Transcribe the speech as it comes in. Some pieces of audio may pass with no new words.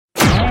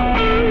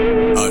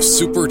A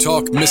Super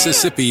Talk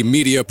Mississippi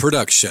media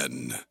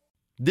production.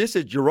 This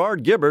is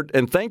Gerard Gibbert,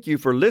 and thank you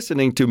for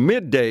listening to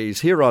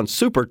Middays here on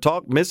Super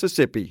Talk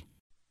Mississippi.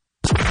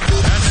 And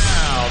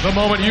now, the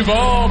moment you've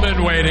all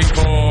been waiting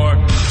for.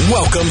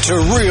 Welcome to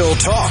Real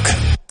Talk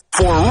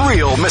for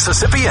real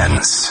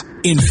Mississippians.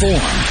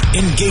 Informed,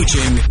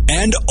 engaging,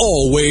 and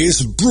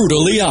always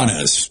brutally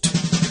honest.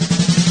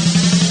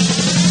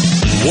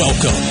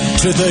 Welcome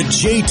to the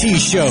JT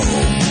Show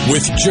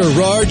with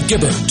Gerard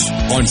Gibbert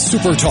on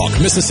Super Talk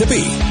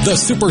Mississippi, the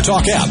Super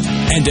Talk app,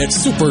 and at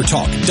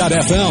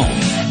supertalk.fm.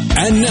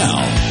 And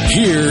now,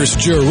 here's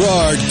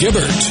Gerard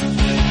Gibbert.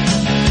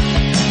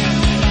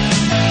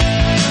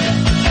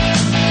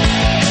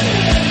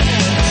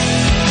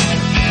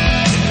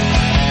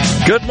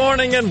 Good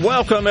morning and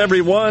welcome,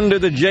 everyone, to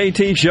the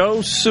JT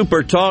Show,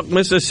 Super Talk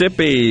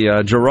Mississippi.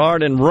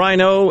 Gerard and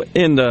Rhino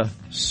in the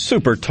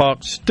Super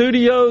Talk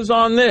studios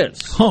on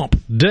this Hump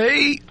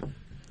Day.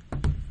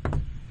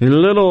 A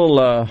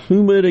little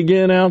humid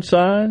again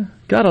outside.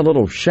 Got a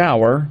little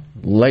shower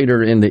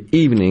later in the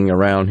evening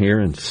around here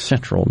in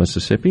central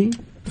Mississippi.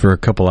 For a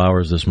couple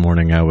hours this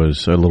morning, I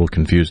was a little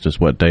confused as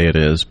what day it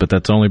is, but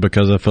that's only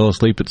because I fell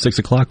asleep at 6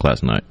 o'clock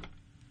last night.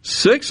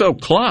 6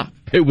 o'clock?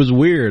 It was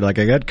weird. Like,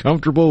 I got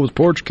comfortable with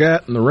Porch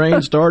Cat, and the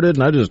rain started,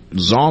 and I just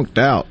zonked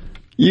out.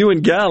 You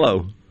and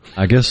Gallo.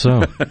 I guess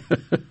so.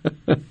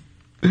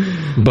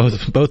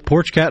 Both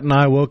Porch Cat and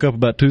I woke up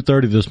about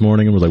 2:30 this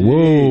morning, and we're like,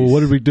 whoa,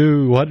 what did we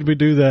do? Why did we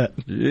do that?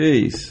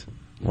 Jeez.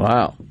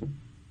 Wow.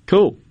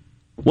 Cool.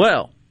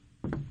 Well,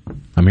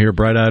 I'm here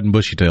bright-eyed and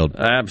bushy-tailed.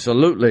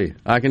 Absolutely.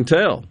 I can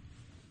tell.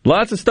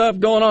 Lots of stuff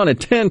going on at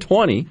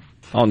 10:20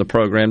 on the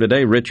program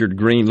today. Richard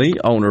Greenlee,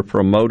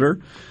 owner-promoter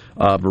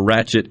of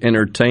Ratchet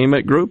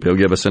Entertainment Group. He'll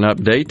give us an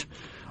update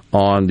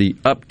on the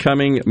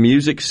upcoming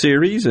music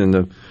series and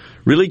the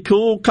really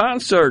cool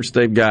concerts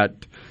they've got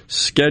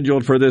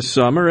scheduled for this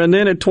summer. And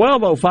then at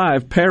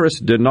 12:05,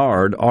 Paris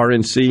Denard,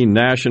 RNC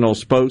National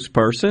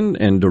Spokesperson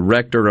and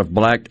Director of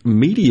Black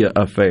Media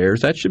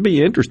Affairs. That should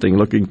be interesting.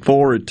 Looking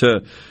forward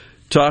to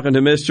talking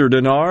to Mr.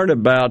 Denard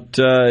about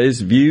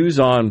his views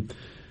on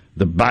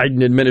the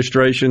Biden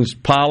administration's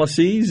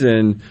policies,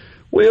 and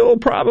we'll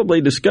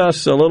probably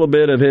discuss a little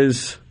bit of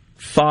his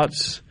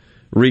thoughts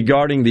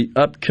regarding the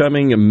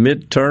upcoming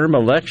midterm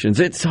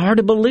elections. It's hard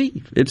to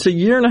believe. It's a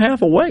year and a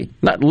half away,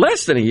 not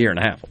less than a year and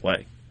a half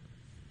away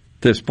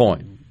at this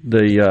point,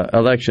 the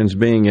elections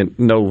being in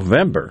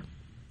November.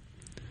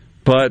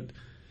 But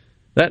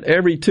that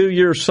every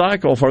 2-year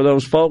cycle for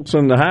those folks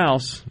in the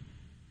House,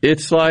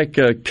 it's like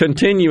a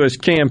continuous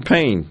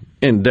campaign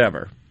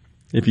endeavor,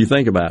 if you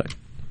think about it.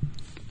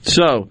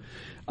 So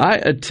I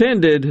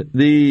attended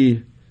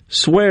the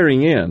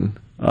swearing in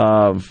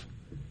of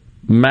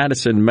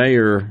Madison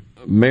Mayor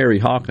Mary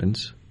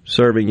Hawkins,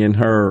 serving in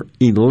her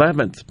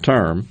 11th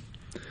term,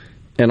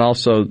 and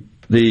also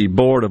the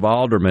Board of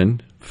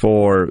Aldermen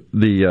for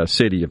the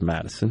city of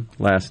Madison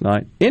last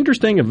night.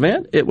 Interesting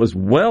event. It was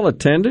well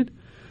attended,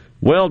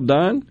 well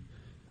done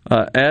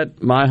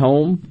at my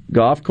home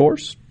golf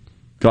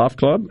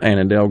club,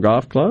 Annandale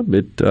Golf Club.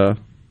 It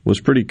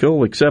was pretty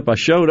cool, except I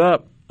showed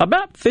up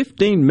about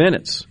 15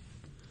 minutes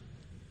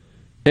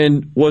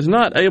and was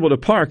not able to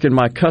park in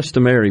my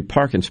customary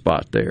parking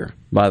spot there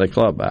by the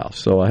clubhouse.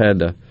 So I had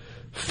to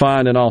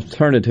find an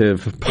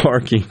alternative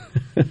parking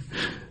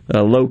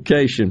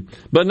location.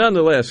 But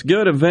nonetheless,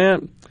 good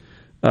event.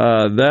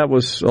 That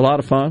was a lot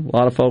of fun. A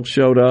lot of folks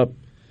showed up.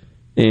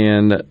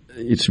 And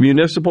it's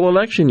municipal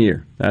election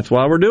year. That's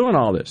why we're doing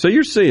all this. So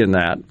you're seeing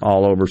that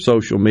all over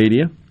social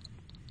media.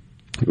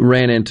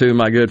 Ran into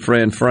my good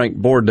friend Frank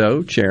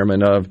Bordeaux,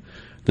 chairman of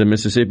the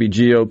Mississippi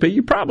GOP.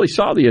 You probably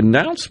saw the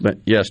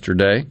announcement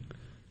yesterday.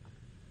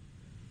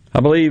 I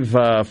believe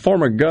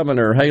former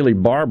Governor Haley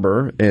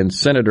Barbour and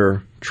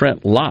Senator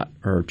Trent Lott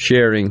are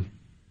chairing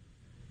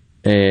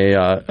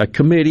a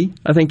committee,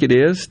 I think it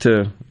is,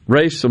 to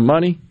raise some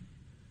money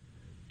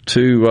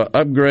to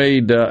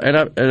upgrade,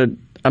 and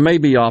I may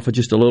be off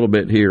just a little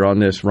bit here on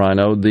this,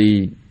 Rhino,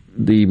 the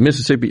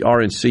Mississippi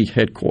RNC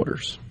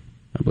headquarters,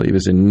 I believe,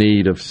 is in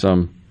need of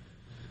some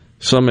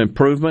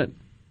improvement.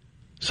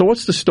 So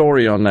what's the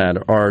story on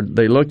that? Are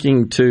they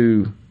looking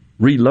to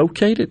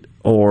relocate it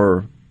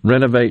or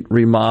renovate,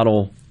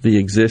 remodel the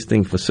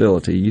existing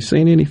facility? You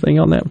seen anything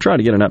on that? I'm trying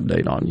to get an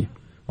update on you.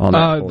 On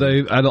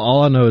that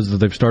all I know is that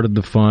they've started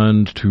the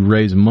fund to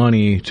raise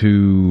money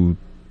to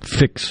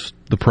fix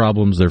the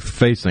problems they're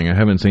facing. I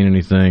haven't seen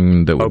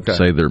anything that would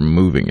say they're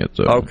moving it.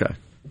 So. Okay.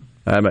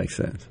 That makes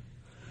sense.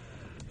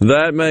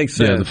 That makes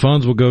sense. Yeah, the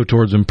funds will go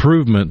towards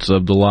improvements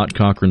of the Lott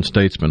Cochran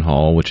Statesman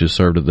Hall, which has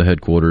served as the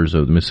headquarters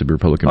of the Mississippi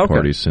Republican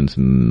Party since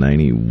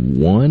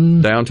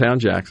 91. Downtown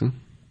Jackson.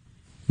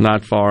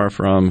 Not far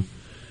from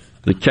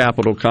the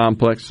Capitol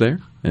complex there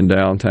in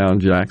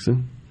downtown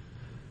Jackson.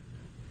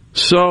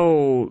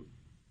 So,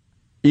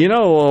 you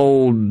know,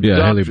 old...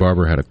 Yeah, Haley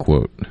Barbour had a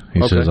quote.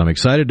 He says, "I'm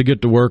excited to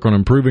get to work on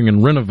improving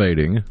and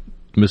renovating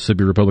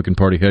Mississippi Republican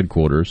Party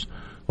headquarters.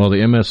 While the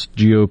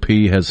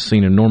MSGOP has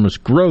seen enormous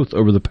growth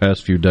over the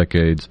past few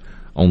decades,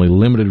 Only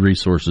limited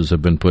resources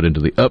have been put into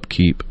the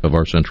upkeep of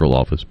our central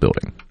office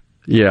building.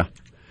 Yeah.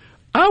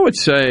 I would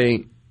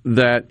say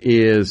that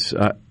is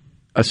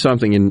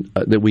something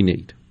that we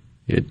need.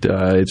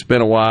 It's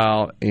been a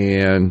while,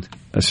 and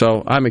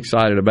so I'm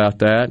excited about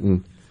that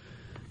and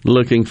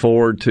looking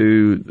forward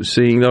to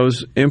seeing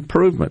those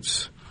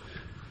improvements.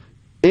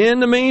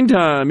 In the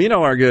meantime,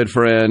 our good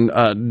friend,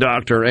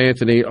 Dr.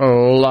 Anthony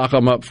lock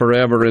 'em up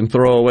forever and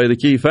throw away the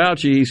key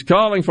Fauci, he's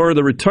calling for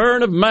the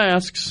return of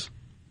masks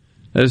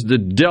as the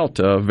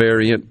Delta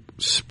variant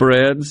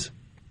spreads.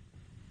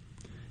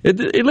 At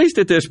least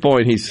at this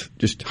point, he's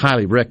just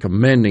highly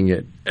recommending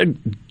it.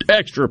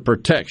 Extra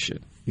protection,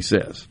 he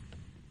says.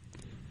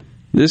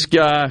 This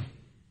guy,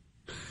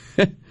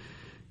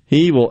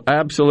 he will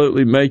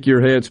absolutely make your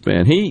head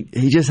spin. He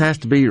just has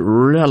to be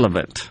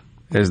relevant,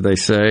 as they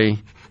say.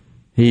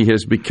 He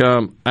has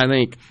become, I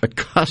think,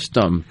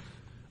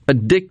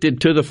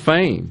 addicted to the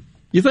fame.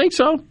 You think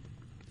so?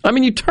 I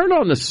mean, you turn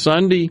on the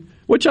Sunday,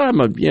 which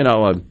I'm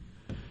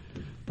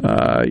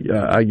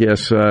I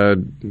guess,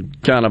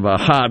 kind of a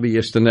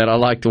hobbyist in that I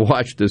like to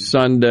watch the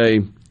Sunday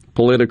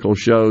political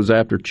shows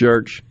after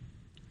church.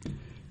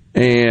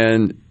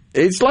 And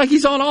it's like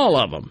he's on all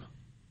of them.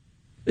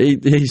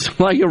 He's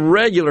like a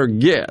regular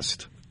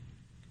guest.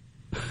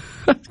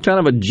 I'm kind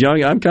of a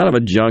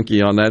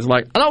junkie on that. It's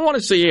like, I don't want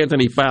to see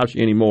Anthony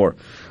Fauci anymore.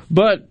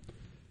 But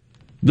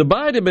the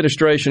Biden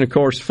administration, of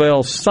course,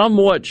 fell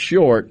somewhat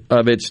short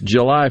of its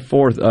July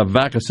 4th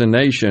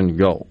vaccination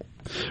goal.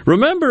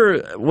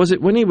 Remember, was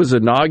it when he was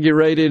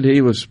inaugurated,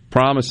 he was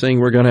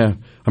promising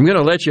I'm going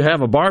to let you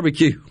have a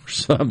barbecue or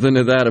something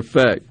to that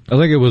effect? I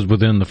think it was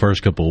within the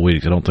first couple of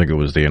weeks. I don't think it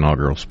was the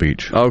inaugural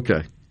speech.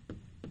 Okay.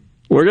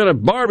 We're going to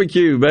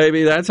barbecue,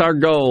 baby. That's our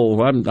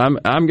goal. I'm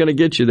going to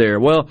get you there.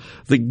 Well,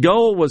 the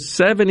goal was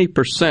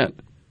 70%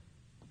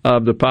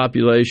 of the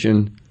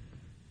population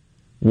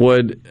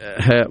would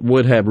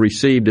have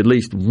received at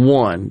least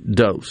one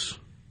dose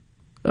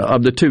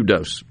of the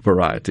 2-dose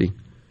variety.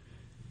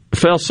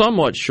 Fell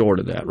somewhat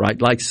short of that,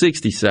 right? Like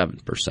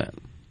 67%.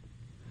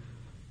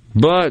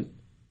 But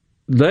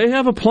they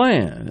have a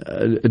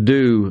plan.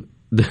 Do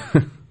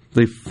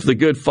the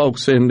good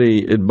folks in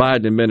the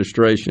Biden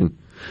administration?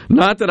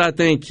 Not that I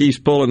think he's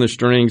pulling the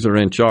strings or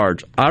in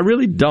charge. I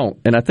really don't,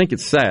 and I think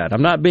it's sad.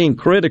 I'm not being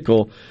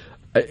critical.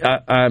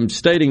 I'm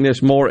stating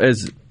this more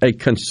as a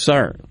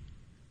concern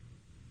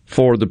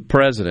for the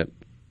president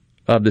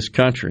of this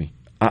country.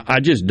 I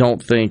just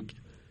don't think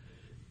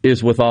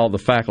is with all the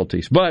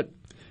faculties. But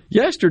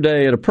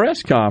yesterday at a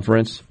press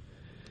conference,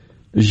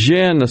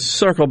 Jen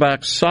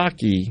Circleback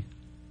Psaki,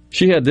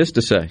 she had this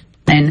to say.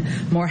 In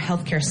more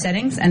healthcare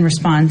settings and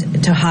respond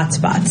to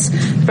hotspots.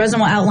 The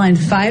president will outline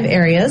 5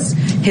 areas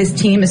his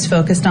team is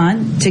focused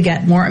on to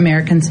get more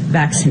Americans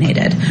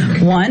vaccinated.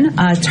 1,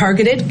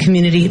 targeted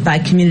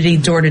community-by-community,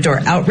 door-to-door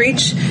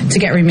outreach to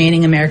get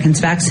remaining Americans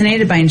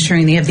vaccinated by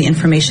ensuring they have the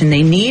information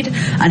they need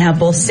on how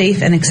both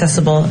safe and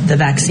accessible the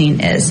vaccine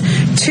is.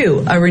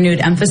 2, a renewed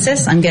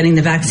emphasis on getting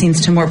the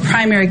vaccines to more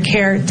primary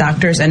care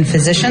doctors and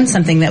physicians,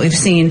 something that we've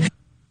seen.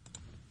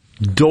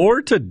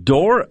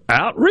 Door-to-door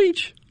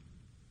outreach?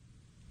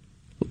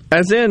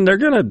 As in, they're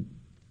going to,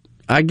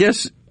 I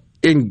guess,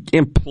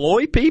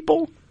 employ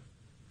people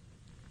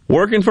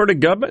working for the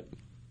government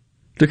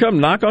to come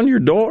knock on your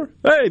door?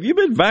 Hey, have you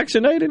been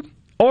vaccinated?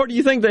 Or do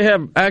you think they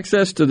have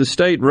access to the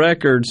state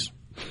records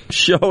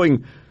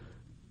showing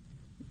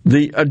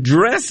the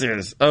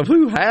addresses of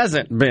who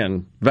hasn't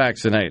been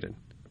vaccinated?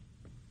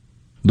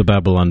 The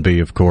Babylon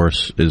Bee, of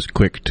course, is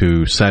quick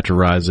to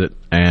satirize it,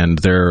 and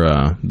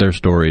their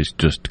story is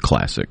just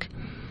classic.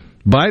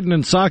 Biden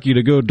and Psaki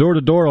to go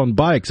door-to-door on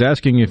bikes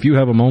asking if you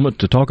have a moment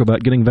to talk about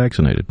getting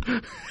vaccinated.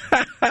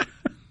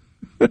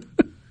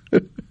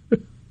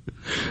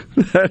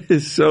 That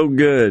is so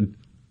good.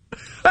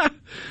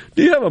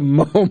 Do you have a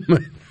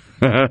moment?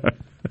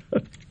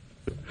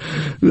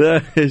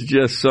 That is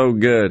just so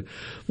good.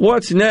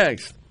 What's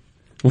next?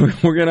 We're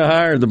going to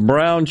hire the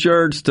Brown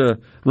Church to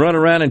run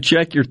around and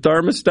check your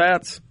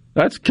thermostats?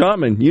 That's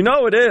coming. You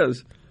know it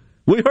is.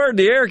 We heard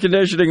the air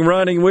conditioning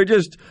running. We're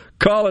just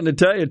calling to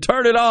tell you,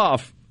 turn it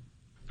off.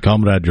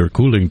 Comrade, you're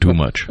cooling too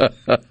much.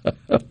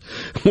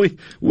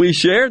 We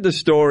shared the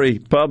story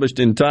published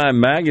in Time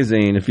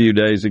magazine a few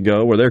days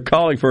ago where they're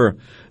calling for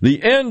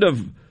the end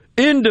of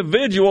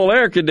individual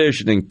air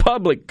conditioning,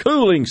 public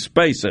cooling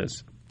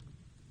spaces.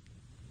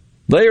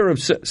 They are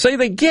upset. Say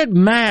they get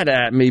mad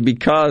at me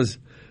because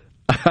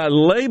I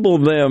label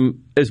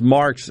them as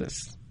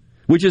Marxists,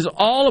 which is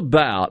all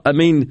about,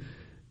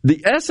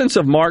 the essence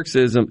of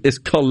Marxism is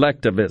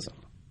collectivism,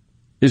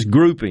 is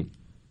grouping.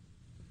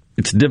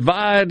 It's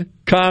divide,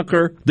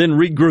 conquer, then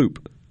regroup.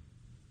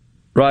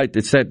 Right?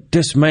 It's that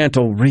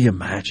dismantle,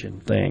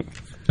 reimagine thing.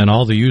 And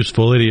all the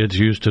useful idiots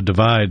used to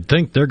divide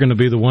think they're going to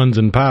be the ones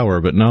in power,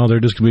 but no, they're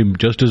just going to be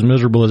just as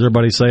miserable as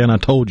everybody's saying, I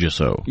told you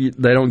so.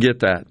 They don't get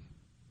that.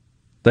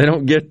 They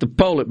don't get the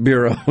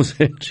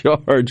Politburos in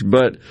charge.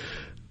 But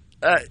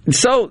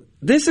so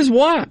this is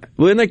why.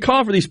 When they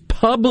call for these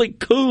public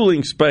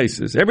cooling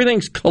spaces,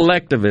 everything's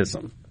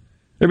collectivism.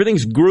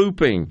 Everything's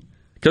grouping.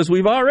 because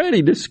we've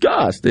already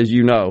discussed, as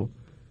you know,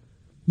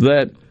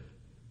 that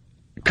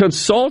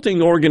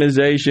consulting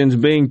organizations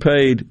being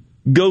paid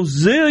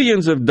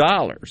gazillions of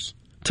dollars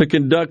to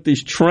conduct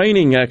these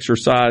training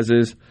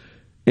exercises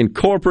in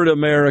corporate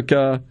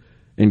America,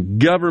 in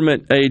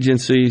government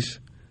agencies,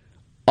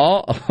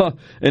 and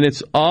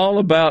it's all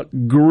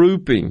about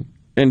grouping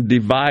and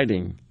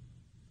dividing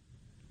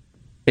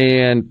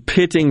and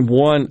pitting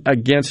one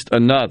against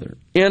another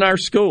in our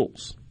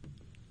schools.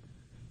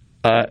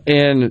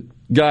 And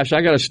gosh,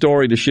 I got a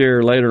story to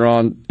share later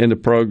on in the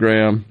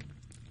program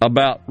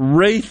about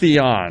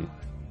Raytheon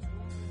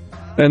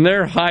and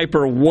their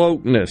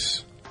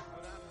hyper-wokeness.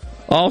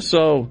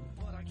 Also,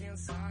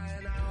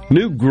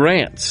 new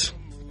grants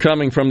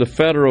coming from the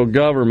federal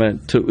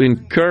government to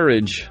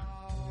encourage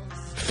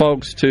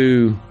folks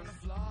to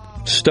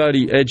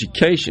study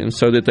education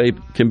so that they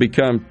can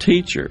become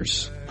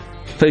teachers.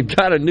 They've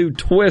got a new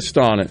twist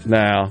on it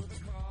now.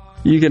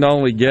 You can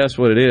only guess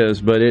what it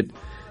is, but it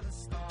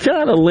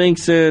kind of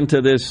links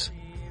into this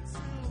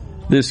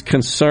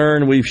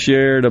concern we've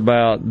shared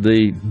about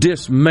the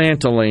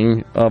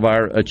dismantling of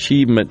our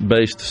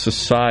achievement-based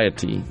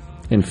society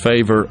in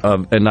favor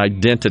of an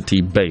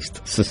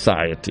identity-based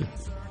society.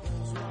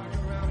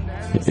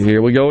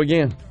 Here we go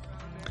again.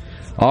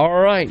 All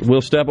right, we'll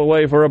step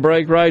away for a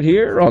break right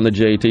here on the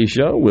JT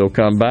Show. We'll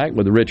come back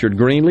with Richard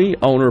Greenlee,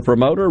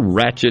 owner-promoter,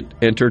 Ratchet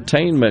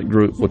Entertainment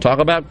Group. We'll talk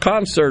about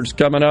concerts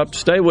coming up.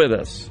 Stay with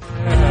us.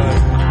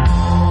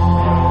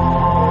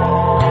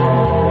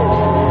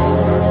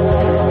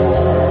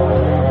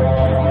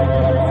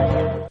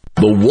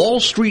 The Wall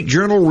Street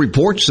Journal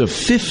reports a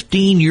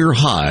 15-year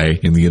high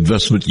in the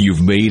investment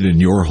you've made in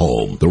your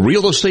home. The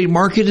real estate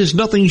market is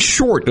nothing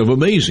short of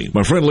amazing.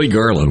 My friend Lee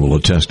Garland will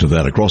attest to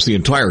that across the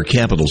entire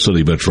Capital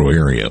City metro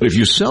area. If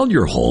you sell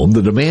your home,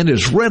 the demand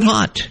is red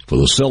hot. For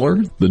the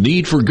seller, the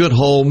need for good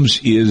homes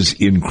is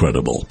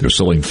incredible. They're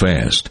selling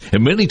fast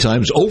and many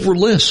times over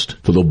list.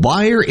 For the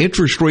buyer,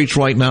 interest rates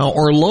right now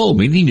are low,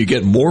 meaning you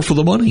get more for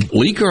the money.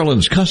 Lee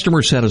Garland's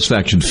customer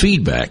satisfaction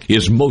feedback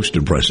is most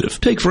impressive.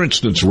 Take, for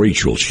instance,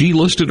 Rachel. She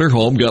listed her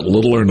home, got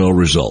little or no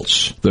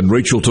results. Then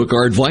Rachel took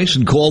our advice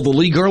and called the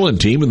Lee Garland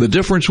team, and the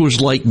difference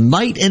was like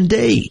night and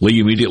day.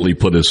 Lee immediately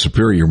put his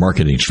superior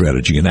marketing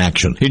strategy in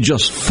action. In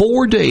just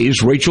 4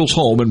 days, Rachel's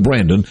home in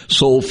Brandon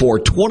sold for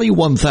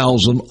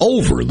 $21,000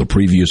 over the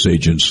previous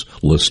agent's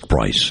list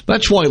price.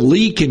 That's why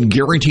Lee can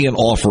guarantee an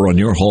offer on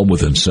your home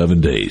within 7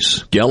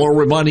 days. Gallo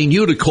reminding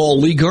you to call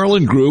Lee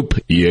Garland Group,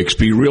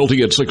 eXp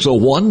Realty at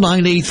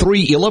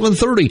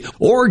 601-983-1130,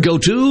 or go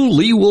to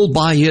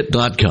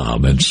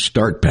LeeWillBuyIt.com and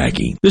start packing.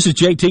 This is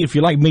JT. If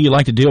you're like me, you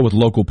like to deal with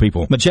local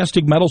people.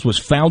 Majestic Metals was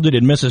founded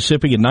in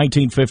Mississippi in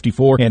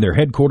 1954, and they're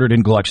headquartered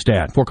in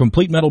Gluckstadt. For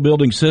complete metal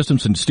building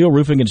systems and steel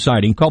roofing and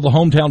siding, call the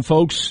hometown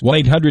folks,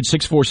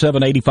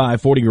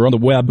 1-800-647-8540, or on the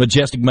web,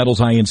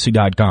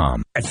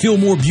 majesticmetalsinc.com. At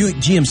Fillmore Buick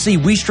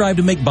GMC, we strive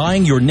to make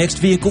buying your next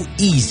vehicle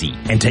easy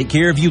and take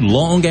care of you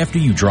long after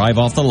you drive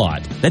off the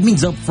lot. That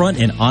means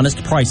upfront and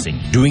honest pricing,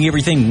 doing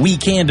everything we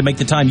can to make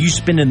the time you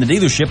spend in the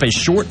dealership as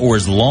short or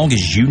as long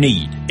as you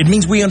need. It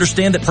means we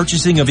understand that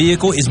purchasing a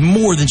vehicle is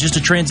more than just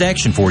a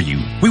transaction for you.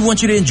 We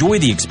want you to enjoy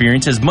the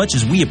experience as much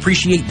as we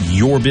appreciate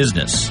your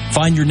business.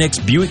 Find your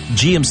next Buick,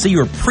 GMC,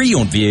 or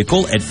pre-owned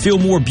vehicle at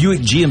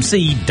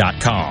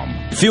FillmoreBuickGMC.com.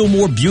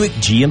 Fillmore Buick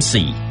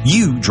GMC.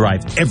 You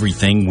drive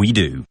everything we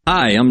do.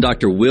 Hi, I'm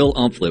Dr. Will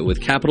Umflett with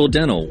Capital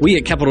Dental. We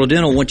at Capital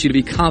Dental want you to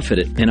be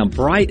confident in a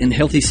bright and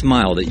healthy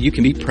smile that you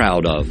can be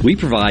proud of. We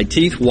provide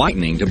teeth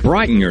whitening to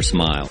brighten your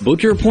smile.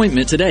 Book your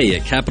appointment today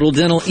at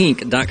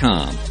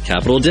CapitalDentalInc.com.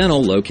 Capital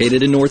Dental,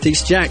 located in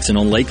Northeast Jackson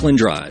on Lakeland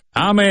Drive.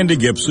 I'm Andy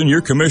Gibson,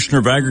 your Commissioner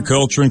of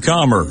Agriculture and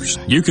Commerce.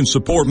 You can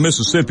support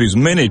Mississippi's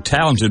many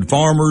talented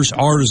farmers,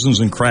 artisans,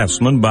 and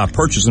craftsmen by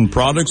purchasing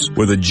products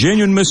with a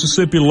genuine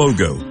Mississippi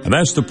logo. And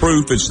that's the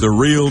proof it's the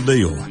real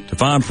deal. To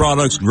find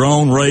products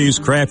grown,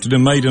 raised, crafted,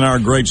 and made in our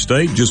great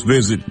state, just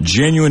visit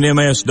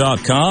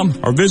GenuineMS.com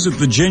or visit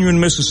the Genuine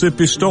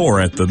Mississippi store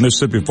at the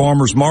Mississippi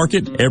Farmers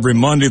Market every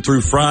Monday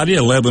through Friday,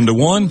 11 to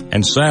 1,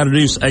 and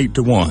Saturdays, 8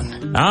 to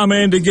 1. I'm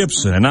Andy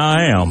Gibson, and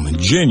I am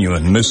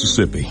Genuine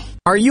Mississippi.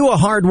 Are you a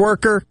hard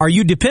worker? Are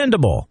you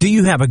dependable? Do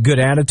you have a good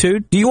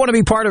attitude? Do you want to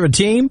be part of a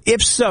team?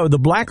 If so, the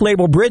Black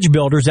Label Bridge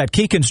Builders at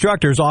Key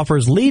Constructors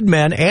offers lead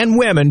men and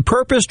women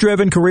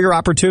purpose-driven career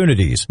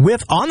opportunities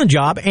with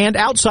on-the-job and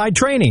outside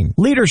training,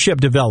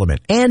 leadership development,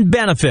 and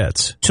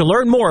benefits. To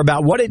learn more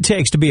about what it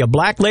takes to be a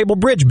Black Label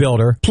Bridge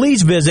Builder,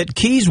 please visit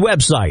Key's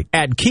website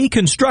at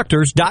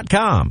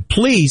keyconstructors.com.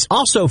 Please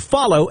also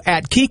follow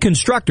at Key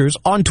Constructors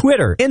on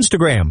Twitter,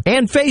 Instagram,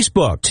 and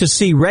Facebook to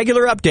see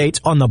regular updates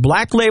on the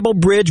Black Label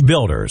Bridge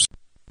Builders.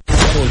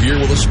 Gallo here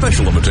with a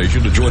special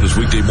invitation to join us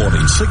weekday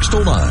morning, 6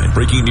 to 9.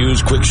 Breaking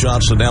news, quick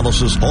shots,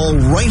 analysis, all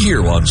right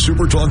here on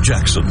Super Talk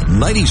Jackson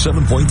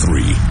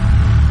 97.3.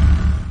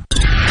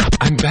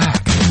 I'm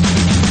back.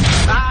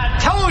 I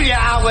told you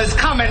I was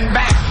coming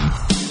back.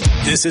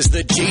 This is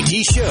the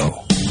JT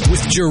Show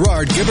with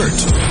Gerard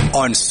Gibbert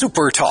on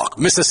Super Talk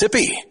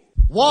Mississippi.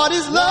 What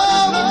is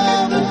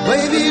love?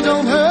 Baby,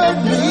 don't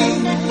hurt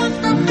me.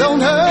 Don't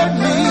hurt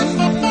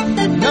me.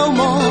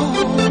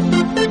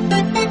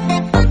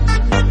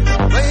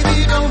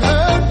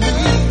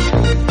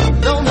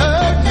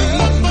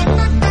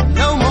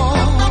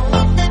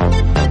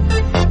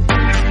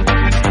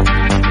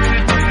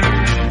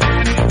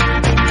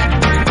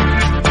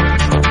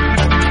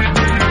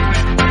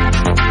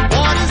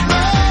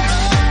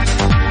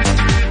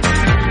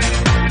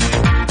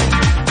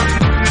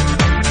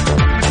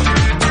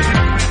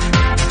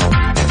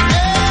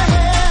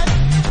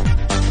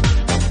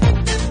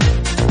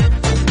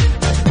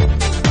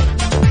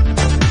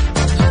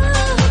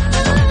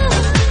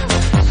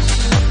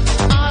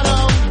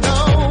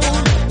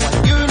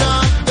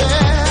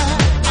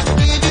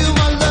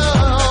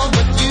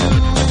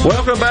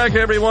 Welcome back,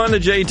 everyone, to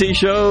JT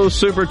Show,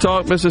 Super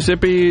Talk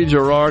Mississippi.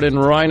 Gerard and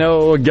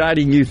Rhino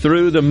guiding you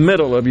through the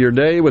middle of your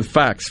day with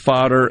facts,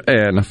 fodder,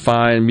 and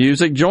fine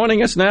music.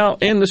 Joining us now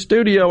in the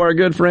studio, our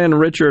good friend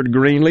Richard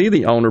Greenlee,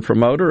 the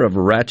owner-promoter of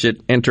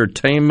Ratchet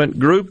Entertainment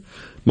Group.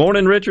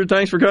 Morning, Richard.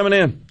 Thanks for coming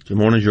in. Good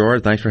morning,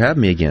 Gerard. Thanks for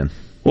having me again.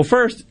 Well,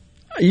 first,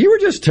 you were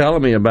just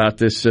telling me about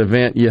this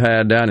event you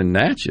had down in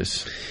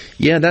Natchez.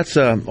 Yeah, that's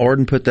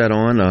Arden put that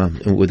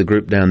on with a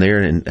group down there,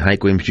 and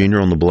Hank Williams Jr.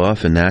 on the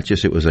Bluff in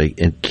Natchez. It was a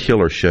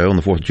killer show on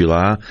the 4th of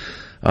July.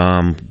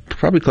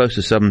 Probably close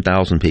to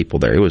 7,000 people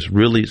there. It's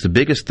the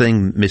biggest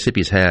thing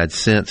Mississippi's had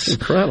since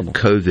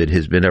COVID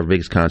has been our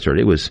biggest concert.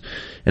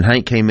 And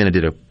Hank came in and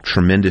did a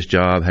tremendous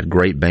job, had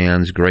great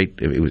bands,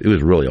 it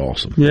was really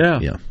awesome. Yeah.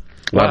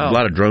 A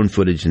lot of drone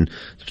footage and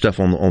stuff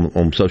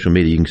on social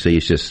media. You can see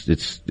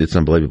it's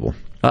unbelievable.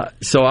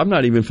 So I'm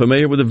not even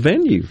familiar with the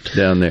venue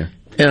down there.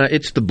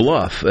 It's the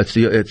Bluff. It's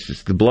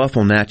the Bluff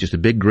on Natchez, the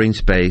big green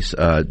space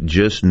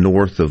just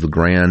north of the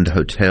Grand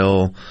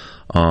Hotel.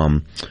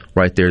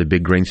 Right there, the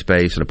big green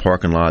space and a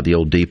parking lot, the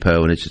old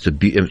depot, and it's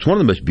one of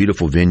the most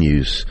beautiful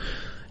venues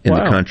in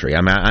the country.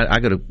 I mean, I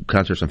go to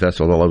concerts and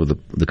festivals all over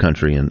the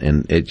country,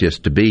 and it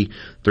just to be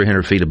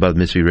 300 feet above the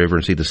Mississippi River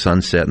and see the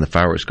sunset and the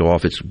fireworks go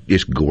off,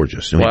 it's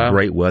gorgeous. And we had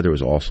great weather. It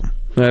was awesome.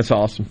 That's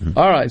awesome. Mm-hmm.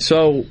 All right,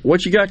 so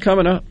what you got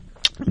coming up?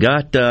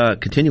 Got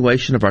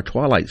continuation of our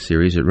Twilight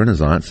series at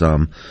Renaissance.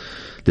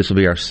 This will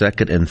be our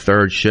second and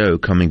third show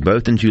coming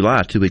both in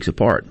July, 2 weeks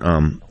apart.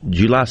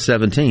 July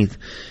 17th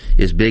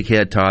is Big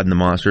Head Todd and the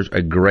Monsters,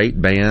 a great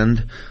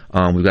band.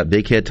 We've got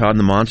Big Head Todd and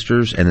the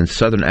Monsters, and then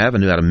Southern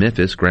Avenue out of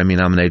Memphis,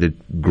 Grammy-nominated,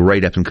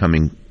 great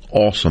up-and-coming,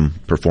 awesome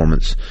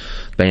performance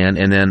band.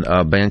 And then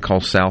a band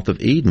called South of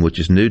Eden, which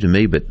is new to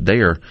me, but they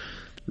are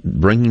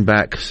bringing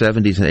back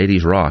 70s and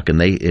 80s rock, and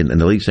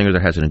the lead singer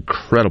there has an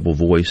incredible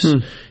voice.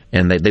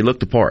 And they look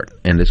the part,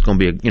 and it's going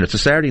to be it's a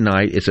Saturday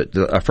night. It's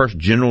our first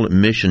general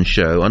admission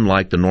show,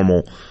 unlike the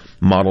normal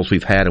models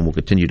we've had and will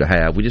continue to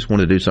have. We just want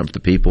to do something for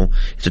the people.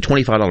 It's a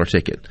 $25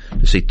 ticket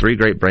to see three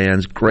great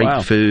brands,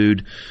 great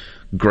food,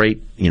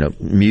 great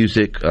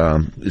music.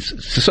 It's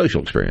a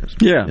social experience.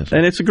 Yeah, yes.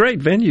 And it's a great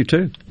venue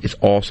too. It's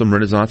awesome.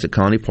 Renaissance at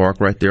Colony Park,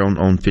 right there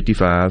on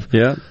 55.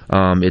 Yeah.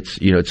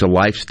 It's a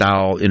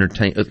lifestyle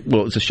entertainment.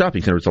 Well, it's a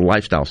shopping center. It's a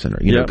lifestyle center.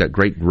 It's got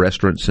great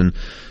restaurants and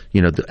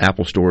the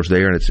Apple Store's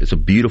there, and it's a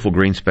beautiful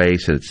green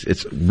space.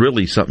 It's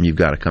really something you've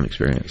got to come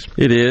experience.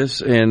 It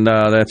is, and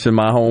that's in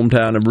my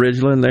hometown of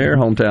Bridgeland there.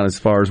 Hometown as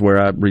far as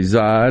where I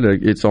reside.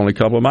 It's only a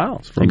couple of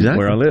miles from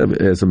where I live,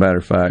 as a matter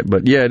of fact.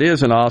 But, yeah, it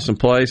is an awesome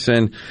place.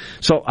 And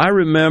so I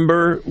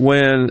remember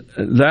when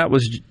that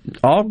was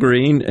all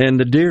green and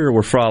the deer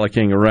were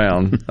frolicking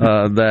around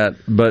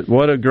But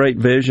what a great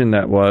vision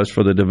that was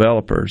for the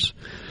developers.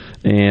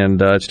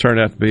 And it's turned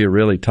out to be a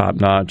really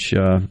top-notch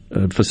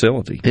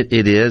facility.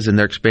 It is, and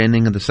they're expanding.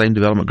 The same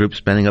development group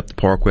expanding up the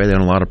Parkway. They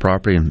own a lot of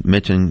property. And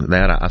mentioning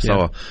that, I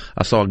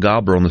saw a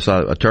gobbler on the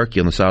side, a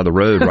turkey on the side of the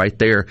road, right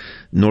there,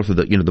 north of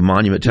the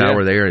Monument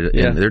Tower there.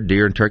 And there are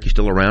deer and turkey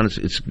still around.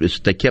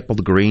 They kept all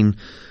the green.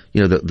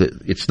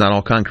 It's not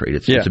all concrete.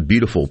 It's a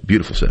beautiful,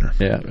 beautiful center.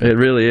 Yeah, it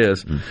really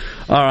is.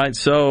 Mm-hmm. All right.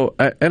 So,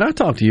 and I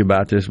talked to you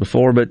about this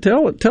before, but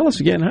tell us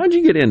again, how did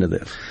you get into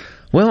this?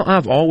 Well,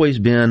 I've always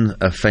been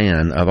a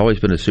fan. I've always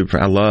been a super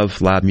fan. I love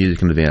live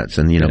music and events.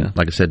 And,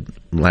 like I said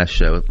last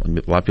show, a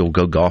lot of people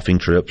go golfing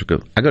trips.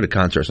 I go to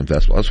concerts and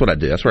festivals. That's what I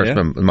do. That's where I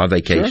spend my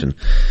vacation.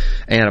 Sure.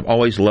 And I've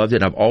always loved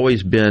it. I've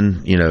always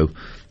been,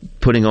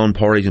 putting on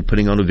parties and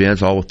putting on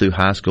events all through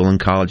high school and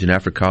college and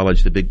after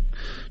college, the big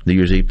New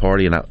Year's Eve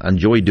party. And I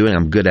enjoy doing it.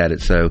 I'm good at it.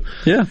 So,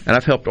 and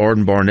I've helped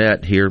Arden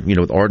Barnett here,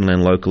 with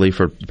Ardenland locally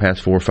for the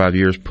past 4 or 5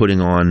 years,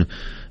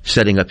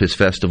 setting up his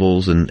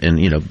festivals and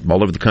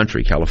all over the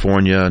country,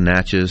 California,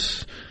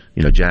 Natchez,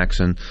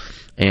 Jackson.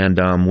 And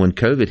when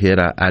COVID hit,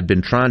 I'd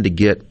been trying to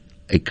get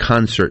a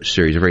concert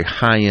series, a very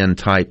high-end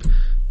type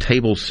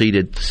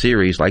table-seated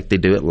series like they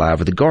do at Live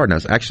at the Garden. I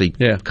was actually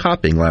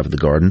copying Live at the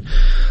Garden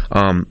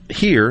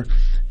here,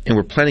 and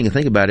we're planning to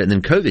think about it, and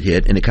then COVID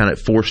hit, and it kind of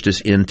forced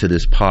us into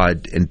this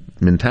pod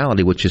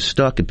mentality, which is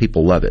stuck, and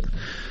people love it.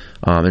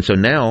 And so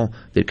now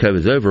that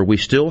COVID's over, we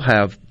still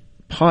have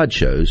pod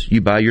shows. You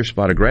buy your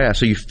spot of grass,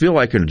 so you feel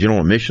like you're in a general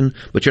admission,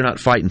 but you're not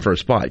fighting for a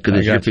spot because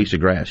it's your piece of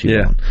grass. You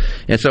want.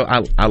 And so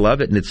I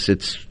love it, and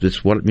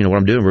it's what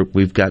I'm doing.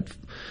 We've got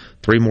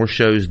 3 more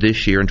shows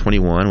this year in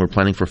 21. We're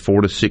planning for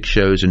 4 to 6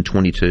 shows in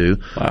 22.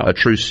 Wow. A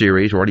true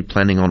series. We're already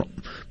planning on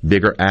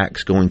bigger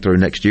acts going through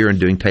next year and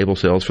doing table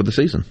sales for the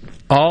season.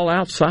 All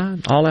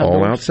outside? All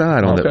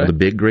outside on the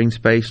big green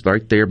space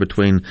right there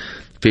between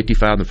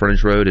 55 and the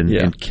Frontage Road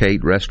and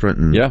Kate Restaurant.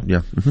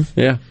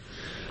 And,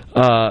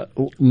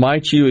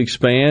 might you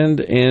expand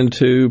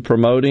into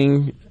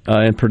promoting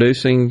and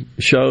producing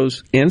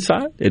shows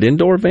inside at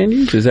indoor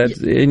venues? Is that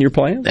in your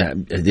plan?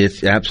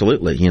 It's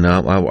absolutely.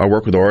 I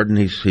work with Arden.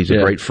 He's a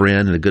great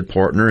friend and a good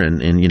partner,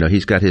 and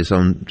he's got his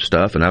own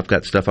stuff, and I've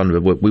got stuff on.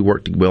 We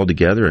work well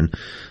together, and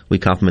we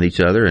complement each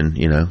other. And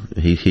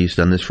he's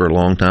done this for a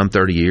long time,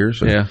 30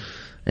 years.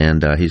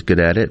 and he's good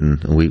at it,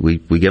 and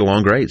we get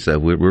along great. So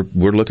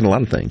we're looking at a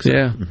lot of things.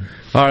 Yeah.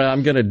 All right,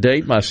 I'm going to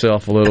date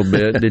myself a little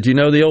bit. Did you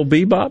know the old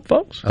Bebop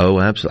folks? Oh,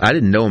 absolutely. I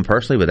didn't know them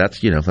personally, but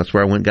that's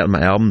where I went and got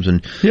my albums,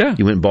 and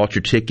you went and bought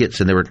your tickets,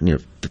 and they were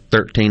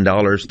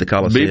 $13 at the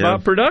Coliseum.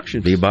 Bebop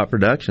Productions. Bebop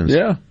Productions.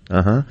 Yeah.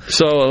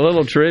 So a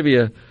little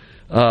trivia.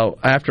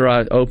 After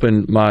I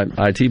opened my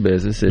IT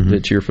business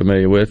that you're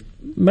familiar with,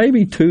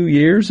 maybe 2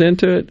 years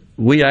into it,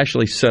 we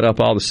actually set up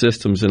all the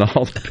systems in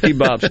all the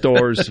Bebop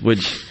stores,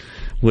 which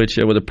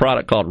with a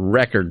product called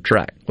Record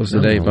Track was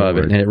the name of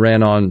it, and it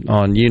ran on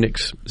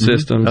Unix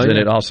systems, and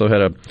it also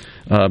had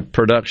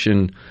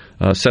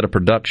a set of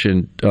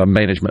production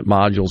management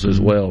modules as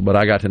well. But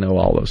I got to know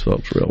all those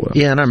folks real well.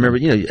 Yeah, and I remember,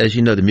 as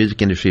you know, the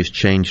music industry has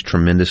changed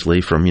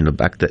tremendously from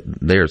back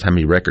there's how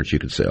many records you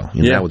could sell.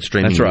 Now with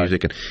streaming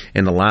music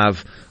and the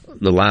live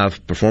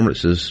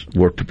performances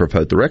were to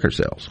promote the record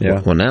sales.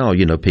 Yeah. Well, now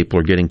people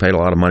are getting paid a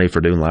lot of money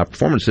for doing live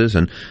performances,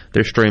 and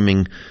they're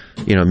streaming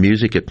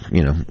music at at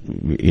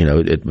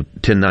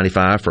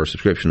 $10.95 for a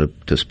subscription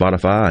to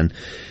Spotify. And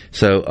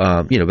so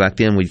back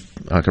then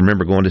I can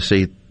remember going to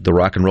see the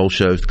rock and roll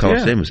shows. The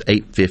Coliseum was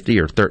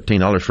 $8.50 or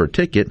 $13 for a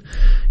ticket.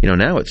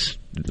 Now it's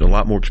a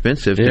lot more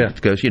expensive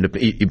because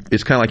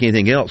it's kind of like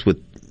anything else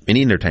with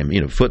any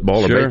entertainment,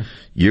 football, or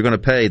you're going to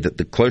pay.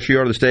 The closer you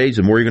are to the stage,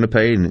 the more you're going to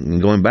pay,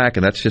 and going back,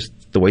 and that's just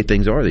the way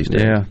things are these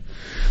days. Yeah,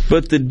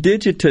 but the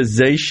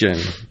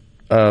digitization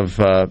of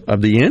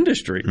the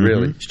industry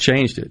really has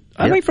changed it.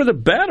 I think for the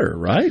better,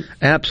 right?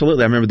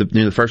 Absolutely. I remember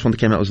the first one that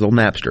came out was the old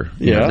Napster.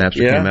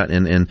 Napster came out,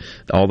 and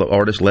all the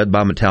artists led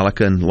by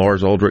Metallica and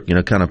Lars Ulrich,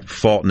 kind of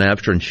fought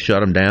Napster and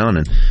shut them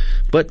down.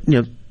 But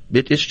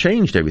it's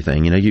changed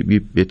everything.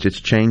 It's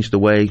changed the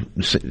way,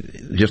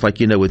 just like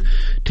with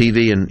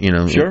TV and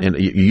and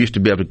you used to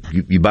be able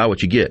to you buy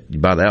what you get. You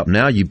buy the album.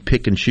 Now you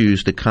pick and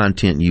choose the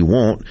content you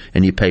want,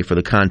 and you pay for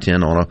the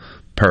content on a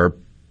per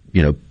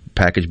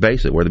package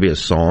basis, whether it be a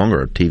song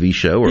or a TV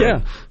show or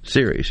a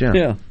series.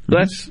 Yeah,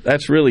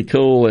 that's really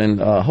cool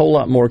and a whole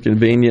lot more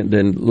convenient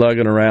than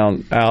lugging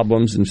around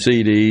albums and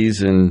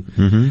CDs and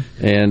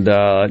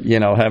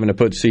having to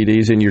put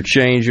CDs in your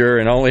changer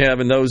and only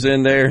having those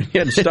in there. You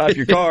had to stop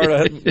your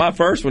car. My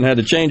first one had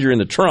the changer in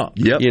the trunk.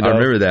 Yep, I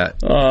remember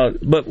that.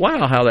 But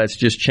wow, how that's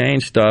just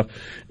changed stuff.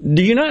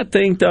 Do you not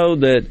think though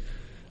that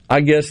I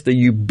guess the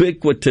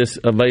ubiquitous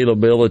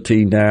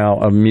availability now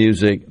of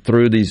music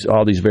through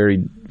all these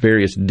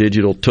various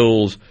digital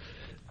tools,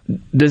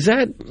 does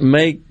that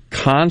make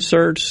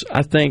concerts,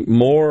 I think,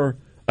 more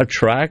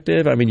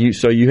attractive? I mean, you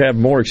have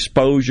more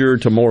exposure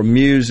to more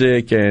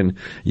music, and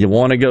you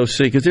want to go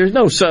see, because there's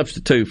no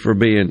substitute for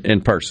being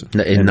in person.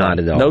 Not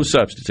at all. No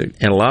substitute.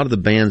 And a lot of the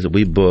bands that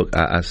we book,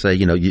 I say,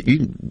 you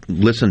can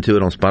listen to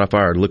it on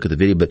Spotify or look at the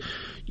video, but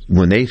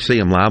when they see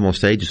them live on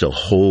stage, it's a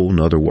whole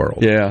nother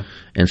world. Yeah.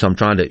 And so I'm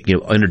trying to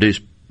introduce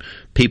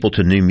people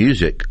to new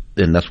music,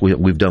 and that's what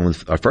we've done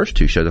with our first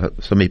two shows.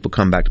 Some people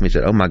come back to me and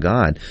say, "Oh my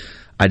God,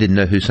 I didn't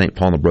know who St.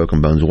 Paul and the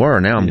Broken Bones were.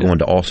 Now I'm going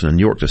to Austin and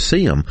New York to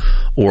see them,"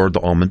 or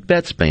the Almond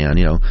Betts Band,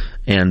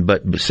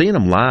 But seeing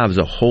them live as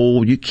a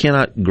whole, you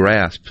cannot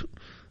grasp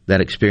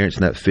that experience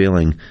and that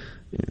feeling,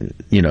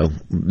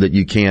 that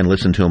you can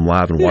listen to them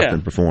live and watch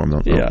them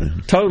perform. Yeah,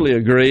 totally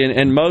agree.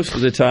 And most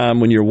of the time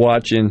when you're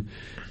watching,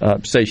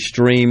 say,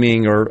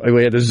 streaming, or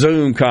we had the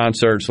Zoom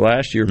concerts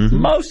last year,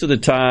 most of the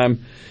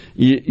time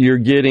you're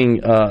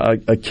getting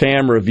a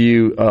camera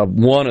view of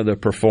one of the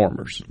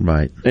performers.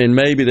 Right. And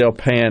maybe they'll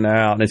pan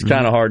out, and it's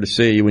kind of hard to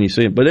see when you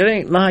see it. But it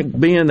ain't like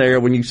being there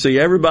when you see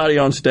everybody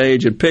on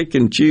stage and pick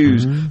and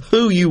choose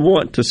who you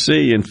want to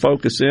see and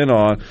focus in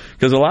on.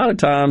 Because a lot of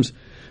times,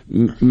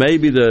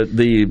 maybe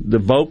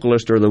the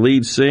vocalist or the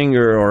lead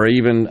singer, or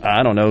even,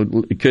 I don't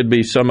know, it could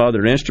be some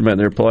other instrument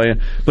they're playing,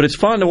 but it's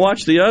fun to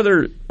watch the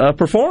other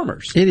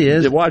performers. It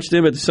is. To watch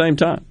them at the same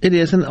time. It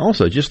is, and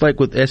also, just like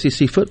with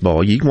SEC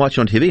football, you can watch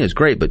it on TV, and it's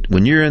great, but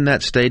when you're in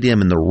that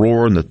stadium and the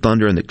roar and the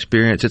thunder and the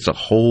experience, it's a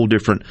whole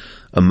different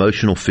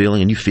emotional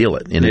feeling, and you feel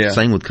it. And it's the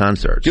same with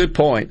concerts. Good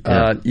point.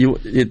 Yeah.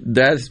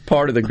 That's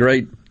part of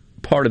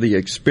the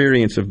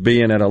experience of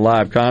being at a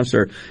live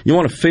concert. You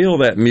want to feel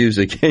that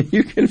music, and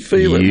you can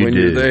feel it when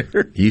you're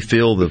there. You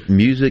feel the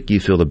music, you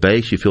feel the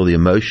bass, you feel the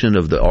emotion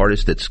of the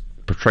artist that's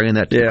portraying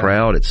that to the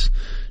crowd. It's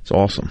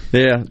awesome.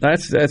 Yeah,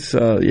 that's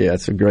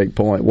a great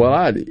point. Well,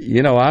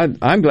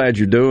 I'm glad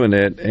you're doing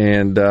it,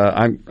 and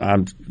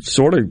I'm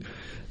sort of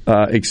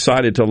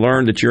excited to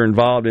learn that you're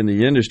involved in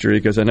the industry,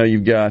 because I know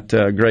you've got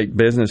great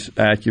business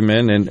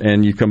acumen,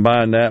 and you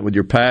combine that with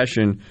your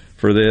passion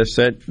for this,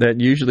 that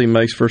usually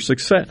makes for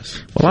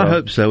success. Well, I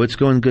hope so. It's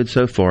going good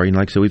so far.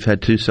 Like I said, we've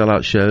had 2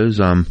 sellout shows.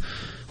 I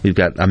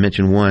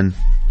mentioned one.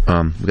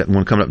 We've got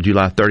one coming up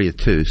July 30th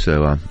too.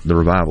 So the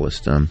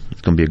Revivalist.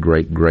 It's going to be a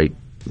great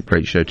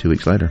great show 2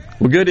 weeks later.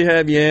 Well, good to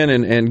have you in,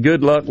 and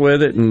good luck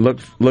with it, and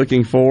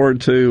looking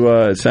forward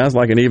to, it sounds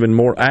like an even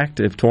more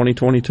active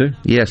 2022.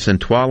 Yes, and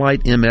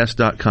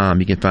twilightms.com.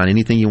 You can find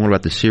anything you want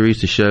about the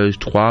series, the shows,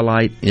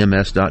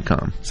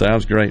 twilightms.com.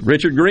 Sounds great.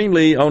 Richard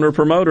Greenlee,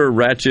 owner-promoter,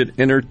 Ratchet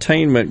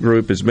Entertainment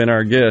Group, has been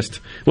our guest.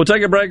 We'll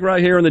take a break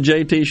right here on the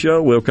JT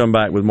Show. We'll come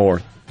back with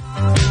more.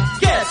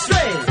 Get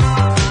straight,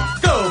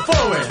 go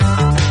forward,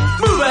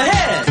 move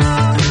ahead,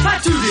 try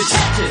to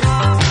detect it.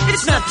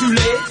 It's not too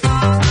late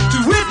to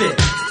whip it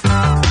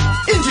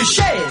into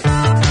shape,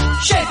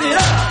 shape it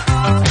up.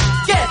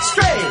 Get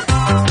straight,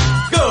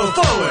 go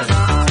forward,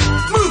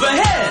 move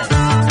ahead,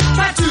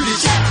 try to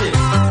detect it.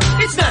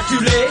 It's not too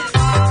late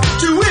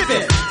to whip it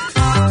good.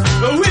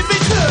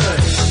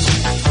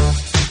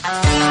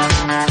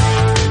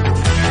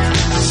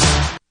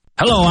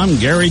 Hello, I'm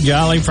Gary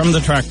Jolly from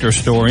the Tractor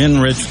Store in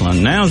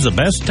Richland. Now's the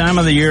best time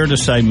of the year to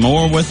save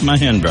more with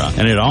Mahindra,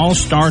 and it all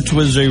starts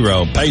with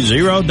zero. Pay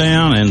zero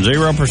down and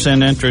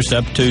 0% interest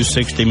up to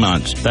 60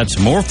 months. That's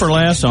more for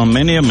less on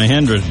many of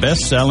Mahindra's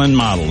best-selling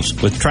models,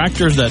 with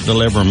tractors that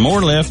deliver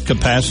more lift,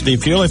 capacity,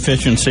 fuel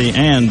efficiency,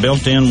 and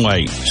built-in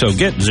weight. So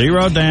get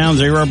zero down,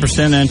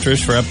 0%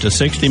 interest for up to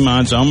 60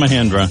 months on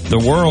Mahindra, the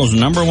world's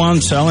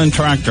 #1 selling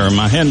tractor,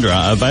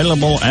 Mahindra,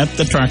 available at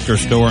the Tractor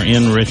Store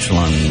in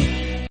Richland.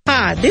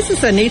 Hi, this is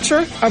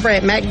Anitra over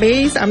at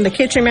McBee's. I'm the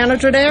kitchen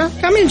manager there.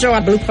 Come enjoy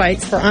our blue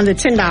plates for under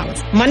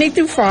 $10. Monday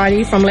through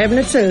Friday from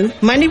 11 to 2.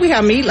 Monday we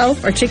have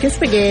meatloaf or chicken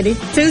spaghetti.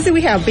 Tuesday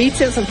we have beef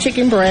tips or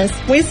chicken breast.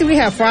 Wednesday we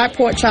have fried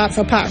pork chops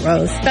or pot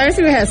roast.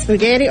 Thursday we have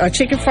spaghetti or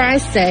chicken fried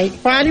steak.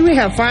 Friday we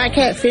have fried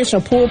catfish or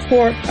pulled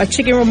pork or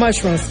chicken with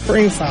mushrooms,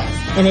 spring sauce.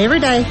 And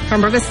every day,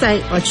 hamburger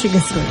steak or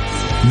chicken strips.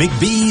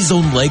 McBee's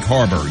on Lake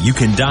Harbor. You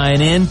can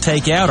dine in,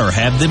 take out, or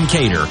have them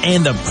cater.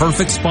 And the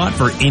perfect spot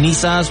for any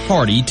size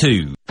party,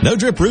 too. No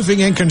Drip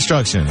Roofing and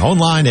Construction.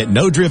 Online at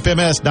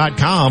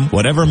NoDripMS.com.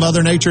 Whatever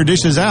Mother Nature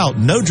dishes out,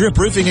 No Drip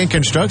Roofing and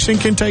Construction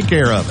can take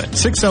care of it.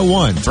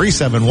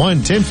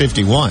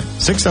 601-371-1051.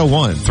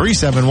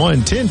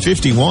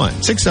 601-371-1051.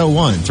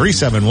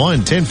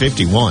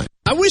 601-371-1051.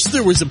 I wish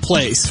there was a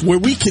place where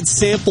we could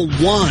sample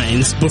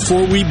wines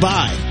before we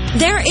buy.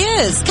 There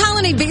is.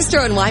 Colony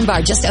Bistro and Wine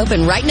Bar just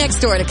opened right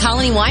next door to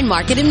Colony Wine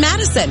Market in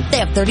Madison. They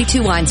have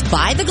 32 wines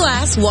by the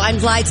glass, wine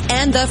flights,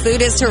 and the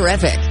food is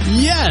terrific.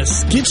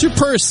 Yes. Get your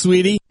purse,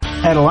 sweetie.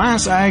 At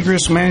Alliance Ag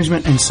Risk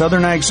Management and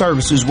Southern Ag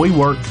Services, we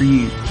work for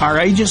you. Our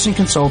agents and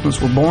consultants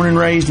were born and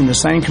raised in the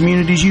same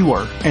communities you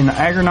were, and the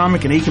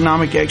agronomic and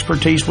economic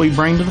expertise we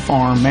bring to the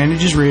farm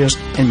manages risk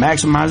and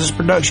maximizes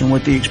production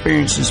with the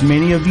experiences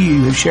many of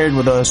you have shared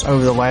with us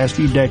over the last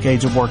few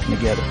decades of working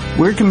together.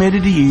 We're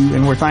committed to you,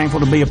 and we're thankful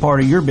to be a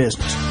part of your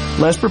business.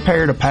 Let's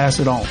prepare to pass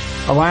it on.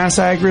 Alliance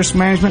Ag Risk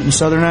Management and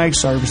Southern Ag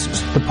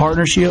Services, the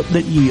partnership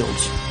that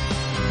yields.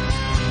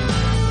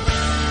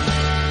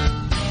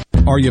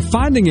 Are you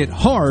finding it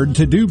hard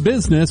to do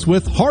business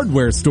with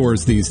hardware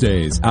stores these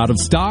days? Out of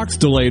stocks,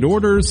 delayed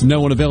orders,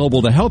 no one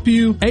available to help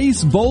you?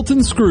 Ace Bolt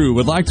and Screw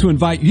would like to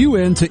invite you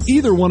in to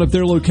either one of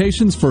their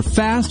locations for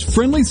fast,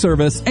 friendly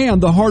service and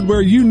the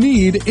hardware you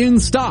need in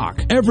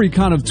stock. Every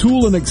kind of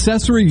tool and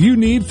accessory you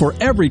need for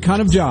every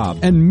kind of job.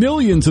 And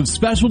millions of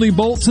specialty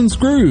bolts and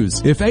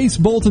screws. If Ace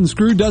Bolt and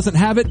Screw doesn't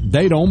have it,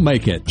 they don't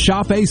make it.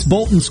 Shop Ace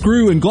Bolt and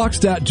Screw in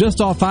Gluckstadt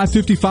just off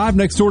 555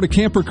 next door to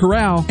Camper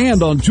Corral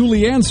and on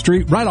Julianne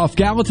Street right off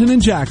Gallatin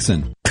and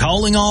Jackson.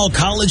 Calling all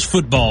college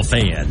football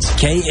fans.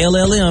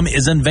 KLLM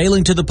is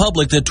unveiling to the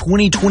public the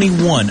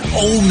 2021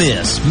 Ole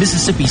Miss,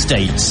 Mississippi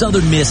State,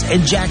 Southern Miss,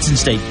 and Jackson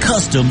State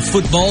custom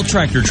football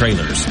tractor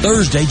trailers.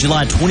 Thursday,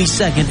 July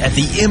 22nd at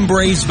the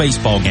M-Braves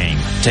baseball game.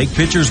 Take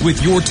pictures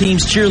with your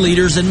team's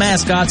cheerleaders and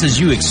mascots as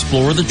you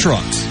explore the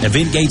trucks.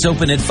 Event gates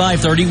open at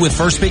 5:30 with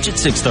first pitch at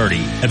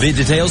 6:30. Event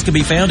details can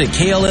be found at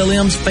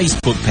KLLM's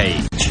Facebook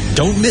page.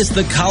 Don't miss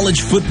the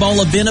college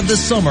football event of the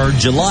summer,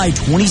 July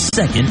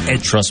 22nd at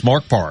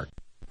Trustmark Park.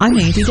 I'm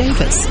Andy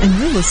Davis, and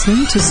you're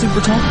listening to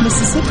Super Talk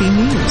Mississippi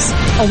News.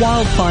 A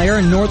wildfire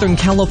in Northern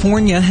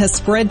California has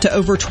spread to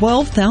over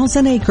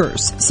 12,000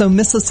 acres, so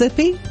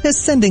Mississippi is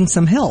sending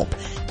some help.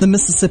 The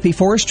Mississippi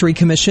Forestry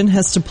Commission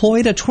has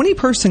deployed a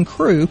 20-person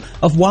crew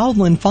of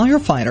wildland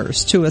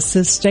firefighters to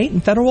assist state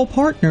and federal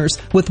partners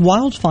with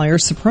wildfire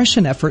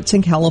suppression efforts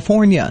in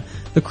California.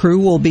 The crew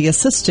will be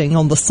assisting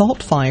on the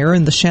Salt Fire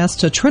in the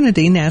Shasta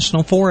Trinity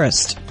National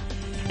Forest.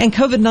 And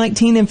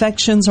COVID-19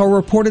 infections are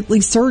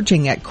reportedly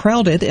surging at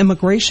crowded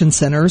immigration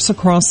centers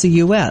across the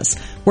U.S.,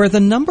 where the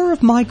number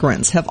of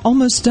migrants have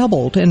almost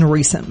doubled in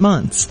recent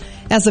months.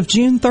 As of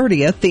June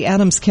 30th, the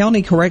Adams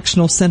County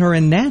Correctional Center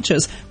in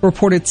Natchez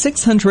reported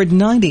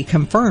 690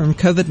 confirmed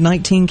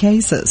COVID-19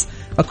 cases.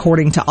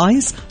 According to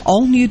ICE,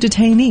 all new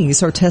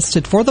detainees are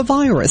tested for the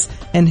virus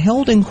and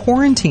held in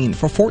quarantine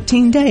for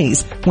 14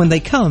 days when they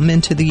come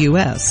into the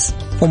U.S.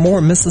 For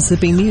more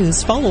Mississippi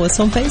news, follow us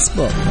on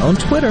Facebook, on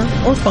Twitter,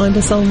 or find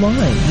us online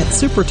at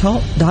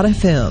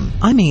supertalk.fm.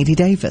 I'm Andy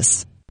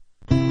Davis.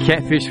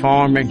 Catfish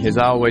farming has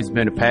always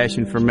been a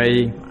passion for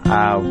me.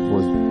 I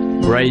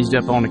was raised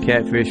up on a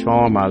catfish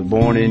farm. I was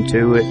born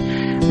into it.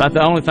 About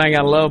the only thing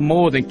I love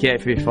more than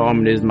catfish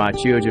farming is my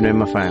children and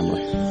my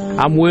family.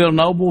 I'm Will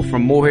Noble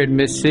from Morehead,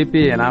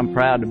 Mississippi, and I'm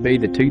proud to be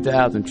the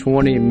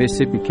 2020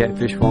 Mississippi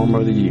Catfish Farmer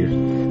of the Year.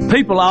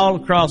 People all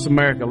across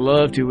America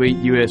love to eat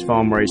U.S.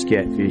 farm-raised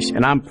catfish,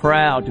 and I'm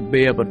proud to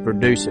be able to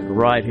produce it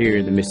right here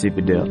in the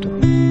Mississippi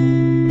Delta.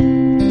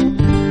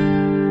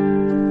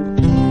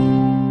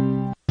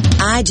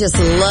 I just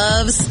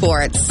love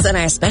sports, and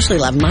I especially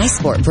love my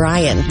sport,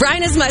 Brian.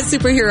 Brian is my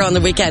superhero on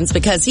the weekends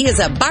because he is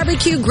a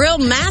barbecue grill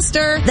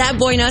master. That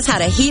boy knows how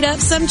to heat up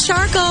some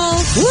charcoal.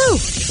 Woo!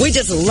 We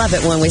just love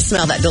it when we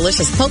smell that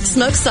delicious Polk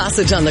smoked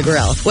sausage on the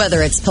grill.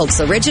 Whether it's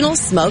Polk's Original,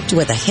 smoked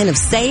with a hint of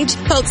sage,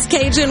 Polk's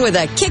Cajun with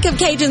a kick of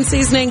Cajun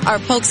seasoning, or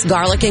Polk's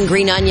Garlic and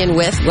Green Onion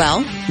with,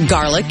 well,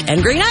 garlic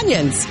and green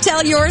onions.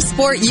 Tell your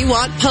sport you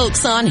want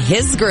Polk's on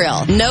his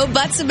grill. No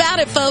buts about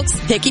it, folks.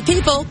 Picky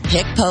people,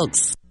 pick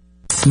Polk's.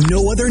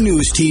 No other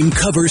news team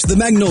covers the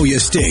Magnolia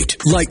State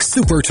like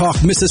Super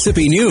Talk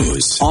Mississippi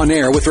News. On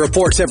air with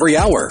reports every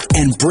hour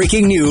and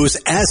breaking news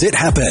as it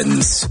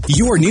happens.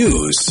 Your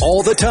news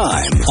all the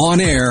time. On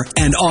air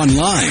and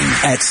online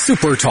at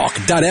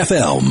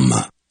supertalk.fm.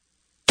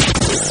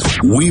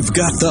 We've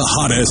got the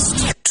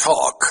hottest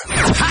talk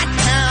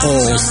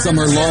all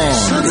summer long.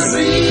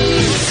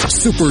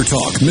 Super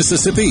Talk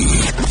Mississippi.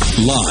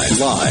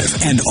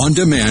 Live and on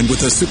demand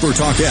with the Super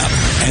Talk app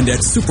and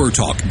at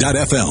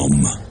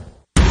supertalk.fm.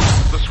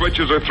 The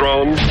switches are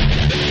thrown.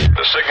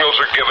 The signals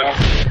are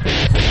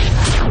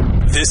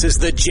given. This is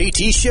the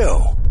JT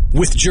Show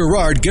with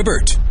Gerard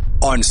Gibbert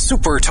on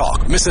Super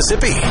Talk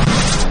Mississippi.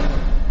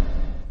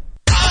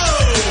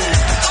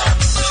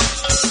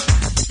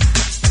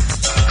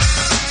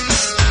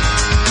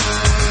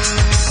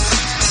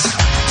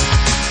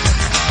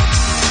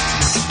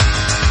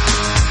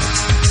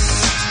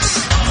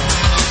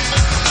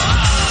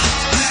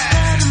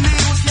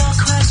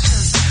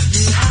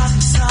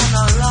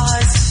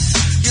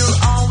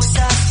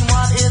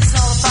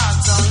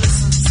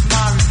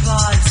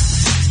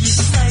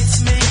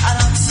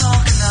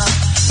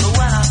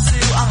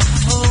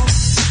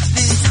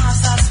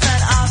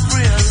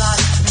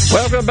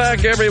 Welcome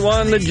back,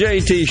 everyone. The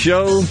JT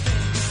Show.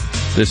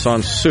 This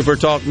on Super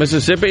Talk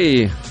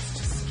Mississippi.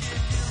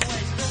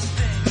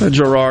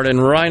 Gerard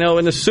and Rhino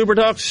in the Super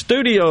Talk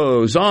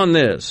studios on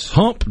this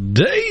Hump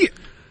Day.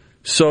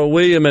 So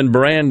William and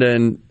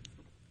Brandon,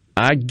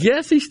 I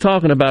guess he's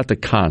talking about the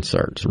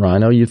concerts,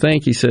 Rhino. You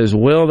think he says,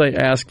 will they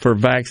ask for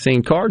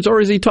vaccine cards,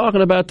 or is he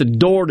talking about the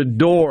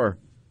door-to-door?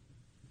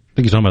 I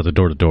think he's talking about the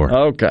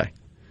door-to-door. Okay.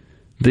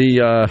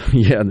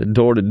 The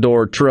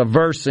door-to-door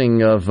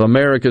traversing of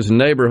America's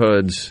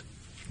neighborhoods.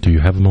 Do you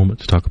have a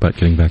moment to talk about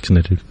getting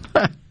vaccinated?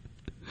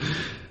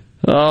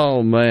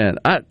 Oh, man.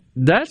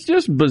 That's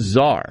just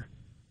bizarre.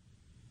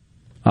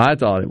 I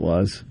thought it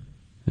was.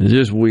 It's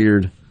just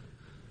weird.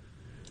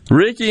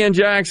 Ricky in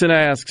Jackson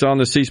asks on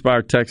the C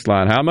Spire text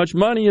line, how much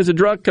money is a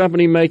drug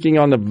company making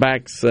on the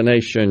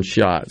vaccination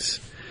shots?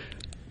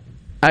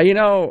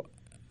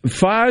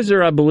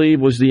 Pfizer, I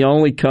believe, was the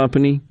only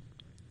company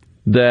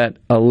that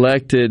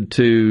elected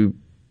to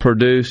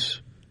produce.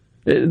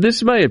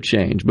 This may have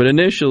changed, but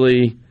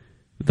initially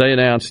they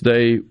announced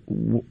they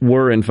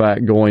were, in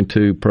fact, going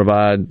to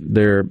provide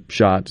their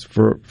shots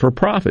for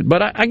profit.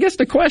 But I guess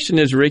the question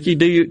is, Ricky,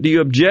 do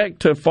you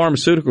object to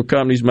pharmaceutical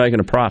companies making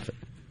a profit?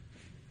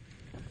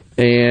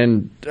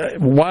 And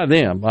why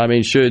them? I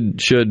mean,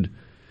 should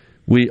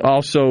we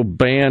also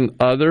ban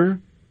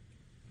other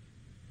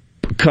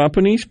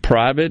companies,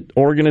 private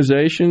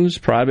organizations,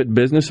 private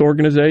business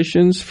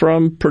organizations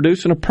from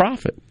producing a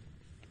profit?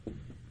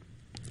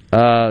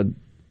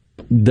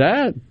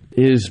 That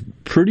is a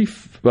pretty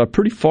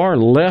far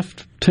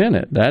left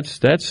tenet.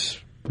 That's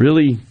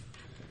really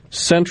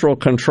central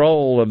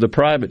control of the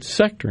private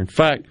sector. In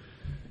fact,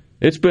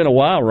 it's been a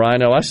while,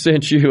 Rhino. I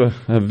sent you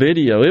a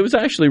video. It was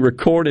actually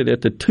recorded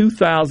at the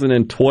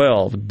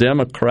 2012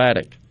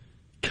 Democratic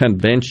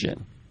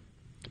Convention.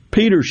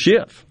 Peter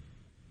Schiff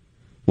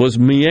was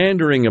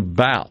meandering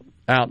about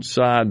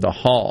outside the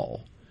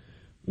hall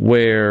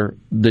where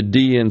the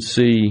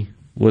DNC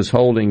was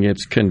holding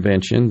its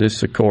convention.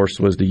 This, of course,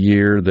 was the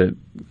year that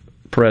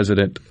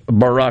President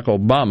Barack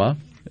Obama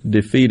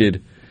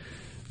defeated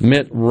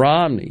Mitt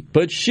Romney.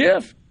 But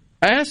Schiff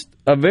asked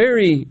a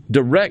very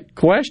direct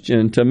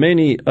question to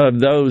many of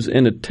those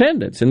in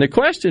attendance. And the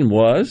question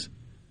was,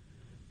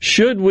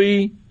 should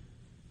we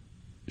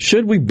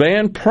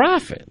ban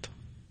profit?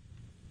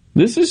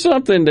 This is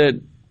something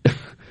that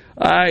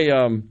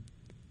I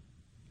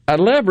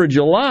leverage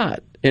a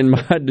lot in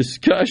my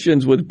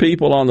discussions with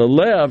people on the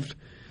left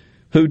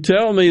who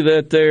tell me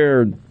that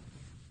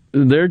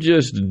they're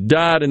just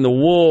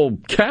dyed-in-the-wool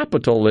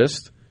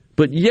capitalists,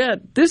 but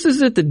yet this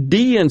is at the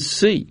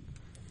DNC.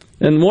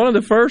 And one of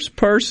the first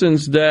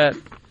persons that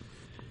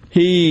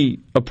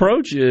he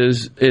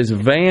approaches is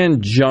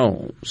Van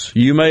Jones.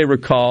 You may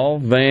recall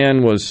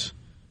Van was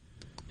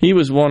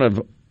one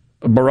of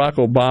Barack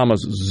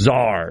Obama's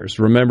czars.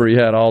 Remember, he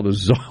had all the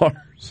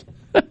czars.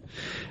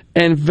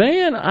 And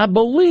Van, I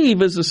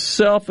believe, is a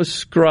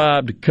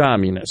self-ascribed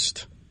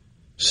communist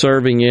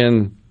serving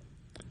in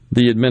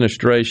the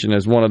administration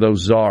as one of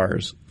those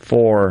czars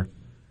for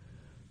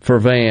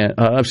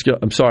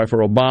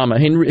Obama.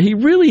 He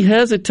really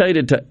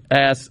hesitated to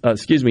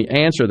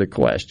answer the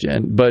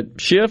question, but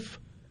Schiff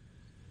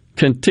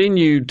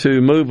continued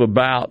to move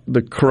about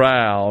the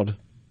crowd,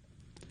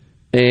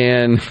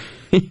 and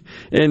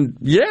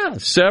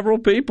several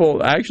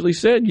people actually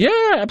said,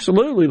 yeah,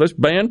 absolutely, let's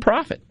ban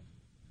profit.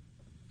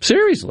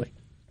 Seriously.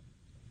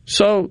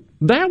 So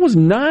that was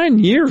 9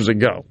 years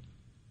ago.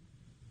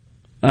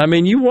 I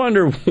mean, you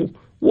wonder,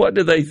 what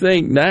do they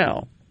think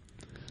now?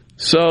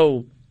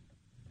 So,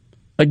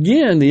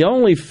 again, the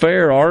only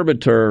fair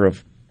arbiter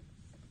of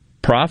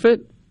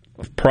profit,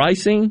 of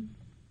pricing,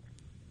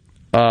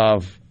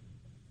 of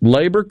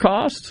labor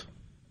costs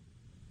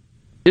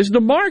is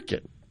the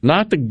market,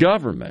 not the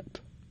government.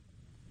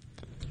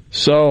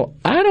 So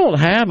I don't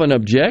have an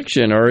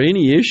objection or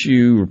any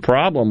issue or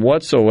problem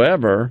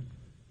whatsoever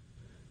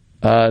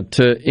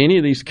to any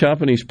of these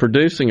companies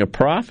producing a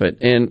profit.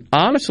 And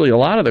honestly, a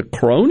lot of the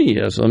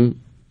cronyism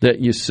that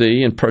you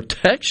see and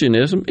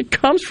protectionism, it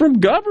comes from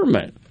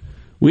government.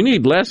 We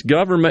need less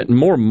government and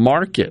more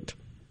market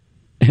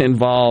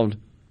involved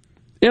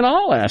in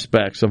all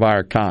aspects of our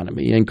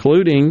economy,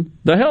 including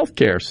the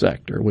healthcare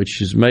sector,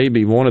 which is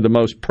maybe one of the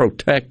most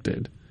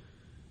protected,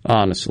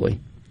 honestly.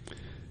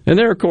 And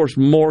there are, of course,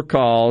 more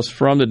calls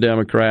from the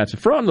Democrats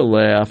and from the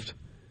left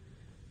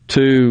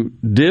to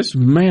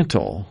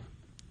dismantle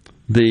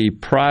the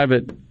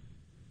private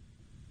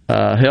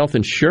health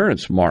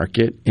insurance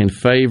market in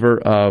favor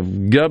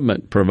of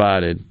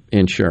government-provided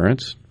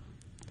insurance,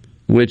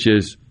 which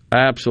is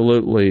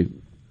absolutely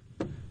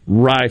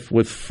rife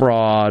with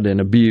fraud and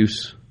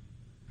abuse.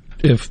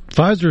 If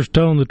Pfizer's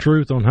telling the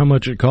truth on how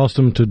much it cost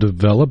them to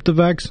develop the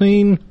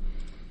vaccine,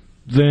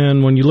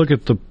 then when you look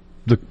at the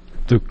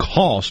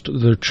cost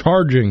they're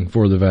charging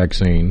for the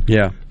vaccine,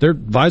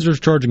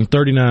 Pfizer's charging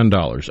 $39.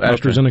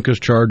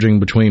 AstraZeneca's charging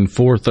between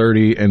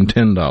 $4.30 and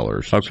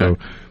 $10. Okay. So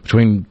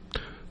between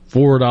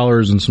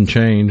 $4 and some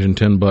change and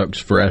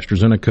 $10 for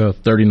AstraZeneca,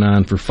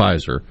 $39 for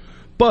Pfizer.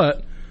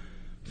 But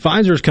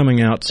Pfizer's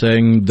coming out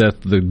saying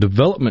that the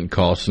development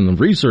costs and the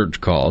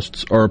research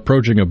costs are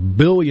approaching $1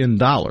 billion.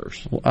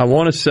 I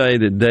want to say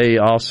that they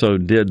also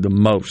did the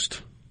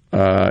most,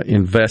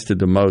 invested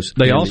the most.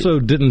 They also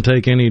didn't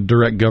take any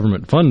direct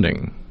government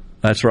funding.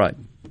 That's right.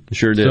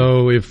 Sure did.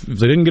 So if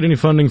they didn't get any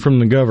funding from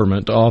the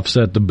government to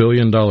offset the $1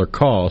 billion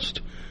cost,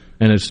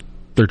 and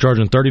they're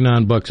charging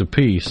 $39 a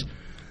piece,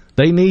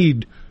 they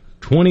need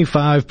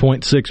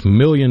 25.6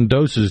 million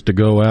doses to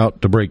go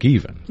out to break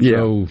even. Yeah.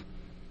 So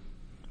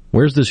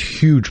where's this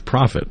huge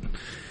profit?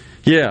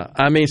 Yeah,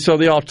 I mean, so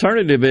the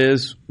alternative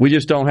is we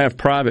just don't have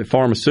private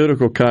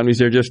pharmaceutical companies.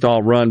 They're just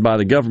all run by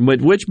the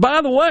government, which,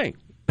 by the way,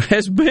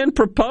 has been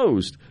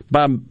proposed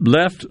by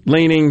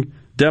left-leaning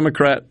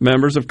Democrat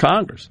members of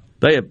Congress.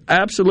 They have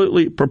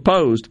absolutely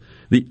proposed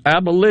the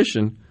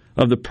abolition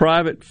of the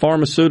private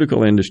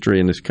pharmaceutical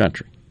industry in this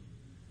country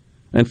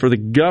and for the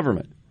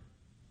government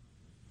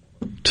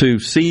to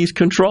seize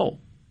control.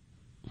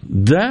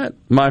 That,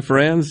 my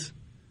friends,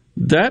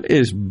 that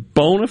is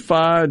bona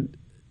fide,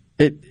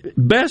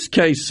 best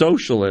case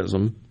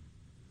socialism.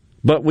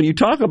 But when you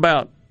talk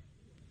about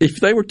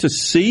if they were to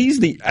seize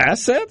the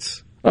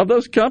assets of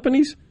those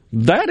companies,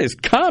 that is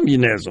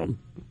communism.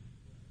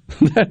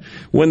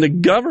 When the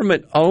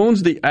government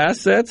owns the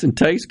assets and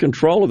takes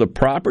control of the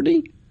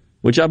property,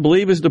 which I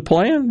believe is the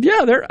plan,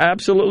 yeah, they're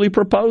absolutely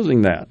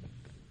proposing that.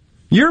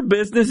 Your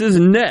business is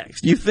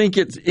next. You think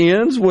it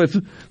ends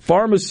with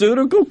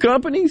pharmaceutical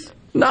companies?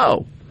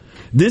 No.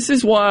 This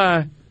is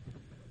why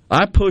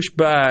I push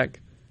back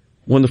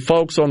when the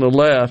folks on the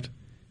left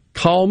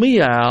call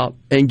me out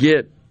and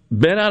get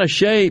bent out of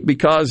shape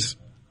because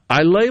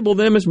I label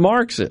them as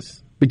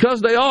Marxists,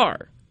 because they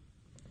are.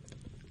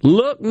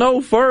 Look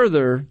no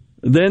further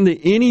than the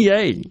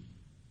NEA.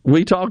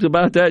 We talked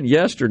about that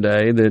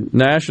yesterday, the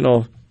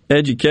National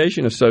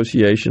Education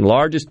Association,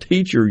 largest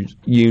teachers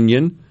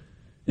union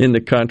in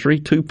the country,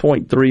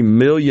 2.3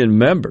 million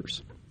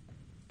members.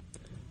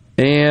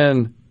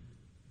 And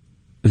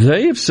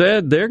they have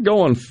said they're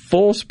going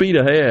full speed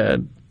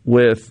ahead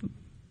with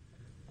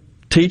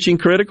teaching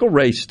critical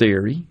race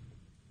theory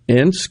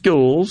in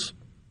schools.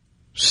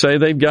 Say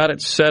they've got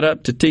it set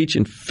up to teach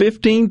in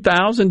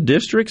 15,000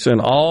 districts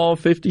in all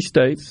 50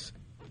 states.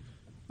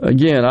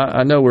 Again,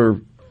 I know we're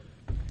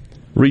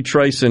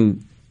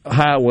retracing a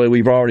highway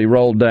we've already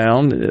rolled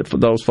down for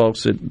those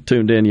folks that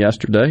tuned in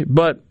yesterday.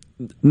 But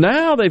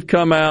now they've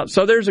come out.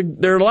 So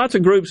there are lots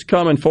of groups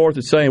coming forth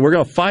and saying we're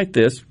going to fight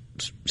this.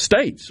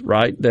 States,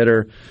 right, that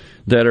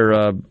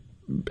are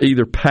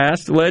either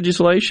passed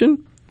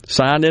legislation,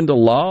 signed into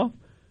law,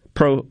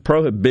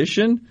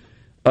 prohibition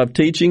of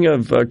teaching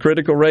of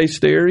critical race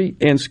theory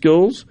in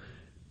schools.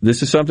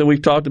 This is something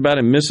we've talked about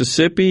in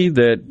Mississippi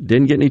that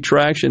didn't get any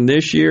traction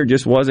this year.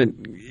 Just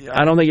wasn't.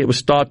 I don't think it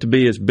was thought to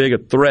be as big a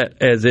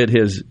threat as it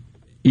has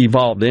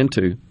evolved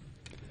into,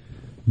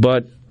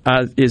 but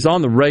is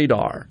on the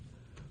radar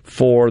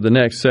for the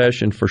next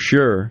session for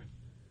sure.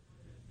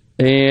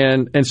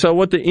 And so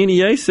what the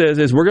NEA says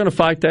is we're going to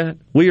fight that.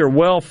 We are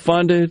well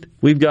funded.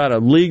 We've got a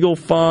legal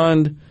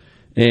fund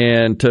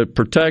and to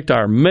protect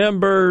our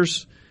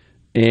members,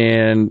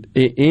 and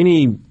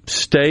any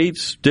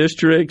states,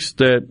 districts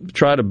that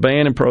try to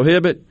ban and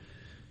prohibit,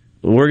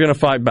 we're going to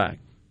fight back.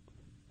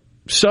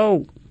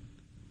 So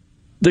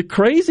the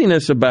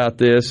craziness about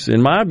this,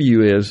 in my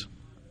view, is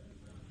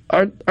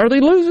are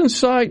they losing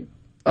sight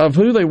of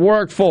who they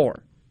work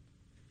for?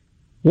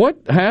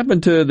 What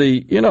happened to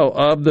the,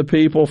 of the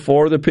people,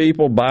 for the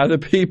people, by the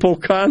people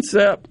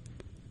concept?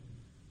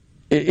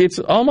 It's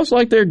almost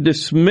like they're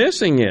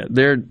dismissing it.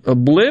 They're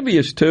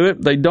oblivious to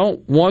it. They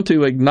don't want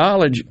to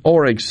acknowledge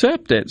or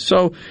accept it.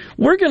 So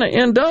we're going to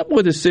end up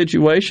with a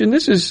situation,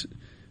 this is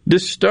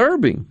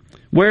disturbing,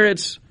 where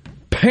it's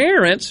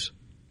parents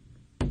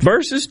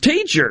versus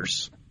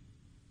teachers.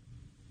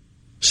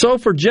 So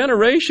for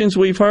generations,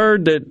 we've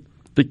heard that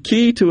the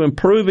key to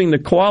improving the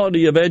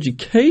quality of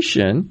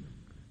education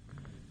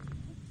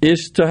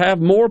is to have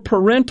more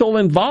parental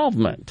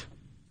involvement.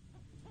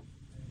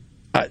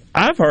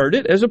 I've heard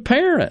it as a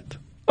parent.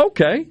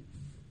 Okay,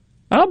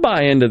 I'll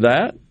buy into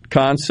that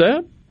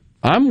concept.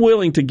 I'm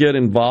willing to get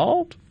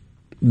involved.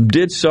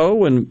 Did so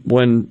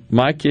when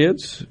my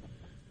kids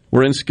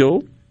were in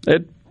school,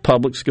 at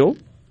public school.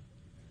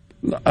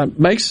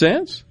 Makes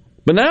sense.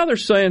 But now they're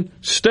saying,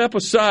 step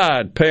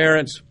aside,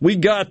 parents. We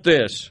got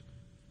this.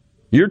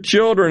 Your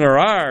children are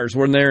ours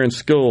when they're in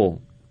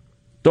school.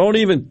 Don't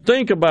even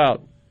think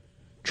about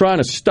trying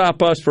to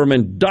stop us from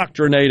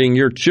indoctrinating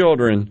your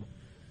children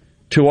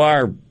to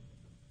our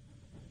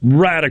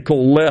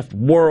radical left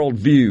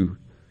worldview. In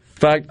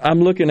fact,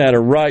 I'm looking at it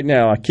right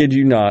now, I kid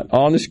you not,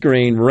 on the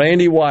screen,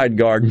 Randy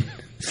Weidgarden,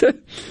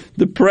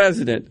 the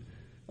president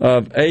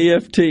of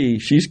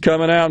AFT. She's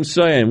coming out and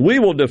saying, we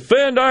will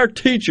defend our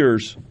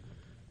teachers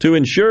to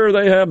ensure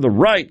they have the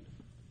right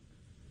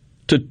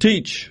to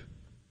teach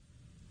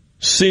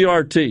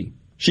CRT.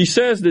 She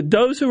says that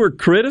those who are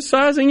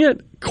criticizing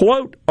it,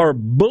 quote, are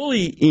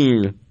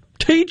bullying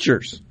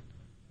teachers.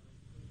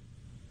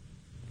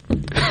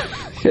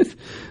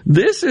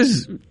 This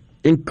is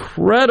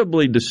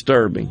incredibly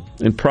disturbing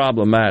and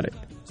problematic.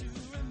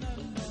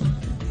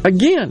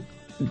 Again,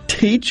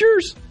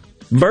 teachers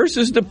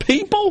versus the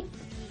people?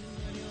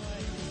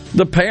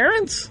 The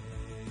parents?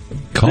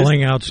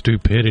 Calling out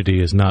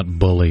stupidity is not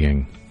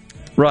bullying.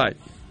 Right.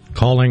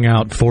 Calling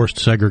out forced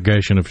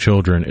segregation of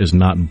children is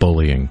not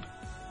bullying.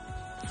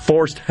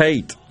 Forced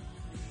hate.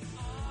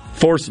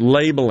 Forced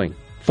labeling.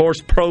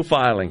 Forced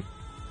profiling.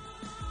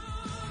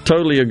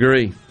 Totally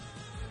agree.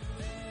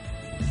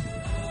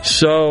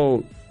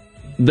 So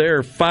there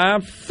are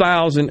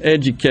 5,000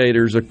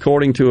 educators,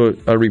 according to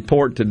a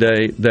report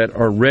today, that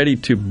are ready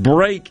to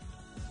break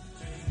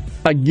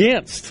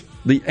against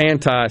the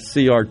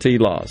anti-CRT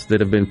laws that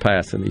have been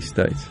passed in these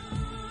states.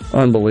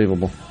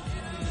 Unbelievable.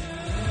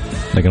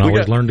 They can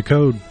always learn to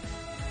code.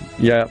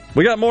 Yeah.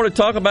 We got more to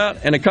talk about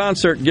and a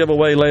concert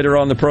giveaway later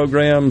on the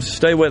program.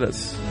 Stay with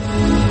us.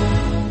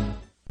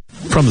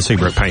 From the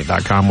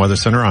SeabrookPaint.com Weather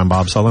Center, I'm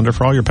Bob Sullender.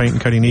 For all your paint and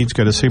coating needs,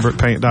 go to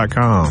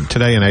SeabrookPaint.com.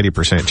 Today, an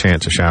 80%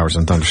 chance of showers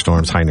and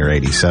thunderstorms, high near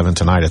 87.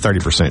 Tonight, a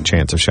 30%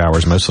 chance of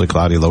showers, mostly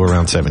cloudy, low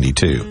around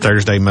 72.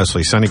 Thursday,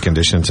 mostly sunny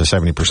conditions, a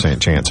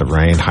 70% chance of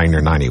rain, high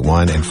near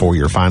 91. And for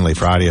your finally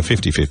Friday, a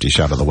 50-50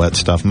 shot of the wet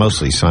stuff,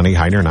 mostly sunny,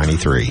 high near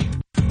 93.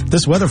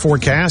 This weather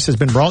forecast has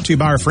been brought to you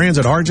by our friends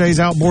at RJ's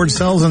Outboard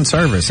Sales and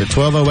Service at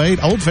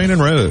 1208 Old Fannin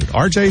Road.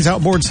 RJ's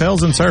Outboard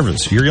Sales and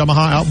Service, your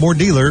Yamaha outboard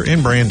dealer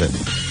in Brandon.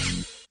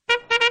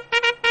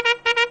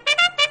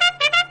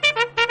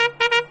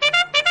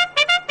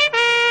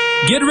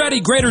 Get ready,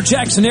 Greater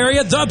Jackson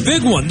area, the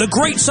big one. The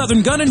Great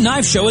Southern Gun and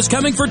Knife Show is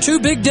coming for 2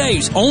 big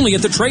days, only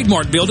at the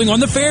Trademark Building on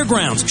the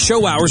fairgrounds.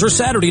 Show hours are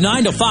Saturday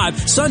 9 to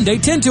 5, Sunday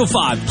 10 till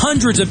 5.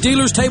 Hundreds of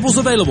dealers' tables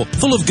available,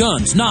 full of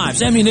guns,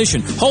 knives,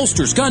 ammunition,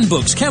 holsters, gun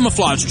books,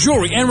 camouflage,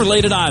 jewelry, and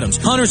related items.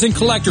 Hunters and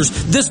collectors,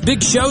 this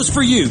big show's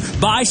for you.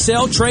 Buy,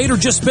 sell, trade, or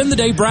just spend the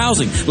day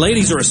browsing.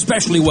 Ladies are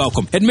especially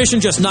welcome. Admission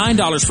just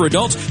 $9 for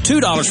adults,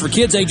 $2 for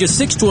kids ages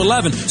 6 to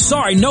 11.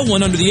 Sorry, no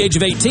one under the age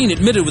of 18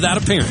 admitted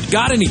without a parent.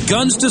 Got any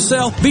guns to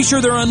sell? Be sure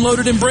they're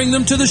unloaded and bring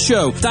them to the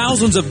show.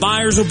 Thousands of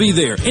buyers will be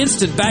there.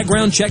 Instant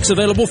background checks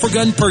available for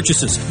gun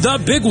purchases.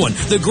 The big one,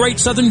 the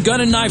Great Southern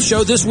Gun and Knife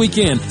Show this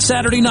weekend.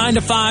 Saturday 9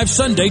 to 5,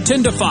 Sunday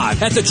 10 to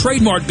 5 at the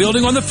Trademark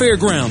Building on the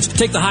fairgrounds.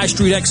 Take the High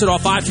Street exit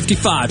off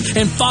I-55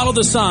 and follow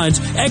the signs.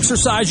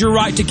 Exercise your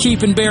right to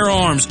keep and bear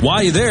arms.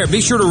 While you're there,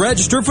 be sure to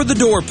register for the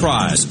door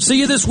prize. See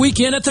you this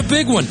weekend at the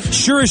big one.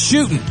 Sure as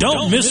shooting.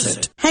 Don't miss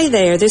it. Hey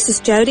there, this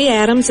is Jody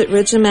Adams at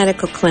Ridgeland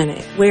Medical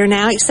Clinic. We are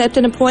now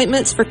accepting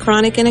appointments for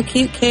chronic and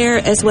acute care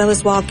as well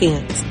as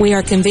walk-ins. We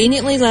are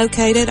conveniently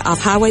located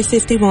off Highway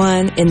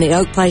 51 in the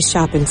Oak Place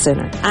Shopping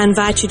Center. I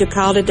invite you to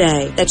call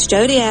today. That's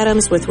Jody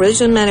Adams with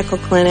Ridgeland Medical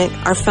Clinic.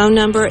 Our phone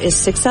number is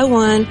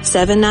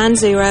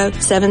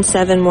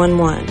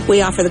 601-790-7711.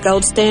 We offer the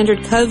gold standard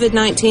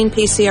COVID-19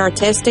 PCR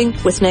testing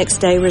with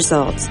next-day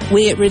results.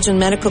 We at Ridgeland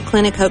Medical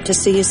Clinic hope to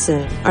see you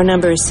soon. Our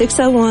number is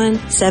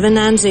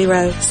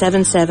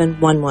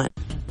 601-790-7711.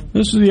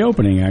 This is the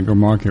opening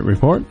agri-market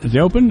report. At the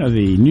open of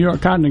the New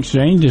York Cotton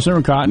Exchange,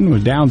 December cotton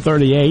was down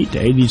 38 to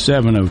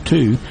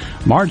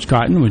 87.02. March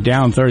cotton was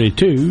down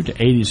 32 to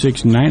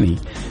 86.90.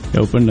 The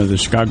open of the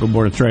Chicago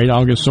Board of Trade,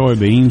 August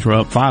soybeans were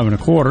up 5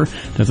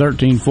 1/4 to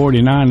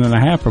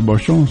 13.49.5 per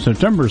bushel.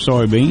 September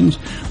soybeans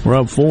were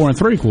up 4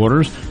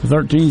 3/4 to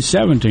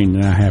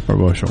 13.17.5 per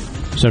bushel.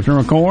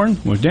 September corn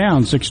was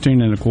down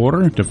 16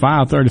 1/4 to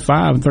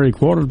 5.35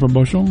 3/4 per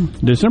bushel.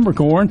 December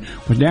corn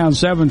was down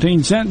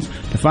 17 cents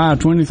to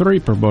 5.23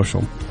 per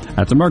bushel.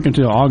 At the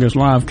mercantile, August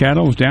live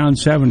cattle was down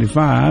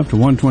 75 to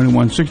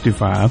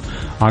 121.65.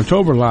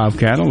 October live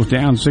cattle was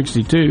down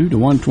 62 to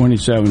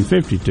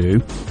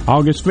 127.52.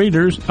 August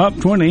feeders up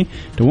 20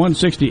 to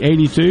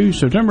 160.82.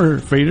 September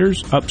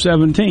feeders up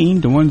 17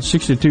 to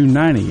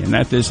 162.90. And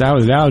at this hour,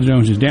 the Dow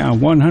Jones is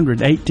down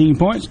 118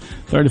 points,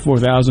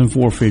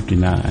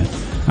 34,459.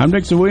 I'm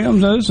Dixon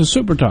Williams, and this is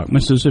Super Talk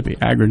Mississippi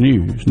Agri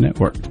News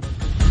Network.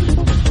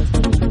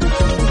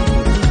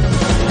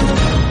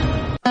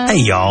 Hey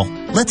y'all,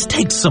 let's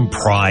take some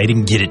pride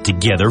and get it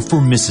together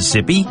for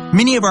Mississippi.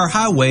 Many of our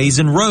highways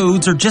and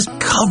roads are just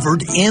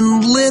covered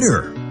in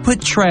litter. Put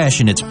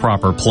trash in its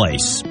proper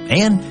place.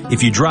 And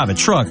if you drive a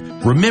truck,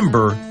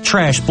 remember,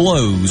 trash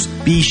blows.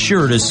 Be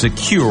sure to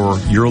secure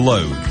your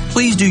load.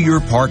 Please do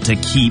your part to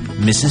keep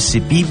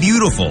Mississippi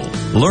beautiful.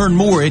 Learn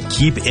more at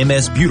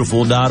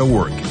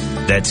keepmsbeautiful.org.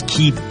 That's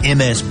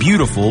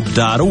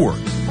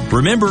keepmsbeautiful.org.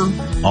 Remember,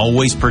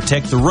 always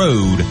protect the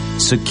road,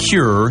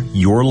 secure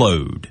your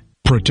load.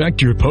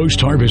 Protect your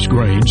post-harvest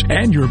grains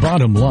and your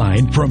bottom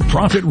line from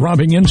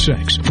profit-robbing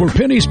insects. For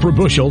pennies per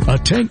bushel, a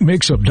tank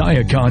mix of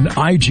Diacon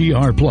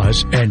IGR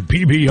Plus and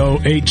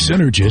PBO8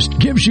 Synergist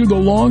gives you the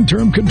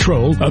long-term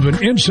control of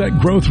an insect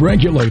growth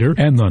regulator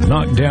and the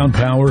knockdown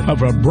power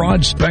of a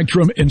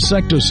broad-spectrum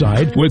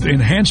insecticide with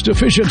enhanced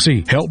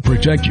efficiency. Help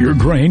protect your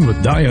grain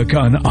with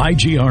Diacon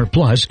IGR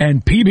Plus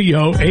and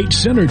PBO8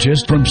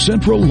 Synergist from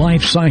Central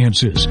Life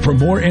Sciences. For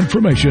more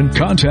information,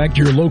 contact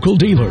your local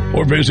dealer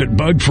or visit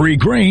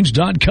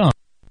bugfreegrains.com.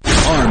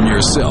 Arm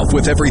yourself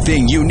with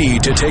everything you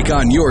need to take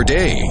on your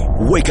day.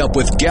 Wake up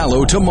with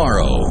Gallo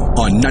tomorrow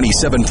on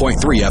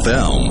 97.3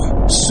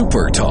 FM.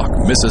 Super Talk,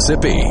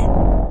 Mississippi.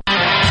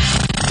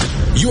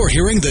 You're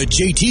hearing the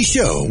JT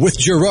Show with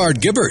Gerard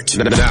Gibbert.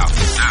 Now,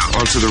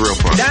 on to the real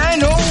part.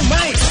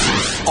 Dynamite!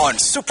 On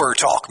Super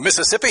Talk,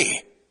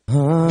 Mississippi.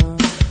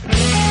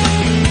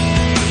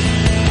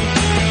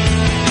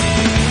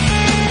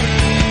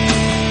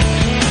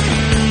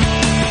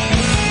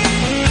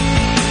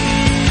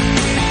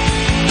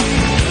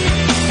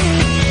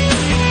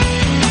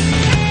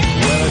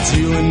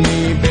 You and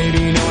me,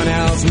 baby, no one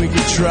else we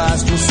could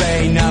trust. We'll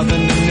say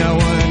nothing to no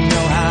one, no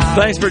how.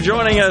 Thanks for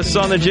joining us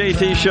on the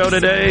JT Show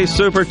today.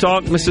 Super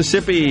Talk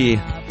Mississippi.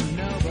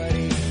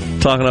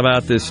 Talking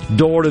about this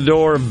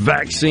door-to-door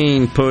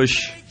vaccine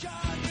push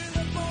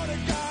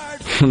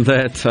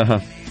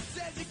that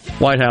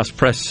White House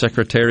Press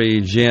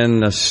Secretary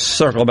Jen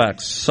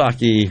Circleback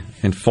Psaki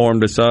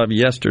informed us of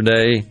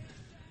yesterday.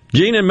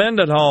 Gina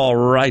Mendenhall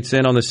writes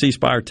in on the C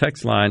Spire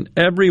text line,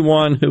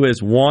 everyone who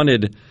has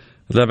wanted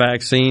the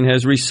vaccine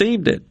has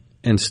received it.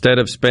 Instead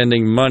of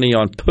spending money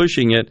on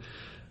pushing it,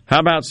 how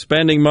about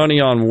spending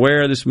money on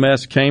where this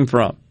mess came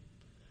from?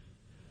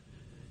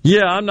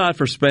 Yeah, I'm not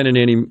for spending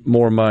any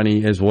more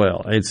money as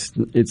well. It's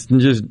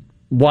just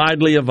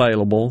widely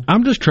available.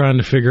 I'm just trying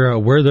to figure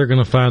out where they're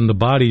going to find the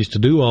bodies to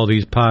do all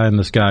these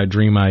pie-in-the-sky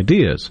dream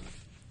ideas.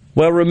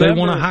 Well, remember, they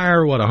want to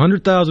hire,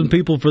 100,000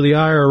 people for the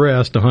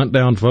IRS to hunt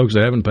down folks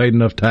that haven't paid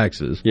enough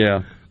taxes.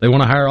 Yeah. They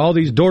want to hire all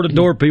these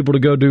door-to-door people to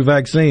go do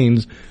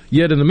vaccines.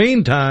 Yet in the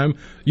meantime,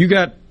 you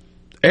got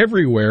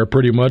everywhere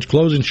pretty much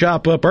closing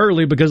shop up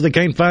early because they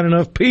can't find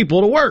enough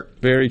people to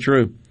work. Very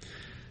true.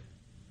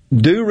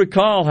 Do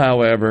recall,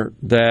 however,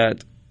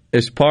 that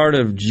as part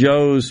of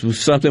Joe's,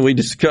 something we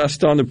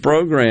discussed on the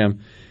program,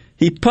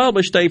 he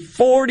published a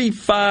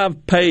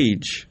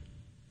 45-page,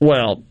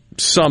 well,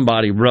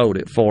 somebody wrote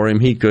it for him.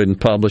 He couldn't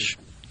publish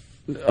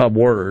a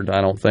word, I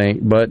don't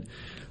think, but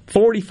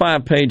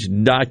 45-page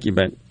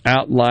document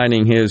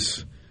outlining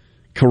his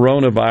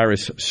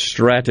coronavirus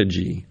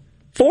strategy.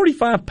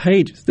 45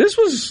 pages. This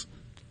was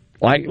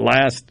like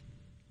last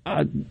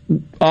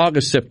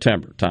August,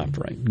 September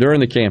timeframe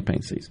during the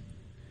campaign season.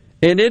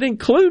 And it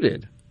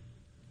included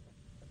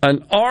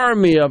an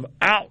army of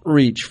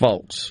outreach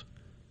folks,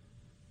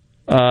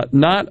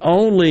 not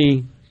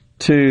only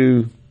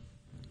to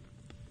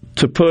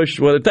push,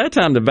 well, at that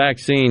time the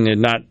vaccine had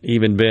not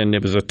even been,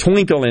 it was a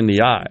twinkle in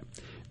the eye.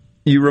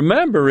 You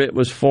remember it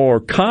was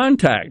for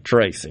contact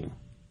tracing.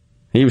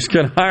 He was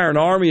going to hire an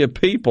army of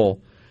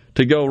people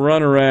to go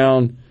run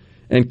around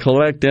and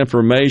collect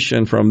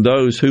information from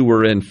those who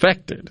were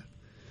infected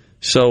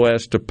so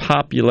as to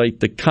populate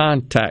the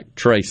contact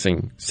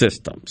tracing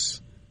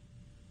systems.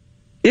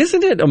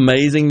 Isn't it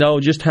amazing, though,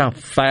 just how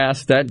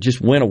fast that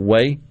just went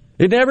away?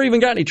 It never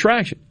even got any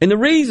traction. And the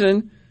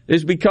reason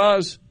is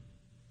because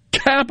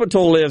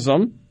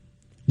capitalism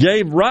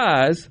gave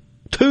rise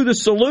to the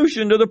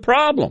solution to the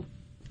problem.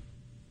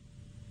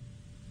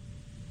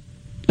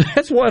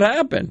 That's what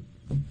happened.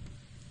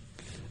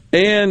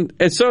 And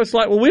so it's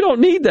like, well, we don't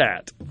need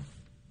that.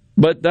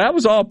 But that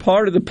was all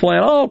part of the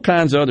plan. All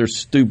kinds of other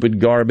stupid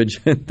garbage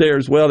in there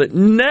as well that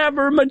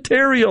never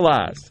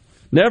materialized,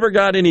 never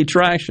got any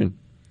traction.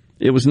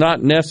 It was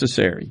not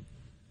necessary.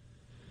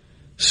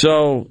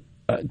 So,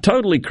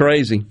 totally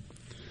crazy.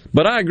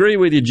 But I agree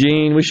with you,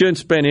 Gene. We shouldn't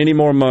spend any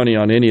more money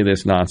on any of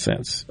this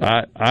nonsense.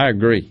 I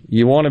agree.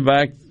 You want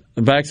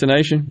a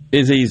vaccination?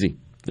 It's easy.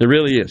 It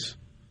really is.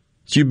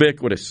 It's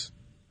ubiquitous.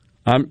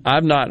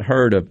 I've not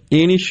heard of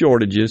any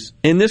shortages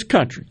in this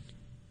country,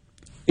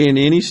 in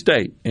any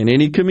state, in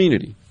any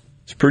community.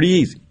 It's pretty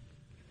easy.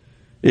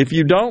 If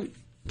you don't,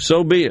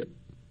 so be it.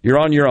 You're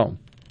on your own.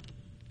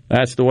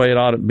 That's the way it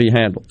ought to be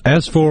handled.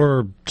 As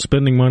for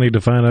spending money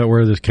to find out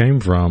where this came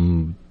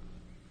from,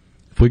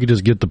 if we could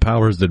just get the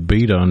powers that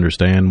be to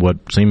understand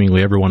what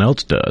seemingly everyone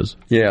else does.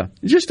 Yeah,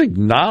 just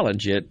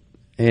acknowledge it.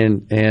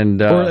 And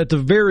or at the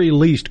very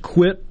least,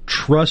 quit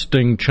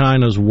trusting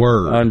China's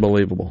word.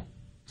 Unbelievable.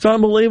 It's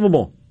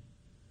unbelievable.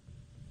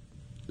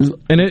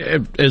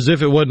 And as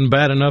if it wasn't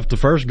bad enough the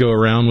first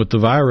go-around with the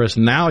virus,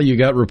 now you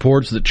got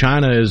reports that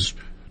China is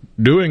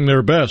doing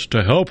their best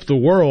to help the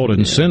world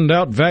and send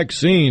out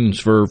vaccines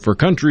for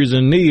countries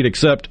in need,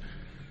 except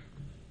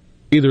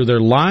either they're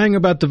lying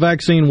about the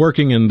vaccine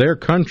working in their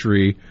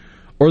country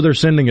or they're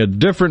sending a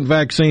different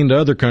vaccine to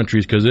other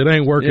countries because it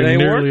ain't working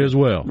nearly as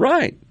well.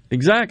 Right,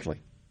 exactly.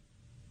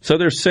 So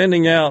they're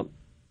sending out...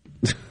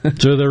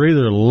 So they're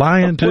either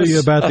lying to you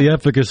about the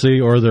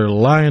efficacy or they're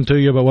lying to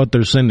you about what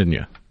they're sending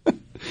you.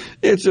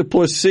 It's a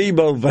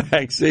placebo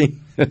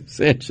vaccine,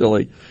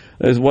 essentially,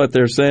 is what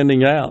they're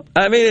sending out.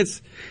 I mean,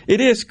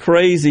 it is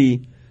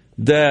crazy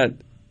that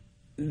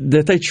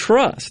they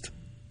trust.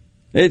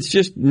 It's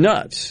just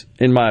nuts,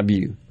 in my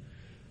view.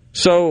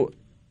 So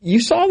you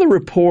saw the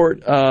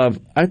report of,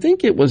 I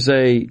think it was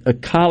a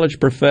college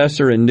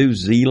professor in New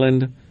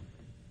Zealand.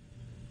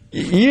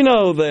 You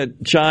know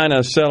that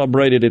China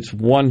celebrated its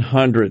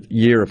 100th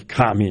year of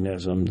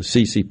communism, the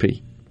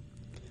CCP.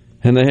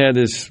 And they had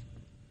this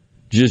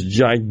just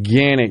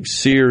gigantic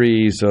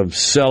series of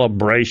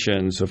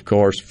celebrations, of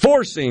course,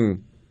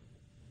 forcing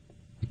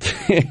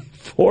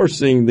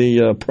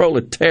the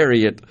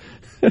proletariat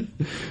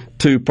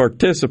to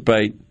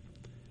participate.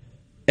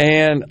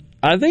 And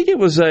I think it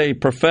was a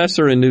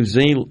professor in New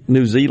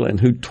Zealand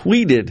who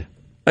tweeted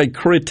a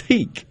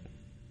critique.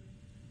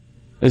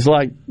 It's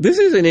like, this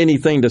isn't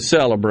anything to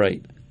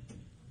celebrate.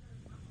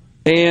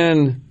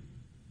 And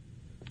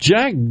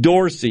Jack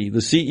Dorsey, the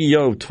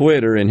CEO of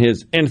Twitter, in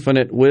his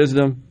infinite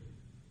wisdom,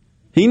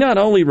 he not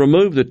only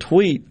removed the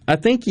tweet, I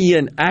think he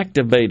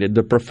inactivated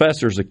the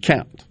professor's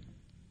account.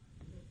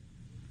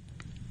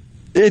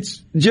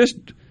 It's just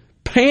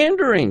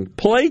pandering,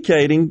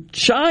 placating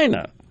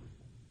China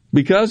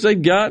because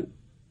they've got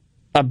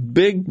a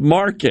big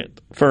market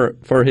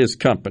for his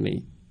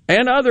company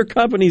and other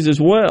companies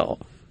as well.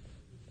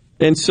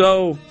 And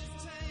so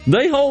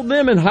they hold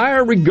them in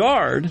higher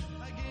regard,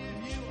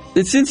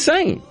 it's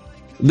insane,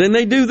 than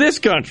they do this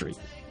country.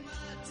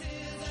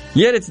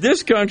 Yet it's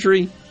this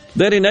country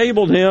that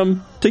enabled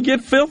him to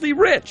get filthy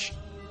rich.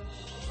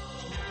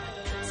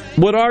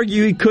 Would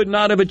argue he could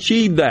not have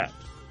achieved that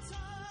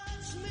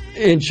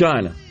in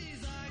China.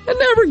 It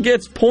never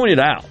gets pointed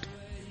out,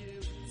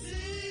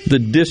 the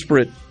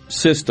disparate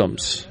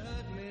systems.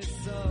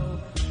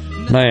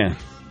 Man,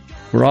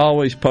 we're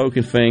always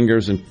poking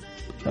fingers and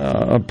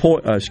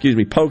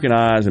poking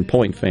eyes and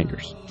pointing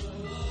fingers.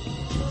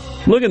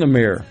 Look in the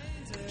mirror.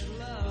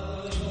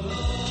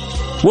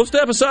 We'll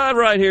step aside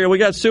right here. We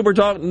got Super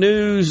Talk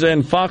News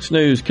and Fox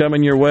News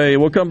coming your way.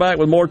 We'll come back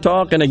with more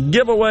talk and a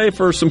giveaway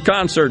for some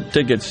concert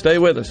tickets. Stay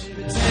with us. Touch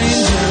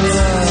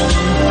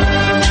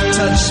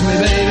me,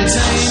 baby,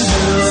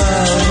 tainted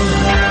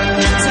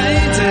love.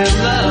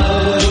 Tainted love.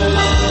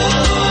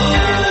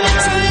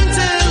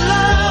 Tainted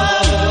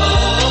love.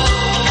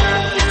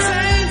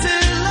 Tainted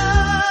love.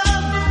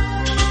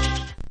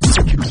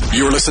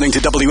 You're listening to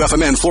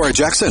WFMN Flora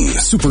Jackson,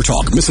 Super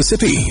Talk,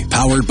 Mississippi,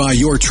 powered by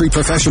your tree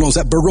professionals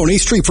at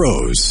Barone's Tree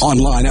Pros.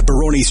 Online at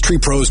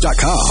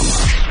baronestreepros.com.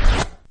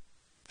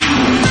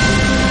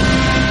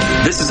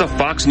 This is a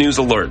Fox News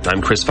alert.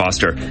 I'm Chris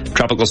Foster.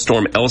 Tropical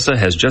storm Elsa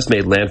has just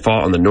made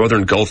landfall on the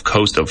northern Gulf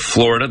Coast of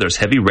Florida. There's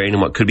heavy rain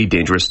and what could be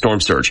dangerous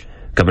storm surge.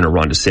 Governor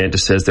Ron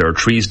DeSantis says there are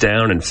trees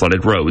down and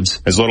flooded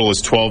roads. As little as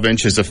 12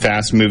 inches of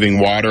fast-moving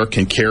water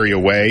can carry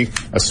away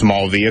a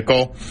small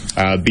vehicle.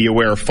 Be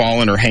aware of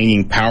fallen or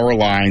hanging power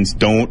lines.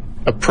 Don't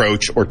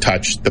approach or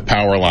touch the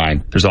power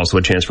line. There's also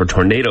a chance for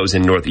tornadoes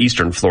in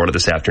northeastern Florida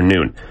this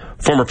afternoon.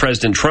 Former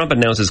President Trump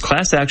announces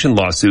class action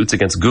lawsuits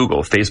against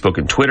Google, Facebook,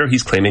 and Twitter.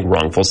 He's claiming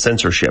wrongful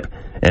censorship.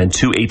 And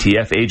 2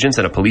 ATF agents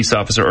and a police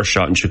officer are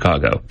shot in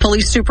Chicago.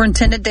 Police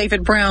Superintendent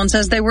David Brown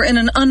says they were in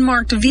an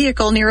unmarked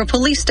vehicle near a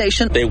police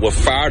station. They were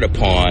fired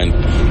upon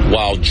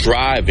while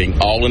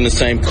driving, all in the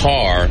same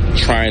car,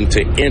 trying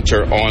to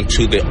enter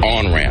onto the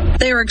on-ramp.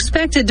 They are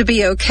expected to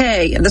be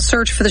okay, and the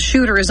search for the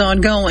shooter is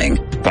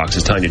ongoing.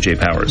 Fox's Tanya J.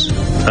 Powers.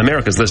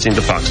 America's listening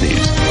to Fox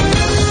News.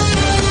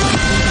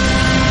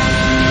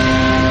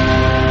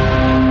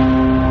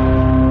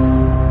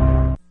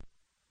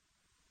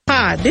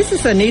 Hi, this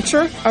is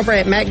Anitra over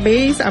at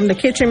McBee's. I'm the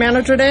kitchen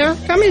manager there.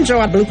 Come enjoy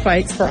our blue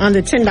plates for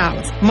under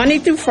 $10. Monday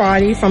through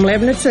Friday from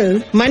 11 to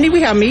 2. Monday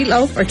we have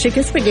meatloaf or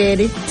chicken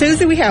spaghetti.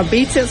 Tuesday we have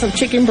beef tips or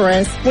chicken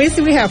breast.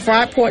 Wednesday we have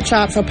fried pork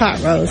chops or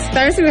pot roast.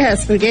 Thursday we have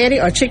spaghetti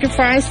or chicken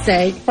fried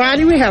steak.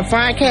 Friday we have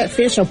fried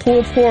catfish or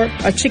pulled pork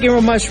or chicken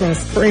with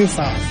mushrooms, cream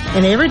sauce.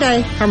 And every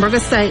day, hamburger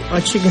steak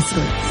or chicken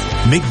strips.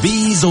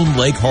 McBee's on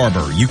Lake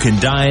Harbor. You can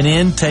dine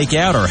in, take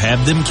out, or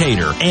have them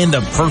cater. And a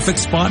perfect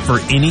spot for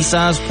any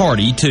size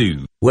party,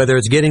 too. Whether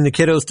it's getting the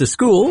kiddos to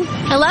school.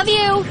 I love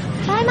you.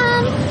 Bye,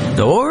 Mom.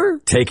 Or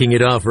taking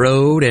it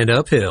off-road and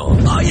uphill.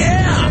 Oh,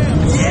 yeah!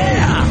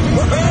 Yeah!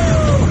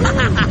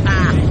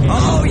 Woohoo!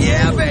 Oh,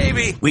 yeah,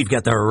 baby! We've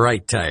got the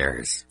right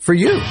tires for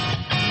you.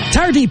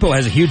 Tire Depot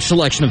has a huge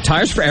selection of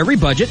tires for every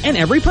budget and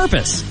every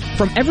purpose.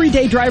 From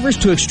everyday drivers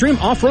to extreme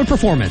off-road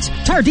performance,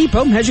 Tire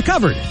Depot has you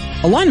covered.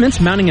 Alignments,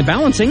 mounting and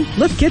balancing,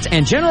 lift kits,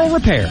 and general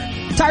repair.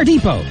 Tire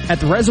Depot at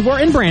the Reservoir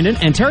in Brandon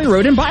and Terry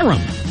Road in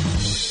Byram.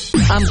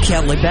 I'm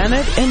Kelly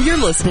Bennett, and you're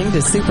listening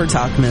to Super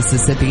Talk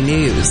Mississippi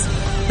News.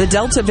 The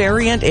Delta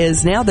variant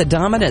is now the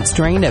dominant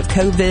strain of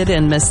COVID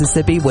in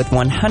Mississippi with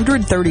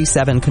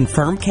 137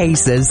 confirmed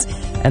cases,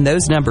 and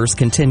those numbers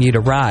continue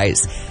to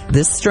rise.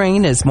 This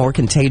strain is more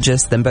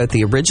contagious than both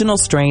the original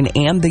strain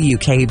and the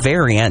UK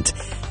variant.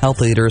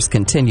 Health leaders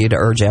continue to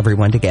urge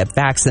everyone to get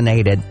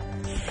vaccinated.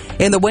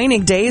 In the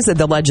waning days of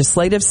the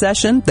legislative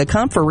session, the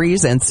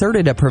conferees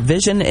inserted a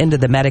provision into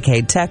the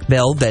Medicaid tech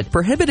bill that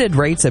prohibited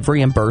rates of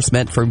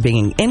reimbursement from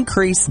being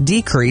increased,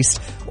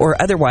 decreased,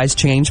 or otherwise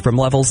changed from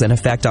levels in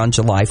effect on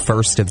July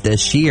 1st of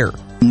this year.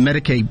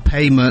 Medicaid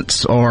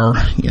payments are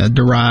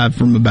derived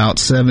from about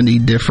 70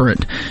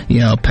 different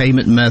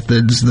payment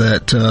methods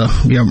that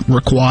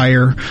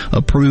require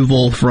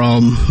approval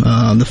from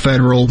the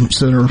Federal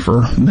Center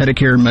for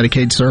Medicare and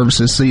Medicaid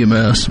Services,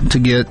 CMS, to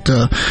get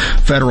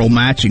federal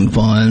matching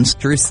funds.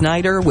 Drew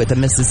Snyder with the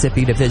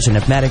Mississippi Division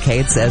of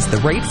Medicaid says the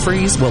rate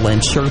freeze will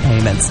ensure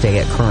payments stay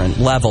at current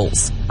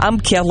levels. I'm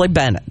Kelly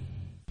Bennett.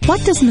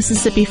 What does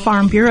Mississippi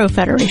Farm Bureau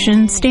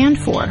Federation stand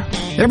for?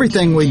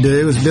 Everything we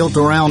do is built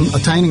around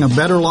attaining a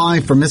better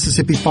life for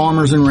Mississippi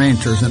farmers and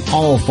ranchers and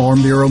all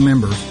Farm Bureau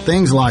members.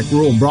 Things like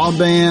rural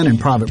broadband and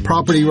private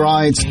property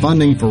rights,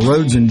 funding for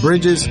roads and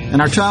bridges,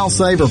 and our Child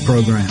Saver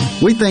program.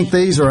 We think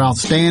these are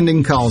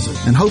outstanding causes,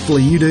 and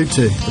hopefully you do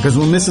too, because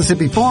when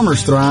Mississippi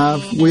farmers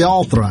thrive, we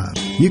all thrive.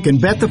 You can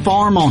bet the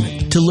farm on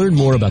it. To learn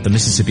more about the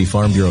Mississippi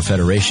Farm Bureau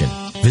Federation,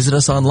 visit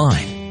us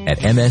online at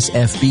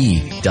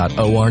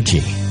msfb.org.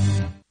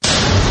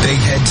 Big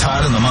Head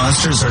Todd and the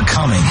Monsters are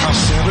coming.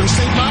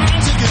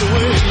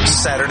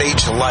 Saturday,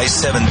 July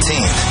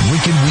 17th.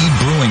 Wicked Weed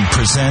Brewing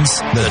presents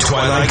the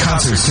Twilight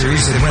Concert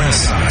Series at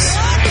Renaissance.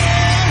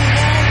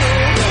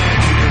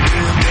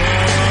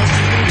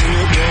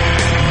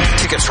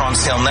 Tickets are on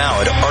sale now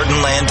at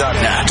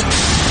ardenland.net.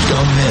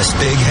 Don't miss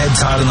Big Head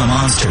Todd and the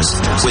Monsters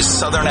with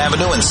Southern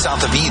Avenue and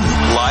South of Eden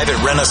live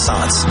at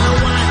Renaissance.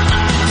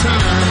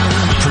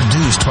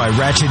 Produced by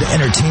Ratchet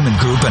Entertainment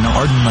Group and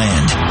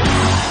Ardenland.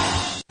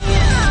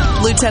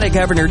 Lieutenant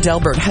Governor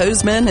Delbert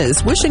Hosemann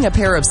is wishing a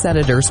pair of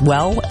senators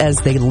well as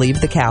they leave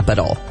the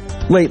Capitol.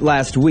 Late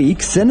last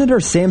week, Senator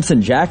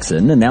Samson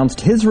Jackson announced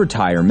his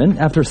retirement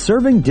after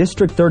serving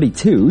District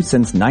 32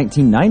 since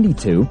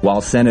 1992,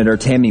 while Senator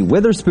Tammy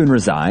Witherspoon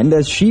resigned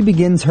as she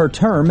begins her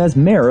term as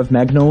mayor of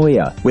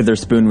Magnolia.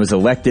 Witherspoon was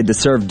elected to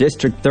serve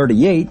District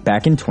 38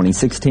 back in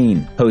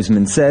 2016.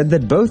 Hosemann said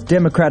that both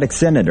Democratic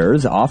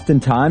senators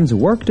oftentimes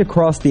worked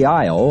across the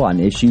aisle on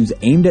issues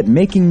aimed at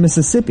making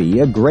Mississippi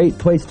a great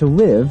place to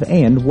live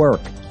and work.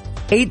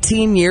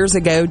 18 years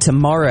ago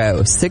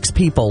tomorrow, 6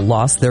 people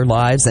lost their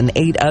lives and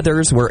 8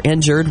 others were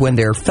injured when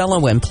their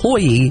fellow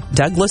employee,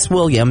 Douglas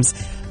Williams,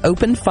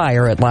 opened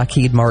fire at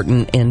Lockheed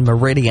Martin in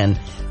Meridian.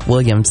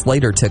 Williams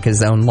later took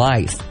his own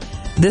life.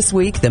 This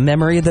week, the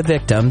memory of the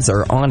victims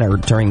are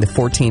honored during the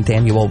 14th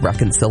annual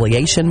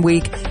Reconciliation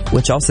Week,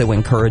 which also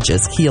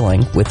encourages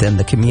healing within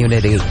the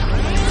community.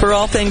 For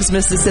all things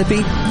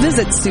Mississippi,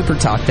 visit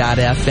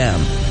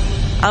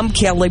supertalk.fm. I'm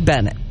Kelly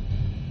Bennett.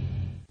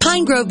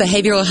 Pine Grove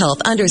Behavioral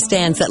Health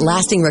understands that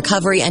lasting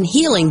recovery and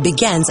healing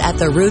begins at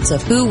the roots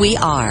of who we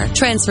are.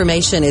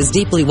 Transformation is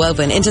deeply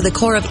woven into the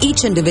core of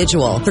each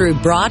individual through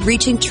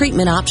broad-reaching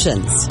treatment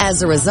options.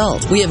 As a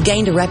result, we have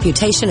gained a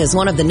reputation as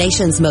one of the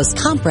nation's most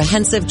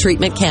comprehensive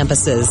treatment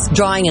campuses,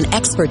 drawing on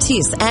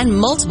expertise and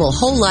multiple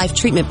whole-life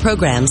treatment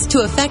programs to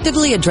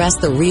effectively address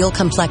the real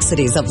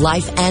complexities of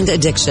life and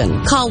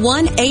addiction. Call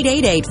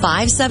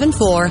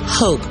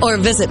 1-888-574-HOPE or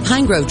visit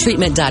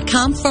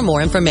pinegrovetreatment.com for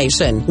more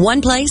information.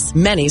 One place,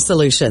 many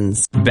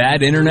solutions.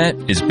 Bad internet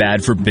is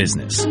bad for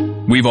business.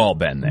 We've all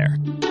been there.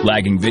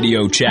 Lagging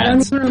video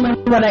chats,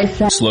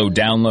 slow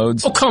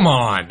downloads. Oh, come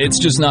on. It's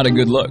just not a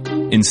good look.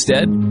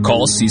 Instead,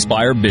 call C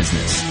Spire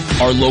Business.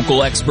 Our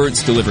local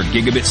experts deliver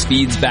gigabit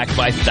speeds backed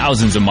by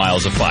thousands of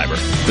miles of fiber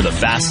for the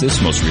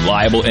fastest, most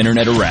reliable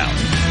internet around.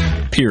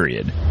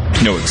 Period.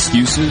 No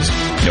excuses,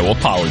 no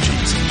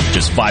apologies.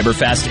 Just fiber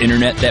fast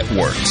internet that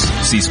works.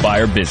 C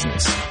Spire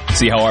Business.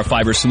 See how our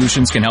fiber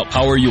solutions can help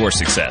power your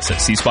success at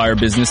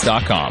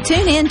cspirebusiness.com.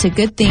 Tune in to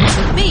Good Things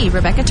with me,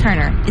 Rebecca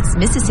Turner. It's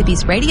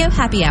Mississippi's Radio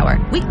Happy Hour,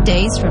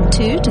 weekdays from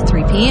 2 to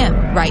 3 p.m.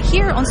 right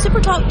here on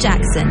Super Talk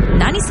Jackson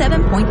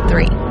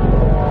 97.3.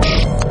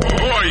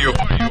 Who are you?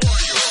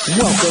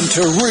 Welcome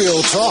to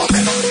Real Talk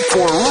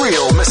for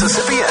real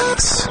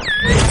Mississippians.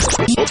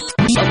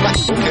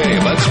 Okay,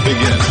 let's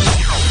begin.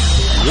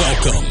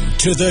 Welcome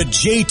to the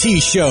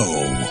JT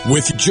Show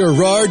with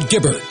Gerard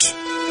Gibbert.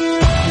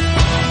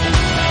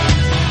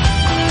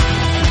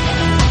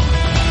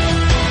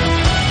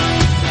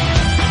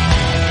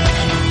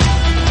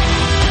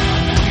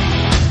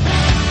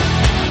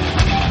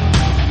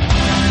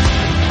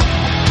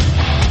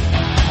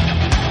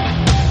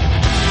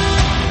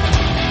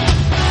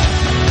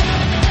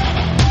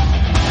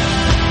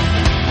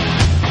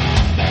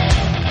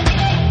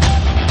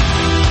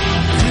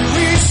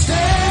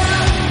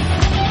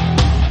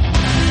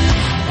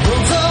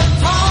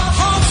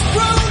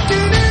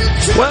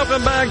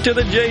 Welcome back to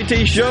the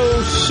JT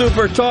Show,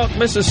 Super Talk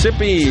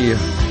Mississippi.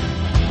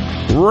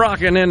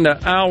 Rocking into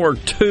hour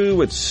 2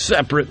 with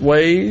Separate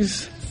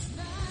Ways.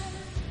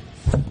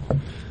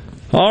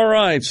 All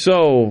right,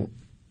 so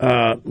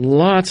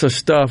lots of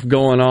stuff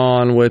going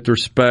on with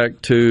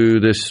respect to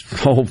this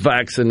whole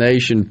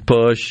vaccination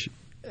push.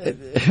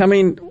 I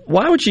mean,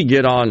 why would she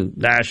get on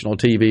national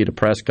TV at a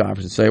press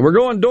conference and say, we're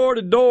going door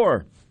to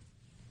door?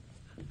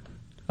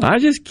 I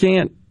just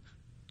can't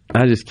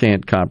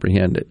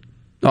comprehend it.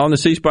 On the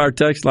C Spire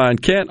text line,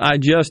 can't I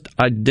just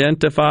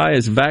identify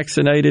as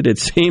vaccinated? It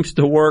seems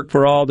to work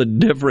for all the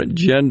different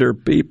gender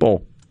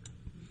people.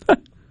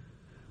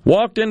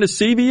 Walked into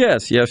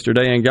CVS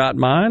yesterday and got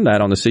mine.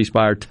 That on the C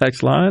Spire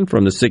text line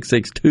from the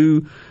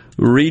 662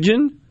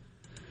 region.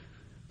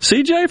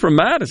 CJ from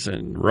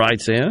Madison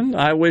writes in,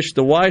 I wish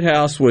the White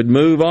House would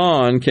move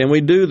on. Can we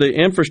do the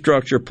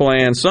infrastructure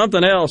plan,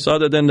 something else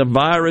other than the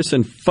virus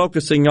and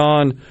focusing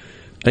on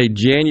a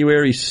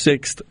January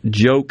 6th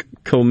joke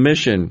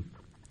commission?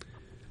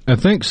 I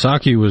think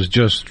Psaki was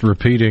just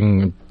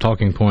repeating a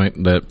talking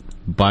point that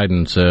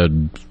Biden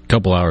said a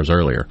couple hours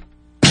earlier.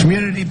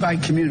 Community by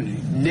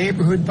community,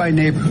 neighborhood by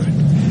neighborhood,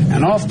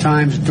 and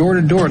oftentimes door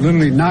to door,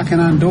 literally knocking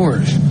on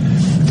doors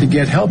to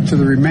get help to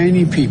the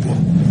remaining people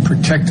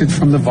protected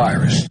from the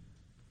virus.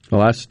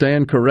 Well, I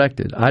stand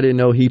corrected. I didn't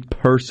know he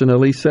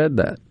personally said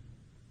that.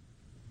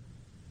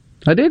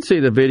 I did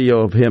see the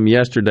video of him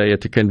yesterday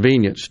at the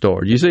convenience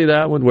store. You see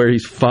that one where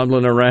he's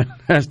fumbling around,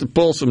 has to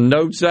pull some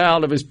notes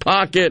out of his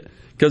pocket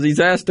because he's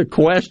asked a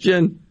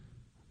question?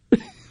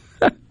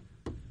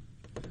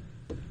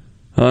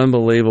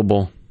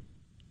 Unbelievable.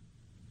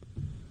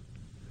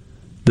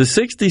 The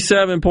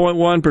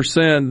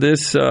 67.1%,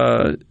 this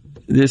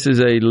is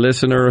a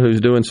listener who's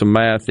doing some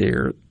math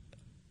here.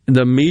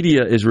 The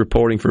media is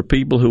reporting for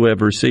people who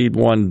have received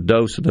one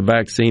dose of the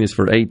vaccine is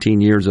for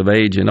 18 years of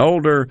age and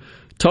older.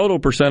 Total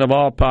percent of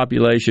all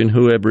population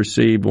who have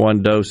received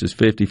one dose is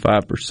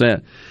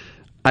 55%.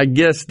 I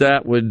guess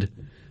that would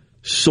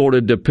sort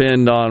of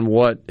depend on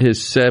what his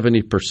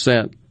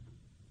 70%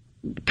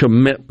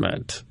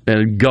 commitment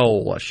and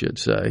goal, I should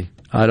say.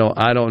 I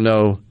don't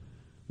know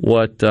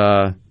what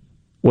the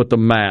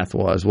math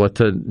was, what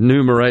the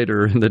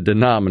numerator and the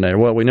denominator.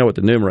 Well, we know what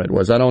the numerator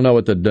was. I don't know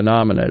what the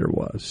denominator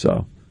was,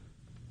 so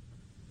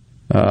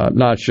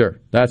not sure.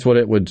 That's what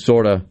it would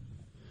sort of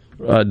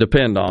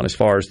depend on as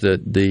far as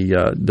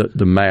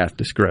the math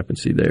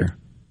discrepancy there.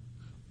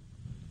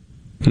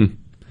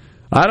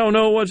 I don't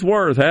know what's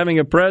worse, having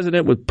a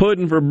president with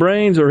pudding for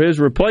brains or his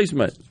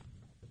replacement,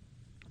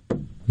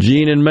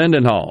 Gene and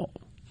Mendenhall.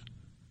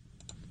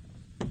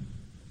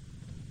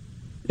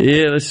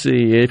 Yeah, let's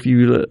see. If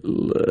you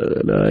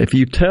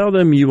tell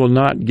them you will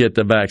not get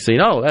the vaccine.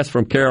 Oh, that's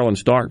from Carolyn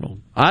Starkville.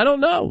 I don't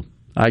know.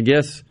 I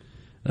guess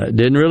it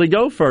didn't really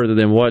go further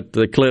than what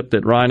the clip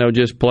that Rhino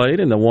just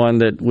played and the one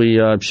that we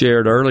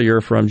shared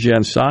earlier from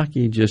Jen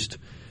Psaki, just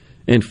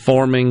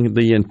informing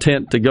the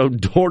intent to go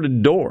door to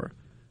door.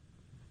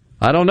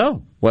 I don't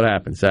know what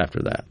happens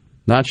after that.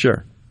 Not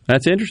sure.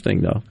 That's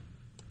interesting, though.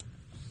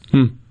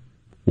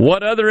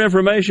 What other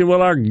information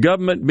will our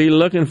government be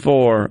looking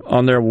for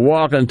on their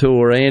walking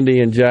tour, Andy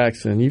and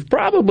Jackson? You've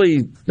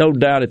probably, no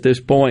doubt at this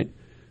point,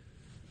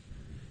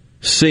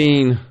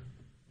 seen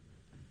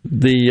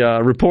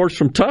the reports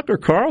from Tucker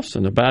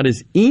Carlson about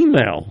his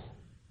email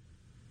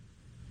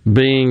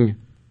being,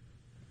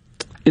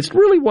 it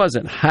really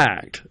wasn't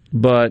hacked,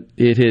 but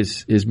it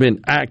has been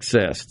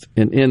accessed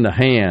and in the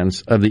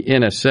hands of the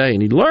NSA. And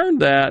he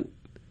learned that,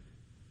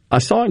 I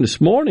saw him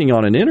this morning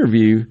on an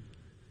interview,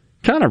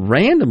 kind of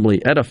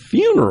randomly at a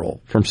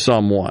funeral from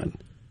someone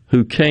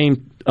who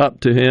came up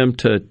to him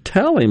to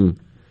tell him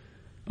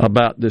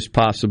about this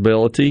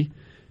possibility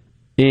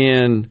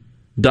and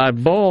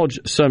divulge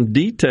some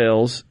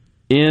details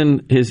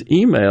in his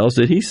emails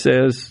that he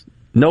says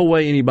no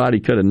way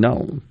anybody could have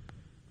known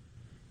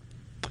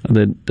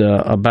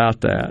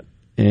about that,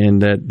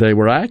 and that they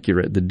were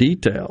accurate, the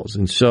details.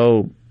 And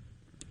so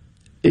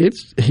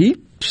he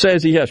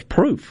says he has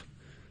proof.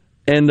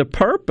 And the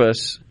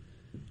purpose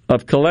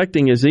of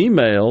collecting his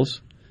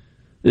emails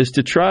is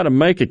to try to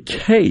make a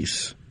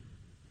case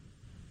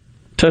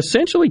to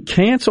essentially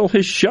cancel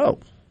his show.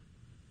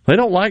 They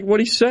don't like what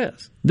he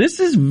says. This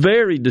is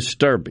very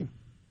disturbing.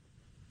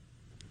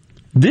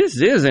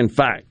 This is, in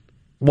fact,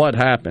 what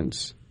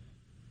happens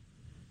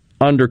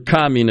under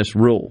communist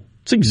rule.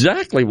 It's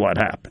exactly what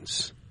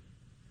happens.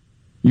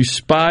 You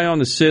spy on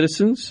the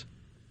citizens,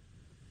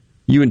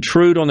 you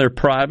intrude on their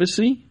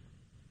privacy,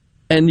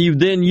 and you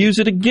then use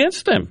it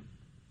against them.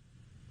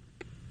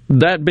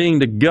 That being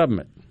the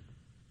government.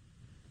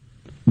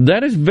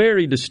 That is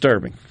very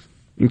disturbing.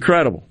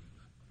 Incredible.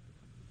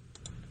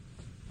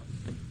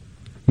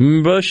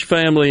 Bush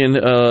family, and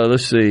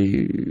let's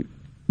see.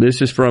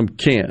 This is from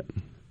Kent.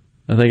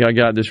 I think I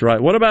got this right.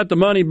 What about the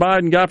money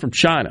Biden got from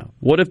China?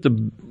 What about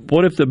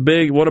the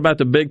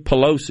big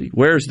Pelosi?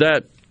 Where's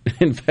that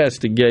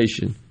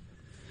investigation?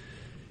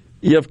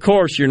 Yeah, of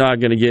course you're not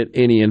going to get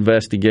any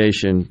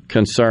investigation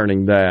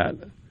concerning that.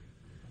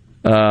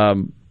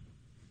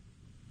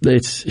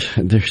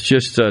 There's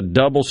just a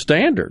double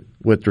standard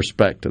with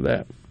respect to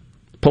that.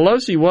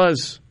 Pelosi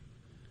was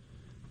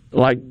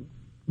like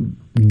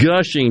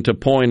gushing to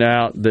point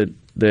out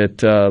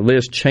that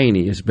Liz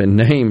Cheney has been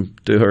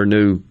named to her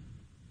new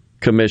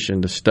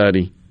commission to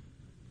study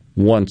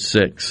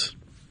 1-6.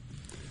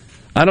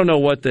 I don't know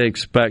what they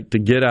expect to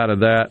get out of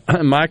that.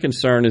 My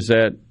concern is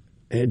that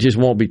it just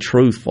won't be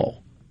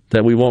truthful,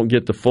 that we won't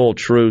get the full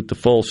truth, the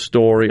full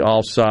story,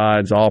 all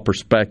sides, all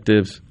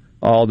perspectives,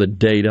 all the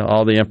data,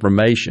 all the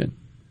information.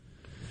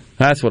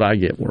 That's what I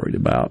get worried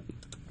about.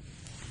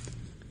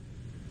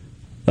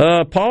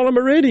 Paula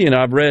Meridian,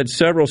 I've read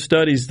several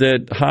studies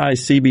that high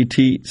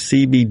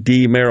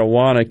CBD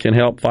marijuana can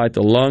help fight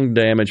the lung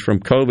damage from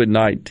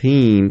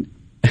COVID-19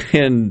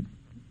 and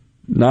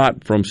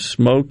not from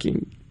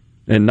smoking.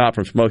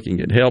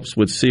 It helps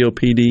with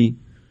COPD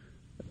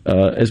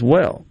as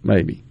well,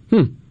 maybe.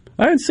 I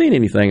haven't seen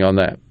anything on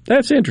that.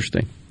 That's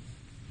interesting.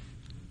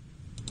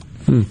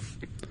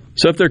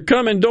 So if they're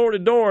coming door to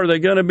door, are they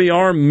going to be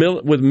armed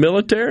with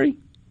military?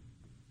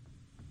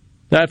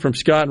 That from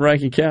Scott in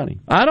Rankin County.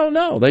 I don't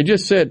know. They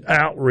just said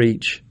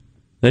outreach.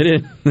 They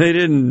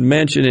didn't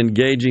mention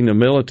engaging the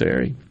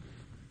military.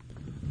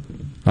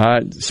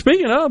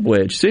 Speaking of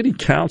which, City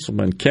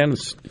Councilman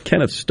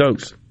Kenneth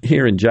Stokes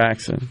here in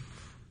Jackson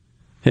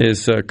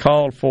has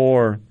called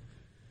for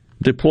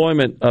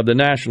deployment of the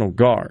National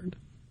Guard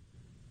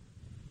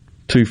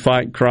to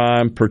fight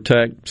crime,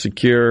 protect,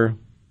 secure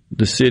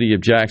the city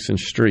of Jackson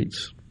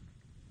streets.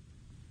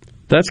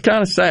 That's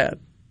kind of sad.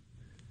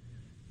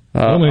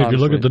 If you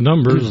look at the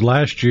numbers,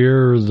 last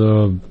year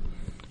the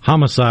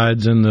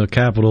homicides in the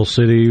capital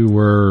city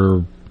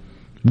were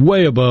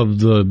way above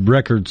the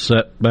record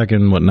set back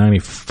in,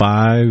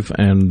 95,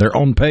 and they're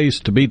on pace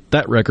to beat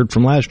that record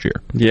from last year.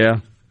 Yeah.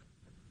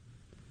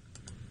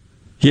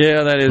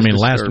 Yeah, that is disturbing.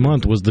 Last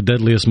month was the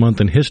deadliest month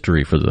in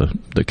history for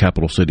the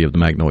capital city of the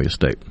Magnolia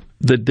State.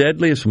 The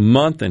deadliest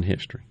month in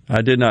history.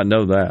 I did not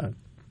know that.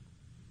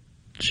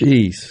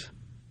 Jeez.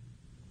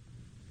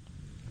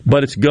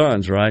 But it's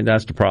guns, right?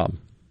 That's the problem.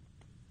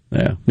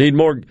 Yeah. Need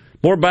more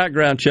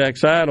background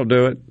checks. That'll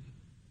do it.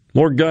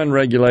 More gun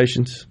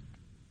regulations.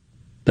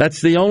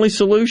 That's the only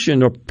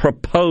solution or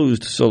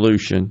proposed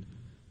solution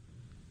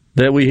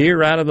that we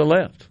hear out of the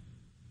left.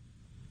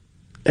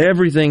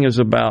 Everything is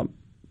about,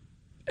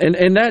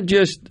 and that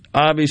just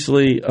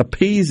obviously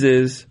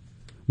appeases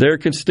their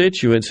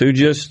constituents who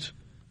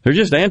they're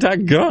just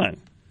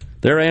anti-gun.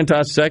 They're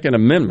anti-Second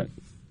Amendment.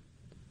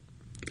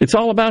 It's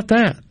all about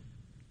that.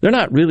 They're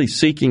not really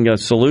seeking a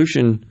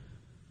solution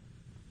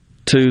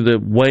to the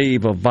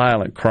wave of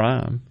violent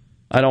crime.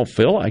 I don't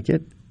feel like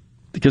it,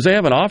 because they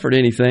haven't offered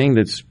anything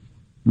that's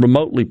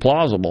remotely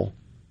plausible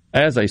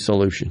as a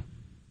solution.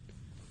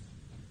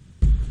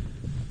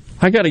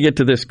 I got to get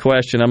to this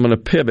question. I'm going to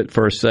pivot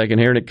for a second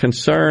here, and it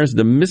concerns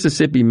the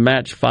Mississippi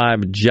Match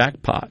 5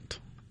 jackpot.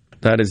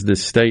 That is the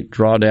state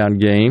drawdown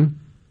game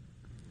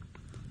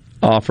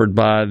offered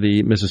by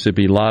the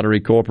Mississippi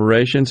Lottery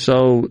Corporation.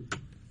 So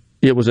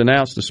it was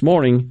announced this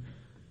morning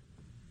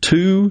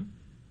 2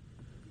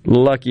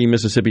 lucky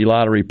Mississippi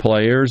Lottery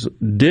players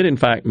did in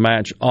fact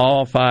match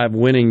all 5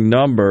 winning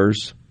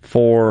numbers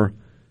for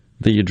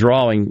the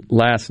drawing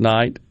last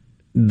night.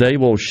 They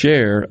will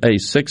share a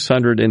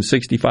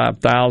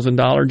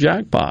 $665,000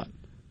 jackpot.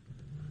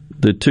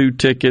 The 2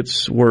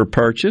 tickets were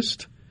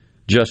purchased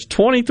just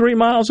 23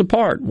 miles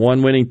apart.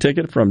 One winning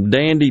ticket from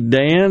Dandy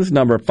Dan's,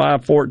 number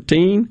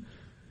 514,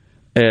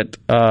 at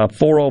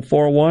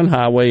 4041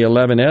 Highway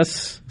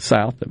 11S,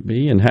 south of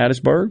me in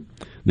Hattiesburg.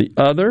 The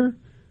other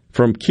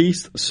from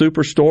Keith's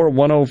Superstore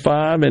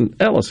 105 in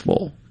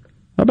Ellisville.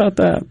 How about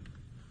that?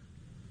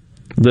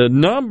 The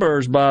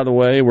numbers, by the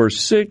way, were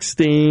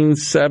 16,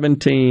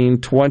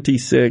 17,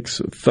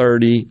 26,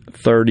 30,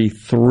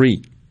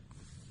 33.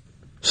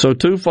 So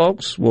 2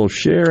 folks will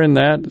share in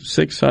that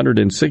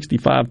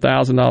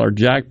 $665,000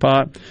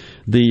 jackpot.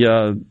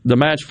 The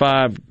Match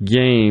 5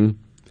 game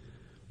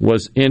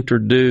was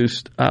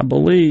introduced, I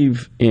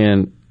believe,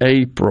 in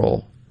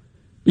April.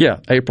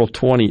 Yeah, April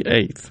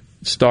 28th.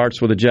 It starts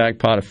with a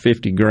jackpot of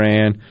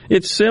 $50,000.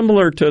 It's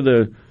similar to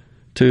the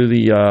to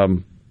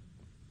the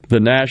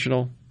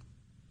national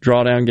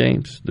drawdown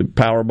games, the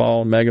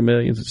Powerball and Mega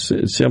Millions.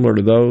 It's similar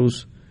to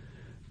those,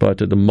 but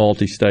to the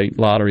multi-state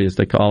lottery, as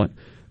they call it.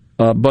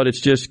 But it's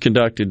just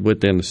conducted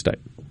within the state.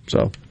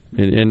 So,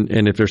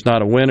 and if there's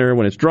not a winner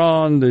when it's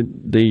drawn,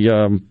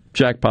 the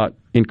jackpot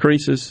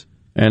increases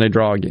and they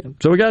draw again.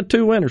 So we got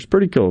 2 winners.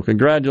 Pretty cool.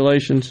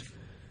 Congratulations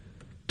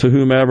to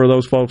whomever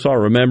those folks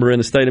are. Remember, in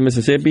the state of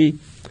Mississippi,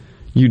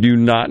 you do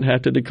not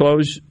have to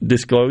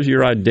disclose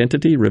your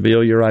identity,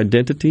 reveal your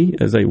identity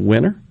as a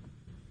winner.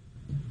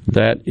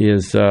 That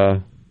is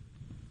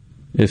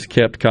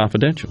kept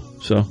confidential.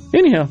 So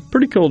anyhow,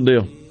 pretty cool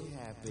deal.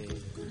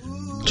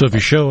 So if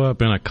you show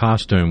up in a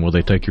costume, will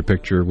they take your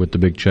picture with the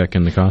big check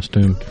in the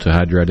costume to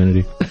hide your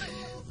identity?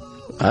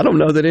 I don't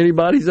know that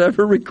anybody's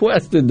ever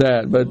requested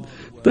that, but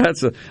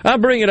I'll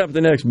bring it up at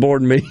the next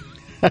board meeting.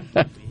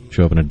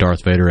 Show up in a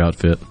Darth Vader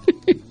outfit.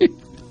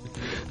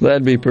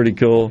 That'd be pretty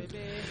cool.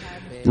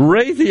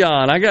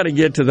 Raytheon, I got to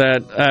get to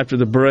that after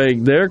the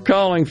break. They're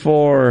calling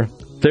for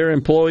their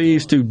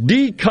employees to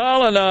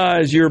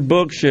decolonize your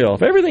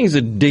bookshelf. Everything's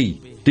a D.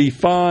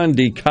 Defund,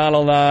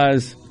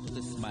 decolonize.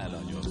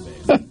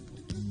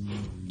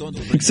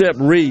 Except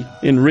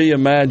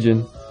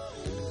reimagine.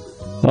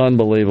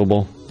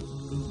 Unbelievable.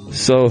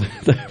 So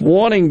they're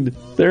wanting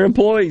their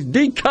employees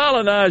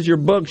decolonize your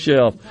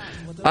bookshelf.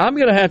 I'm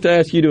going to have to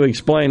ask you to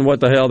explain what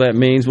the hell that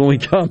means when we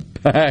come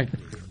back.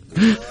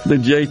 The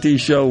JT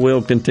Show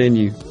will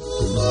continue.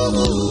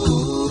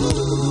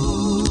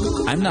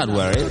 I'm not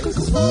worried.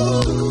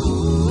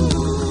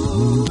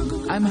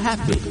 I'm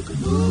happy.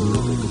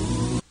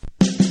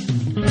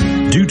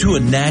 Due to a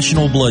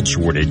national blood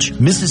shortage,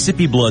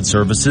 Mississippi Blood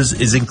Services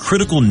is in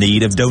critical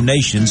need of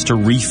donations to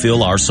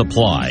refill our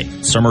supply.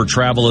 Summer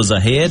travel is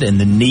ahead and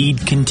the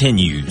need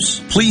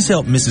continues. Please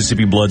help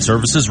Mississippi Blood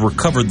Services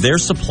recover their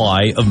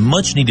supply of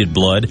much-needed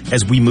blood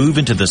as we move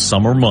into the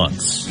summer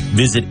months.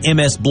 Visit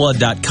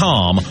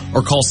msblood.com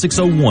or call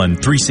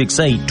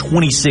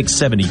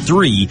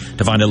 601-368-2673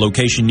 to find a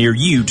location near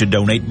you to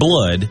donate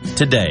blood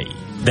today.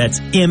 That's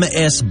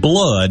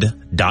msblood.com.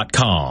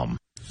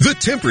 The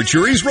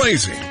temperature is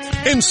rising,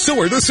 and so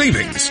are the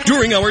savings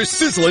during our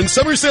sizzling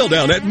summer sale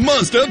down at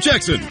Mazda of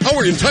Jackson.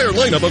 Our entire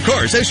lineup of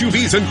cars,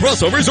 SUVs, and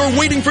crossovers are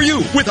waiting for you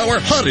with our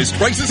hottest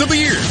prices of the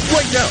year.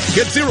 Right now,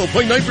 get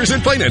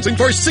 0.9% financing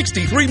for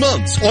 63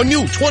 months on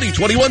new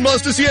 2021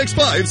 Mazda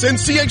CX-5s and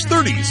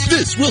CX-30s.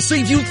 This will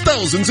save you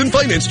thousands in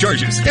finance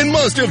charges, and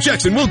Mazda of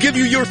Jackson will give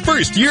you your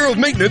first year of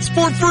maintenance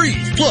for free.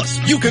 Plus,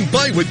 you can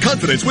buy with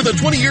confidence with a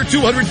 20-year,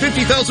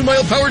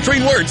 250,000-mile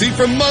powertrain warranty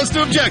from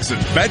Mazda of Jackson.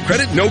 Bad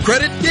credit, no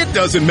credit? It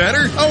doesn't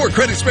matter. Our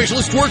credit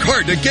specialists work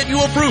hard to get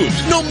you approved,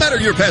 no matter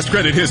your past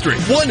credit history.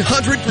 100%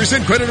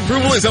 credit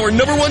approval is our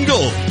 #1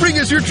 goal. Bring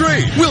us your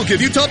trade. We'll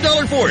give you top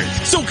dollar for it.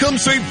 So come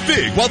save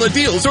big while the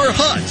deals are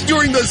hot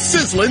during the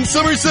sizzling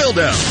summer sale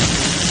down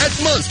at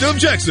Mazda of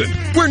Jackson,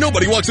 where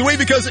nobody walks away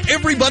because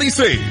everybody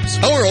saves.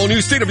 Our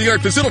all-new state-of-the-art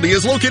facility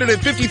is located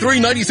at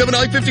 5397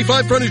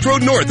 I-55 Frontage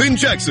Road North in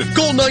Jackson.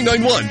 Call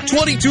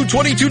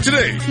 991-2222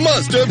 today.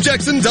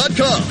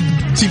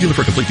 MazdaofJackson.com. See dealer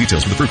for complete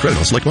details with approved credit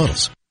on select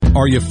models.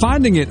 Are you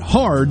finding it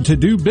hard to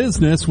do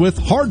business with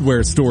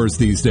hardware stores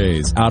these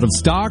days? Out of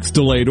stocks,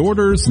 delayed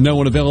orders, no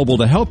one available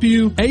to help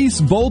you?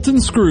 Ace Bolt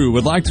and Screw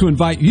would like to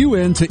invite you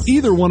in to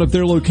either one of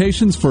their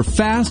locations for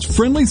fast,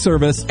 friendly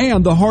service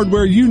and the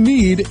hardware you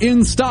need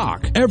in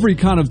stock. Every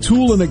kind of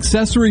tool and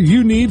accessory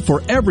you need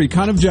for every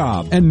kind of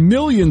job. And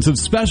millions of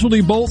specialty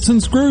bolts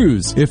and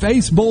screws. If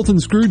Ace Bolt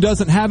and Screw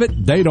doesn't have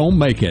it, they don't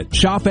make it.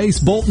 Shop Ace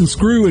Bolt and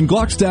Screw in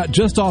Gluckstadt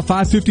just off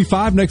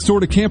I-55 next door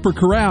to Camper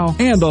Corral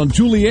and on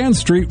Julianne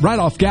Street right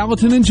off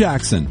Gallatin and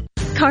Jackson.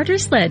 Carter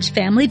Sledge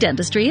Family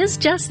Dentistry is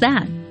just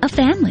that, a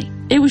family.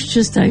 It was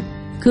just a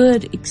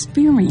good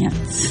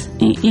experience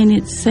in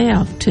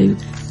itself to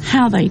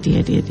how they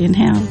did it and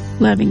how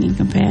loving and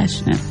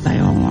compassionate they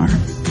all are.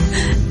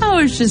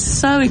 I was just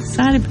so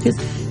excited because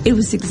it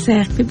was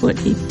exactly what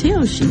he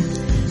tells you.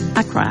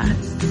 I cried.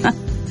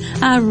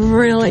 I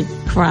really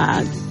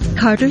cried.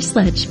 Carter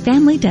Sledge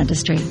Family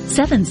Dentistry,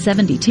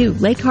 772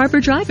 Lake Harbor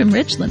Drive in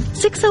Richland,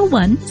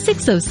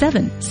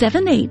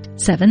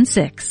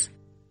 601-607-7876.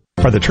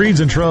 Are the trees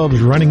and shrubs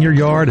running your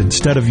yard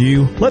instead of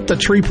you? Let the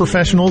tree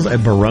professionals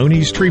at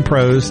Barone's Tree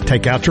Pros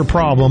take out your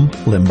problem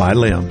limb by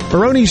limb.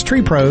 Barone's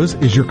Tree Pros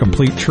is your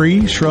complete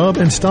tree, shrub,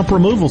 and stump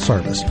removal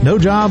service. No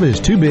job is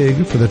too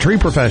big for the tree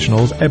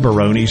professionals at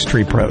Barone's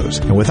Tree Pros.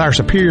 And with our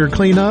superior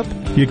cleanup,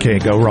 you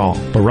can't go wrong.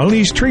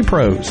 Barone's Tree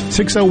Pros,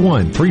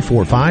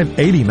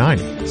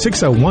 601-345-8090.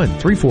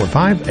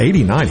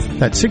 601-345-8090.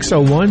 That's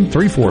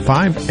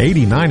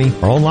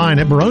 601-345-8090. Or online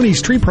at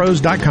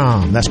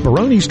baronestreepros.com. That's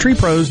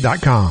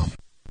baronestreepros.com.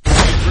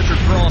 Richard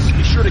Cross,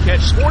 be sure to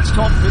catch Sports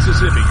Talk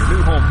Mississippi, your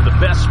new home for the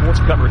best sports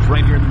coverage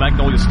right here in the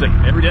Magnolia State.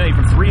 Every day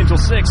from 3 until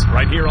 6,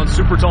 right here on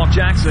Super Talk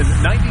Jackson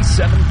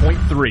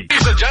 97.3.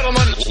 Ladies and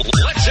gentlemen,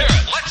 let's hear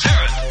it. Let's hear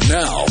it.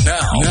 Now,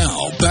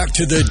 back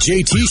to the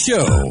JT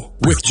Show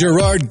with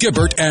Gerard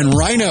Gibbert and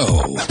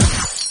Rhino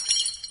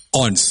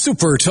on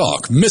Super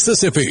Talk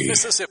Mississippi.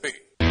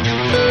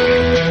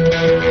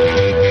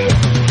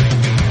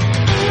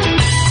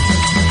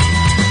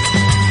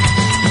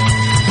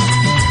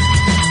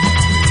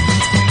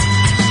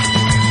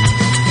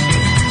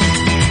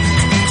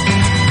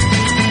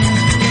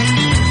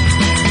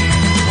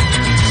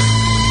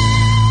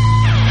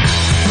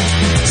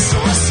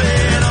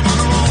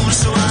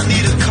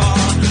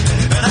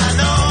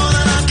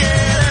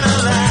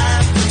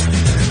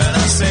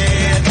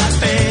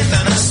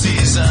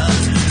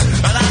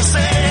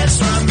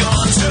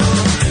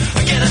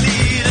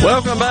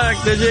 Welcome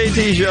back to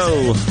JT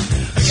Show,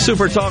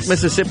 Super Talk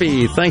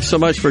Mississippi. Thanks so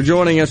much for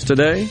joining us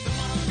today.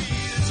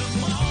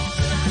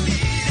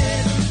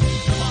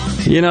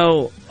 You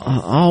know,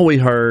 all we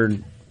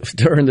heard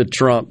during the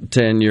Trump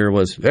tenure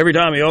was every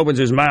time he opens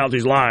his mouth,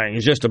 he's lying.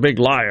 He's just a big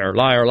liar,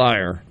 liar,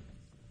 liar.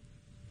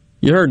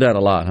 You heard that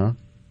a lot, huh?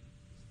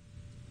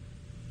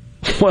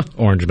 Well,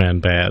 Orange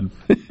man bad.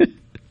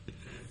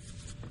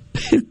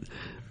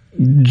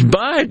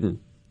 Biden,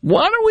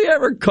 why don't we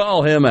ever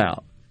call him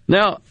out?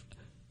 Now,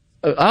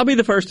 I'll be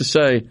the first to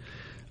say,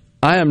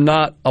 I am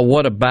not a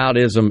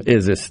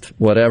whataboutism-isist,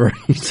 whatever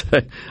you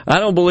say. I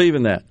don't believe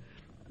in that.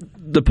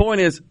 The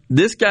point is,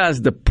 this guy's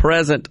the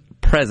present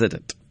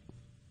president.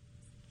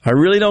 I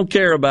really don't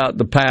care about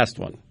the past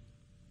one.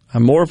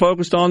 I'm more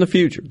focused on the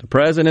future, the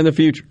present and the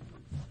future.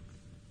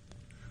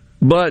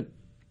 But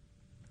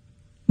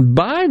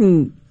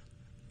Biden,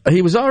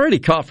 he was already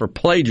caught for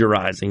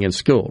plagiarizing in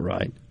school,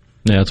 right?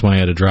 Yeah, that's why he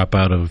had to drop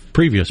out of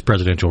previous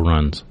presidential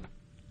runs.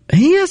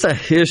 He has a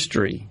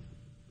history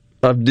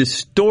of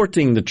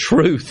distorting the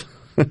truth.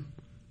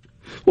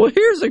 Well,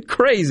 here's a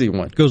crazy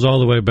one. It goes all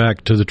the way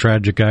back to the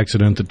tragic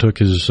accident that took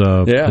his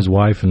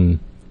wife and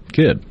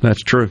kid.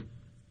 That's true.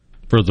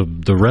 For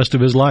the rest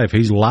of his life,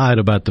 he's lied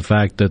about the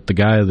fact that the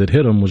guy that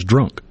hit him was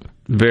drunk.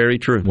 Very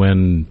true.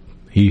 When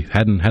he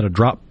hadn't had a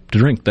drop to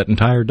drink that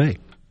entire day.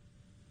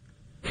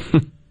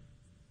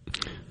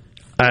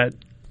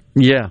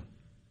 Yeah.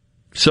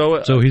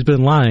 So he's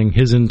been lying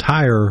his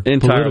entire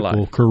political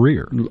life.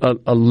 Career.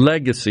 A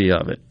legacy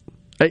of it.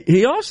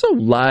 He also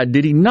lied,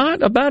 did he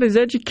not, about his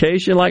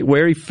education, like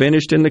where he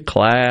finished in the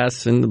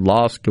class and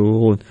law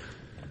school?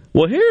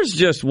 Well, here's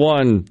just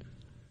one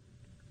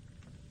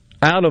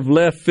out of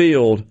left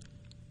field,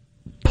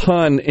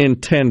 pun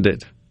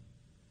intended.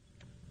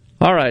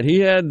 All right, he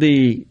had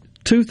the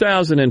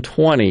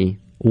 2020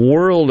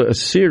 World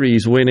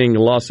Series winning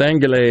Los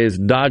Angeles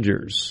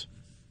Dodgers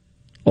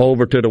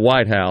over to the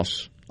White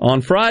House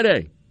on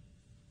Friday.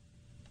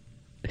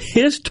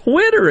 His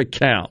Twitter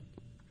account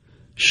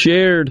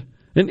shared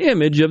an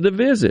image of the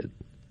visit.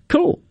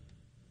 Cool.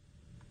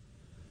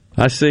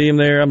 I see him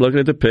there. I'm looking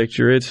at the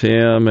picture. It's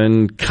him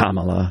and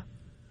Kamala.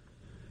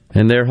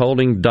 And they're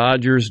holding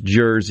Dodgers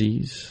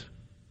jerseys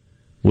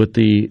with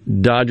the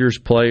Dodgers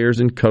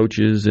players and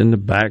coaches in the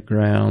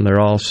background. They're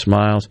all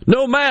smiles.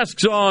 No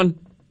masks on.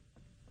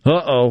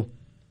 Uh-oh.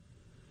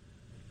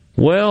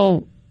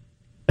 Well,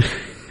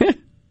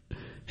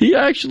 he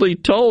actually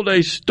told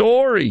a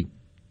story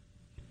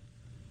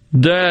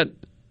that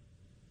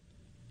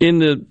in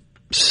the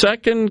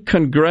second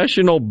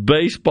congressional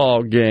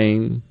baseball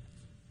game,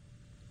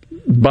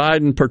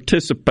 Biden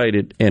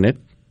participated in it.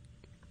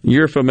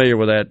 You're familiar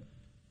with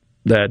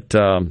that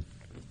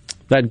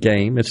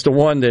game. It's the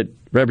one that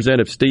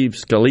Representative Steve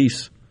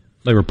Scalise,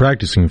 they were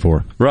practicing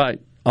for. Right.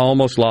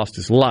 Almost lost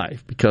his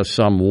life because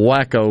some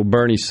wacko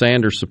Bernie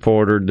Sanders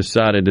supporter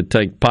decided to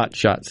take pot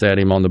shots at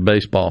him on the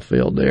baseball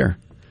field there.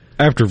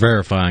 After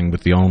verifying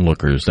with the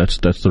onlookers, that's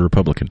the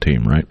Republican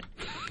team, right?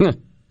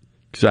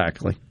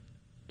 Exactly.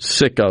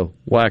 Sicko,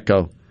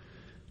 wacko.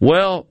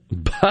 Well,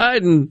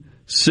 Biden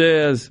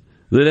says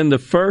that in the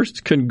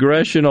first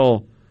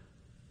congressional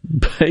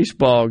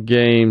baseball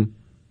game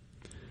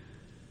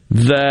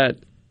that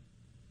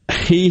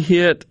he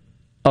hit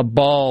a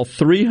ball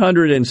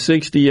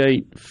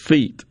 368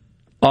 feet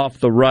off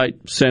the right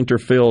center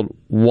field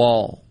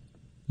wall.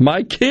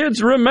 My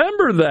kids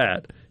remember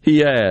that,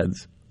 he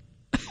adds.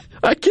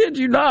 I kid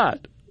you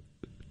not.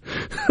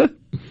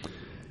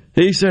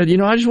 He said,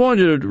 I just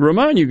wanted to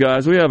remind you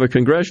guys, we have a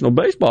congressional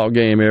baseball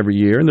game every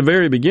year. In the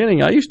very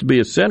beginning, I used to be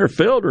a center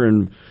fielder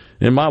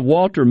in my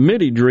Walter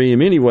Mitty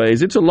dream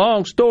anyways. It's a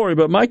long story,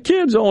 but my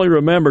kids only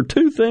remember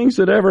two things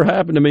that ever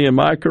happened to me in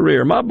my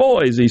career. My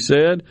boys, he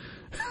said.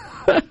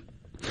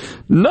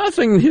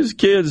 Noting his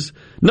kids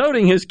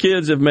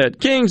have met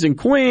kings and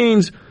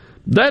queens,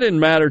 that didn't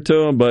matter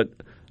to him, but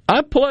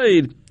I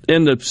played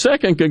in the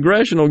second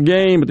congressional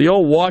game at the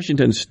old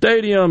Washington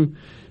Stadium,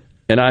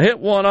 and I hit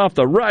one off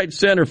the right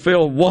center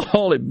field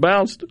wall. It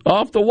bounced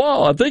off the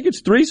wall. I think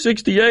it's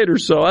 368 or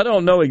so. I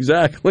don't know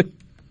exactly.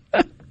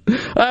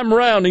 I'm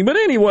rounding. But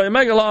anyway,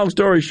 make a long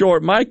story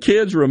short, my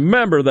kids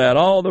remember that,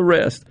 all the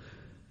rest.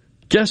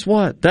 Guess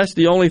what? That's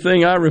the only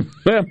thing I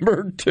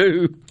remember,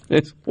 too,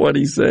 is what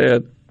he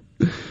said.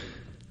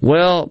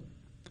 Well,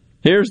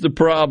 here's the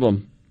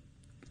problem.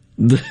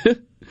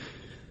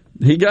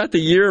 He got the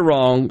year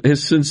wrong.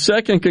 His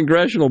second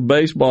congressional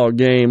baseball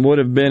game would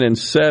have been in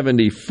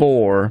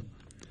 74,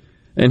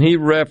 and he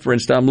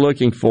referenced, I'm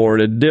looking for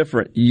it, a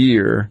different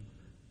year.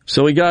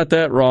 So he got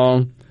that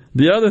wrong.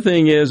 The other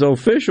thing is,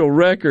 official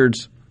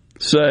records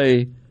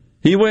say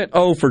he went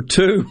 0 for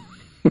 2.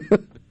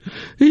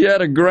 He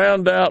had a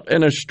ground out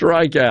and a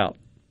strikeout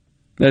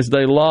as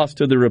they lost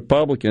to the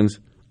Republicans.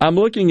 I'm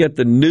looking at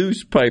the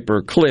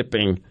newspaper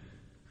clipping.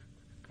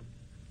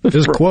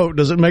 This quote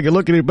doesn't make it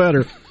look any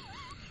better.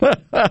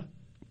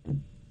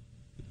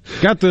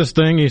 Got this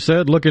thing, he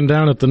said, looking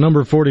down at the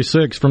number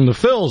 46 from the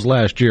Phils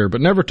last year,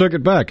 but never took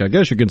it back. I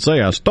guess you could say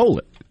I stole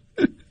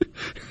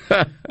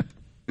it.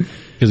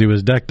 Because he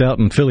was decked out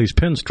in Phillies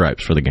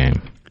pinstripes for the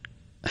game.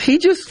 He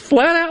just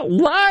flat out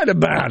lied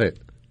about it.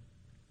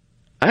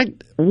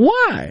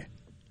 Why?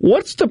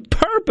 What's the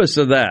purpose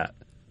of that?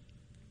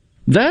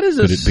 That is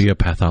Could it be a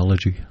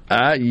pathology?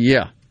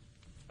 Yeah.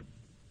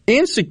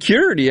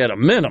 Insecurity at a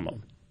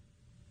minimum.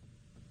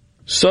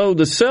 So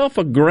the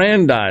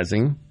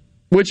self-aggrandizing,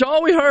 which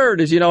all we heard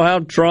is, how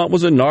Trump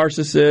was a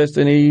narcissist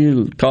and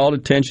he called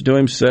attention to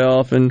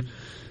himself and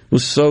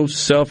was so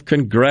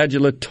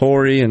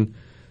self-congratulatory. And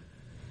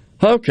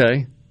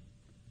okay,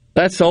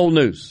 that's old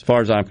news as far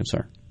as I'm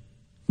concerned.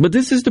 But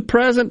this is the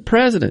present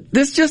president.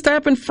 This just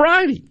happened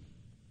Friday.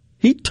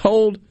 He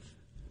told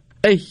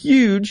a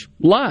huge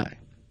lie.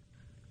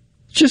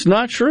 It's just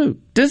not true.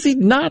 Does he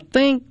not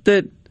think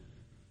that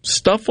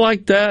stuff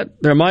like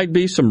that there might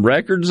be some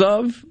records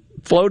of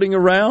floating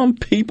around,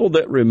 people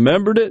that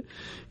remembered it?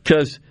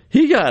 Because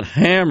he got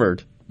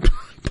hammered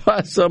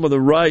by some of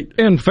the right.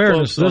 In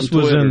fairness, this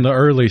was in the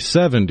early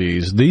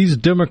 70s. These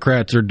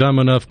Democrats are dumb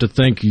enough to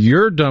think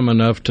you're dumb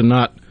enough to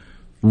not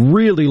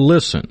really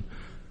listen.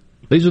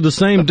 These are the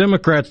same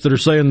Democrats that are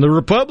saying the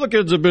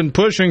Republicans have been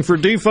pushing for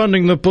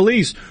defunding the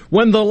police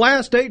when the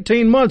last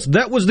 18 months,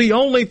 that was the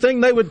only thing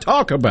they would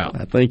talk about.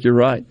 I think you're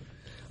right.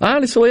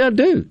 Honestly, I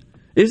do.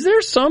 Is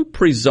there some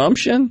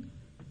presumption,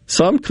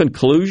 some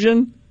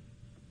conclusion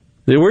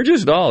that we're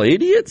just all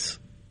idiots?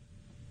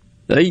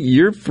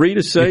 You're free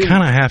to say... You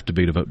kind of have to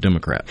be to vote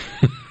Democrat.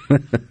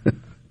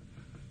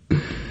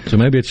 So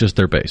maybe it's just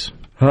their base.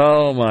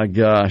 Oh, my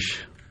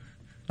gosh.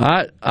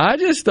 I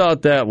just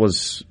thought that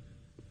was...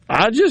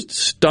 just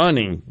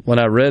stunning when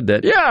I read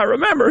that. Yeah, I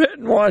remember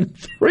hitting one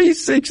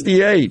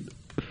 368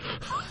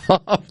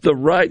 off the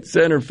right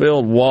center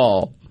field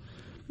wall.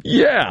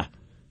 Yeah,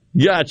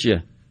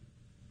 gotcha.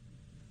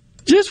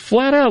 Just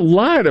flat out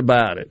lied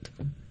about it.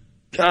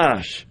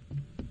 Gosh.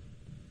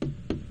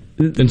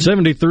 In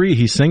 73,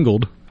 he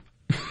singled.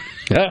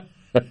 He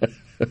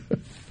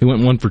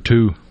went 1 for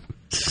 2.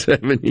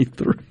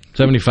 73.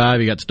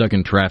 75, he got stuck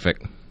in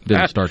traffic.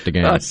 Didn't start the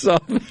game. I saw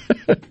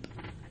that.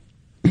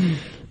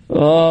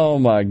 Oh,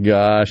 my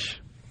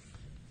gosh.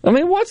 I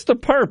mean, what's the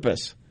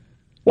purpose?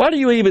 Why do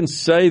you even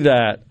say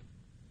that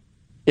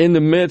in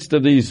the midst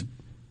of these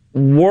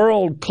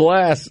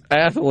world-class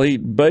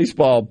athlete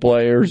baseball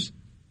players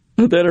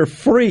that are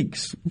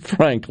freaks,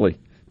 frankly,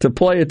 to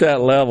play at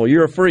that level?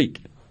 You're a freak.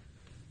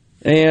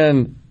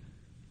 And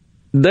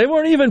they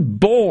weren't even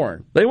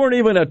born. They weren't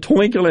even a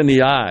twinkle in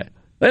the eye.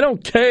 They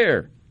don't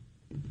care.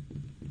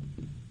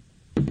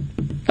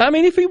 I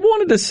mean, if he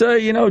wanted to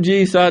say,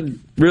 geez, I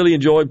really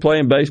enjoyed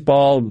playing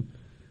baseball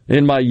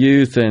in my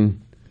youth, and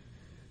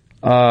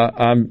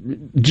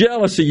I'm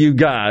jealous of you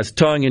guys,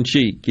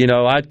 tongue-in-cheek.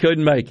 I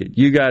couldn't make it.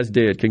 You guys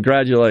did.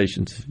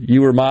 Congratulations.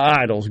 You were my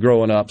idols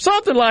growing up.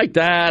 Something like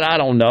that, I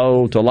don't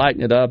know, to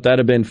lighten it up, that'd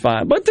have been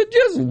fine. But to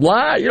just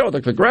lie,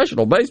 the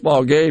Congressional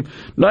Baseball Game,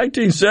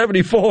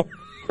 1974,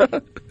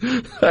 I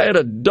had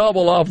a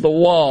double off the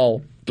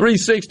wall.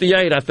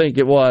 368, I think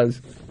it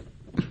was.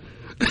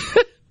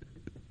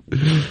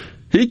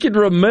 He can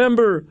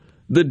remember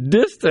the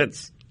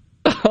distance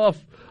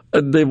of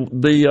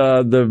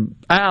the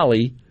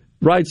alley,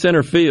 right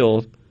center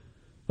field,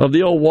 of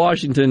the old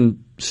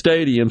Washington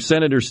Stadium,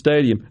 Senator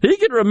Stadium. He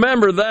can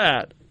remember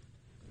that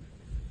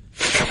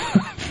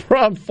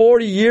from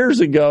 40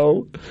 years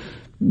ago,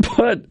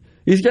 but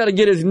he's got to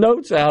get his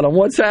notes out on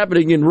what's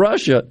happening in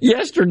Russia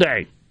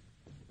yesterday.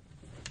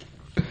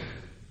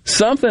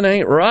 Something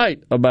ain't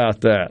right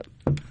about that.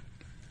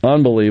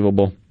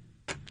 Unbelievable.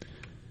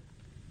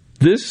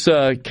 This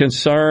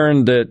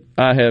concern that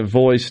I have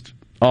voiced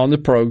on the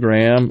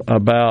program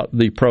about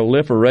the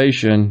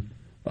proliferation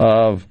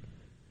of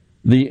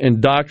the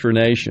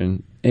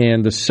indoctrination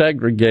and the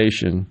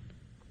segregation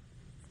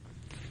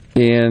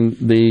in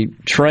the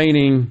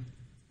training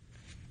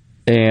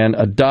and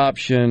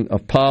adoption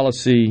of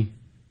policy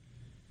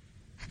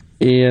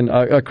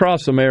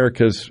across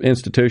America's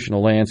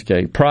institutional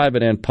landscape,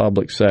 private and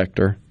public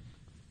sector.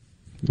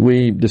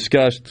 We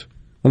discussed,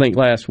 I think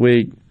last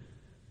week,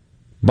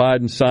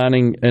 Biden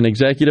signing an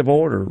executive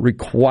order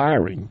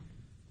requiring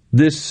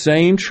this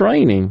same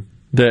training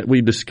that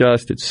we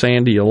discussed at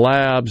Sandia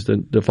Labs,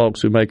 the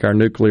folks who make our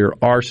nuclear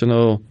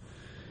arsenal,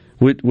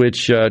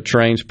 which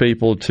trains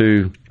people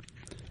to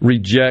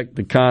reject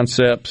the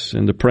concepts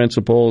and the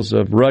principles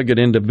of rugged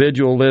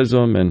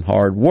individualism and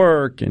hard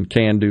work and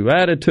can-do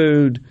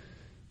attitude,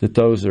 that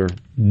those are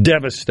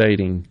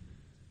devastating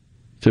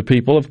to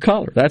people of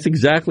color. That's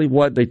exactly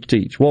what they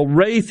teach. Well,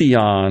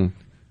 Raytheon,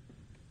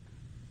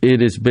 it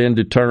has been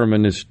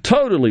determined, is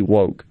totally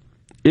woke.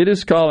 It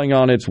is calling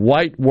on its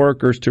white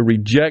workers to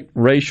reject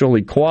racial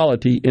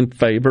equality in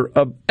favor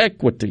of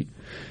equity.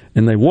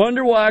 And they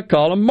wonder why I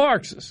call them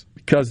Marxists,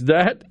 because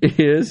that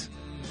is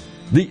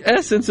the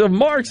essence of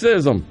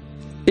Marxism.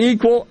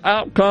 Equal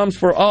outcomes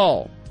for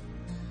all.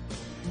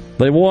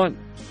 They want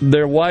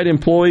their white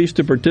employees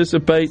to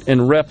participate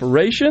in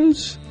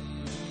reparations.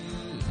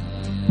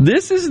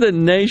 This is the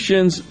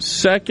nation's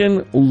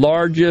second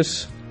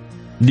largest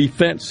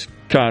defense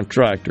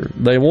contractor.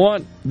 They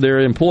want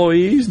their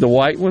employees, the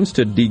white ones,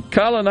 to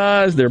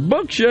decolonize their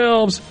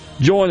bookshelves,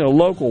 join a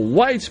local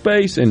white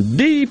space, and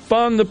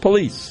defund the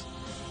police.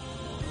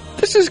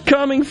 This is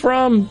coming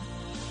from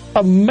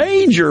a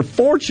major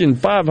Fortune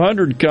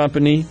 500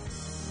 company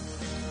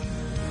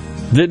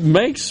that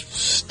makes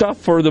stuff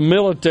for the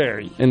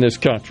military in this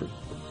country.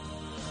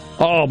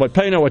 Oh, but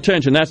pay no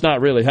attention. That's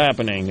not really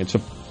happening. It's a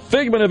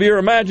figment of your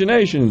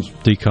imaginations.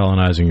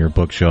 Decolonizing your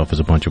bookshelf is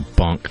a bunch of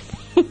bunk.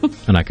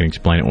 And I can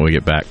explain it when we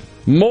get back.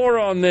 More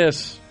on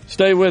this.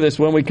 Stay with us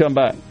when we come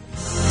back.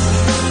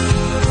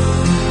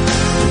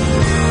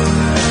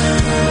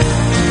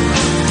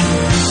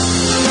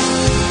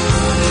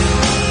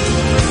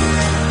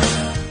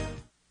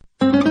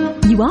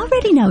 You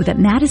already know that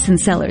Madison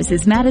Cellars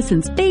is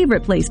Madison's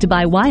favorite place to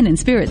buy wine and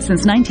spirits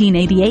since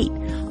 1988.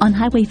 On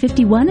Highway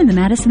 51 in the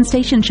Madison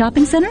Station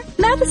Shopping Center,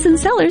 Madison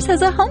Cellars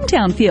has a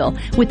hometown feel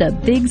with a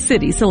big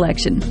city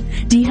selection.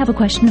 Do you have a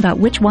question about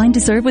which wine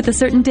to serve with a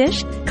certain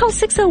dish? Call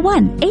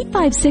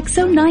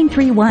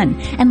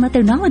 601-856-0931 and let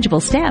their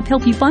knowledgeable staff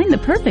help you find the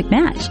perfect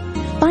match.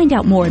 Find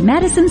out more at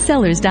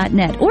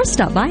MadisonCellars.net or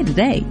stop by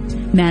today.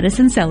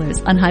 Madison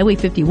Cellars on Highway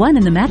 51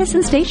 in the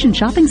Madison Station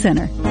Shopping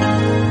Center.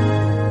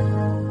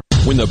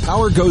 When the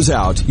power goes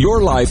out,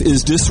 your life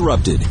is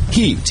disrupted.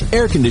 Heat,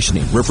 air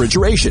conditioning,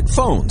 refrigeration,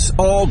 phones,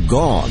 all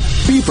gone.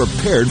 Be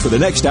prepared for the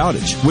next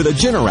outage with a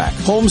Generac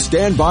home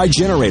standby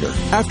generator.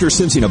 After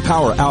sensing a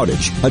power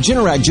outage, a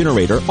Generac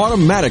generator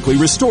automatically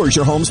restores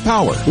your home's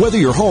power, whether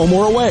you're home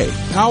or away.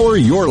 Power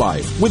your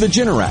life with a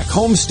Generac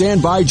home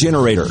standby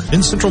generator.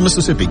 In Central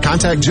Mississippi,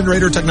 contact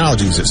Generator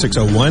Technologies at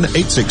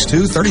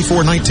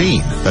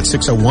 601-862-3419. That's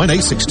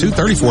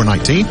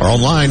 601-862-3419 or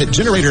online at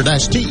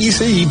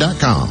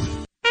generator-tec.com.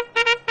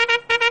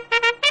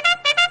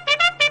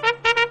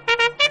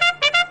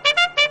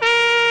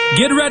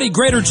 Get ready,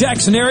 Greater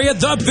Jackson area.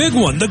 The big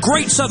one, the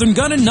Great Southern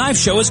Gun and Knife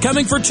Show, is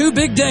coming for 2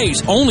 big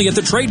days, only at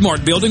the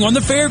Trademark Building on the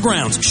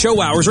fairgrounds.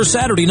 Show hours are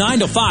Saturday 9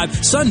 till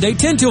 5, Sunday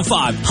 10 till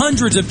 5.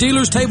 Hundreds of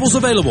dealers' tables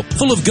available,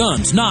 full of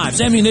guns, knives,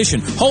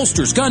 ammunition,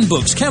 holsters, gun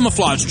books,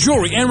 camouflage,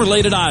 jewelry, and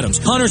related items.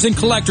 Hunters and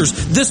collectors,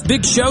 this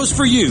big show's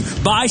for you.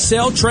 Buy,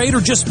 sell, trade,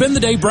 or just spend the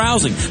day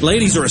browsing.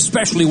 Ladies are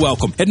especially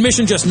welcome.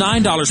 Admission just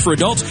 $9 for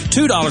adults,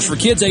 $2 for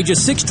kids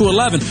ages 6 to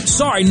 11.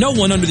 Sorry, no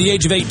one under the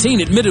age of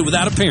 18 admitted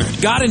without a parent.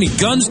 Got any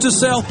guns to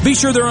sell? Be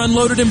sure they're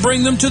unloaded and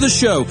bring them to the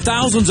show.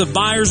 Thousands of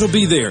buyers will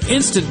be there.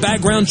 Instant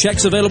background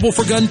checks available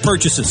for gun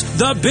purchases.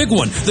 The big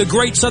one, the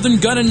Great Southern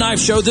Gun and Knife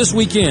Show this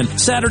weekend.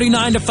 Saturday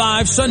 9 to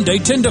 5, Sunday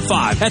 10 to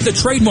 5 at the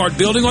Trademark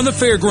Building on the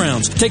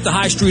fairgrounds. Take the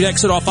High Street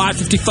exit off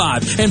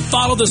I-55 and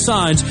follow the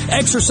signs.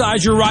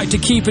 Exercise your right to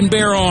keep and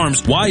bear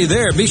arms. While you're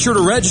there, be sure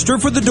to register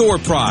for the door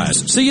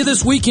prize. See you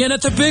this weekend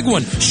at the big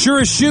one. Sure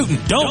as shooting.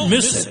 Don't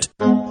miss it.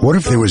 What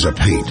if there was a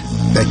paint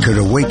that could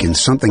awaken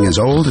something as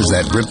old as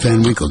that Rip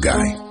Van Winkle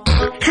guy?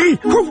 Hey,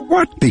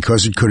 what?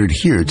 Because it could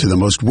adhere to the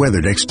most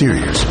weathered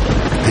exteriors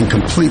and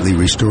completely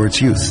restore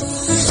its youth.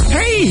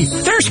 Hey,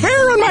 there's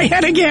hair on my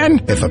head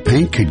again! If a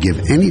paint could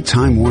give any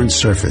time-worn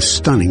surface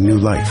stunning new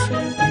life,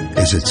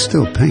 is it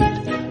still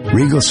paint?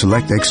 Regal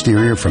Select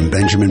Exterior from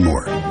Benjamin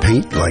Moore.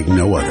 Paint like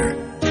no other.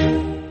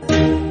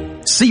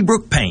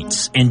 Seabrook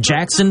Paints in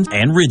Jackson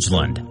and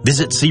Ridgeland.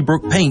 Visit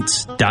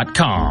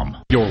SeabrookPaints.com.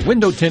 Your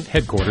window tint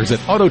headquarters at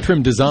Auto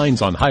Trim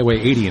Designs on Highway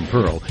 80 in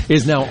Pearl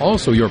is now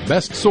also your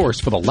best source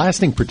for the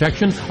lasting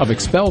protection of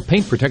Expel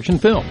paint protection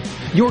film.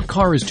 Your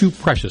car is too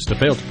precious to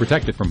fail to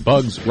protect it from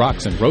bugs,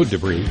 rocks, and road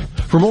debris.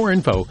 For more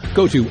info,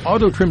 go to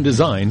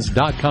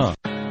AutoTrimDesigns.com.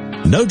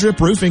 No Drip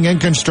Roofing and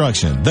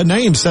Construction. The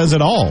name says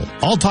it all.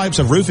 All types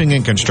of roofing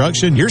and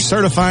construction. Your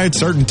certified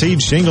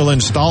CertainTeed shingle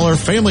installer,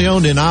 family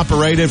owned and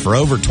operated for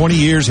over 20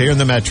 years here in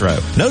the Metro.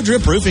 No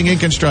Drip Roofing and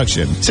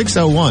Construction.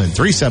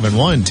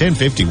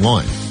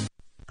 601-371-1051.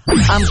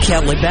 I'm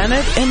Kelly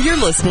Bennett, and you're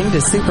listening to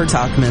Super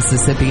Talk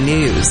Mississippi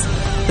News.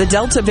 The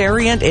Delta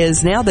variant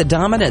is now the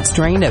dominant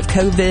strain of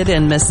COVID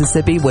in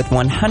Mississippi with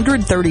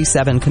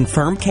 137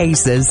 confirmed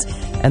cases,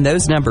 and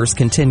those numbers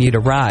continue to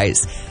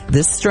rise.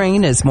 This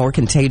strain is more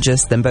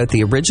contagious than both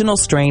the original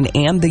strain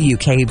and the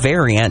UK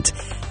variant.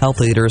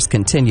 Health leaders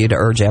continue to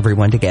urge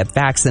everyone to get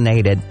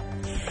vaccinated.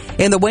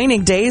 In the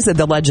waning days of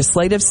the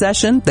legislative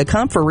session, the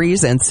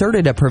conferees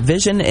inserted a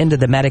provision into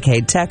the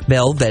Medicaid tech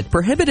bill that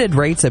prohibited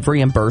rates of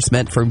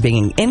reimbursement from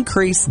being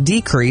increased,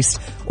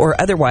 decreased,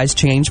 or otherwise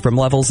changed from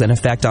levels in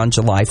effect on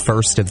July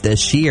 1st of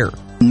this year.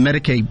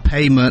 Medicaid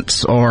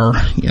payments are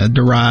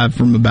derived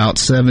from about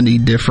 70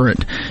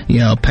 different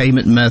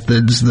payment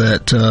methods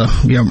that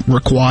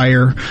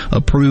require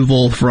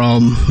approval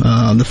from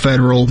the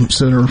Federal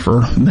Center for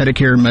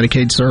Medicare and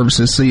Medicaid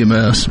Services,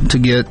 CMS, to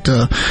get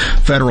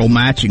federal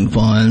matching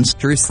funds.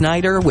 Drew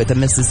Snyder with the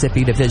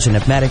Mississippi Division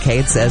of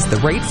Medicaid says the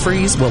rate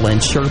freeze will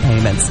ensure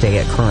payments stay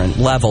at current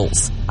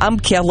levels. I'm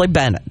Kelly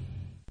Bennett.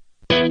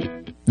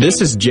 This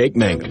is Jake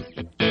Mangum,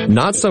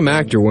 not some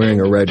actor wearing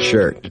a red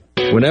shirt.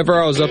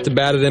 Whenever I was up to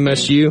bat at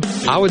MSU,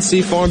 I would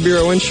see Farm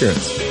Bureau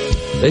Insurance.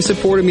 They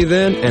supported me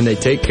then, and they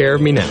take care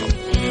of me now.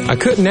 I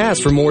couldn't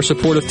ask for more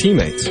supportive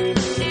teammates.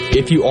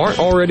 If you aren't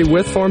already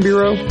with Farm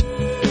Bureau,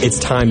 It's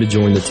time to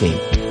join the team.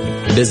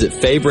 Visit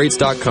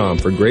favrates.com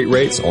for great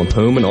rates on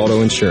home and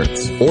auto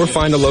insurance, or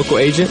find a local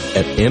agent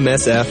at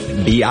msfbins.com.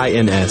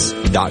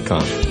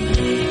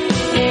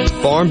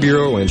 Farm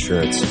Bureau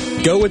Insurance.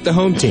 Go with the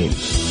home team.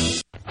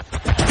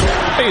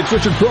 Hey, it's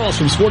Richard Cross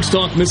from Sports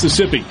Talk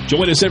Mississippi.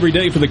 Join us every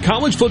day for the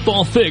College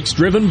Football Fix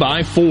driven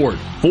by Ford.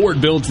 Ford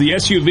builds the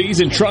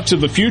SUVs and trucks of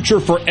the future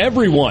for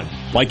everyone,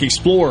 like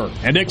Explorer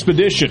and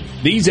Expedition.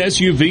 These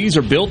SUVs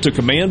are built to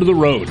command the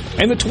road.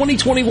 And the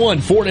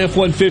 2021 Ford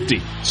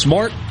F-150.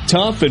 Smart,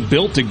 tough, and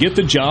built to get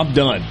the job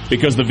done.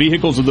 Because the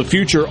vehicles of the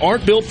future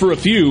aren't built for a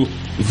few,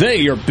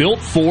 they are built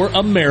for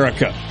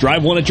America.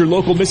 Drive one at your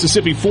local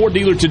Mississippi Ford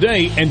dealer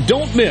today, and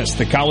don't miss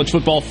the College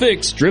Football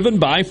Fix driven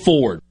by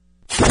Ford.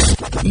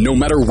 No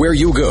matter where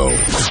you go,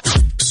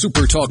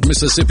 Super Talk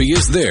Mississippi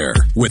is there.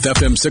 With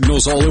FM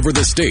signals all over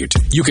the state,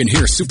 you can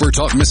hear Super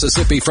Talk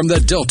Mississippi from the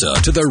Delta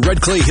to the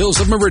Red Clay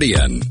Hills of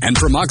Meridian and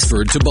from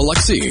Oxford to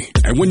Biloxi.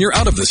 And when you're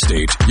out of the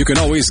state, you can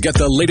always get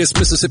the latest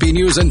Mississippi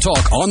news and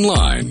talk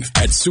online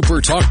at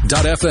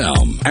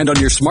supertalk.fm and on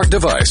your smart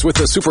device with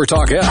the Super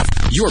Talk app.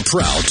 You're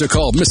proud to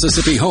call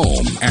Mississippi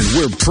home, and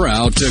we're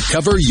proud to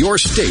cover your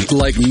state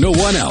like no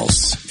one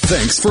else.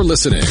 Thanks for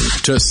listening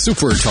to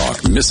Super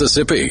Talk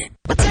Mississippi.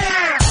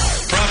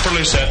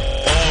 Properly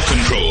set all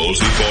controls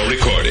before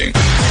recording.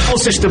 All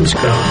systems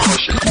go.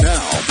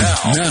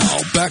 Now,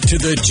 back to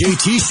the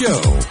JT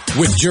Show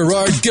with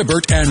Gerard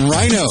Gibert and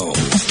Rhino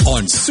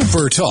on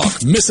Super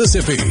Talk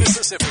Mississippi.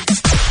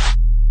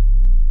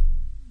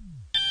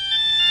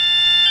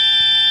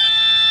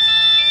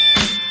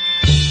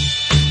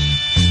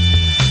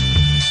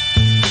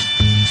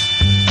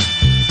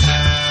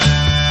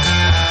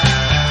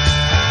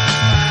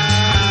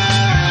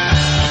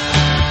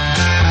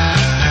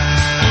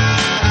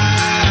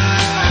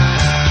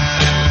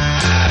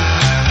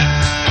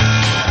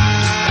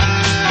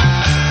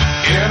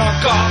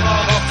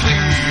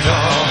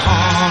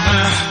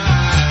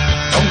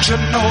 Don't you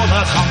know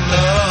that I'm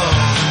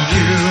loving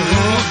you?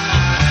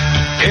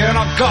 In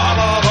a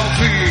garden of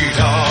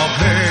Vita,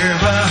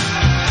 baby.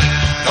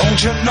 Don't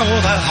you know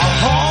that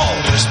I'll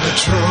always be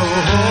true?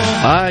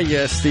 Ah,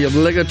 yes, the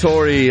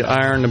obligatory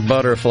Iron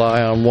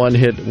Butterfly on One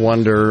Hit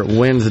Wonder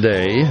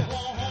Wednesday.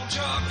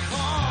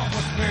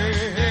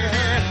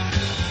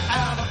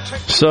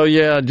 So,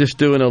 yeah, just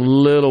doing a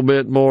little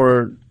bit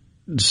more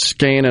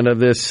scanning of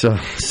this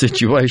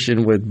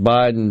situation with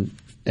Biden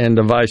and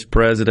the vice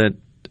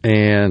president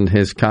and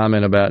his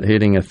comment about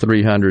hitting a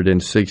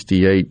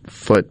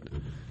 368-foot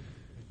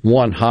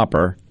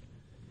one-hopper.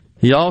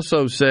 He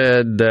also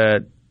said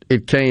that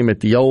it came at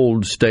the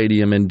old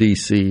stadium in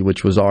D.C.,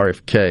 which was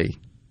RFK,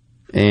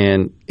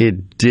 and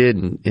it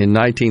didn't. In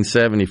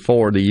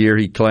 1974, the year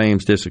he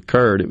claims this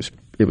occurred,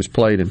 it was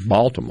played in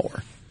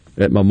Baltimore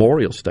at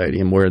Memorial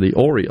Stadium where the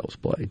Orioles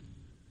played.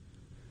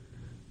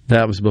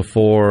 That was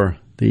before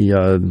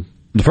the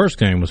first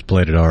game was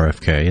played at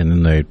RFK, and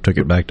then they took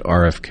it back to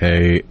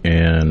RFK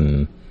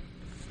in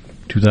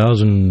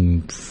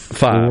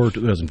 2005.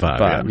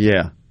 2005,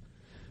 yeah.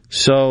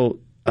 So,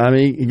 I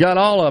mean, you got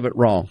all of it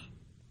wrong.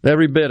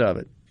 Every bit of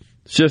it.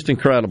 It's just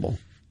incredible.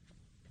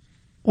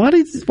 Why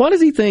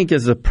does he think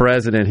as a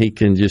president he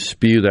can just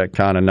spew that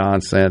kind of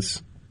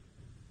nonsense?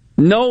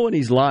 Knowing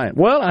he's lying.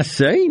 Well, I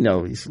say he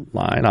knows he's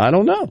lying. I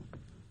don't know.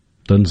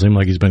 Doesn't seem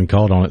like he's been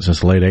called on it since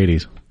the late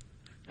 80s.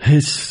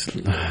 It's,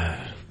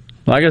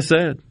 like I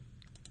said,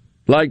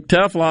 like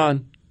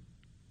Teflon.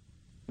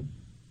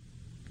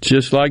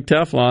 Just like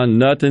Teflon,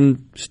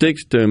 nothing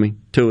sticks to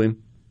him.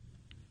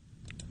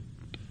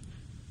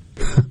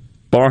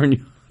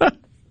 Barn.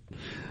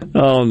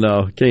 Oh,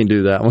 no, can't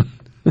do that one.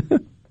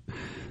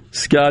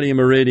 Scotty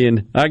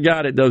Meridian. I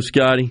got it, though,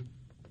 Scotty.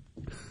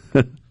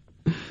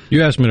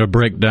 You asked me to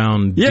break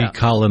down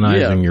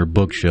decolonizing your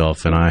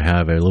bookshelf, and I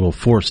have a little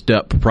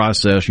 4-step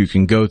process you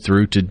can go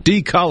through to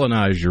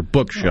decolonize your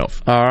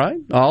bookshelf. All right,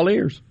 all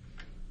ears.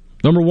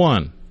 Number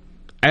 1,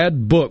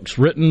 add books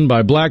written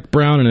by Black,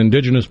 brown, and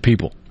indigenous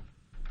people.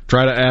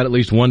 Try to add at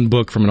least one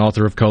book from an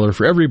author of color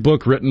for every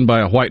book written by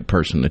a white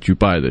person that you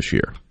buy this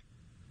year.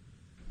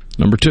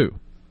 Number 2,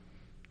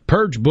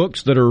 purge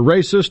books that are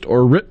racist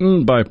or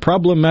written by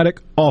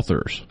problematic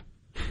authors.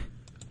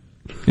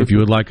 If you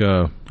would like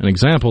an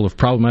example of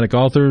problematic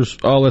authors,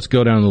 let's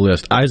go down the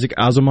list. Isaac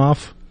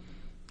Asimov,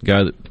 the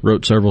guy that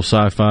wrote several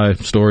sci-fi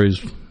stories,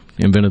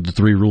 invented the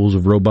 3 rules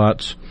of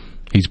robots.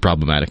 He's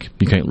problematic.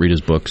 You can't read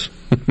his books.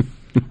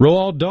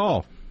 Roald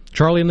Dahl,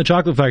 Charlie and the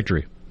Chocolate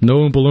Factory. No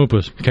Oompa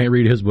Loompas. Can't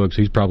read his books.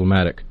 He's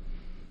problematic.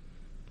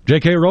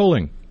 J.K.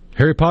 Rowling,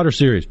 Harry Potter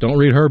series. Don't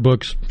read her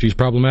books. She's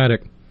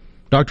problematic.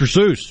 Dr.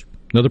 Seuss,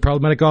 another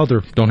problematic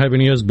author. Don't have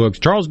any of his books.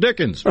 Charles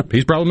Dickens,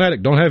 he's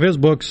problematic. Don't have his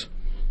books.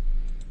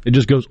 It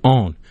just goes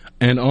on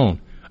and on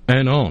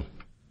and on.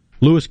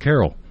 Lewis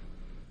Carroll,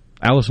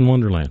 Alice in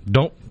Wonderland.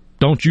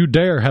 Don't you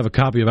dare have a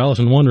copy of Alice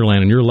in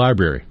Wonderland in your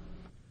library,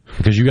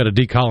 because you got to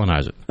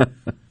decolonize it.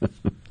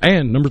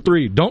 And number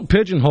 3, don't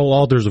pigeonhole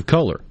authors of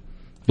color.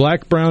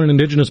 Black, brown, and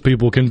indigenous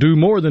people can do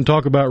more than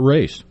talk about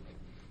race.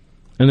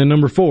 And then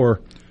number 4,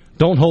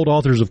 don't hold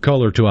authors of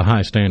color to a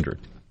high standard.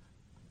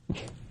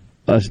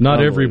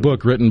 Not every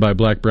book written by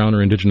black, brown,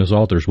 or indigenous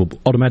authors will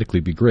automatically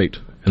be great,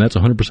 and that's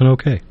 100%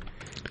 okay.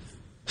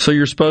 So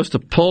you're supposed to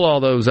pull all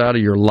those out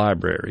of your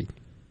library.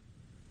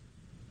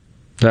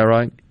 Is that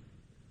right?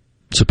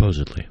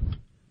 Supposedly.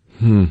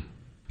 To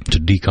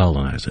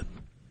decolonize it.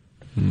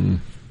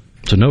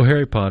 So no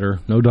Harry Potter,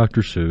 no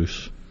Dr.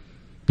 Seuss,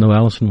 no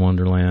Alice in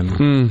Wonderland,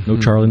 no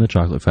Charlie and the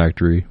Chocolate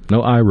Factory,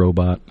 no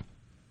iRobot.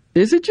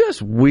 Is it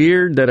just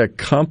weird that a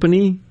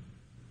company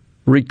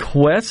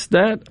requests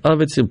that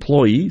of its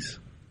employees?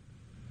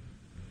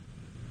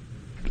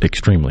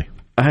 Extremely.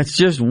 It's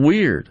just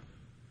weird.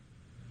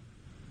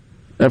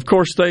 Of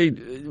course,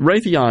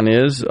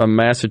 Raytheon is a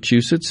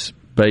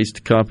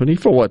Massachusetts-based company,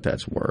 for what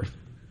that's worth.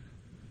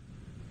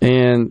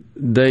 And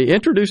they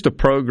introduced a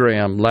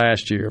program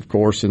last year, of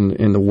course,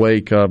 in the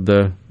wake of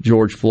the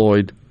George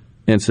Floyd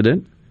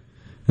incident,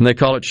 and they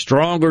call it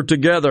Stronger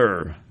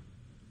Together.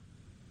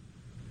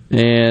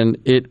 And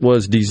it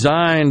was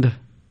designed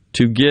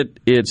to get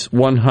its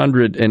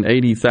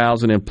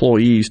 180,000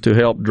 employees to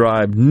help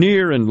drive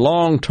near and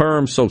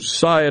long-term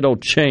societal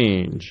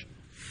change.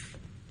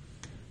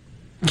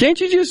 Can't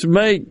you just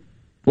make,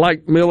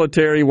 like,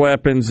 military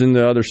weapons and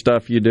the other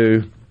stuff you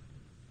do?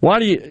 Why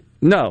do you...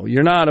 No,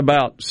 you're not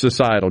about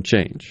societal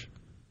change.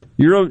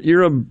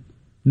 You're a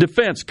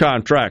defense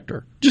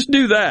contractor. Just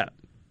do that.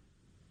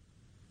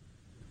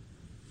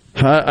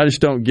 I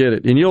just don't get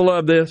it. And you'll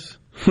love this.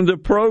 The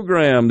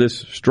program, this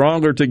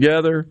Stronger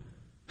Together,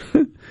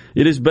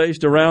 it is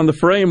based around the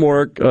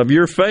framework of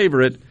your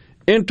favorite,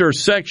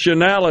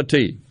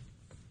 intersectionality.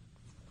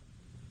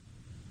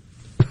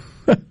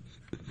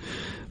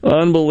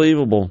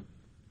 Unbelievable.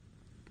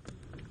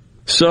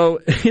 So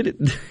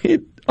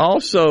it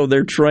also,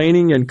 their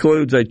training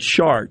includes a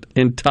chart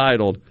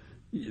entitled,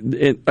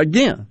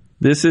 again,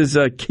 this is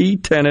a key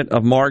tenet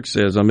of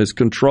Marxism, is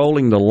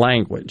controlling the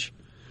language.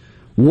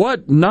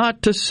 What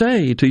not to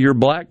say to your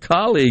black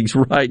colleagues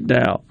right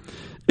now.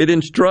 It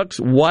instructs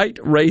white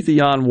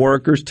Raytheon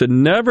workers to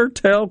never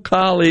tell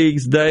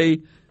colleagues they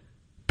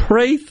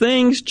pray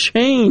things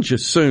change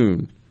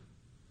soon,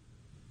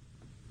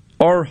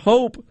 or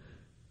hope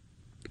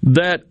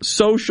that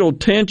social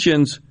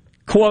tensions,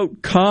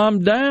 quote,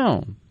 calm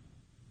down,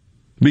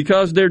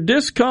 because their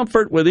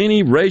discomfort with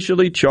any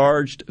racially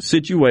charged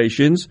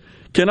situations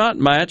cannot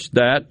match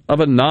that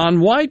of a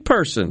non-white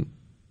person,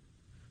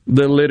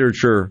 the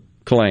literature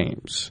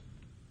claims.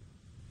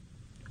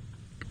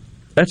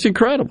 That's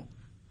incredible.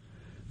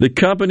 The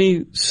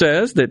company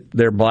says that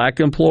their black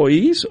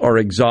employees are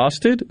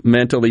exhausted,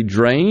 mentally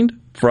drained,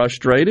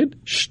 frustrated,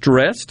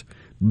 stressed,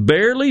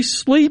 barely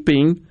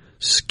sleeping,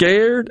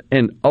 scared,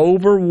 and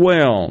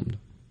overwhelmed.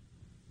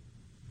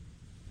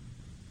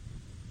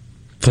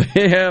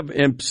 They have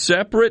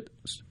separate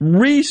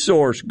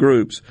resource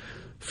groups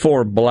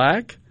for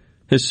black,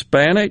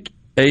 Hispanic,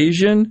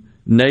 Asian,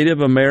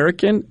 Native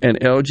American, and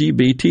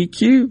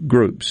LGBTQ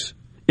groups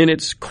in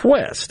its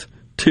quest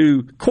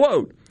to,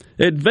 quote,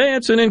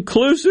 advance an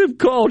inclusive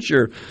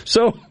culture.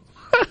 So,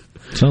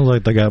 sounds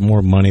like they got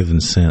more money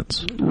than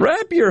sense.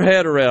 Wrap your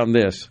head around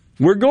this.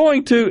 We're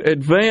going to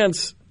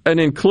advance an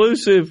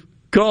inclusive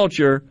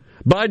culture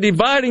by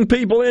dividing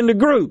people into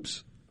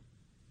groups.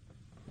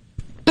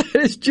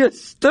 It's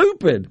just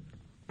stupid.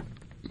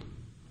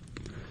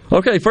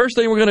 Okay, first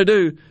thing we're going to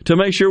do to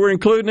make sure we're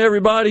including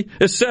everybody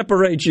is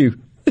separate you.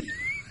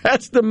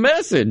 That's the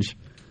message.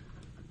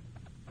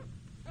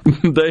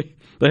 They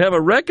have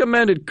a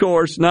recommended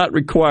course, not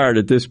required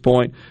at this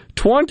point,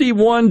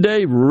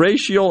 21-day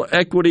racial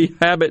equity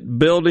habit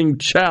building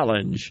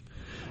challenge.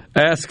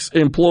 Asks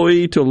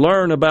employee to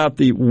learn about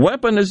the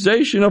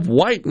weaponization of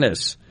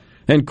whiteness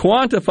and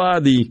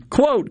quantify the,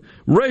 quote,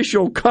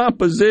 racial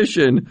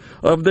composition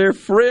of their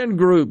friend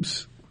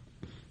groups.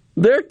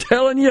 They're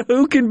telling you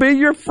who can be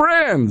your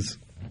friends.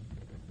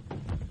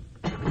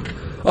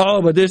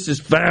 Oh, but this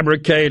is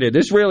fabricated.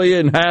 This really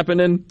isn't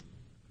happening.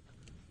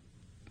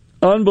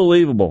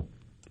 Unbelievable.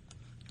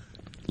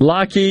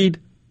 Lockheed,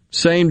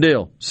 same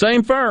deal.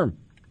 Same firm.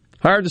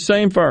 Hired the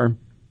same firm.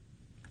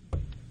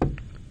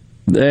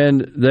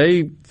 And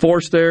they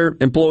force their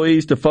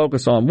employees to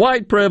focus on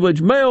white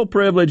privilege, male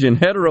privilege, and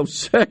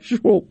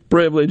heterosexual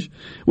privilege,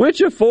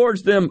 which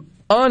affords them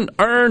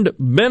unearned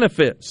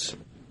benefits.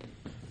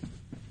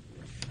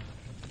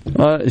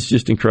 It's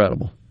just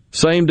incredible.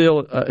 Same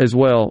deal as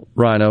well,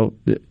 Rhino.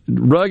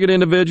 Rugged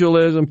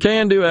individualism,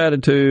 can-do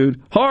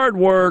attitude, hard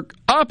work,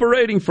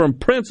 operating from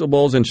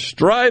principles, and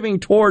striving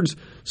towards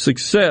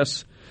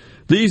success.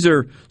 These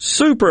are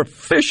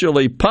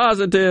superficially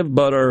positive,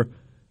 but are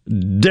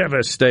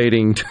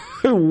devastating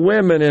to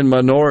women and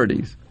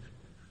minorities.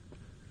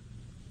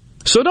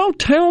 So don't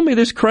tell me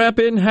this crap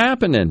isn't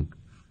happening.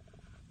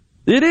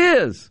 It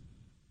is.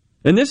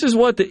 And this is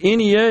what the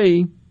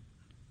NEA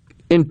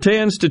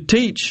intends to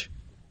teach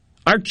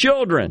our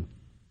children.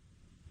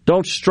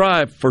 Don't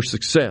strive for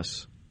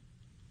success.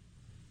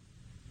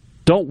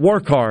 Don't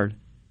work hard.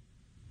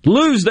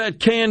 Lose that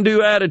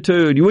can-do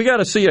attitude. We got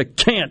to see a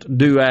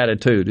can't-do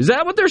attitude. Is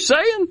that what they're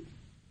saying?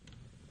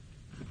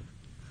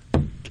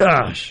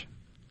 Gosh.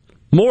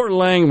 More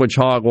language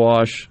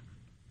hogwash.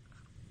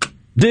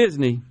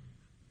 Disney.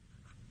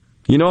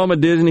 You know I'm a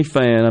Disney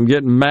fan. I'm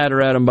getting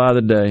madder at them by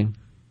the day.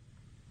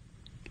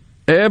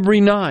 Every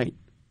night,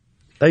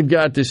 they've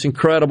got this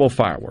incredible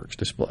fireworks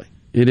display.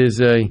 It's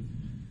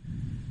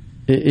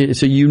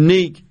a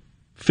unique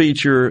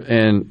feature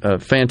and a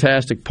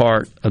fantastic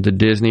part of the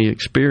Disney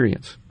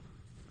experience.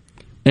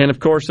 And, of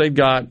course, they've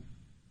got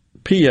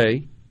PA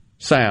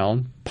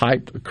sound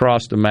piped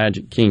across the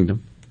Magic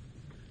Kingdom.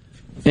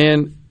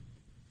 And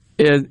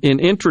in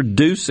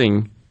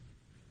introducing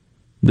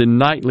the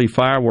nightly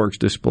fireworks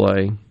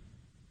display,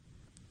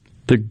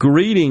 the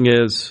greeting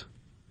is,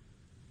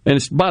 and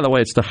it's, by the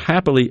way, it's the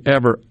happily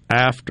ever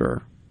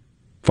after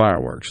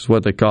fireworks, is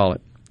what they call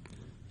it.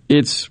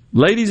 It's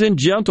ladies and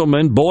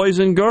gentlemen, boys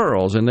and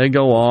girls, and they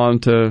go on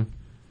to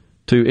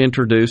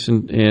introduce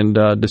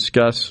and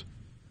discuss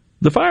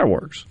the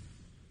fireworks.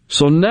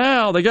 So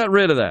now they got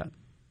rid of that.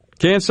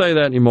 Can't say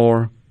that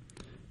anymore.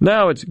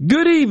 Now it's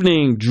good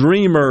evening,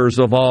 dreamers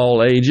of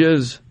all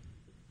ages.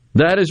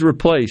 That is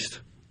replaced.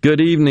 Good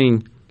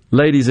evening,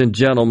 ladies and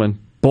gentlemen,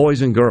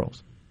 boys and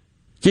girls.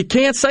 You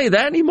can't say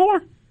that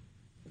anymore?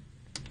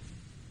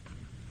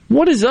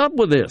 What is up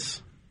with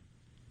this?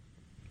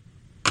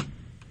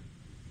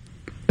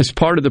 It's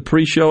part of the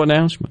pre-show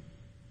announcement.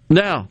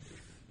 Now,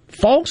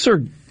 folks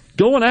are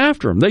going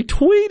after them. They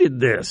tweeted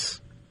this.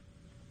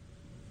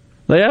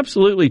 They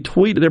absolutely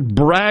tweeted. They're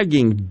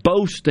bragging,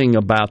 boasting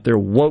about their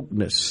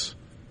wokeness.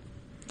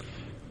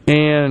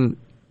 And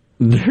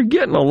they're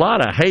getting a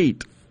lot of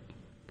hate.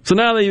 So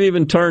now they've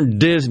even turned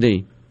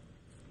Disney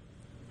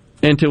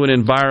into an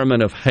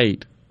environment of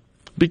hate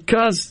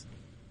because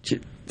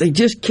they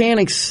just can't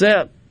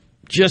accept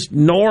just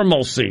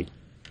normalcy.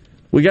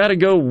 We got to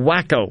go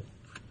wacko.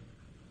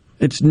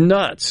 It's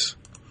nuts.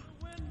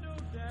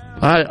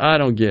 I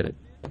don't get it.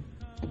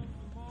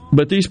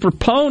 But these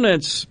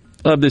proponents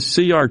of this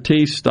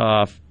CRT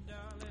stuff,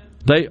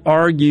 they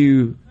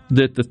argue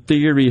that the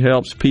theory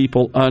helps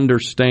people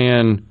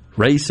understand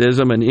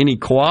racism and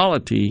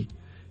inequality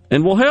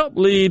and will help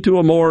lead to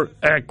a more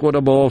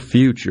equitable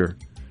future.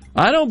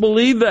 I don't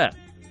believe that.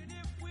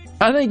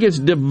 I think it's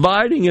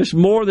dividing us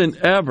more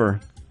than ever.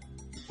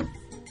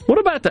 What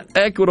about the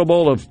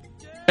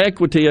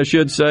equity, I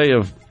should say,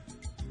 of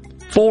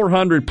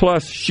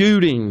 400-plus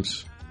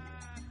shootings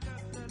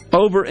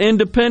over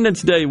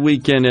Independence Day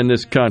weekend in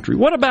this country?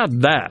 What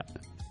about that?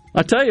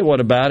 I tell you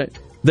what about it.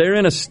 They're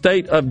in a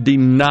state of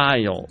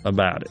denial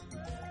about it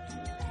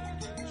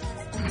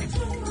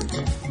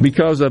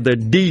because of the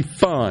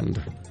defund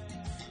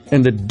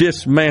and the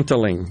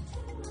dismantling.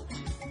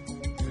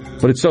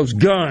 But it's those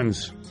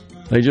guns.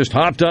 They just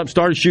hopped up,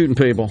 started shooting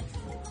people.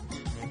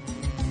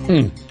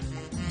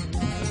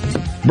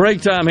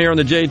 Break time here on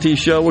the JT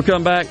Show. We'll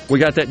come back. We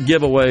got that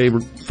giveaway.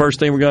 First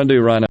thing we're going to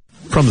do right now.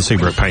 From the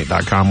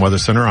SeabrookPaint.com Weather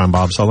Center, I'm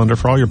Bob Sullender.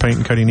 For all your paint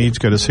and coating needs,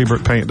 go to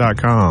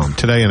SeabrookPaint.com.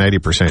 Today, an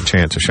 80%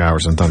 chance of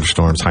showers and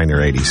thunderstorms, high near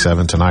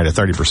 87. Tonight, a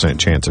 30%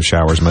 chance of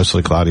showers,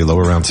 mostly cloudy, low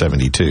around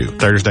 72.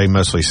 Thursday,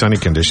 mostly sunny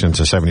conditions,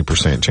 a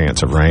 70%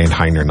 chance of rain,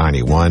 high near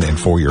 91. And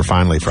for your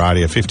finally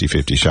Friday, a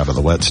 50-50 shot of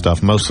the wet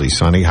stuff, mostly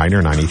sunny, high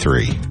near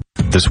 93.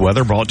 This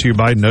weather brought to you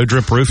by No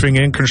Drip Roofing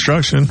and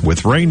Construction.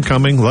 With rain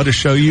coming, let us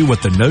show you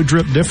what the No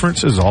Drip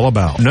difference is all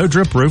about. No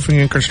Drip Roofing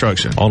and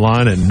Construction.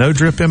 Online at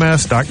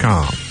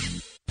NoDripMS.com.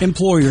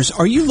 Employers,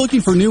 are you looking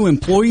for new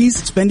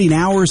employees, spending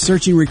hours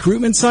searching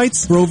recruitment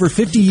sites? For over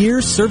 50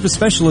 years, service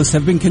specialists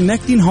have been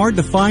connecting hard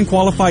to find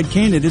qualified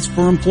candidates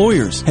for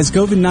employers. Has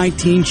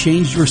COVID-19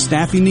 changed your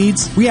staffing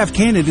needs? We have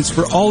candidates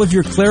for all of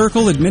your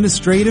clerical,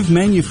 administrative,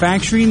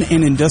 manufacturing,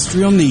 and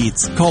industrial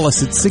needs. Call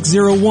us at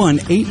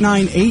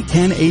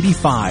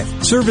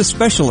 601-898-1085. Service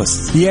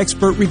Specialists, the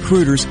expert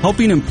recruiters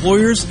helping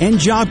employers and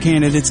job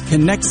candidates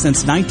connect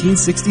since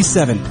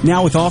 1967.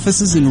 Now with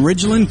offices in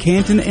Ridgeland,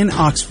 Canton, and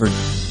Oxford.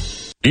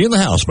 In the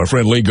house, my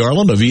friend Lee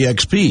Garland of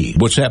EXP.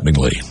 What's happening,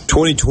 Lee?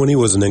 2020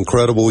 was an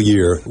incredible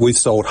year. We've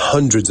sold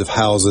hundreds of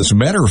houses. As a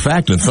matter of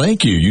fact, and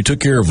thank you, you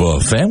took care of a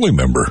family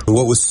member.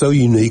 What was so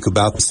unique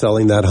about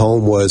selling that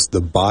home was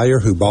the buyer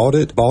who bought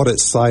it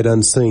sight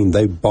unseen.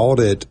 They bought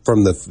it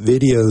from the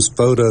videos,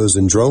 photos,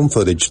 and drone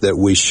footage that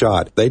we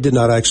shot. They did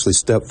not actually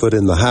step foot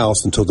in the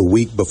house until the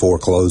week before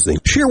closing.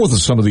 Share with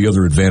us some of the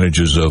other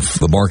advantages of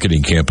the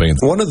marketing campaign.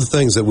 One of the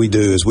things that we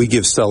do is we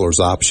give sellers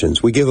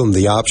options. We give them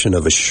the option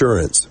of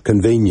assurance,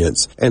 convenience,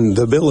 and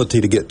the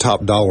ability to get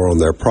top dollar on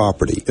their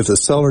property. If the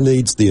seller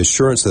needs the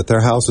assurance that their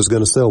house is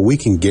going to sell, we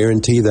can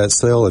guarantee that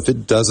sale. If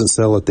it doesn't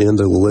sell at the end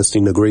of the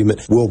listing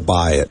agreement, we'll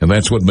buy it. And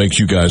that's what makes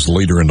you guys the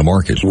leader in the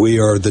market. We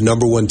are the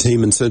number one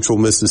team in Central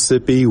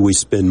Mississippi. We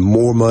spend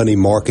more money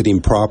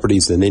marketing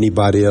properties than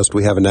anybody else.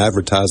 We have an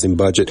advertising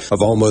budget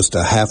of almost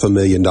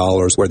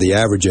 $500,000, where the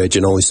average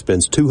agent only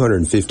spends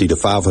 $250 to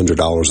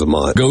 $500 a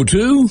month. Go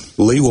to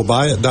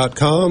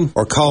LeeWillBuyIt.com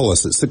or call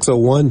us at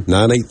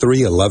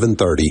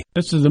 601-983-1130.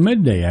 This is the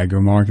Midday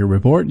Agri-Market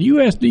Report.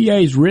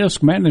 USDA's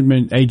Risk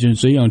Management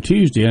Agency on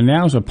Tuesday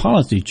announced a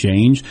policy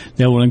change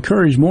that will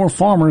encourage more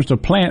farmers to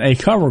plant a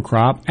cover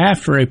crop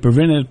after a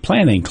preventive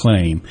planting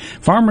claim.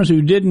 Farmers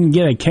who didn't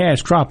get a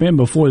cash crop in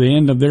before the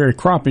end of their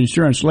crop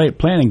insurance late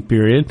planting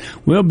period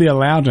will be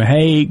allowed to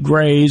hay,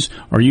 graze,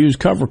 or use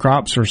cover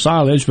crops for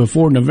silage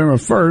before November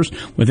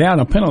 1st without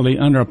a penalty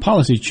under a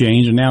policy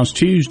change announced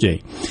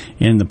Tuesday.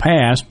 In the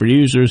past,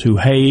 producers who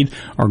hayed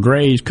or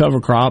grazed cover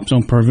crops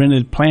on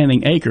prevented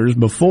planting acres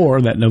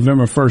before that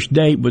November 1st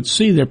date would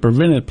see their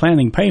prevented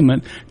planting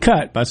payment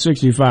cut by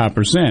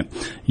 65%.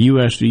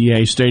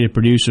 USDA stated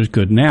producers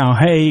could now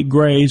hay,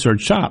 graze, or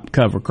chop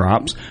cover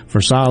crops for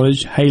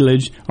silage,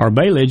 haylage, or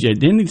baleage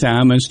at any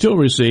time and still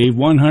receive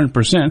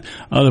 100%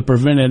 of the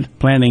prevented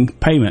planting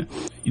payment.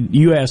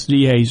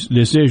 USDA's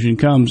decision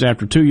comes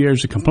after 2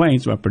 years of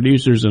complaints by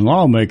producers and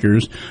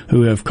lawmakers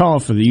who have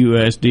called for the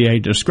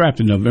USDA to scrap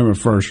the November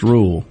 1st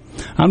rule.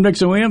 I'm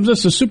Dixon Williams.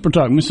 This is Super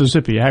Talk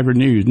Mississippi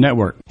Agri-News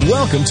Network.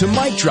 Welcome to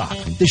Mike Drop,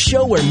 the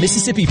show where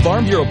Mississippi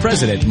Farm Bureau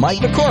President Mike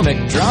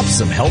McCormick drops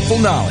some helpful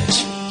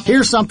knowledge.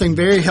 Here's something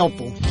very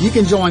helpful. You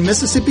can join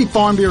Mississippi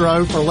Farm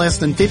Bureau for less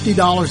than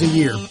 $50 a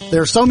year.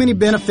 There are so many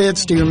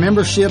benefits to your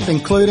membership,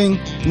 including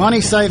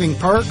money-saving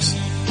perks,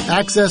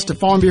 access to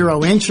Farm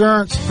Bureau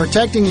insurance,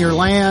 protecting your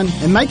land,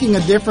 and making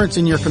a difference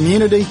in your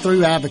community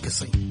through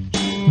advocacy.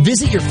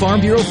 Visit your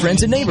Farm Bureau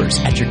friends and neighbors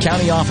at your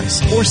county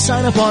office or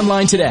sign up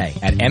online today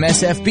at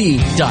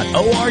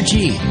msfb.org.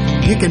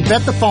 You can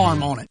bet the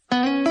farm on it.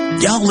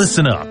 Y'all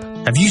listen up.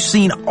 Have you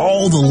seen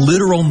all the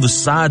litter on the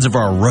sides of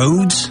our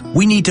roads?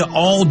 We need to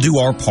all do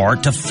our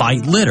part to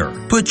fight litter.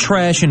 Put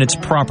trash in its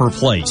proper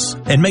place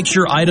and make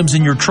sure items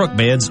in your truck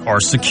beds are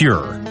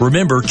secure.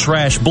 Remember,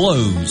 trash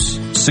blows.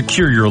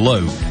 Secure your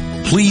load.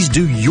 Please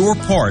do your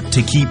part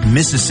to keep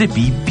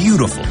Mississippi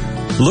beautiful.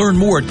 Learn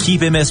more at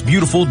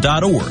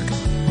keepmsbeautiful.org.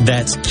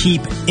 That's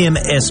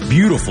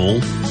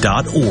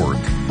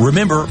keepmsbeautiful.org.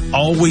 Remember,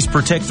 always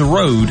protect the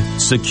road,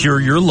 secure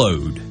your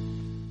load.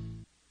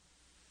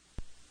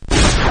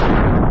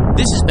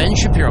 This is Ben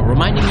Shapiro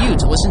reminding you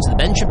to listen to The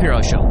Ben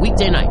Shapiro Show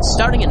weekday nights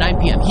starting at 9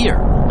 p.m. here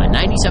on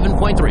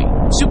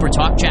 97.3 Super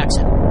Talk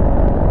Jackson.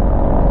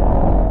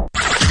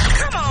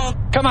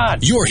 Come on.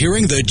 You're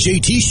hearing The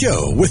JT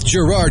Show with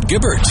Gerard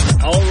Gibbert.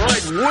 All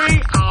right,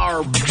 we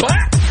are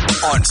back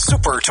on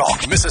Super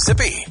Talk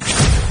Mississippi.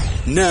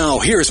 Now,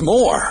 here's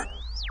more.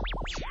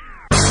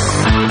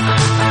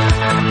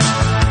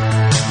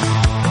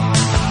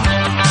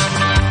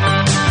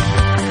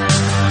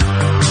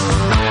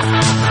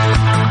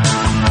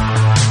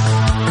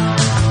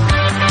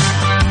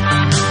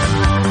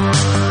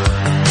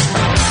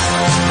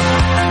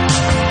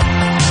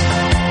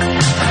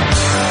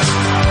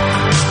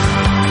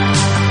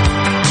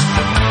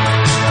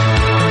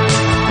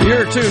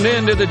 You're tuned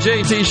in to the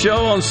JT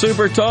Show on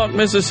Super Talk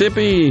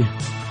Mississippi.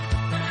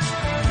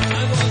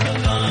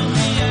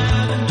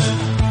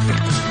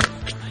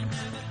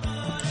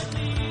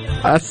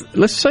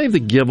 Let's save the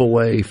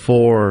giveaway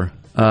for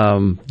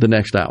the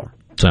next hour.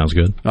 Sounds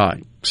good. All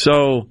right.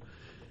 So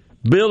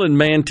Bill in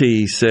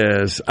Manti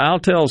says, I'll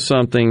tell you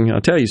something,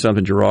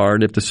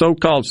 Gerard. If the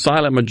so-called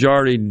silent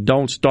majority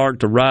don't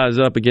start to rise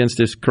up against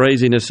this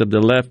craziness of the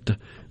left,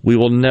 we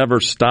will never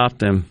stop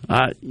them.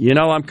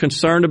 I'm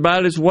concerned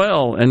about it as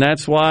well, and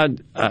that's why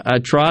I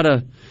try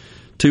to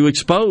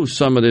expose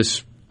some of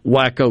this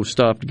wacko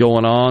stuff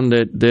going on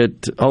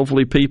that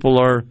hopefully people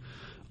are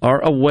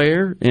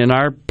aware in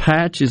our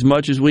patch as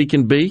much as we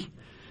can be,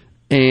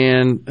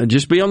 and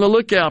just be on the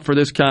lookout for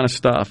this kind of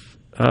stuff.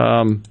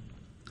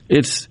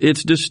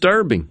 It's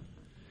disturbing.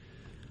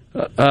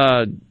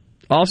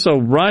 Also,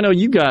 Rhino,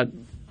 you've got,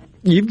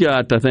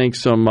 I think,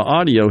 some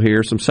audio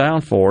here, some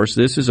sound for us.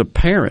 This is a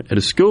parent at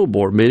a school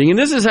board meeting, and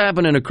this is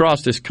happening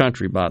across this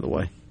country, by the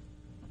way.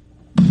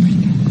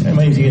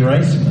 My name is Ian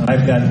Rice.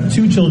 I've got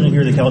two children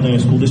here at the Caledonia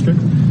School District.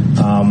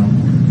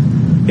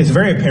 It's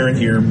very apparent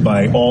here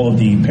by all of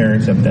the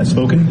parents that have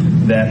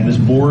spoken that this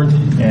board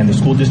and the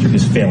school district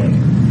is failing.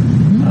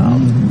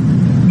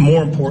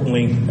 More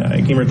importantly, I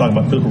came here to talk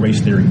about critical race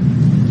theory.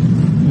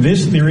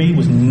 This theory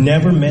was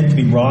never meant to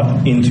be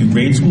brought into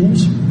grade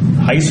schools,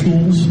 high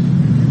schools,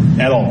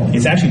 at all.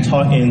 It's actually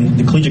taught in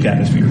the collegiate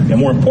atmosphere, and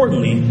more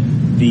importantly,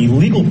 the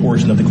legal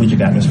portion of the collegiate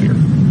atmosphere,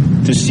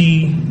 to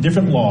see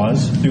different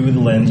laws through the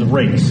lens of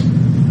race,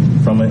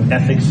 from an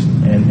ethics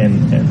and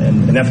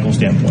an ethical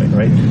standpoint,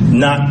 right?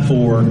 Not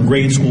for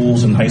grade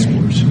schools and high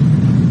schoolers.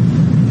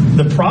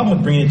 The problem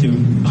with bringing it to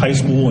high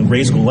school and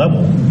grade school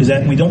level is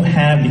that we don't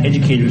have the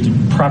educators to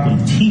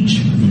properly teach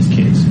these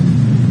kids.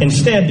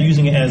 Instead, they're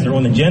using it as their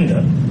own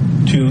agenda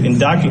to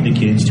indoctrinate the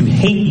kids to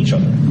hate each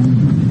other.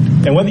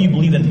 And whether you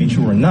believe that to be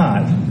true or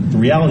not, the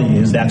reality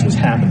is that's what's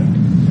happening.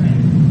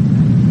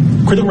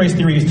 Critical race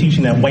theory is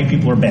teaching that white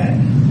people are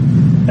bad.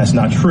 That's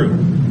not true.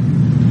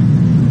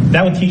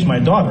 That would teach my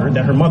daughter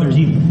that her mother is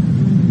evil.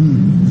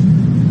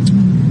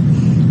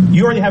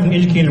 You already have an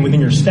educator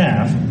within your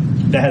staff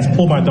that has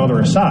pulled my daughter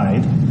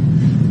aside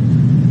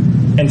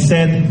and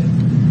said,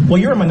 well,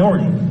 you're a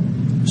minority,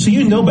 so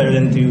you know better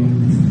than to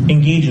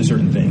engage in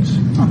certain things.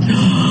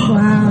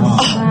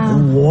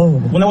 Wow.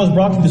 When I was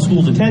brought to the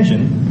school's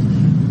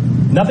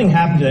attention, nothing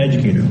happened to the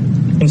educator.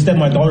 Instead,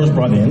 my daughter was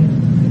brought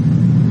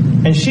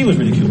in, and she was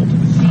ridiculed.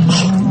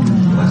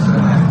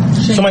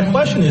 So my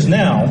question is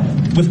now,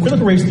 with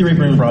critical race theory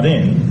being brought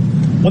in,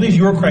 what is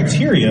your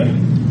criteria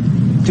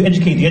to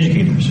educate the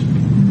educators?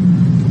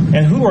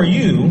 And who are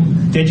you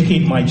to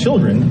educate my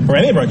children, or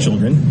any of our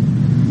children,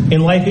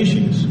 in life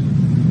issues?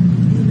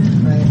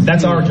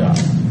 That's our job.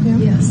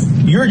 Yes.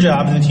 Your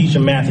job is to teach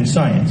them math and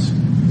science.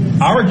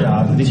 Our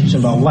job is to teach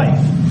them about life.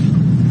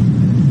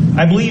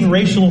 I believe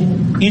racial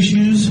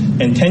issues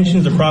and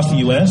tensions across the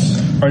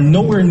U.S. are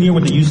nowhere near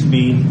what they used to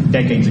be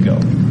decades ago.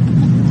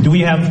 Do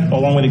we have a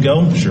long way to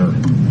go? Sure.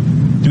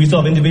 Do we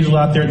still have individuals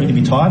out there that need to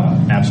be taught?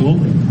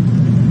 Absolutely.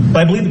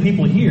 But I believe the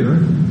people here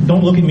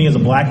don't look at me as a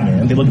black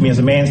man. They look at me as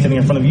a man standing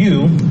in front of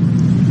you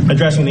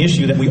addressing the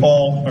issue that we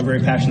all are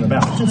very passionate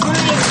about.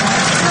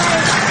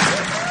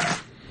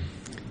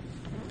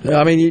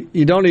 I mean,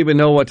 you don't even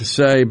know what to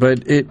say,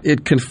 but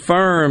it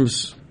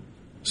confirms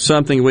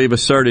something we've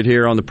asserted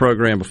here on the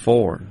program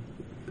before.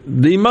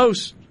 The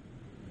most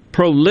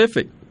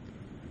prolific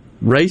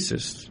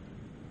racists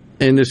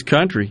in this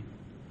country,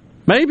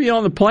 maybe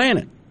on the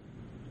planet,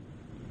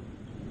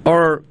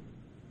 are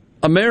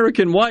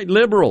American white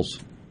liberals.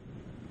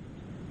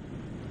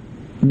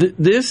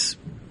 This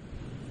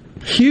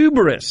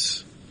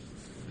hubris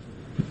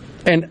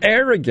and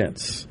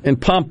arrogance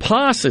and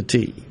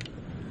pomposity,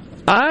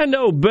 I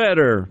know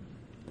better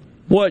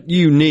what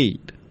you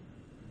need.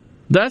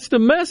 That's the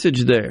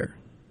message there.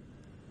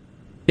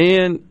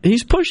 And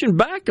he's pushing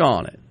back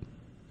on it.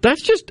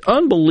 That's just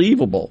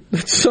unbelievable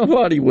that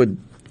somebody would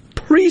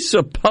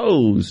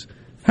presuppose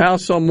how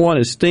someone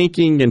is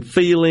thinking and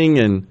feeling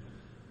and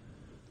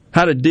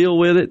how to deal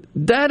with it.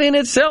 That in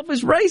itself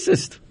is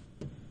racist.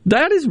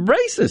 That is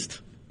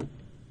racist.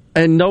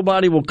 And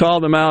nobody will call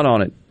them out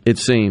on it, it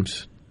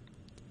seems.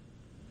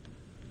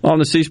 On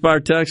the C Spire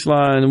text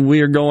line,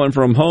 we are going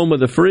from home of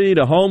the free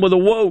to home of the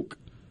woke.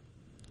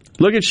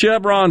 Look at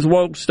Chevron's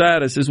woke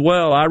status as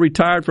well. I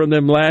retired from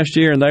them last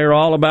year, and they are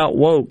all about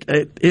woke.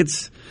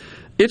 It's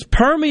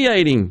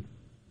permeating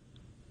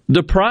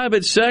the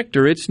private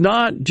sector. It's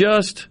not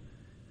just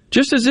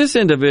as this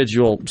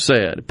individual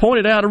said,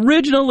 pointed out,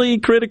 originally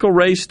critical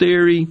race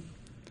theory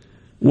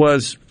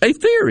was a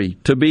theory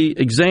to be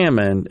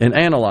examined and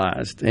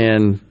analyzed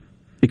and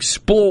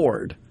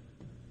explored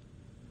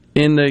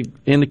in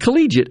the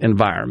collegiate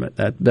environment.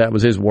 That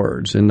was his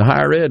words. In the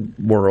higher ed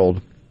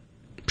world,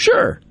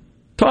 sure,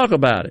 talk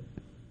about it.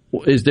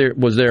 Was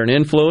there an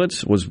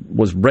influence?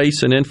 Was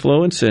race an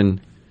influence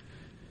in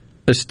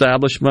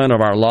establishment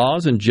of our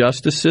laws and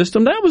justice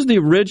system? That was the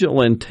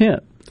original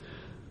intent.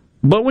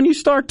 But when you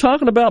start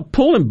talking about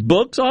pulling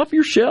books off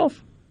your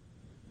shelf,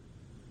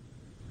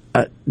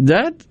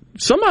 that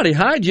somebody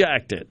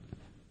hijacked it.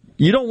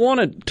 You don't want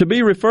it to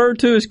be referred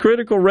to as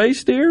critical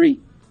race theory?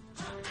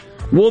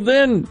 Well,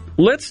 then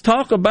let's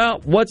talk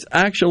about what's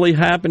actually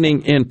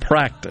happening in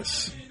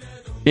practice,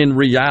 in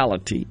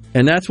reality.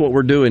 And that's what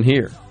we're doing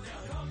here.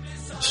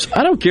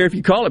 I don't care if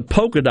you call it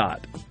polka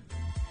dot.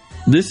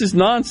 This is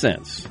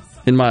nonsense,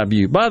 in my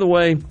view. By the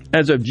way,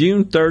 as of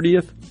June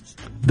 30th,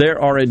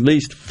 there are at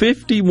least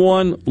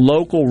 51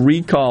 local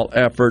recall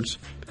efforts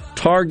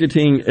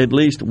targeting at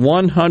least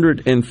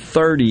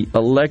 130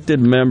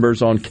 elected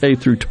members on K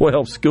through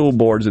 12 school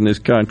boards in this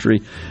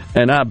country.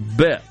 And I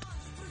bet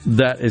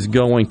that is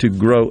going to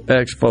grow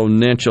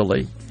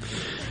exponentially.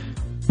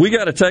 We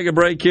got to take a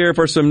break here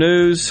for some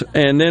news,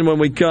 and then when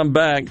we come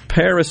back,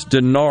 Paris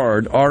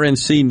Denard,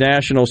 RNC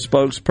National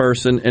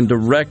Spokesperson and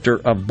Director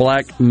of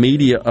Black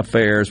Media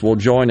Affairs, will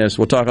join us.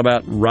 We'll talk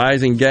about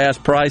rising gas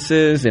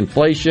prices,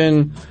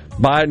 inflation,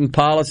 Biden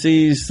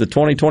policies, the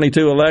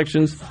 2022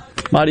 elections.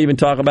 Might even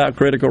talk about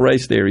critical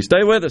race theory.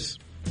 Stay with us.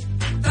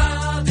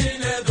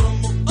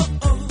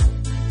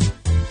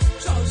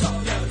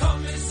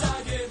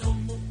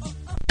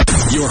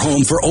 Your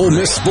home for Ole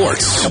Miss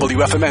sports.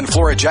 WFMN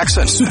Flora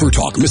Jackson. Super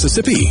Talk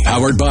Mississippi.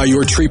 Powered by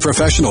your tree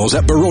professionals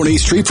at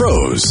Barone's Tree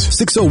Pros.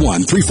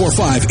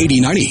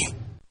 601-345-8090.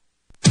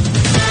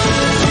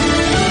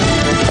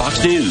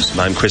 Fox News.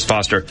 I'm Chris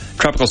Foster.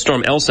 Tropical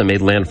storm Elsa made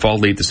landfall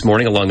late this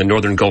morning along the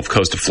northern Gulf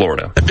Coast of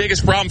Florida. The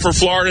biggest problem for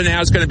Florida now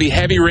is going to be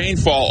heavy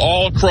rainfall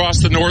all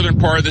across the northern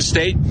part of the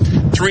state.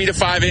 3 to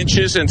 5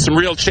 inches and some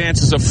real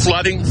chances of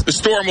flooding. The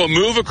storm will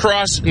move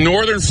across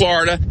northern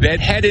Florida, then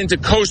head into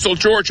coastal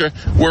Georgia,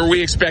 where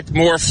we expect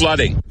more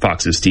flooding.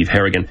 Fox's Steve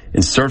Harrigan.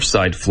 In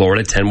Surfside,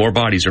 Florida, 10 more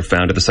bodies are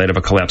found at the site of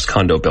a collapsed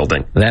condo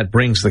building. That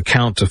brings the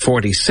count to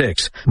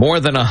 46. More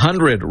than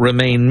 100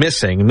 remain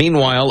missing.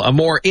 Meanwhile, a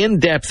more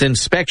in-depth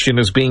inspection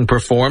is being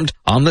performed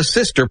on the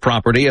sister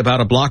property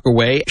about a block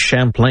away,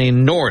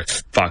 Champlain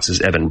North.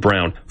 Fox's Evan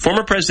Brown.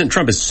 Former President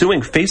Trump is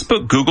suing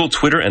Facebook, Google,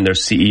 Twitter, and their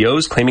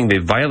CEOs, claiming they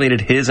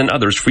violated his and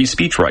others' free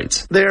speech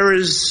rights. There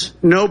is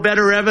no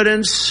better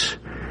evidence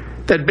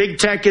that big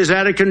tech is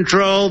out of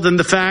control than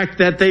the fact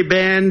that they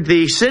banned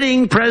the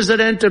sitting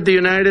president of the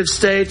United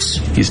States.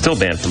 He's still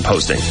banned from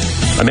posting.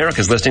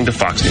 America's listening to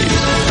Fox News.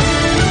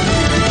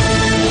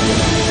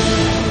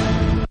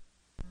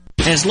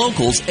 As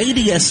locals,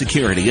 ADS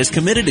Security is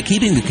committed to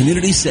keeping the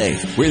community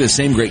safe. We're the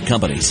same great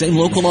company, same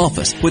local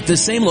office, with the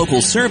same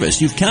local service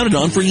you've counted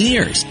on for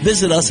years.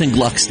 Visit us in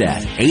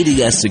Gluckstadt.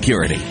 ADS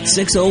Security,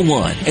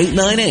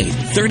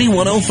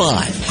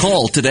 601-898-3105.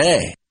 Call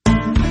today.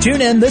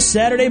 Tune in this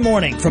Saturday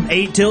morning from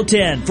 8 till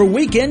 10 for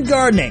Weekend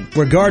Gardening,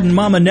 where Garden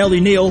Mama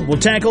Nellie Neal will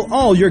tackle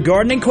all your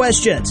gardening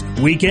questions.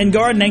 Weekend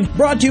Gardening,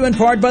 brought to you in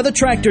part by The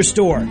Tractor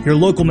Store, your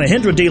local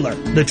Mahindra dealer.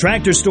 The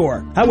Tractor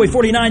Store, Highway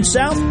 49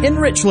 South in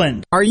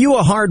Richland. Are you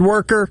a hard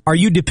worker? Are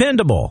you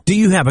dependable? Do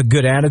you have a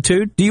good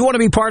attitude? Do you want to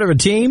be part of a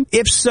team?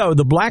 If so,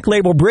 the Black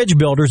Label Bridge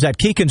Builders at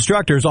Key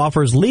Constructors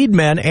offers lead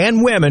men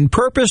and women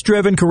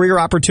purpose-driven career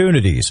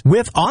opportunities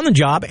with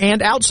on-the-job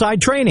and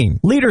outside training,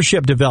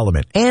 leadership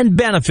development, and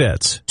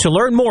benefits. To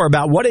learn more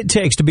about what it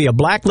takes to be a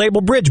Black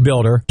Label Bridge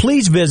Builder,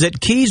 please visit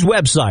Key's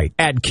website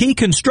at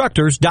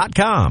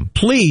keyconstructors.com.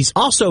 Please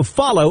also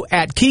follow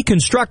at Key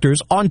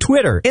Constructors on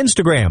Twitter,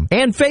 Instagram,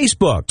 and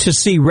Facebook to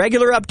see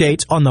regular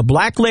updates on the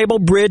Black Label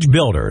Bridge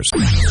Builders.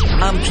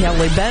 I'm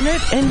Kelly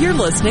Bennett, and you're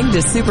listening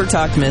to Super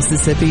Talk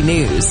Mississippi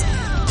News.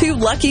 2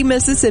 lucky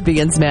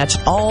Mississippians match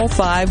all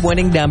 5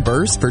 winning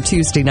numbers for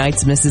Tuesday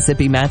night's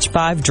Mississippi Match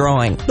 5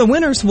 drawing. The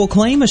winners will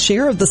claim a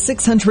share of the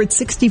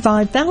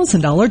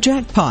 $665,000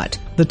 jackpot.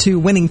 The 2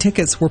 winning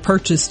tickets were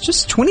purchased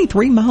just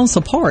 23 miles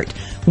apart.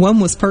 One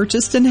was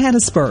purchased in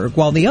Hattiesburg,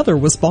 while the other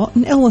was bought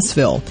in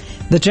Ellisville.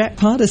 The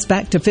jackpot is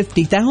back to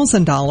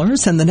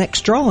 $50,000, and the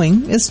next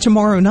drawing is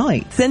tomorrow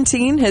night.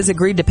 Centene has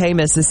agreed to pay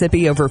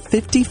Mississippi over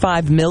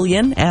 $55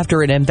 million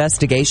after an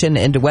investigation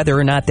into whether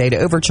or not they'd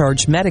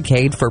overcharged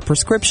Medicaid for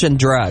prescription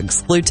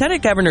drugs.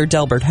 Lieutenant Governor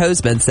Delbert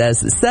Hosemann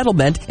says the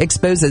settlement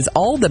exposes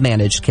all the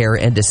managed care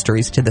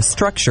industries to the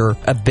structure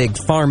of Big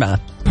Pharma.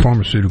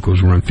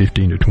 Pharmaceuticals run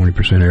 15 to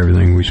 20% of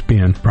everything we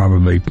spend,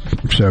 probably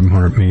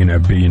 $700 million to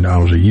 $1 billion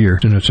a year.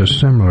 And it's a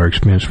similar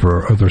expense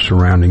for other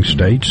surrounding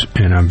states,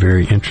 and I'm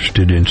very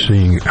interested in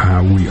seeing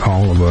how we,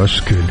 all of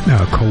us, could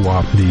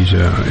co-opt these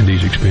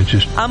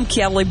expenses. I'm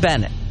Kelly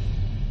Bennett.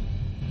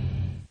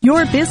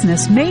 Your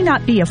business may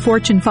not be a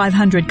Fortune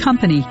 500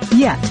 company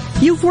yet.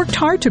 You've worked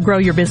hard to grow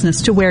your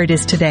business to where it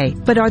is today,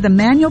 but are the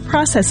manual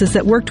processes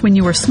that worked when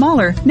you were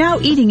smaller now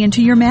eating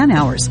into your man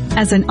hours?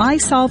 As an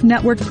iSolve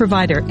network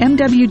provider,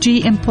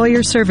 MWG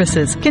Employer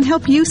Services can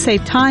help you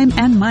save time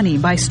and money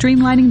by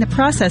streamlining the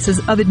processes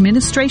of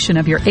administration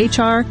of your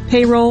HR,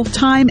 payroll,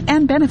 time,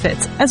 and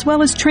benefits, as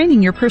well as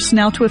training your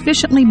personnel to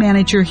efficiently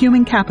manage your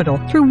human capital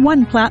through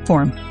one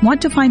platform.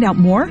 Want to find out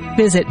more?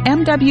 Visit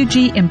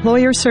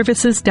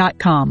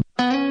MWGEmployerServices.com.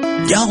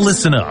 Y'all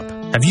listen up.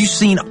 Have you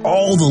seen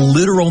all the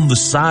litter on the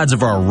sides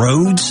of our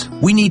roads?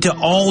 We need to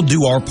all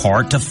do our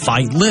part to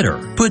fight litter.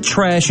 Put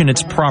trash in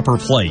its proper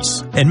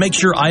place and make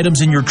sure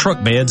items in your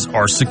truck beds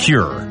are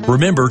secure.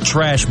 Remember,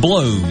 trash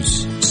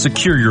blows.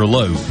 Secure your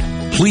load.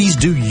 Please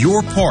do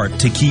your part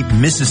to keep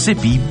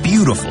Mississippi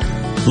beautiful.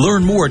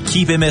 Learn more at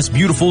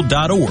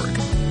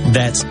keepmsbeautiful.org.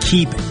 That's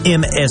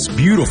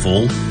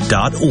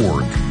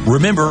keepmsbeautiful.org.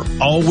 Remember,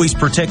 always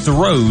protect the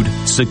road,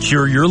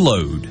 secure your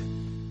load.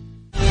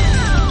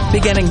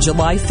 Beginning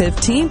July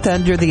 15th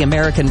under the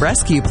American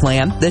Rescue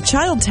Plan, the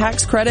child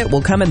tax credit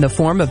will come in the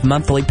form of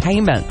monthly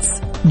payments.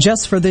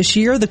 Just for this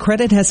year, the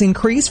credit has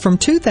increased from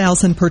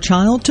 $2,000 per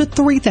child to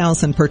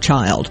 $3,000 per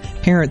child.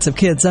 Parents of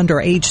kids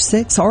under age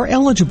 6 are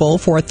eligible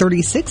for a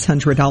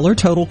 $3,600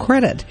 total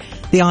credit.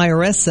 The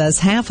IRS says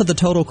half of the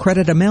total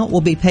credit amount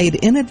will be paid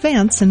in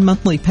advance in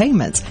monthly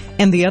payments,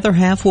 and the other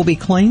half will be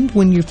claimed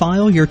when you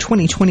file your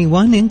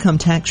 2021 income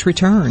tax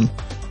return.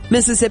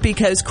 Mississippi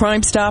Coast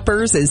Crime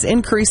Stoppers is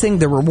increasing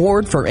the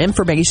reward for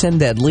information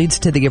that leads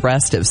to the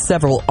arrest of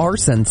several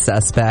arson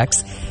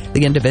suspects.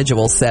 The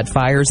individuals set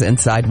fires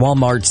inside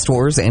Walmart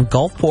stores in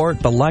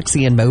Gulfport,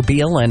 Biloxi, and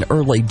Mobile in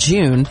early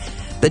June.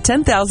 The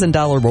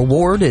 $10,000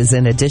 reward is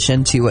in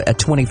addition to a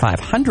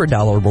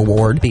 $2,500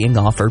 reward being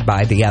offered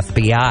by the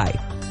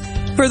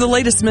FBI. For the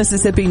latest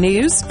Mississippi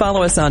news,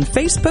 follow us on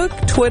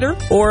Facebook, Twitter,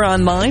 or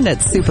online at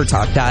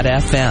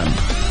supertalk.fm.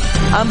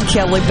 I'm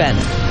Kelly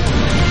Bennett.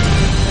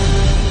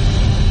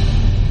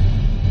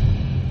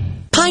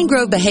 Pine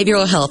Grove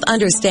Behavioral Health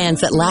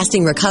understands that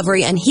lasting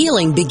recovery and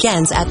healing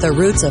begins at the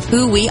roots of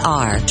who we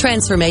are.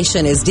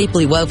 Transformation is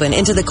deeply woven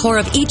into the core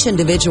of each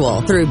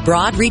individual through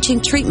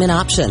broad-reaching treatment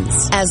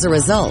options. As a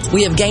result,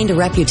 we have gained a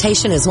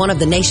reputation as one of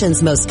the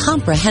nation's most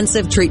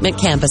comprehensive treatment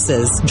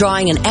campuses,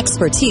 drawing an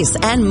expertise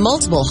and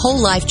multiple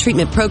whole-life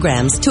treatment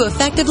programs to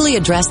effectively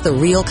address the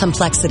real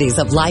complexities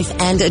of life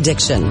and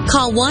addiction.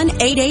 Call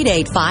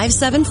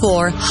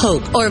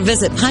 1-888-574-HOPE or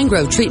visit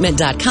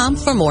pinegrovetreatment.com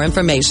for more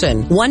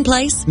information. One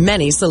place,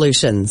 many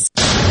solutions.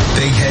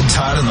 Big Head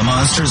Todd and the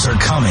Monsters are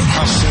coming.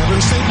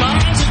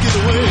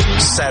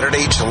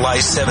 Saturday, July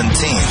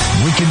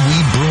 17th. Wicked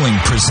Weed Brewing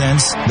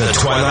presents the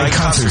Twilight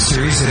Concert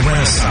Series at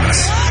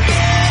Renaissance.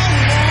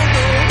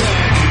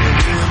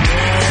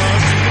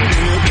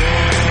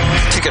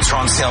 Tickets are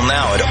on sale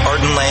now at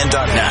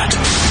ardenland.net.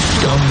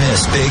 Don't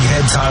miss Big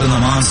Head Todd and the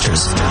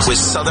Monsters with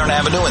Southern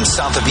Avenue and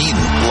South of Eden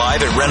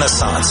live at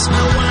Renaissance.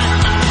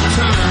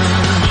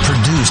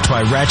 Produced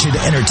by Ratchet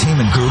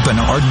Entertainment Group and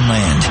Arden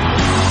Land.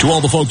 To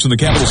all the folks in the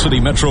Capital City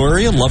metro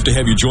area, love to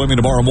have you join me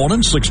tomorrow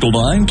morning, 6 till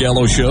 9,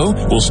 Gallo Show.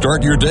 We'll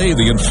start your day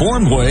the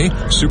informed way.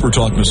 Super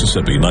Talk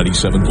Mississippi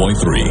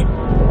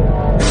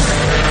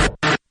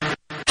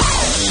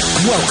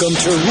 97.3. Welcome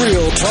to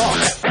Real Talk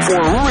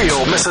for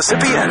real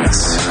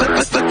Mississippians.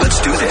 Let's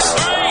do this.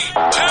 3,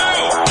 2, 1.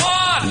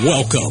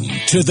 Welcome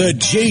to the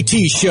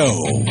JT Show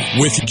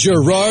with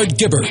Gerard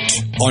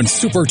Gibbert on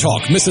Super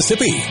Talk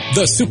Mississippi,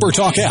 the Super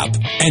Talk app,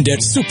 and at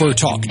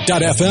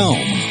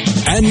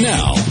supertalk.fm. And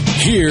now,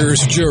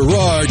 here's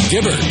Gerard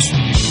Gibbert.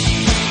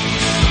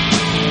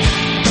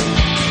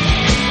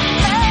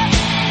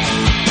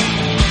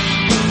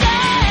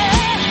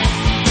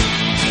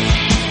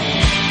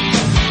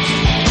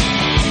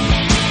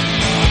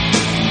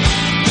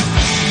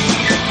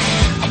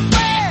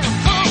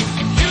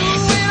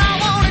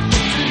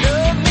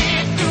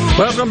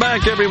 Welcome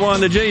back,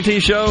 everyone. The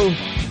JT Show,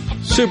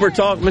 Super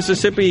Talk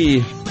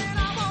Mississippi,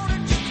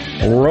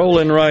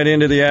 rolling right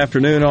into the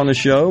afternoon on the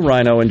show.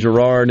 Rhino and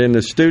Gerard in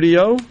the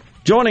studio.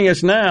 Joining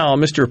us now,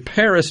 Mr.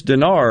 Paris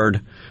Dennard,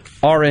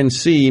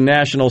 RNC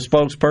National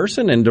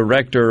Spokesperson and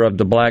Director of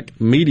the Black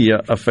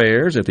Media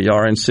Affairs at the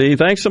RNC.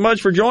 Thanks so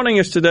much for joining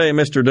us today,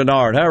 Mr.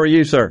 Dennard. How are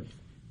you, sir?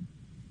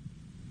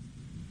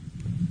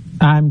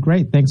 I'm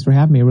great. Thanks for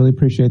having me. I really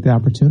appreciate the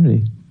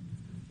opportunity.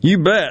 You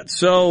bet.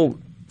 So,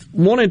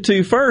 wanted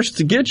to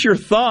first get your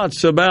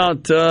thoughts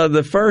about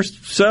the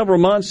first several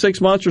months, 6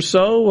 months or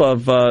so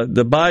of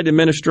the Biden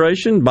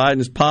administration,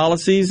 Biden's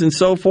policies and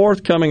so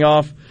forth, coming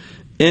off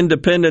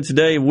Independence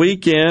Day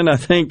weekend. I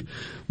think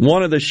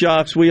one of the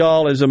shocks we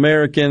all as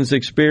Americans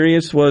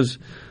experienced was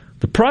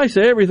the price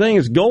of everything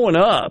is going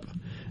up,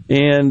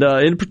 and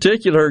in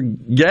particular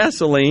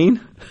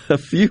gasoline,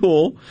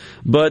 fuel.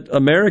 But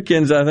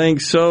Americans, I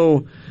think,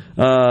 so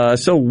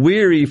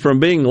weary from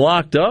being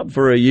locked up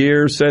for a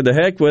year, said the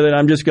heck with it,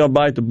 I'm just going to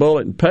bite the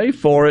bullet and pay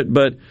for it.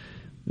 But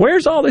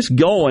where's all this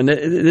going?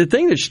 The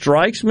thing that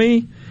strikes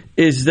me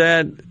is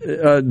that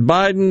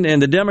Biden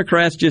and the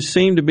Democrats just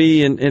seem to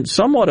be in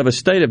somewhat of a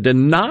state of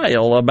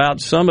denial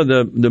about some of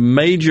the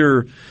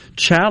major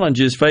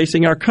challenges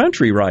facing our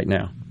country right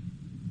now.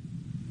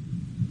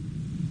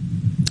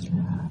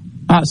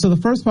 So the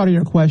first part of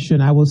your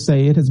question, I will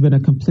say it has been a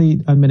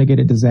complete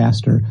unmitigated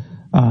disaster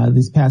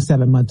these past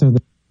 7 months of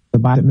the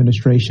Biden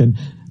administration.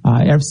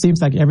 It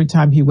seems like every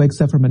time he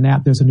wakes up from a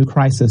nap, there's a new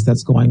crisis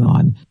that's going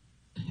on.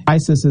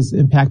 Crisis is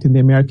impacting the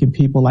American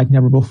people like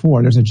never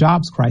before. There's a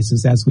jobs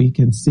crisis, as we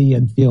can see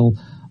and feel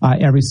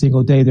every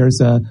single day. There's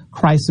a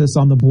crisis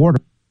on the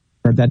border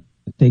that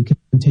they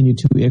continue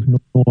to ignore.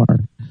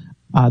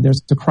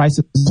 There's a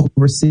crisis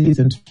overseas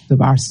in terms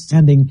of our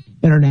standing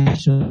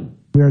internationally.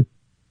 We're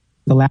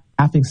the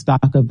laughing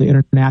stock of the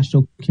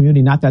international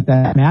community. Not that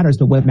that matters,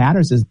 but what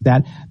matters is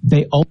that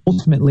they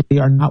ultimately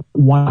are not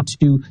wanting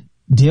to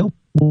deal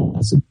with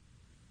us.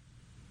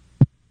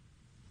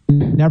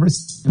 Never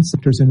seen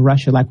sectors in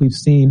Russia like we've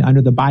seen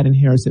under the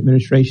Biden-Harris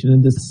administration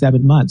in this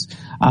 7 months.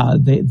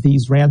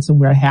 These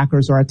ransomware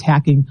hackers are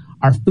attacking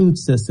our food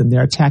system.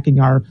 They're attacking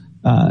our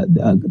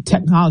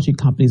technology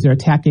companies. They're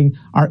attacking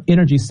our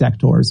energy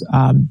sectors.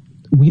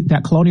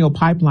 That Colonial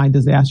Pipeline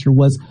disaster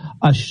was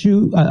a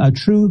true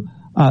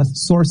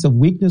source of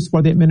weakness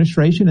for the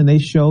administration, and they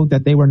showed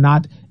that they were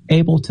not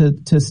able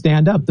to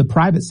stand up. The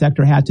private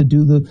sector had to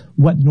do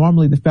what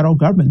normally the federal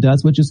government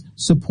does, which is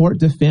support,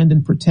 defend,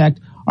 and protect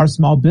our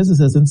small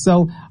businesses. And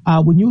so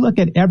when you look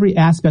at every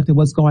aspect of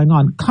what's going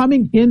on,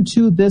 coming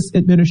into this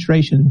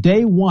administration,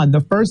 day one,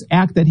 the first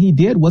act that he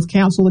did was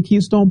cancel the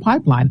Keystone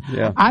Pipeline.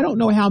 Yeah. I don't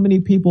know how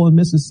many people in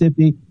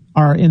Mississippi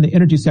are in the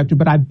energy sector,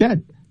 but I bet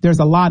there's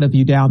a lot of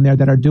you down there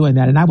that are doing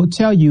that. And I will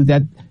tell you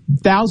that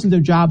thousands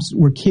of jobs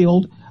were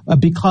killed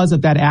because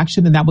of that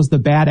action, and that was the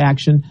bad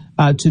action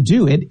to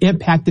do. It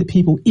impacted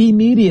people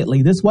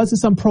immediately. This wasn't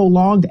some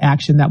prolonged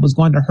action that was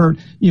going to hurt,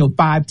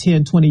 5,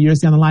 10, 20 years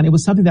down the line. It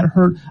was something that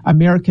hurt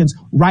Americans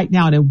right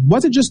now. And it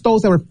wasn't just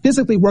those that were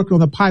physically working on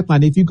the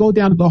pipeline. If you go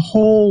down to the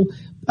whole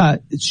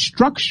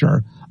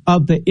structure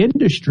of the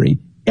industry,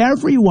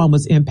 everyone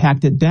was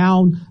impacted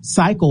down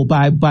cycle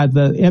by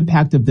the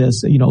impact of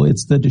this.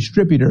 It's the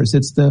distributors,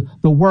 it's the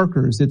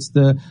workers, it's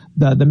the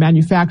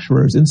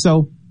manufacturers. And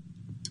so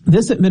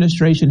this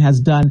administration has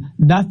done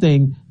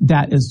nothing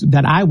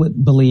that I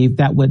would believe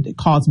that would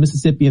cause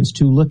Mississippians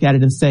to look at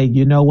it and say,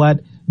 you know what,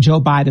 Joe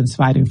Biden's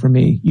fighting for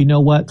me. You know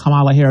what,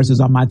 Kamala Harris is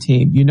on my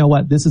team. You know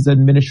what, this is an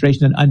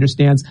administration that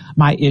understands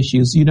my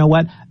issues. You know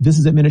what, this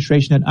is an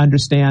administration that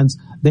understands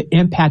the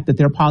impact that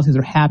their policies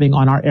are having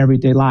on our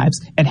everyday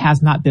lives. It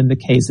has not been the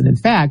case. And in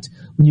fact,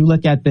 when you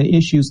look at the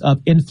issues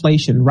of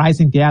inflation,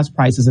 rising gas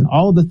prices, and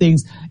all of the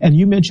things, and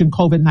you mentioned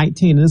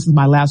COVID-19, and this is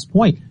my last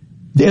point,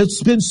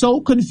 it's been so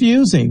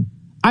confusing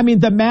I mean,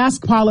 the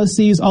mask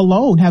policies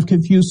alone have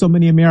confused so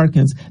many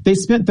Americans. They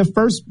spent the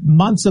first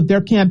months of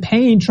their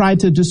campaign trying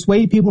to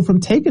dissuade people from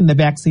taking the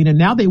vaccine, and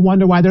now they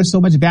wonder why there's so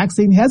much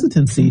vaccine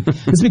hesitancy.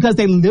 It's because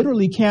they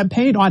literally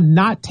campaigned on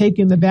not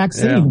taking the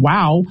vaccine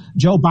while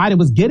Joe Biden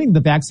was getting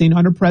the vaccine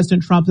under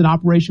President Trump in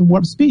Operation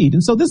Warp Speed.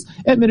 And so this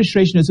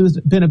administration has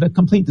been a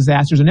complete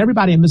disaster, and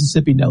everybody in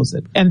Mississippi knows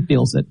it and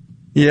feels it.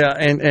 Yeah,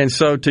 and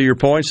so to your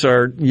point,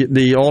 sir,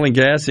 the oil and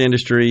gas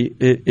industry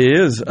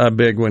is a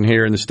big one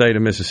here in the state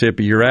of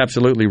Mississippi. You're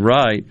absolutely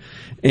right.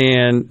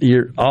 And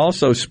you're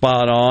also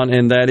spot on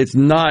in that it's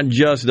not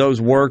just those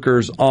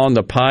workers on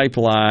the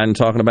pipeline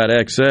talking about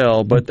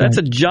XL, but that's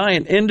a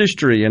giant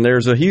industry, and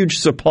there's a huge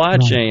supply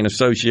chain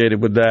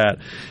associated with that.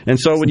 And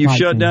so when you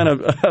shut down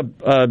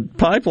a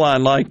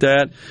pipeline like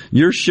that,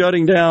 you're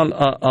shutting down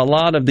a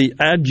lot of the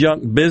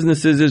adjunct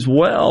businesses as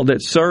well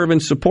that serve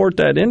and support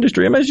that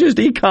industry. I mean, it's just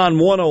Econ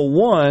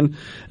 101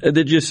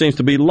 that just seems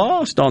to be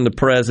lost on the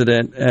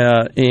president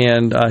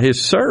and his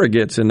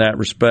surrogates in that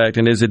respect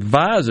and his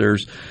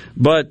advisors.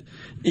 But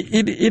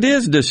it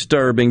is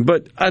disturbing.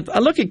 But I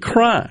look at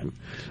crime.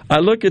 I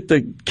look at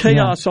the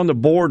chaos on the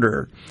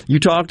border. You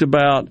talked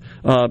about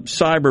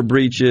cyber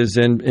breaches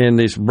and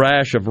this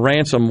rash of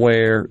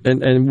ransomware,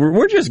 and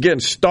we're just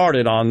getting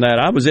started on that.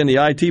 I was in the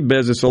IT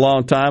business a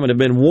long time and have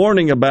been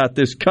warning about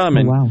this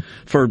coming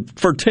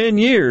for 10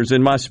 years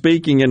in my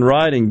speaking and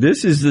writing.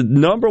 This is the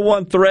number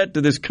one threat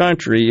to this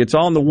country. It's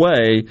on the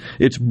way.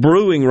 It's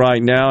brewing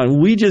right now,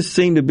 and we just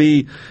seem to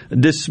be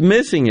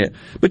dismissing it.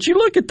 But you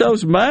look at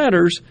those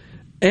matters,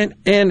 and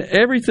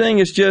everything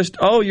is just,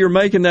 you're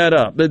making that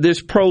up.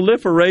 This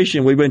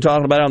proliferation we've been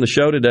talking about on the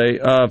show today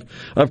of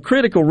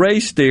critical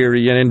race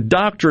theory and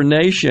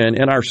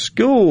indoctrination in our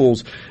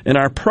schools and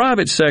our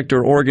private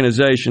sector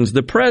organizations.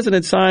 The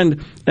president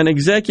signed an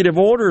executive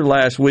order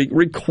last week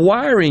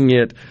requiring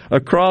it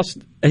across,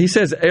 he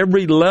says,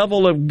 every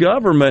level of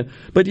government,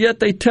 but yet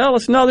they tell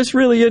us, no, this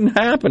really isn't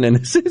happening.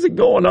 This isn't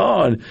going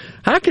on.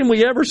 How can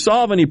we ever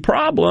solve any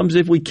problems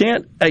if we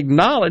can't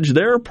acknowledge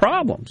there are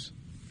problems?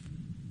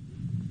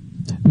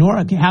 Nor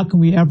how can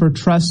we ever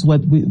trust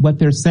what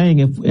they're saying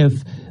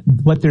if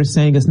what they're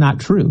saying is not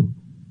true.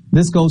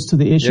 This goes to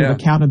the issue of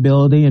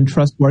accountability and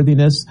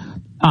trustworthiness,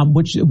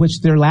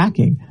 which they're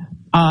lacking.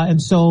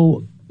 And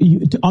so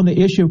on the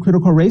issue of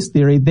critical race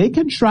theory, they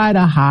can try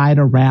to hide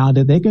around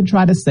it. They can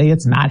try to say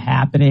it's not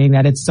happening,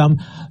 that it's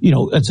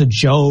it's a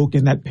joke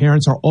and that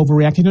parents are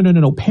overreacting.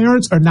 No.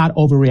 Parents are not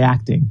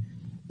overreacting.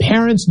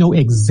 Parents know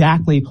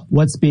exactly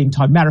what's being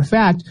taught. Matter of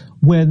fact,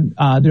 when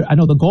I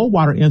know the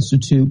Goldwater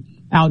Institute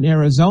out in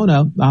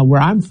Arizona, where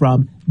I'm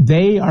from,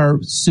 they are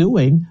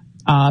suing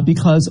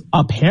because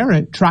a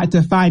parent tried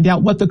to find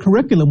out what the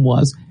curriculum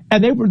was.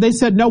 And they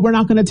said, no, we're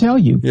not going to tell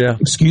you.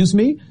 Excuse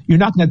me? You're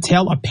not going to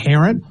tell a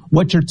parent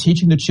what you're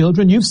teaching the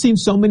children? You've seen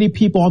so many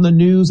people on the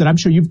news, and I'm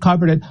sure you've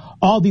covered it,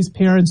 all these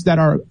parents that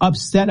are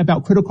upset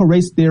about critical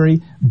race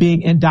theory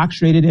being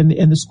indoctrinated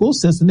in the school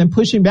system and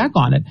pushing back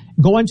on it.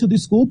 Going to the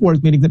school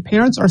board meeting, the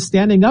parents are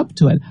standing up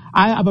to it.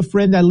 I have a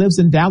friend that lives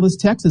in Dallas,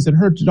 Texas, and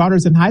her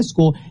daughter's in high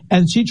school,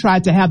 and she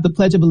tried to have the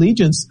Pledge of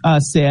Allegiance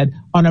said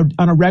on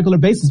a regular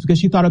basis because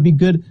she thought it'd be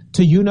good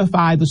to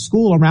unify the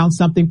school around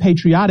something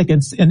patriotic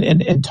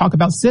and talk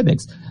about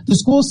civics. The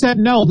school said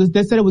no.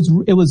 They said it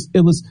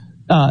was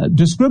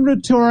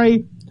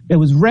discriminatory, it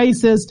was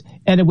racist,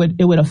 and it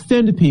would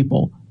offend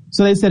people.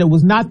 So they said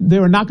they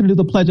were not going to do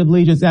the Pledge of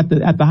Allegiance at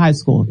the high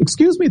school.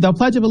 Excuse me, the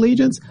Pledge of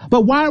Allegiance?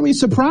 But why are we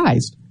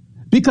surprised?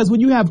 Because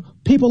when you have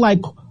people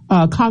like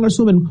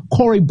Congresswoman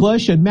Cori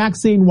Bush and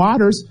Maxine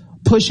Waters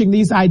pushing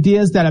these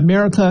ideas that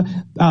America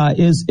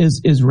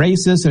is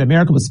racist and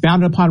America was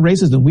founded upon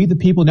racism and we the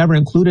people never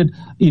included,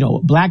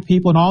 black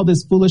people and all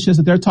this foolishness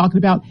that they're talking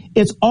about.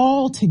 It's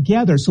all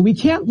together. So we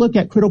can't look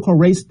at critical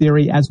race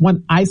theory as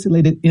one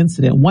isolated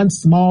incident, one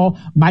small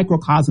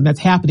microcosm that's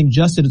happening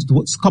just in a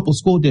couple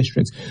school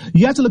districts.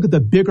 You have to look at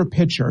the bigger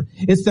picture.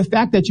 It's the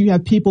fact that you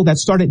have people that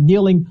started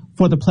kneeling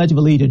for the Pledge of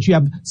Allegiance. You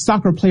have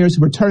soccer players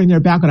who were turning their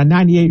back on a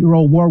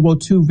 98-year-old World War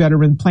II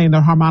veteran playing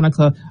their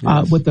harmonica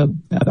with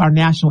our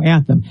national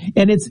anthem.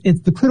 And it's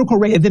the critical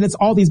race. And then it's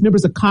all these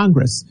members of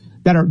Congress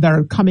that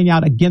are coming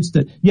out against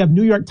it. You have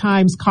New York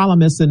Times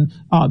columnists and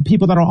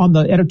people that are on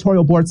the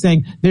editorial board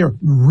saying they're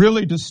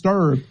really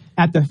disturbed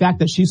at the fact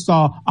that she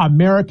saw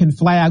American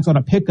flags on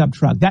a pickup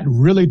truck. That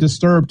really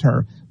disturbed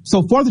her.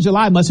 So 4th of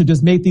July must have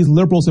just made these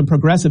liberals and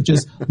progressives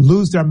just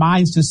lose their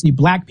minds to see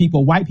black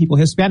people, white people,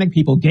 Hispanic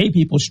people, gay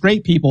people,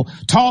 straight people,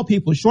 tall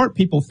people, short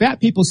people,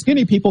 fat people,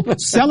 skinny people,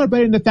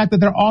 celebrating the fact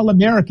that they're all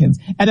Americans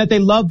and that they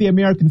love the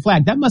American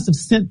flag. That must have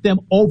sent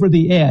them over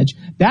the edge.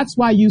 That's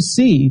why you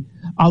see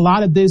a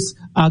lot of this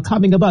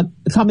coming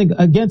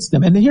against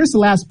them. And then here's the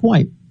last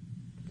point.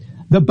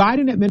 The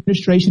Biden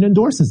administration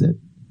endorses it.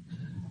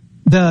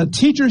 The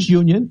teachers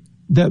union,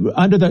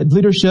 under the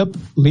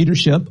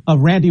leadership of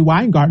Randy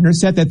Weingartner,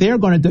 said that they are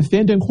going to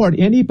defend in court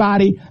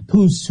anybody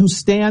who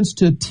stands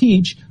to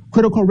teach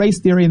critical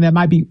race theory and that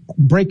might be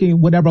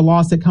breaking whatever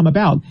laws that come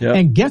about. Yep.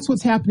 And guess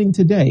what's happening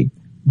today?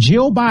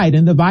 Jill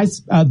Biden,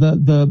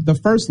 the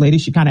first lady,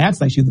 she kind of acts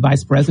like she's the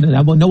vice president.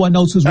 Well, no one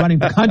knows who's running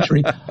the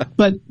country,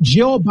 but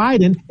Jill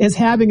Biden is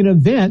having an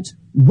event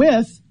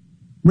with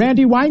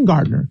Randy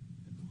Weingartner,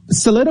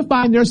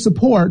 solidifying their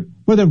support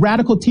for the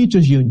radical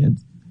teachers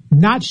unions,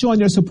 not showing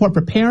their support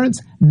for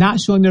parents, not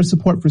showing their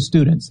support for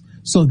students.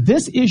 So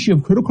this issue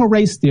of critical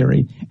race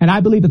theory, and I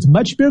believe it's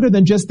much bigger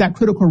than just that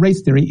critical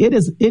race theory. It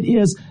is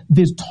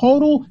this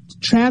total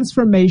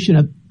transformation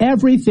of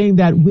everything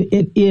that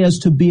it is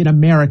to be an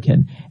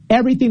American,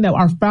 everything that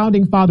our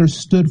founding fathers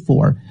stood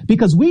for.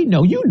 Because we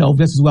know, you know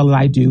this as well as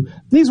I do,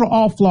 these are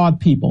all flawed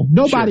people.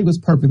 Nobody was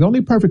perfect. The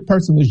only perfect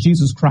person was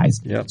Jesus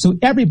Christ. Yep. So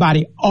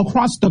everybody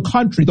across the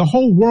country, the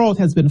whole world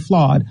has been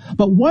flawed.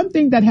 But one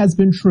thing that has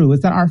been true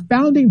is that our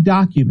founding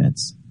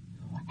documents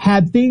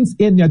had things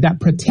in there that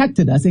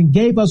protected us and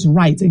gave us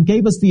rights and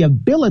gave us the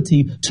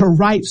ability to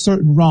right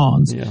certain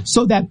wrongs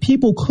so that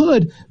people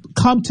could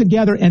come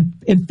together and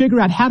figure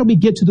out how do we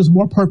get to this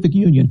more perfect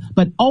union.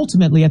 But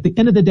ultimately, at the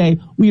end of the day,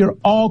 we are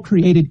all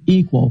created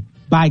equal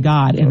by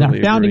God. And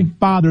our founding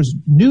fathers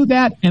knew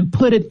that and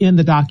put it in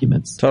the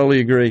documents. Totally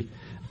agree.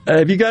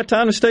 Have you got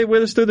time to stay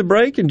with us through the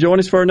break and join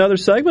us for another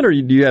segment, or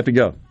do you have to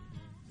go?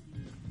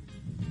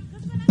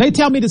 They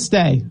tell me to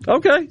stay.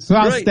 Okay. So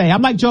I'll stay.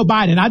 I'm like Joe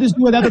Biden. I just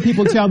do what other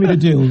people tell me to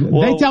do.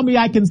 They tell me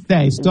I can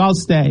stay, so I'll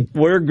stay.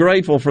 We're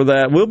grateful for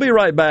that. We'll be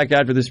right back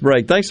after this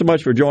break. Thanks so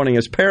much for joining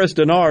us. Paris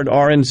Denard,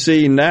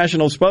 RNC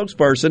National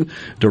Spokesperson,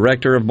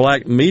 Director of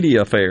Black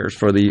Media Affairs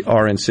for the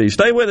RNC.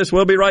 Stay with us.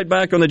 We'll be right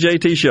back on the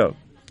JT Show.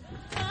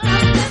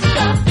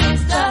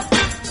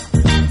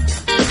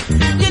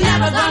 You're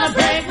never gonna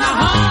break my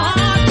heart,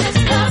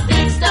 Mr.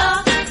 Big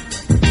Stuff.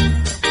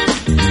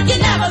 You're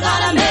never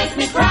gonna make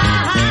me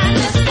cry.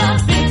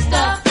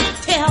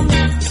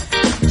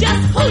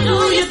 Who do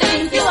you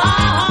think you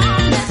are,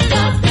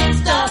 Mr. Big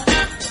Stuff?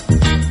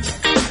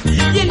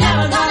 You're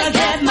never gonna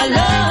get my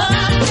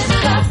love,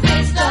 Mr.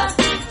 Big Stuff.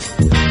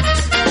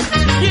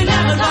 You're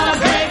never gonna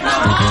break my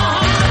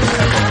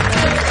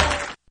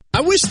heart.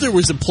 I wish there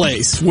was a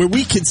place where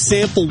we could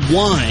sample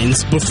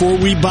wines before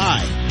we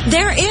buy.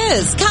 There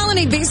is.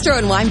 Colony Bistro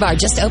and Wine Bar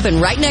just opened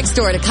right next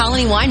door to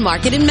Colony Wine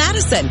Market in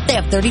Madison. They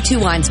have 32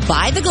 wines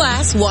by the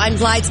glass, wine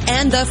flights,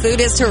 and the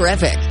food is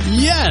terrific.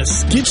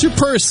 Yes. Get your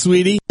purse,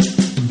 sweetie.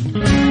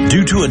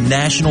 Due to a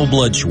national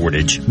blood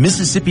shortage,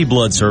 Mississippi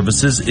Blood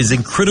Services is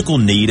in critical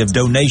need of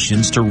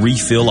donations to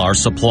refill our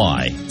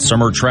supply.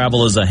 Summer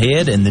travel is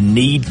ahead and the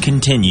need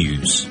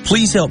continues.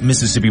 Please help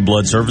Mississippi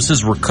Blood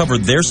Services recover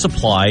their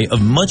supply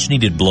of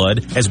much-needed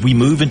blood as we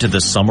move into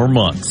the summer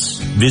months.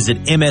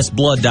 Visit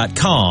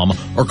msblood.com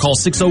or call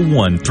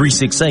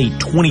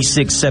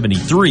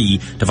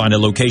 601-368-2673 to find a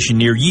location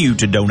near you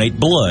to donate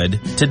blood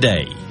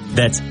today.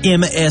 That's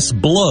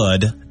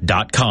msblood.com.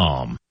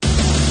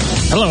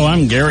 Hello,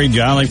 I'm Gary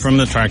Jolly from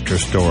the Tractor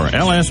Store.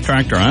 LS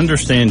Tractor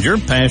understands your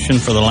passion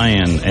for the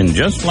land, and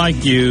just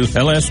like you,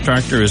 LS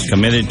Tractor is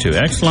committed to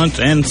excellence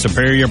and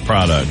superior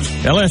products.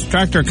 LS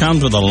Tractor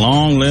comes with a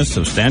long list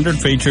of standard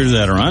features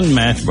that are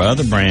unmatched by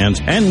other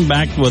brands and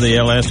backed with the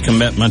LS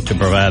commitment to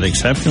provide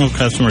exceptional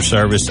customer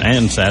service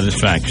and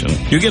satisfaction.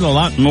 You get a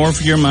lot more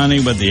for your money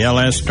with the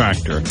LS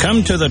Tractor.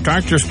 Come to the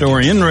Tractor Store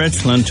in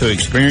Richland to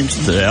experience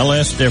the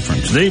LS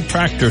difference. The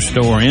Tractor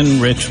Store in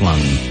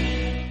Richland.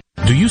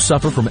 Do you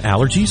suffer from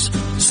allergies,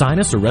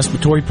 sinus, or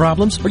respiratory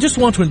problems, or just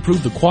want to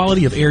improve the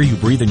quality of air you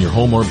breathe in your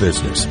home or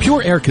business?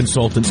 Pure Air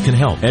Consultants can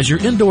help. As your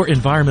indoor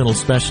environmental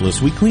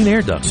specialists, we clean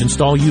air ducts,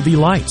 install UV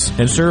lights,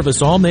 and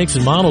service all makes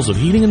and models of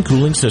heating and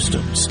cooling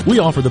systems. We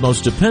offer the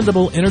most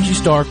dependable Energy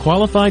Star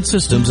qualified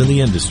systems in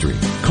the industry.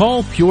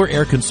 Call Pure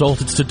Air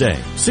Consultants today,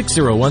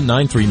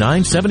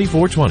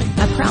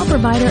 601-939-7420. A proud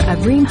provider of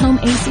Rheem Home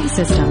AC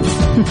systems.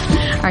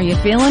 Are you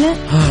feeling it?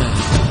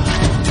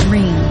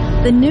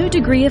 Rheem, the new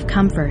degree of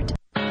comfort.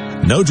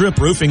 No Drip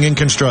Roofing and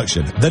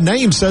Construction. The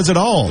name says it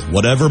all.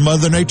 Whatever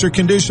Mother Nature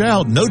can dish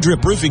out, No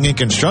Drip Roofing and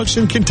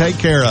Construction can take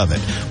care of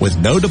it with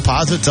no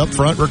deposits up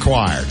front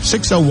required.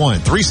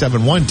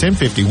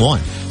 601-371-1051.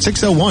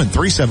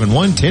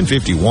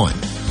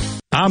 601-371-1051.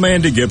 I'm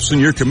Andy Gibson,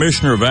 your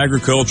Commissioner of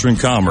Agriculture and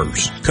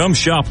Commerce. Come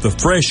shop the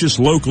freshest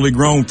locally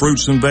grown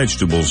fruits and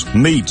vegetables,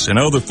 meats, and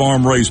other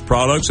farm-raised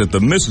products at the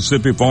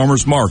Mississippi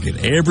Farmers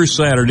Market every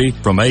Saturday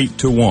from 8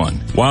 to 1.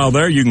 While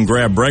there, you can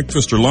grab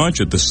breakfast or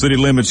lunch at the City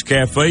Limits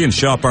Cafe and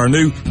shop our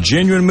new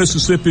Genuine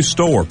Mississippi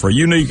store for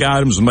unique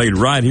items made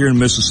right here in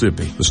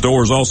Mississippi. The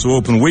store is also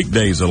open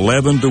weekdays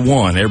 11 to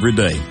 1 every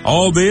day.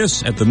 All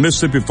this at the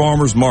Mississippi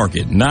Farmers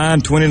Market,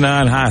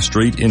 929 High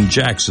Street in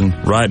Jackson,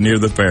 right near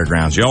the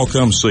fairgrounds. Y'all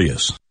come see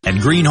us. At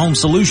Green Home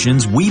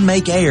Solutions, we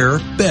make air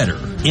better.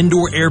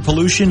 Indoor air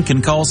pollution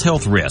can cause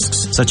health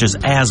risks, such as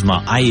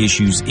asthma, eye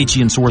issues,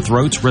 itchy and sore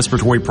throats,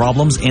 respiratory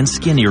problems, and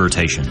skin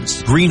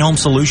irritations. Green Home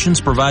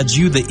Solutions provides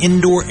you the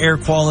indoor air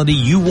quality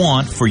you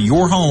want for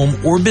your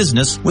home or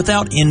business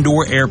without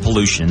indoor air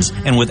pollutions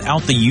and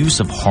without the use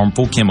of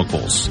harmful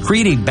chemicals.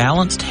 Create a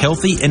balanced,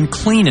 healthy, and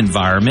clean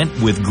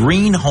environment with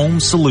Green Home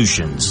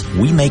Solutions.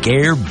 We make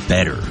air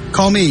better.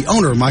 Call me,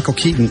 owner Michael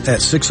Keaton, at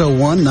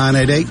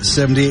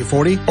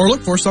 601-988-7840 or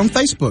look for us on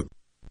Facebook.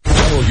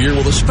 Gallo here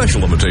with a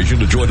special invitation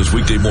to join us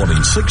weekday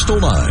morning, 6 to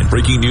 9.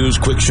 Breaking news,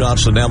 quick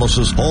shots,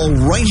 analysis, all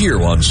right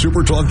here on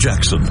Super Talk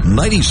Jackson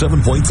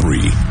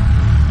 97.3.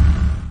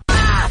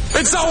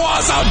 It's so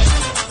awesome!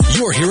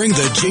 You're hearing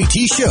the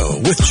JT Show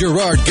with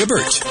Gerard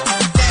Gibbert.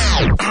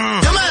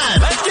 Come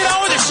on, let's get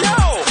on with the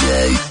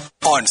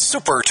show! On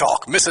Super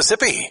Talk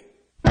Mississippi.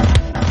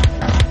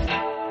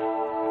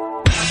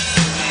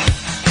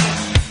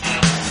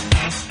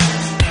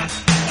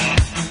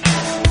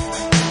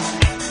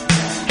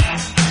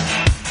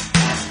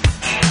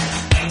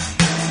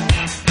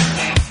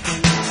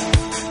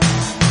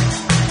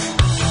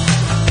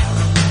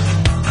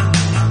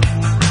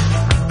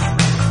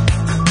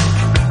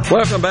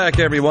 Welcome back,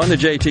 everyone, the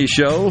JT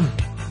Show.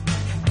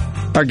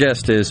 Our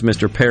guest is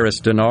Mr. Paris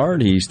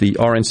Dennard. He's the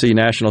RNC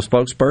National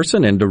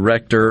Spokesperson and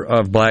Director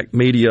of Black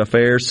Media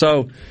Affairs.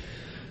 So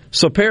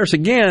Paris,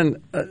 again,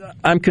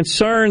 I'm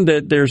concerned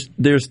that there's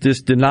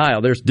this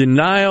denial. There's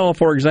denial,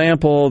 for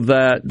example,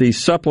 that the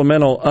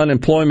supplemental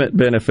unemployment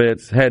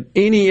benefits had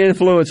any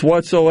influence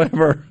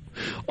whatsoever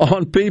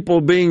on people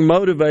being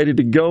motivated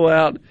to go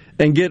out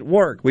and get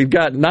work. We've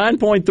got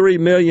 9.3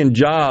 million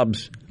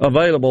jobs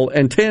available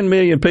and 10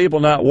 million people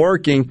not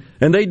working,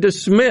 and they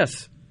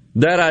dismiss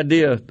that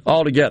idea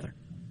altogether.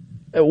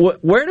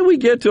 Where do we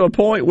get to a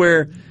point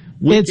where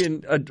we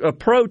can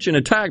approach and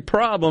attack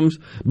problems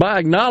by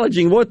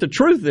acknowledging what the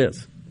truth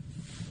is?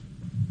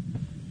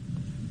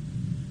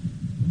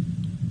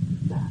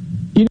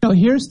 You know,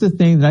 here's the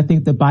thing that I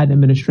think the Biden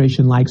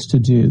administration likes to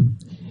do.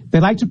 They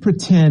like to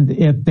pretend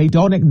if they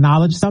don't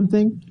acknowledge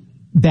something,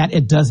 that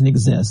it doesn't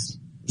exist.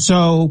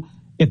 So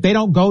if they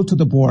don't go to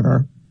the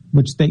border,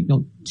 which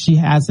she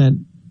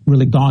hasn't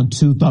really gone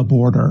to the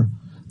border,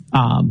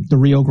 the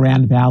Rio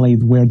Grande Valley,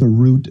 where the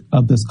root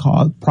of this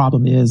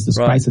problem is, this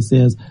crisis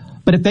is.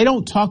 But if they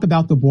don't talk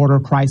about the border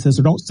crisis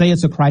or don't say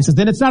it's a crisis,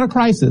 then it's not a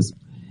crisis.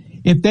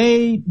 If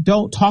they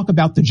don't talk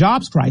about the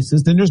jobs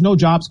crisis, then there's no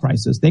jobs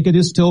crisis. They could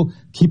just still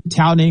keep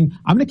touting,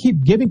 I'm going to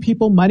keep giving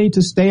people money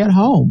to stay at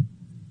home.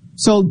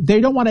 So they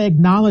don't want to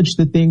acknowledge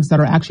the things that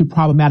are actually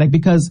problematic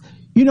because,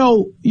 you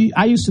know,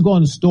 I used to go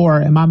in the store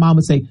and my mom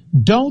would say,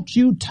 don't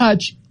you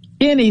touch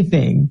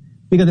anything,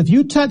 because if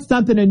you touch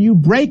something and you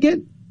break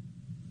it,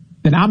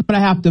 then I'm going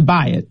to have to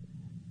buy it.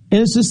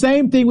 And it's the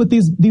same thing with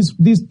these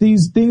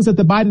things that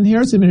the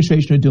Biden-Harris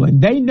administration are doing.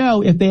 They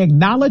know if they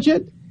acknowledge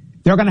it,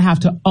 they're going to have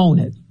to own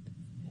it.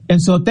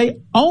 And so if they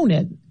own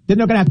it, then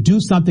they're going to have to do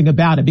something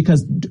about it,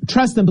 because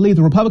trust and believe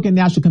the Republican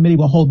National Committee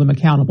will hold them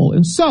accountable.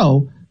 And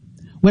so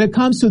when it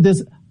comes to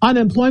this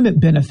unemployment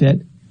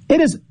benefit,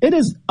 it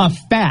is a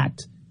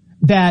fact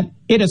that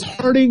it is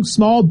hurting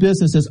small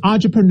businesses,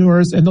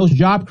 entrepreneurs, and those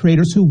job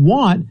creators who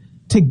want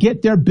to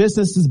get their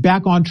businesses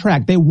back on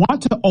track. They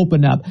want to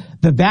open up.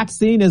 The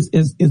vaccine is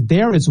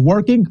there, it's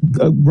working.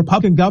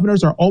 Republican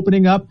governors are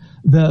opening up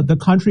the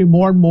country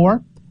more and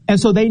more. And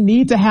so they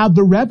need to have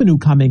the revenue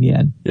coming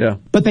in. Yeah.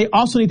 But they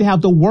also need to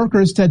have the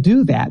workers to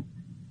do that.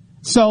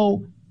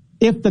 So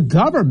if the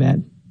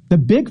government, the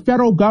big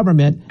federal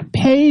government,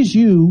 pays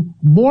you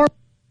more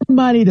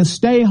money to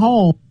stay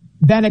home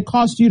than it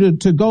costs you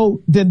to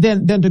go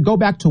than to go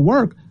back to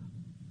work,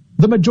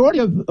 the majority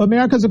of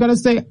Americans are going to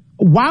say,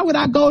 why would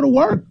I go to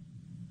work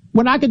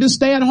when I could just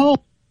stay at home?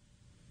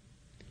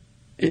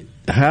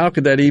 How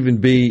could that even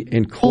be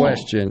in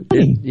question?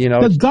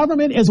 The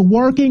government is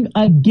working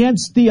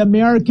against the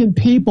American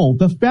people.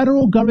 The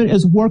federal government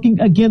is working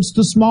against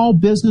the small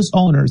business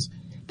owners.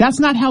 That's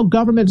not how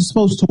government is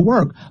supposed to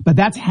work, but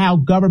that's how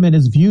government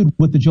is viewed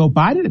with the Joe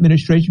Biden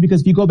administration.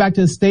 Because if you go back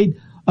to his State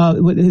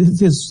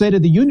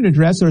of the Union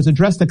address, or his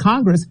address to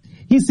Congress,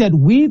 he said,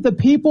 "We the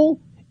people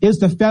is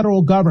the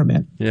federal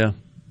government." Yeah.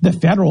 The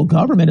federal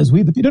government is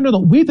we the people. No,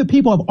 we the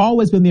people have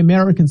always been the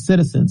American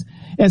citizens.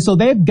 And so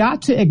they've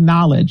got to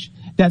acknowledge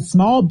that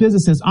small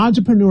businesses,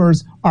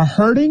 entrepreneurs are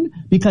hurting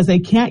because they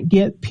can't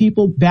get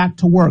people back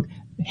to work,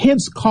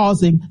 hence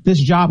causing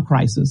this job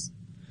crisis.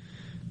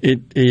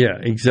 Yeah,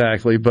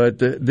 exactly.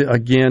 But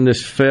again,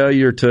 this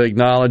failure to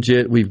acknowledge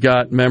it. We've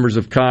got members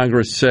of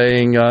Congress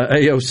saying,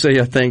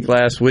 AOC, I think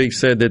last week,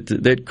 said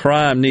that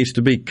crime needs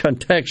to be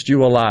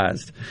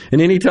contextualized. And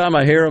anytime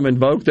I hear them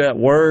invoke that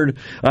word,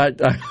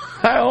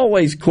 I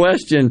always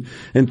question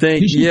and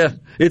think, yeah,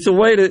 it's a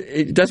way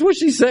to. That's what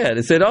she said.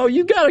 It said, oh,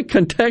 you got to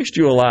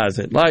contextualize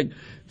it. Like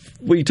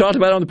we talked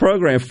about on the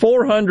program,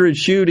 400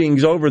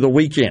 shootings over the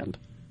weekend.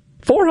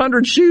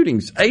 400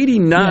 shootings,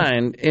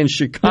 89 in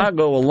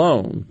Chicago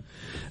alone.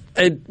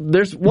 And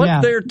there's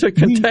what there to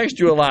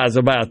contextualize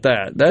about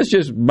that? That's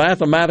just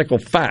mathematical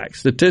fact,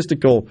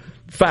 statistical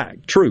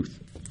fact, truth.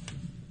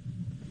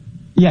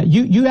 Yeah,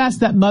 you asked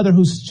that mother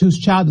whose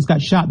child just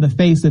got shot in the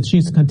face if she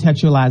needs to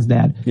contextualize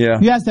that. Yeah.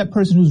 You asked that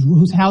person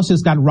whose house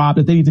just got robbed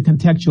if they need to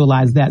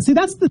contextualize that. See,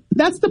 that's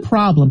the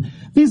problem.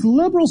 These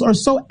liberals are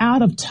so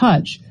out of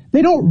touch.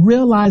 They don't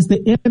realize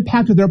the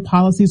impact of their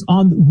policies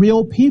on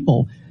real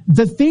people.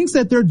 the things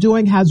that they're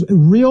doing has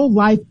real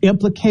life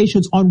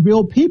implications on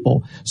real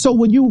people. So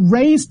when you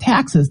raise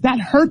taxes, that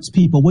hurts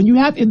people. When you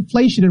have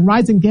inflation and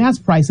rising gas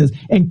prices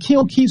and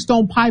kill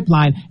Keystone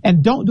Pipeline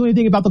and don't do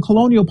anything about the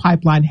Colonial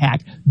Pipeline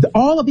hack,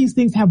 all of these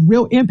things have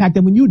real impact.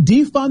 And when you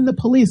defund the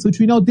police, which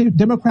we know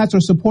Democrats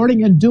are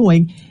supporting and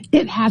doing,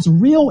 it has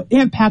real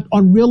impact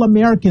on real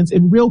Americans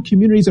in real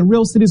communities and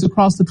real cities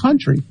across the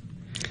country.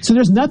 So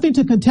there's nothing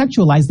to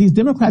contextualize. These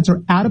Democrats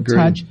are out of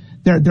touch.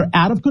 They're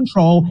out of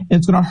control, and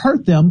it's going to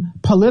hurt them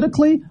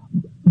politically,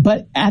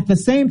 but at the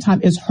same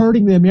time, it's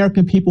hurting the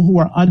American people who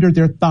are under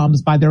their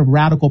thumbs by their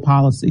radical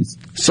policies.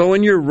 So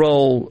in your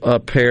role,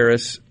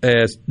 Paris,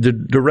 as the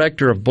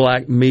Director of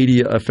Black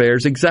Media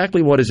Affairs,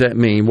 exactly what does that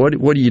mean?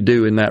 What do you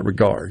do in that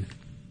regard?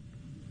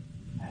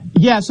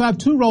 Yeah, so I have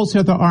two roles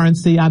here at the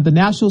RNC. I'm the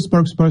national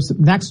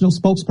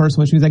spokesperson,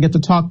 which means I get to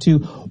talk to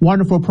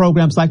wonderful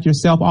programs like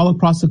yourself all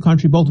across the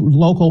country, both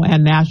local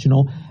and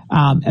national.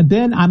 And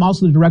then I'm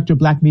also the Director of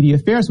Black Media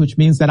Affairs, which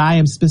means that I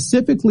am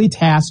specifically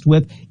tasked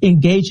with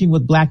engaging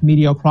with Black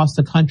media across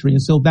the country.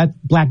 And so that's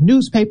Black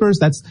newspapers,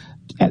 that's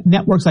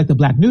networks like the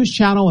Black News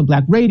Channel and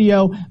Black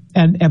Radio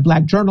and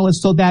Black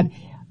journalists, so that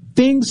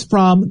things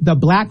from the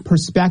Black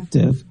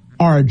perspective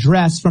are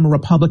addressed from a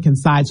Republican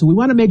side. So we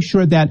want to make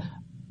sure that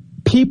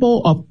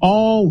people of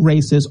all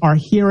races are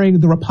hearing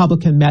the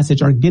Republican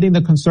message, are getting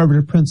the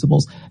conservative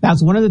principles.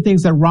 That's one of the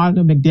things that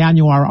Rhonda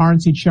McDaniel, our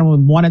RNC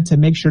chairwoman, wanted to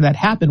make sure that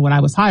happened when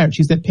I was hired.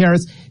 She said,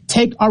 Paris,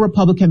 take our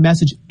Republican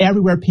message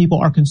everywhere people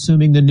are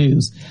consuming the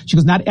news. She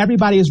goes, not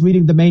everybody is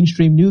reading the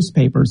mainstream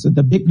newspapers,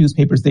 the big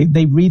newspapers.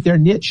 They read their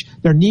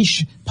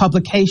niche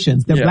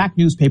publications, their Black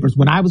newspapers.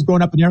 When I was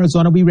growing up in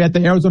Arizona, we read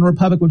the Arizona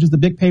Republic, which is the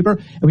big paper,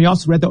 and we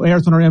also read the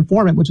Arizona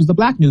Informant, which is the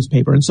Black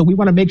newspaper. And so we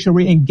want to make sure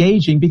we're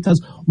engaging because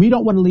we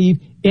don't want to leave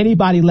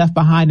anybody left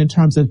behind in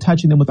terms of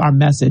touching them with our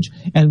message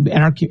and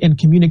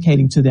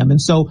communicating to them.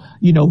 And so,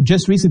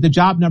 just recently the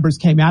job numbers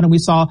came out and we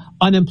saw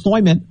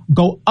unemployment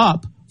go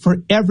up for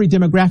every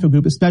demographic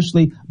group,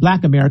 especially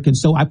Black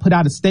Americans. So I put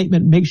out a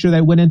statement, make sure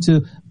that went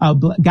into,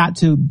 got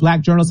to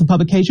Black journalists and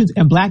publications,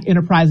 and Black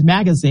Enterprise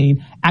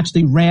Magazine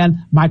actually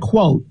ran my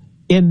quote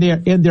in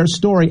their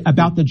story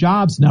about the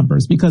jobs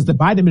numbers, because the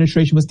Biden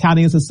administration was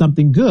touting this as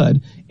something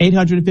good,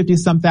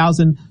 850-some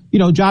thousand,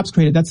 jobs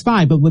created. That's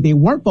fine. But what they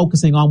weren't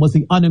focusing on was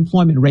the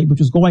unemployment rate, which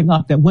was going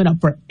up, that went up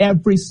for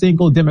every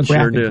single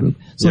demographic group.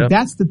 So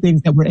that's the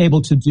things that we're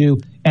able to do.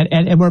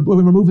 And we're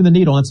moving the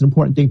needle. That's an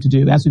important thing to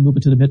do as we move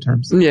into the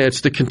midterms. Yeah,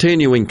 it's the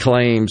continuing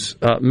claims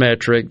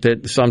metric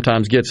that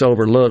sometimes gets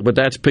overlooked, but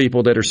that's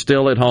people that are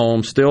still at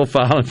home, still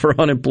filing for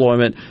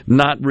unemployment,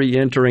 not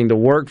re-entering the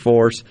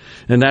workforce,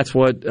 and that's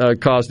what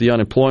caused the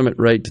unemployment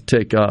rate to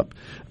tick up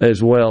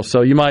as well.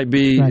 So you might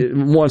be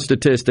one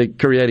statistic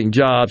creating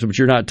jobs, but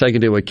you're not taking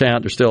into account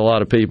there's still a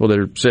lot of people that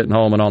are sitting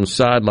home and on the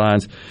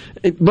sidelines.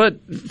 But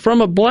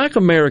from a Black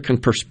American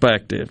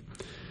perspective,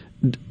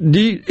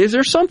 is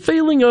there some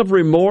feeling of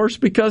remorse?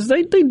 Because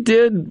they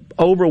did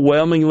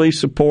overwhelmingly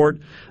support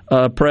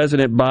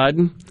President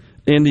Biden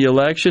in the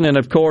election. And,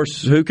 of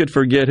course, who could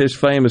forget his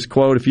famous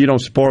quote, if you don't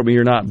support me,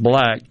 you're not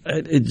black.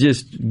 It's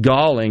just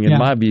galling in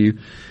my view.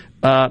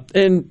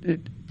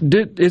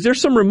 Is there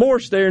some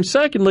remorse there? And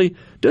secondly,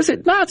 does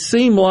it not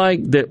seem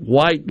like that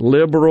white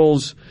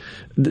liberals,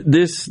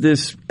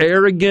 this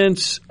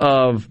arrogance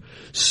of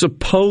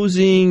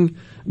supposing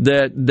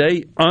that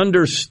they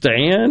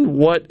understand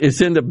what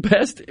is in the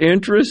best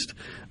interest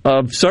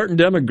of certain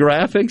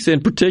demographics,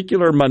 in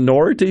particular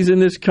minorities in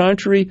this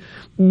country,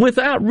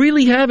 without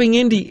really having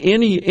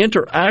any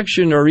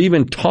interaction or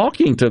even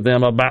talking to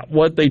them about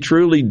what they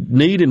truly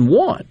need and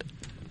want?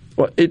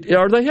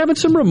 Are they having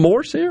some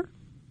remorse here?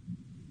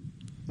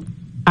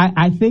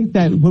 I think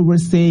that what we're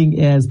seeing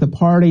is the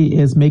party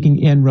is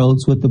making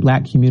inroads with the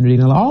Black community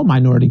and all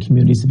minority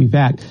communities, to be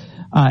fact.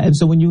 And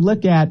so when you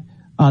look at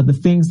the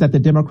things that the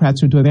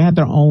Democrats are doing, they had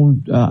their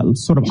own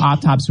sort of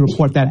autopsy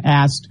report that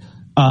asked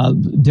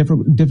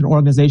different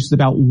organizations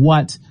about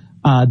what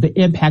the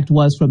impact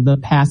was from the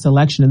past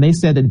election. And they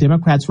said that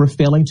Democrats were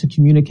failing to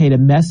communicate a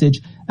message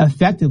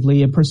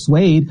effectively and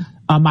persuade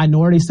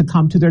minorities to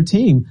come to their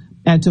team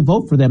and to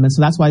vote for them. And so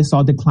that's why I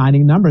saw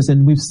declining numbers.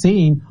 And we've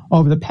seen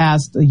over the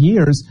past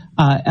years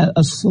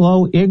a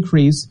slow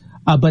increase,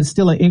 but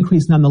still an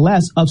increase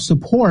nonetheless, of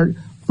support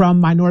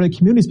from minority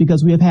communities,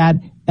 because we have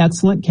had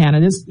excellent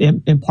candidates,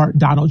 in part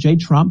Donald J.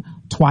 Trump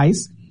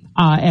twice.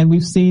 And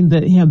we've seen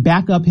him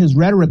back up his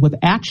rhetoric with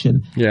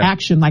action,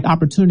 action like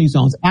opportunity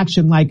zones,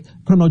 action like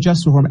criminal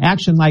justice reform,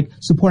 action like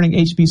supporting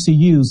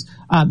HBCUs,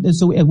 and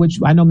so, which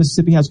I know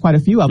Mississippi has quite a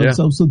few of them.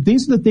 So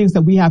these are the things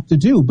that we have to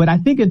do. But I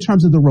think in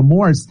terms of the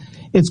remorse,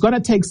 it's going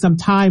to take some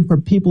time for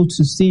people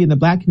to see in the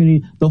Black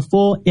community the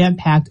full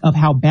impact of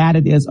how bad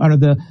it is under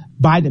the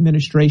Biden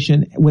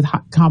administration with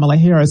Kamala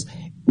Harris,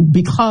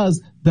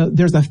 because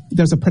there's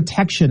a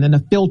protection and a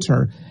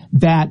filter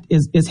that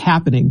is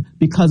happening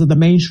because of the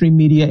mainstream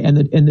media and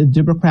the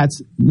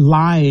Democrats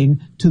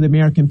lying to the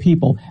American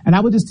people. And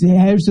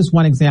here's just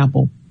one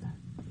example.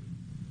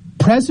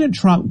 President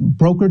Trump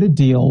brokered a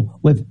deal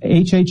with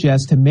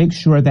HHS to make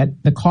sure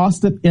that the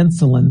cost of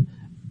insulin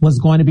was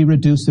going to be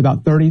reduced to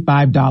about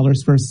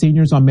 $35 for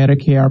seniors on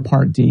Medicare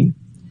Part D.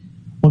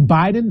 When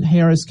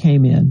Biden-Harris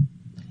came in,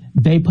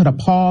 they put a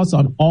pause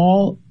on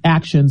all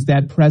actions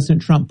that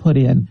President Trump put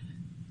in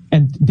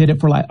and did it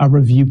for like a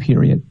review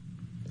period.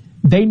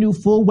 They knew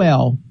full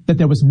well that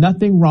there was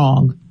nothing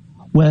wrong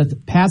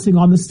with passing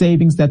on the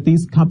savings that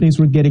these companies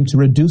were getting to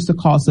reduce the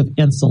cost of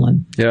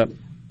insulin. Yep.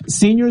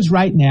 Seniors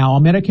right now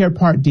on Medicare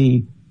Part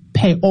D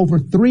pay over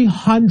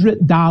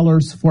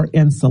 $300 for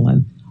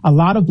insulin. A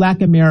lot of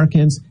Black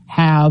Americans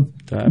have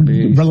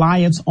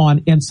reliance on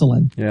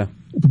insulin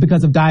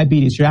because of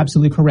diabetes. You're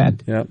absolutely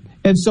correct. Yep.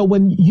 And so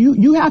when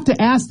you have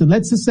to ask them,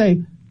 let's just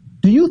say,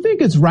 do you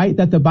think it's right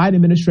that the Biden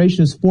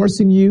administration is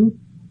forcing you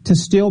to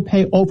still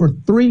pay over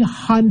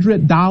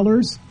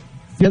 $300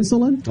 for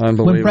insulin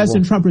when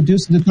President Trump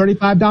reduced it to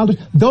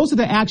 $35? Those are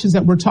the actions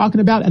that we're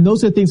talking about, and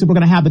those are the things that we're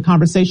going to have the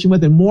conversation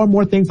with, and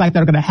more things like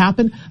that are going to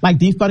happen, like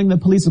defunding the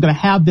police. We're going to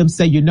have them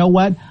say, you know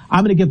what,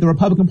 I'm going to give the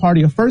Republican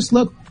Party a first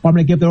look, or I'm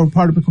going to give the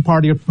Republican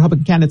Party or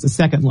Republican candidates a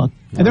second look.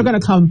 And they're going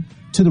to come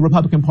to the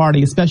Republican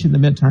Party, especially in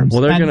the midterms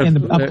and in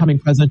the upcoming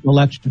presidential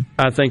election.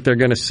 I think they're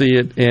going to see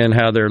it in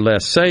how they're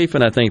less safe,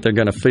 and I think they're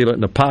going to feel it in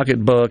the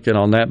pocketbook. And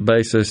on that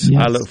basis,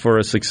 I look for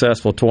a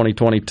successful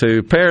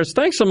 2022. Paris,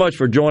 thanks so much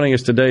for joining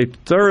us today.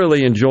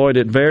 Thoroughly enjoyed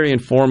it. Very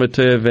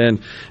informative,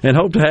 and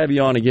hope to have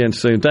you on again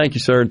soon. Thank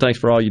you, sir, and thanks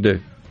for all you do.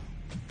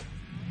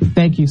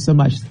 Thank you so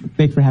much.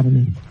 Thanks for having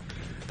me.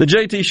 The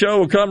JT Show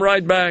will come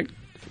right back.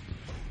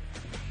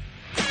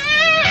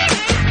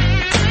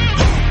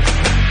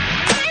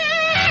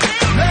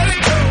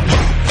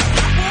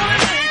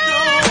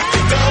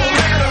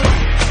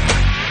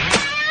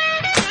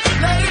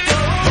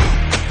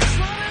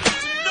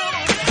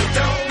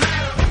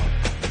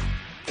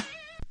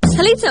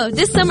 Halito,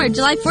 this summer,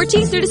 July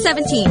 14th through the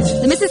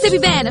 17th, the Mississippi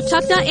Band of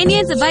Choctaw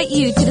Indians invite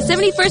you to the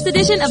 71st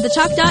edition of the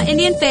Choctaw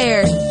Indian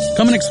Fair.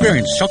 Come and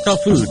experience Choctaw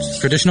foods,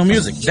 traditional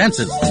music,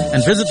 dances,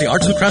 and visit the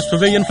Arts and Crafts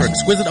Pavilion for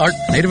exquisite art,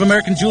 Native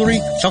American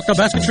jewelry, Choctaw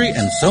basketry,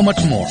 and so much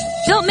more.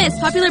 Don't miss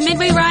popular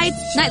midway rides,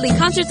 nightly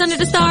concerts under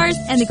the stars,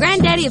 and the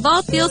granddaddy of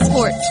all field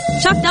sports,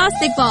 Choctaw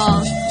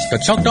Stickball.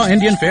 The Choctaw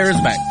Indian Fair is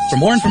back. For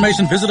more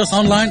information, visit us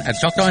online at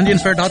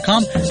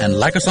ChoctawIndianFair.com and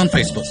like us on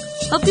Facebook.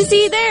 Hope to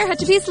see you there,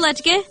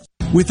 Hatchapisalachke.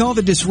 With all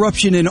the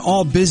disruption in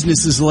all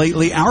businesses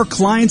lately, our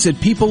clients at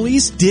People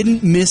Lease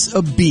didn't miss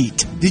a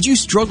beat. Did you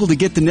struggle to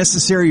get the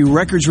necessary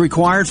records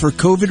required for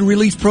COVID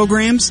relief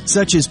programs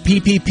such as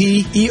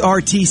PPP,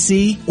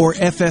 ERTC, or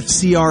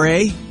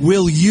FFCRA?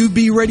 Will you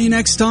be ready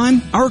next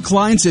time? Our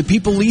clients at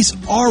People Lease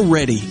are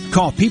ready.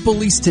 Call People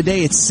Lease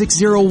today at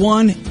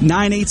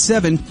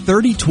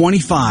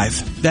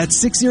 601-987-3025.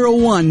 That's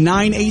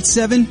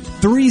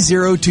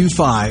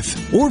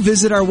 601-987-3025. Or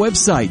visit our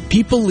website,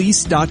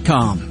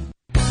 peoplelease.com.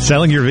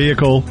 Selling your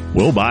vehicle?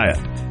 We'll buy it.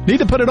 Need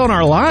to put it on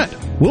our lot?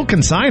 We'll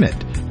consign it.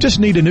 Just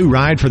need a new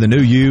ride for the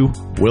new you?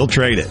 We'll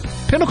trade it.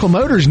 Pinnacle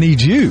Motors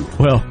needs you.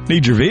 Well,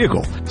 needs your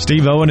vehicle.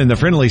 Steve Owen and the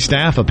friendly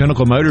staff of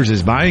Pinnacle Motors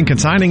is buying,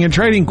 consigning, and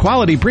trading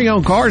quality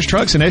pre-owned cars,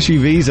 trucks, and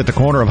SUVs at the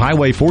corner of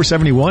Highway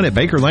 471 at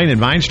Baker Lane and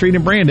Vine Street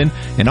in Brandon,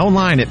 and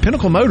online at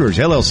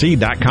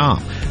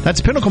PinnacleMotorsLLC.com. That's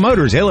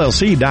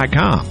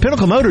PinnacleMotorsLLC.com.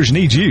 Pinnacle Motors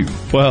needs you.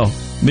 Well,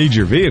 needs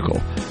your vehicle.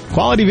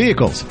 Quality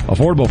vehicles,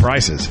 affordable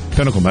prices.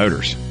 Pinnacle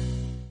Motors.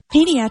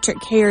 Pediatric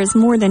care is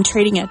more than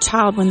treating a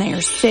child when they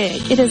are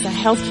sick. It is a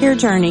healthcare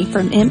journey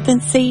from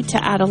infancy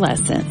to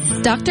adolescence.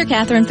 Dr.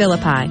 Catherine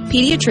Philippi,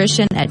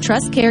 pediatrician at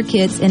Trust Care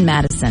Kids in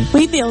Madison.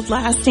 We build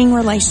lasting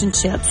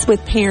relationships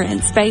with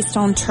parents based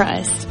on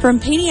trust. From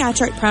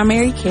pediatric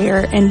primary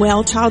care and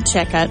well child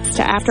checkups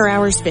to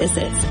after-hours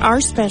visits,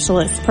 our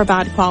specialists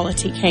provide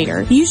quality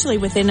care, usually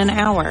within an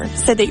hour,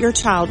 so that your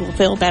child will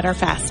feel better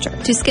faster.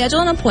 To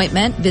schedule an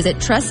appointment, visit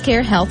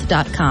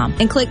TrustCareHealth.com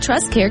and click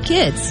Trust Care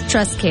Kids.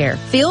 Trust Care.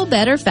 Feel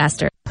better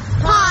faster.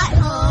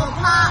 Pothole,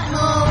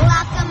 pothole,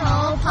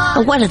 whack-a-mole,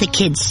 pothole. What are the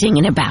kids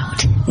singing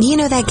about? You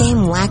know that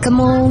game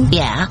Whack-A-Mole?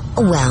 Yeah.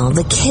 Well,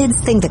 the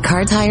kids think the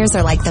car tires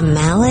are like the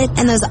mallet,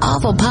 and those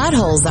awful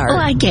potholes are... Oh,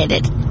 I get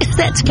it.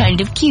 That's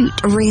kind of cute.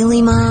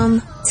 Really,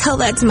 Mom? Tell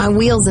that to my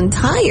wheels and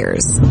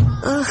tires.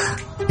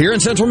 Ugh. Here in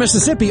Central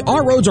Mississippi,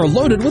 our roads are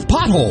loaded with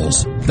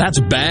potholes. That's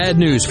bad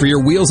news for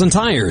your wheels and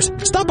tires.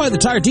 Stop by the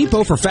Tire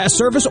Depot for fast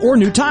service or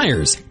new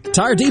tires.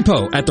 Tire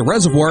Depot at the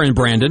Reservoir in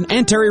Brandon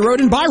and Terry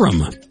Road in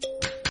Byram.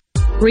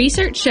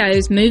 Research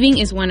shows moving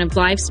is one of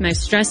life's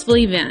most stressful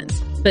events.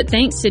 But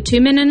thanks to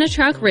Two Men in a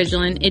Truck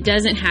Ridgeland, it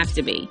doesn't have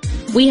to be.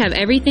 We have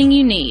everything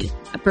you need.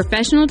 A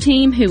professional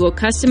team who will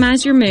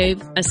customize your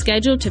move, a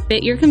schedule to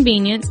fit your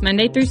convenience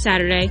Monday through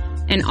Saturday,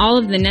 and all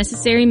of the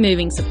necessary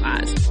moving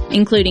supplies,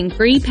 including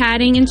free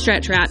padding and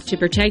stretch wrap to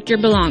protect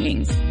your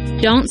belongings.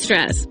 Don't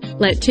stress.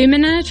 Let Two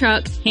Men in a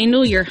Truck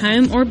handle your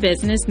home or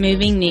business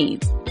moving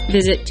needs.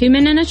 Visit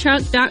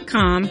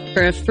twomeninatruck.com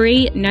for a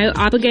free,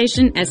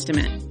 no-obligation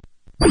estimate.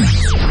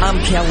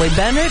 I'm Kelly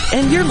Bennett,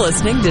 and you're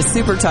listening to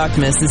Super Talk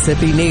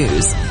Mississippi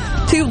News.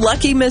 2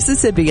 lucky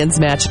Mississippians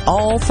match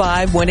all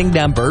 5 winning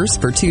numbers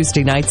for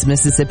Tuesday night's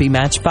Mississippi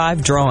Match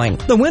 5 drawing.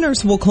 The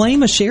winners will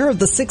claim a share of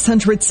the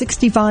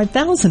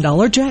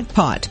 $665,000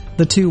 jackpot.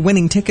 The 2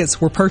 winning tickets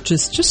were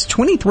purchased just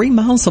 23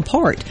 miles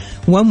apart.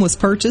 One was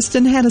purchased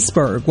in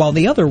Hattiesburg, while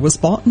the other was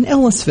bought in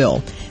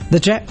Ellisville. The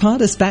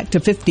jackpot is back to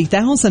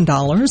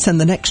 $50,000,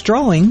 and the next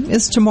drawing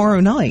is tomorrow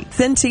night.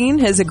 Centene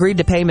has agreed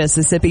to pay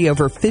Mississippi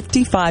over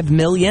 $55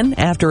 million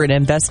after an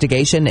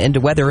investigation into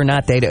whether or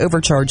not they'd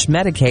overcharged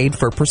Medicaid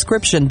for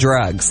prescription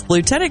drugs.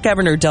 Lieutenant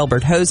Governor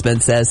Delbert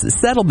Hosemann says the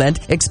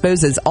settlement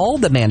exposes all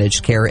the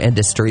managed care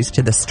industries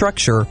to the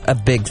structure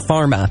of Big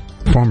Pharma.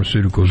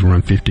 Pharmaceuticals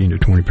run 15 to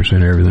 20%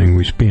 of everything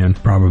we spend,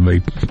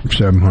 probably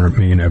 $700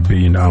 million to $1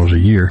 billion a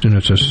year. And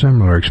it's a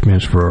similar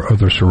expense for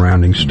other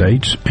surrounding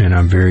states, and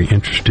I'm very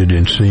interested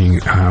in seeing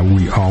how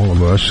all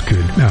of us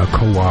could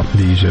co-opt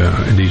these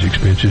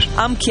expenses.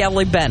 I'm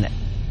Kelly Bennett.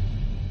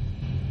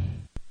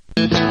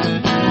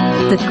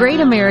 The Great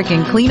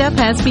American Cleanup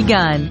has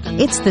begun.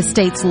 It's the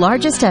state's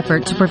largest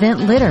effort to prevent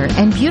litter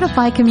and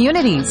beautify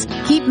communities.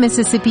 Keep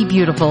Mississippi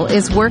Beautiful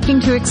is working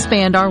to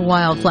expand our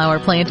wildflower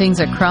plantings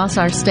across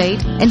our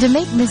state and to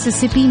make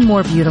Mississippi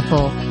more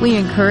beautiful. We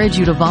encourage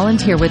you to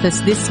volunteer with us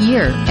this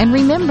year. And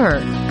remember,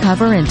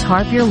 cover and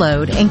tarp your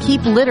load and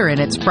keep litter in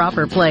its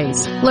proper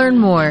place. Learn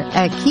more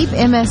at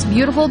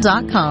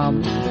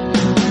keepmsbeautiful.com.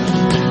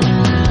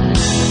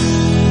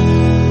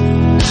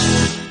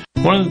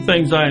 One of the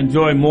things I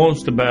enjoy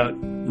most about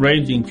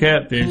raising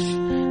catfish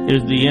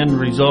is the end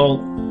result,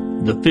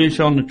 the fish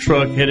on the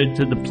truck headed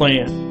to the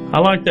plant. I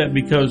like that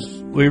because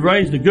we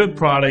raised a good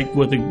product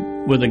with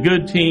a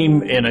good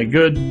team and a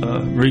good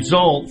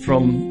result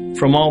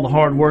from all the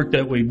hard work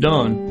that we've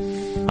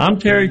done. I'm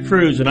Terry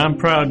Crews, and I'm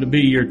proud to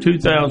be your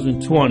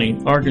 2020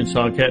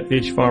 Arkansas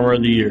Catfish Farmer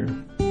of the Year.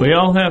 We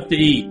all have to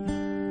eat.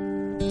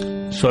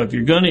 So if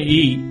you're going to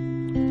eat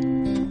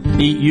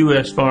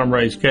U.S.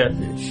 farm-raised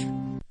catfish.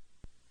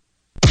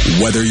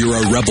 Whether you're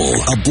a Rebel,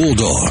 a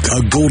Bulldog,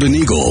 a Golden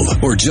Eagle,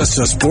 or just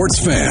a sports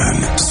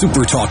fan,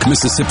 Super Talk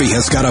Mississippi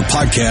has got a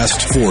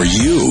podcast for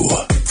you.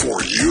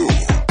 For you.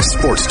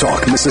 Sports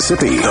Talk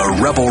Mississippi, the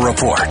Rebel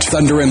Report,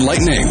 Thunder and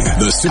Lightning,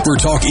 the Super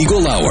Talk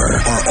Eagle Hour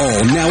are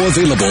all now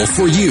available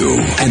for you.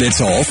 And it's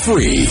all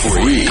free.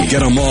 Get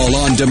them all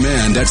on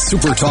demand at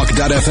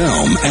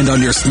supertalk.fm and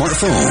on your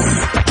smartphone.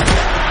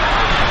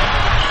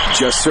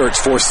 Just search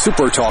for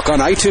Super Talk on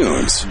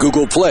iTunes,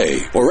 Google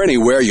Play, or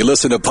anywhere you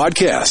listen to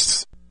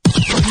podcasts.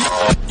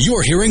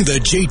 You're hearing The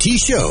JT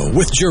Show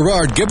with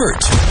Gerard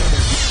Gibbert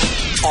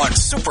on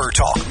Super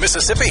Talk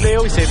Mississippi. They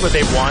always say what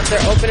they want.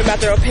 They're open about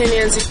their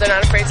opinions. They're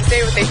not afraid to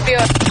say what they feel.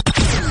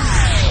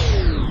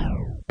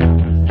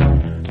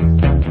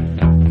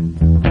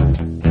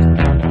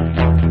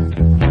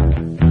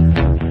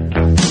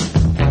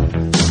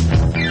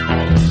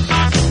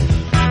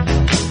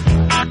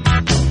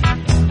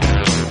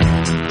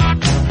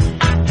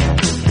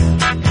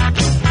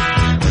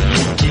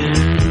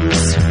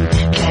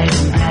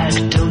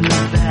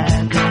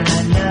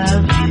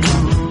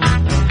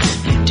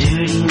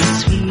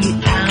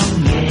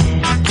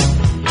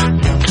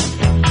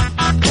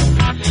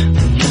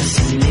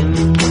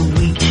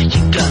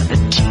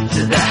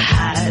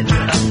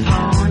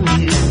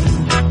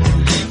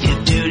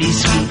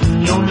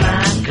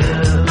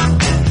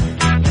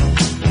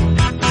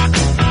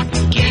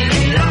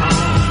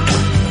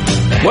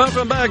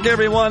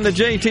 Everyone, the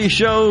JT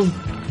Show,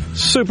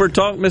 Super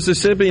Talk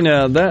Mississippi.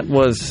 Now, that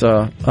was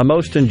a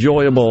most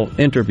enjoyable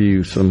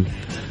interview. Some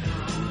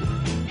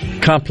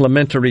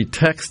complimentary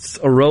texts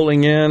are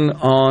rolling in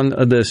on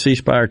the C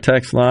Spire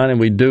text line, and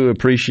we do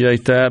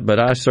appreciate that. But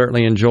I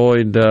certainly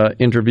enjoyed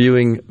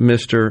interviewing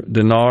Mr.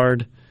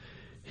 Denard.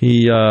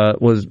 He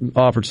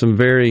offered some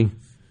very,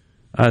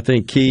 I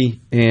think, key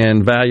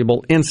and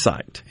valuable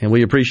insight, and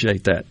we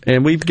appreciate that.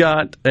 And we've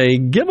got a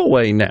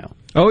giveaway now.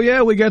 Oh,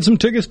 yeah, we got some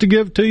tickets to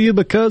give to you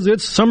because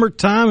it's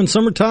summertime, and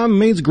summertime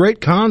means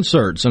great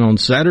concerts. And on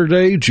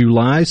Saturday,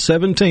 July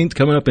 17th,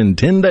 coming up in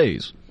 10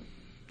 days,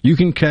 you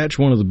can catch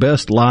one of the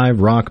best live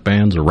rock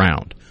bands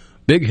around,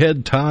 Big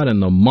Head Todd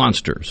and the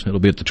Monsters. It'll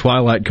be at the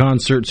Twilight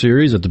Concert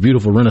Series at the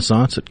beautiful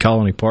Renaissance at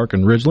Colony Park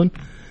in Ridgeland.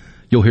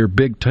 You'll hear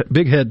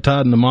Big Head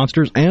Todd and the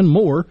Monsters and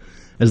more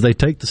as they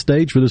take the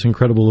stage for this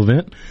incredible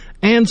event.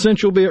 And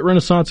since you'll be at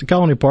Renaissance at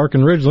Colony Park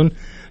in Ridgeland,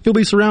 you'll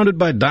be surrounded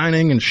by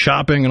dining and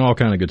shopping and all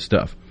kind of good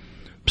stuff.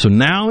 So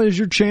now is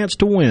your chance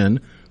to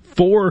win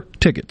 4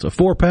 tickets, a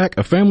 4-pack,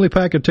 a family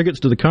pack of tickets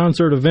to the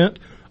concert event.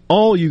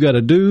 All you got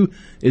to do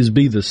is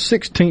be the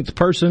 16th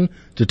person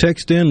to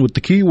text in with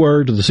the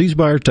keyword to the C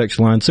Spire text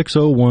line,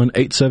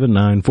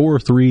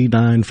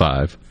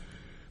 601-879-4395.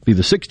 Be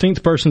the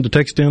 16th person to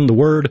text in the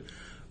word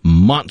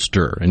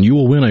monster, and you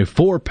will win a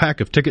 4-pack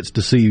of tickets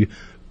to see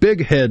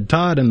Big Head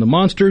Todd and the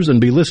Monsters and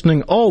be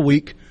listening all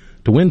week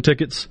to win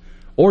tickets.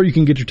 Or you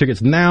can get your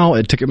tickets now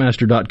at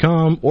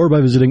Ticketmaster.com or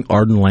by visiting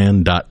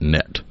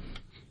Ardenland.net.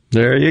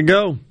 There you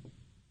go.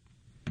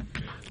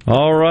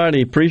 All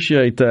righty.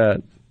 Appreciate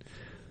that.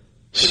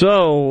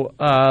 So,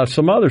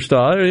 some other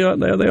stuff.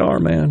 There they are,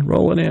 man.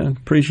 Rolling in.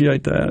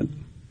 Appreciate that.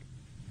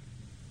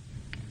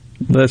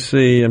 Let's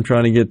see. I'm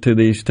trying to get to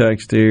these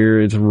texts here.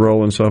 It's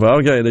rolling so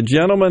fast. Okay, the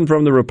gentleman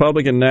from the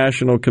Republican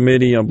National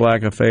Committee on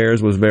Black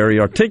Affairs was very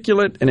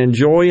articulate and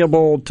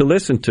enjoyable to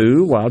listen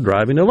to while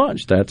driving to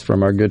lunch. That's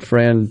from our good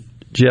friend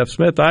Jeff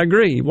Smith. I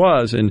agree, he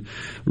was, and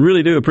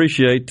really do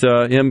appreciate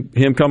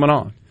him coming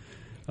on.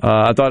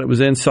 I thought it was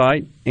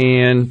insight,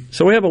 and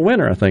so we have a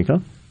winner, I think, huh?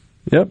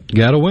 Yep.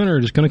 Got a winner.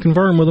 Just going to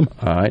confirm with him.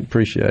 All right,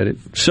 appreciate it.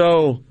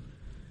 So,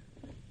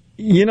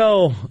 you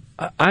know,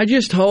 I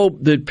just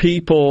hope that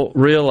people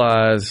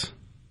realize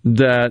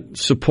that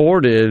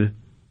supported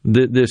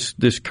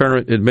this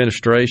current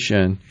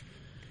administration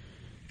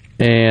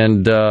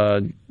and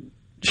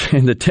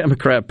the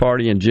Democrat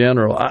Party in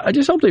general. I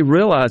just hope they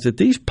realize that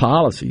these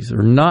policies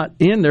are not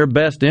in their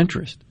best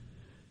interest.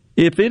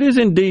 If it is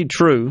indeed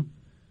true,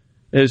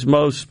 as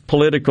most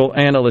political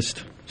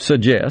analysts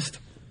suggest,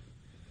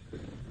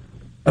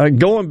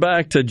 going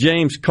back to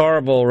James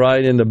Carville,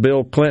 right, in the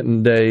Bill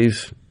Clinton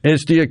days,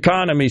 is the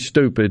economy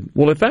stupid?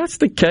 Well, if that's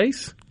the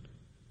case,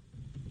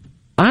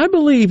 I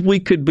believe we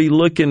could be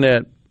looking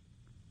at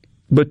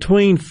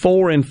between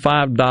 $4 and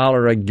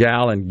 $5 a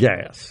gallon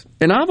gas.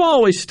 And I've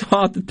always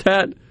thought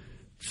that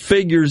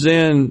figures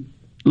in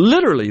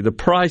literally the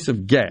price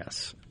of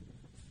gas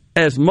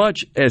as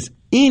much as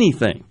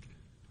anything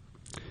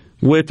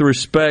with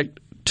respect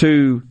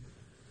to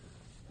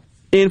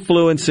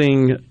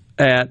influencing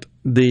at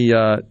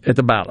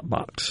the ballot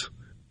box.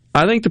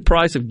 I think the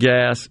price of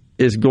gas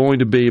is going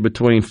to be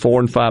between $4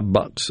 and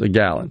 $5 a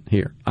gallon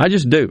here. I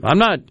just do. I'm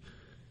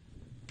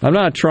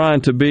not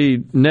trying to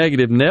be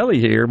negative Nelly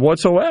here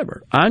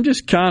whatsoever. I'm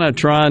just kind of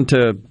trying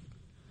to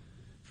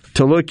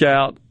look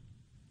out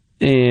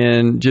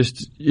and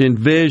just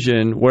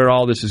envision where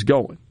all this is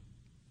going.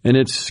 And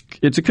it's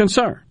a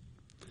concern.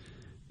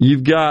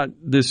 You've got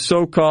this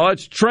so-called,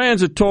 it's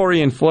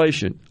transitory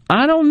inflation.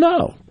 I don't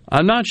know.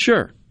 I'm not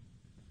sure.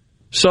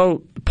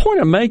 So the point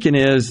I'm making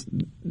is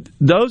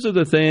those are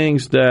the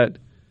things that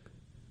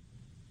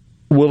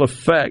will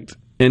affect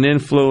and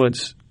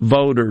influence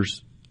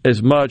voters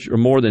as much or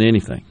more than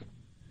anything.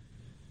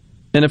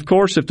 And, of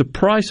course, if the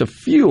price of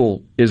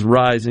fuel is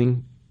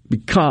rising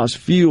because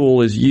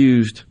fuel is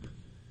used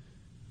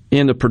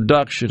in the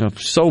production of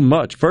so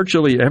much,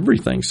 virtually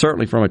everything,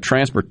 certainly from a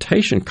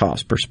transportation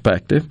cost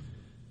perspective,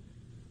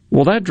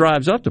 well, that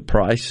drives up the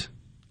price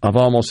of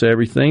almost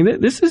everything.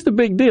 This is the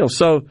big deal.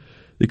 So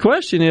the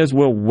question is,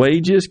 will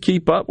wages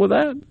keep up with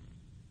that?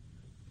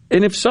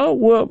 And if so,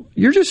 well,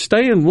 you're just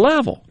staying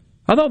level.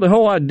 I thought the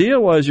whole idea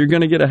was you're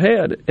going to get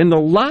ahead. And the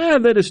lie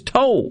that is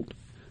told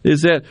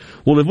is that,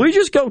 well, if we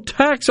just go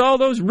tax all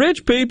those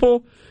rich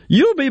people,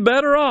 you'll be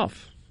better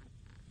off.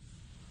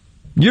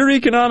 Your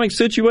economic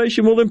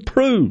situation will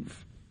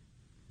improve.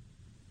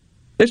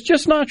 It's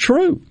just not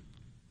true.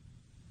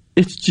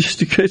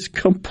 It's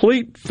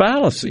complete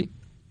fallacy.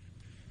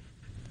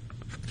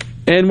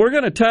 And we're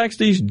going to tax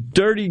these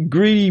dirty,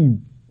 greedy,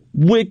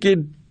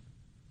 wicked,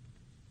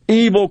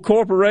 evil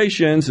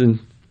corporations, and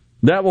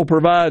that will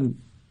provide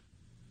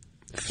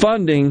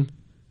funding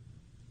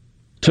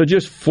to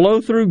just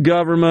flow through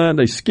government.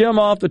 They skim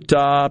off the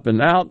top,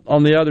 and out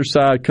on the other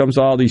side comes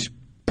all these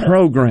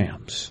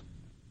programs.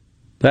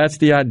 That's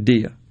the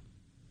idea.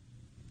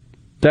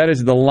 That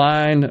is the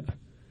line.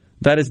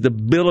 That is the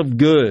bill of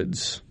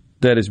goods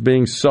that is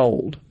being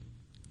sold.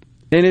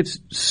 And it's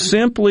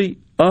simply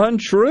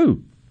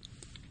untrue.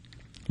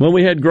 When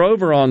we had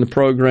Grover on the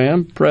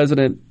program,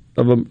 president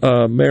of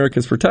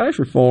Americans for Tax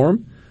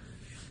Reform,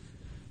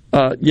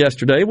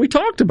 yesterday, we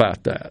talked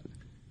about that.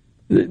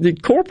 The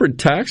corporate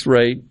tax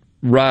rate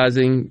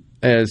rising,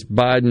 as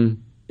Biden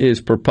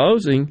is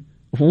proposing,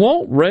 it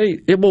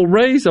will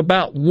raise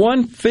about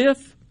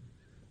 1/5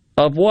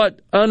 of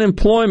what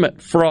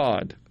unemployment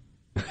fraud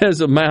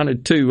has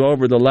amounted to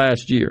over the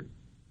last year.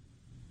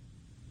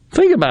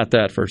 Think about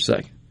that for a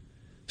second.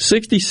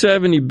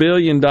 $60-70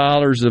 billion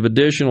of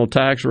additional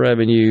tax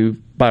revenue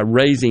by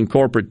raising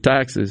corporate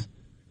taxes.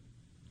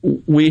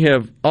 We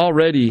have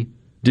already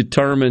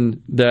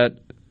determined that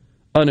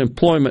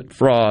unemployment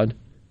fraud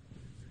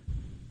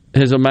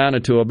has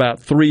amounted to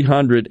about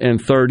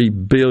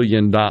 $330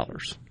 billion.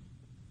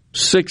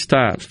 6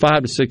 times,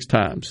 5 to 6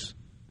 times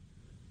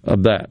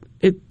of that.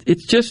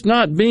 It's just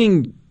not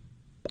being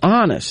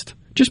honest.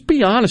 Just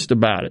be honest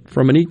about it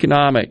from an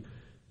economic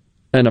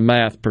and a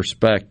math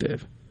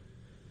perspective.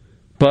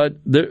 But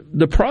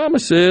the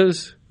promise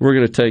is we're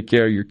going to take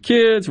care of your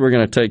kids. We're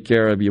going to take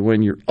care of you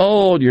when you're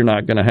old. You're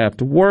not going to have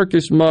to work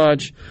as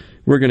much.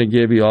 We're going to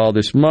give you all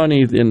this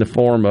money in the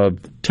form of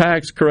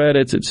tax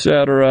credits,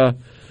 etc.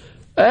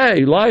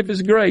 Hey, life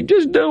is great.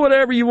 Just do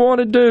whatever you want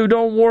to do.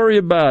 Don't worry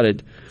about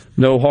it.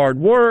 No hard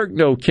work,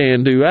 no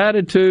can-do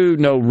attitude,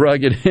 no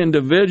rugged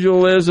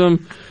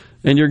individualism,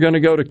 and you're going to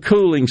go to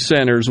cooling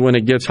centers when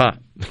it gets hot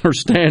or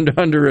stand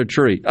under a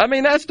tree. I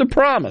mean, that's the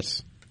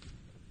promise.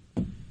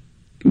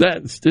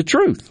 That's the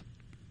truth.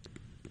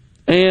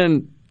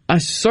 And I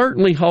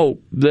certainly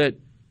hope that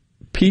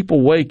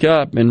people wake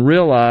up and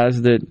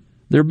realize that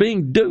they're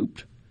being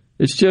duped.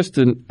 It's just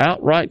an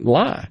outright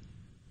lie.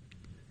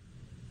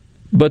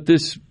 But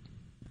this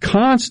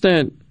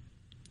constant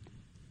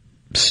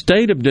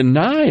state of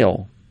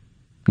denial.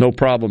 No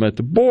problem at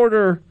the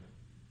border.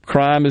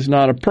 Crime is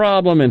not a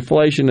problem.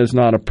 Inflation is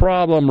not a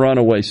problem.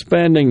 Runaway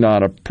spending,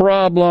 not a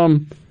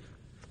problem.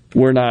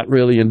 We're not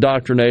really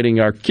indoctrinating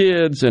our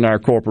kids, and our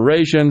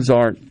corporations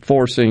aren't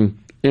forcing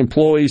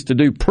employees to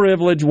do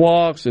privilege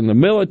walks, and the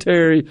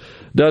military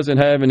doesn't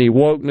have any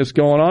wokeness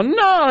going on.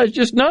 No, it's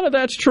just none of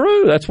that's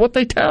true. That's what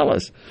they tell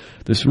us.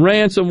 This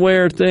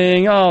ransomware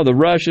thing, the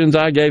Russians,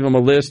 I gave them a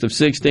list of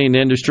 16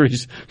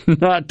 industries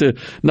not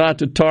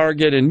to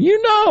target, and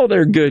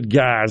they're good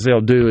guys.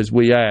 They'll do as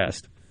we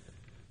asked.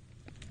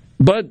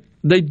 But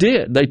they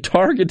did. They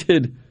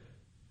targeted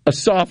a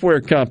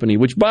software company,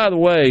 which, by the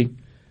way,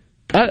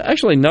 I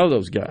actually know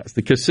those guys,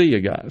 the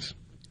Kaseya guys.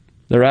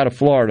 They're out of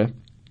Florida,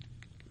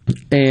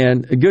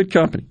 and a good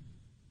company,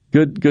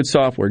 good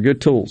software,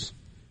 good tools.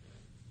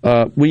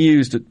 We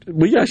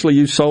actually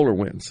used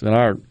SolarWinds in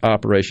our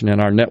operation, in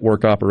our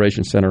Network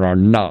Operations Center, our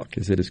NOC,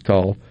 as it is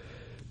called.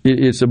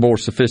 It's a more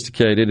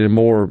sophisticated and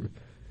more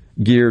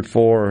geared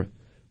for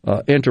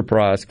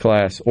enterprise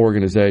class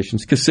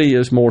organizations. Kaseya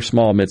is more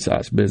small,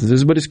 mid-sized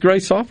businesses, but it's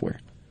great software.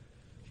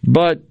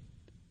 But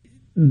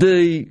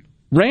the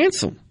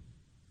ransom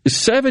is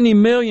 $70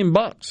 million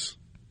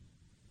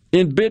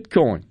in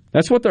Bitcoin.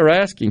 That's what they're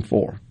asking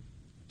for.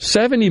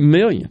 $70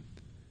 million.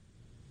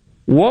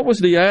 What was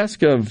the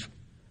ask of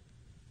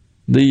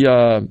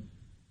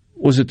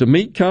was it the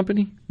meat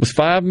company? Was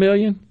 $5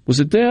 million? Was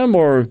it them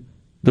or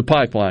the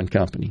pipeline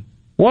company?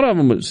 One of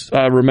them was,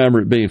 I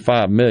remember it being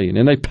 $5 million,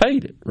 and they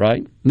paid it, right?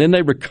 And then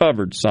they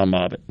recovered some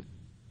of it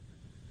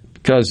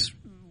because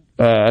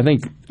I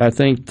think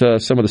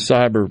some of the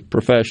cyber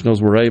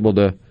professionals were able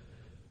to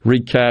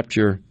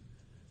recapture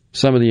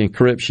some of the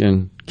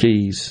encryption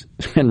keys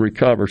and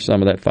recover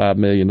some of that $5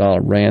 million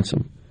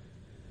ransom.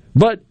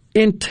 But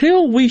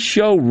until we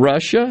show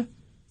Russia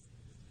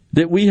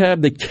that we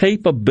have the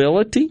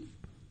capability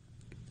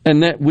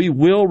and that we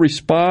will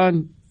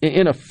respond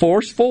in a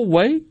forceful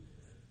way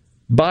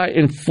by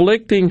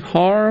inflicting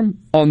harm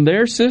on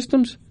their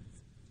systems,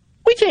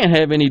 we can't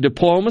have any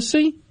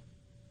diplomacy.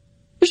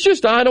 It's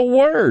just idle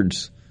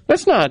words.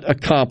 That's not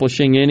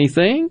accomplishing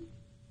anything.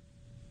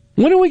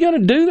 When are we going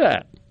to do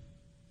that?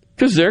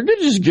 Because they're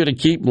just going to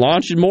keep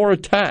launching more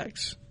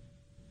attacks.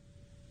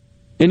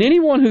 And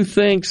anyone who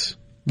thinks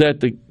that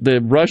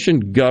the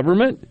Russian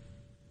government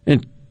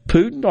and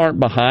Putin aren't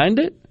behind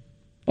it,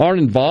 aren't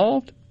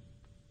involved,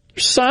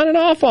 they're signing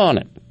off on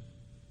it.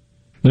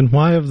 Then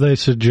why have they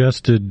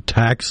suggested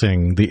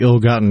taxing the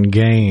ill-gotten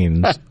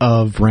gains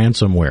of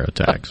ransomware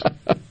attacks?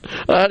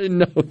 I didn't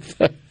know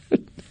that.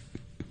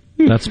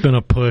 That's been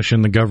a push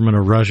in the government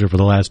of Russia for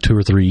the last 2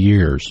 or 3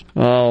 years.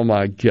 Oh,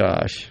 my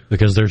gosh.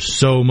 Because there's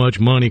so much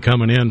money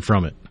coming in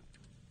from it.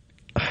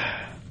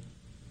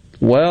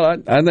 Well,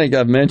 I think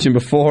I've mentioned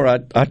before,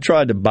 I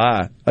tried to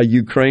buy a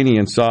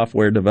Ukrainian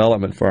software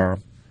development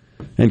firm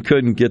and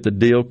couldn't get the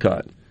deal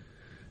cut.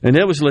 And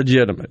it was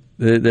legitimate.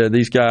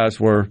 These guys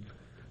were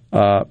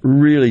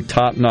really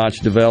top-notch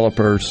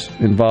developers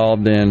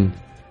involved in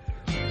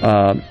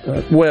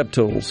web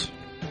tools.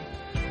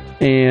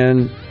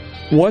 And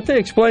what they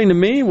explained to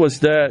me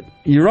was that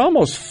you're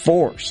almost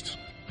forced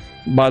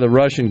by the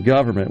Russian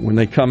government when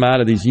they come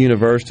out of these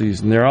universities,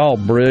 and they're all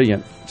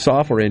brilliant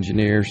software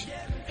engineers,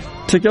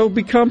 to go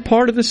become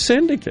part of the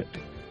syndicate.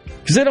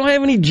 Because they don't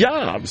have any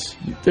jobs.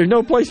 There's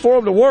no place for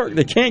them to work.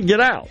 They can't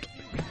get out.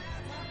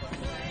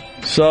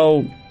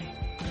 So,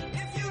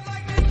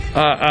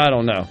 I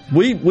don't know.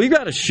 We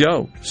got to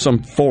show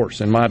some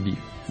force, in my view.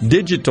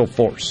 Digital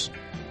force.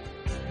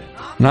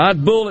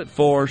 Not bullet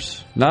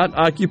force, not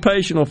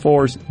occupational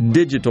force,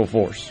 digital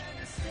force.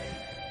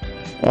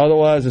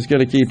 Otherwise, it's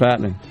going to keep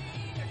happening.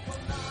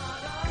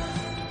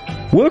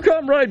 We'll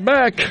come right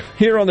back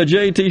here on the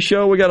JT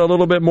Show. We got a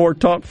little bit more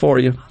talk for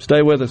you.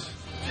 Stay with us.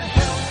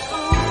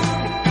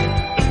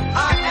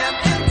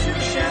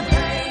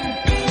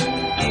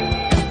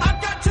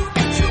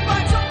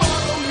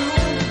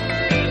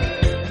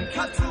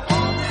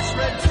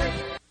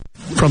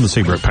 From the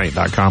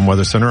SeabrookPaint.com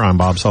Weather Center, I'm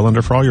Bob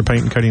Sullender. For all your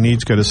paint and coating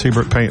needs, go to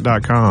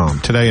SeabrookPaint.com.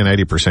 Today, an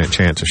 80%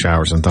 chance of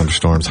showers and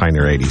thunderstorms, high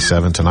near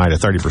 87. Tonight, a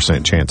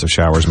 30% chance of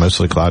showers,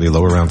 mostly cloudy,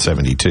 low around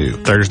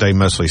 72. Thursday,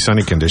 mostly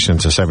sunny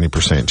conditions, a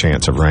 70%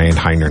 chance of rain,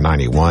 high near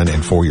 91.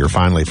 And for your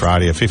finally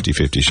Friday, a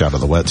 50-50 shot of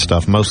the wet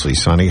stuff, mostly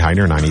sunny, high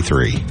near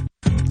 93.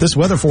 This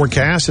weather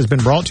forecast has been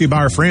brought to you by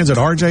our friends at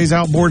RJ's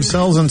Outboard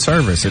Sales and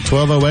Service at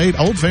 1208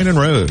 Old Fannin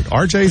Road.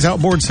 RJ's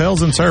Outboard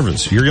Sales and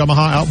Service, your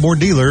Yamaha outboard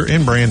dealer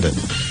in Brandon.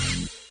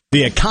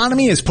 The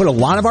economy has put a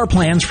lot of our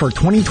plans for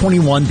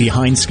 2021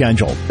 behind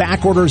schedule.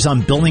 Back orders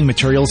on building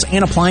materials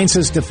and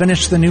appliances to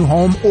finish the new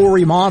home or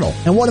remodel.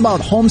 And what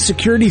about home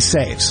security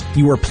safes?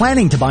 You were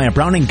planning to buy a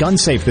Browning gun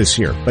safe this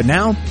year, but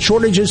now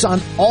shortages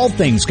on all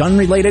things gun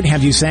related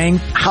have you saying,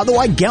 how do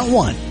I get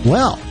one?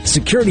 Well,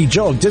 Security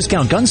Joe of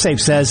Discount Gun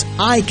Safe says,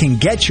 I can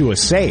get you a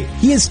safe.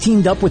 He has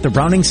teamed up with the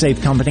Browning Safe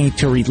Company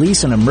to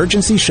release an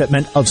emergency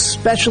shipment of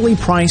specially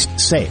priced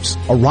safes,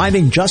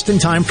 arriving just in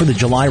time for the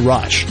July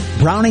rush.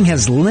 Browning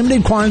has limited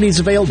limited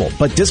quantities available,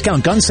 but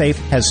Discount Gun Safe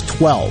has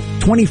 12,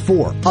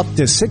 24, up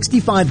to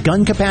 65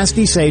 gun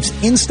capacity safes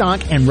in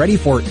stock and ready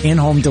for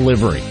in-home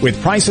delivery.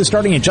 With prices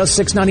starting at just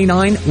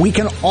 $6.99, we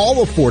can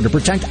all afford to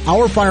protect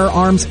our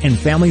firearms and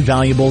family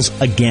valuables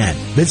again.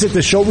 Visit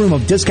the showroom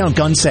of Discount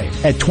Gun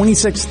Safe at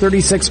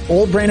 2636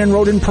 Old Brandon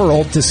Road in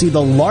Pearl to see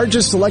the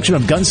largest selection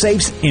of gun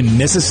safes in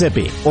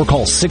Mississippi, or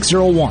call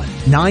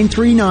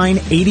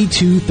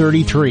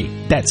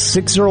 601-939-8233. That's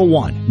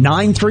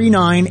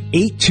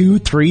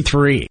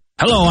 601-939-8233.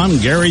 Hello, I'm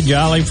Gary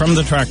Jolly from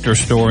the Tractor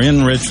Store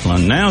in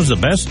Richland. Now's the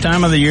best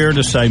time of the year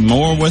to save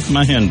more with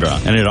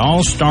Mahindra, and it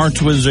all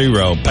starts with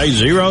zero. Pay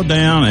zero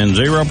down and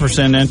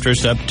 0%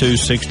 interest up to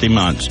 60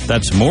 months.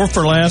 That's more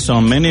for less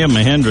on many of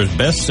Mahindra's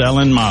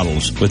best-selling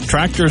models, with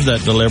tractors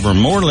that deliver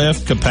more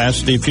lift,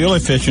 capacity, fuel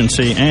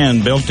efficiency,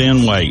 and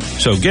built-in weight.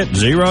 So get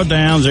zero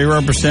down,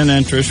 0%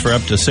 interest for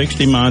up to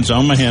 60 months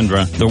on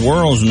Mahindra, the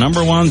world's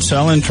 #1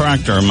 selling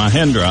tractor,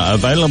 Mahindra,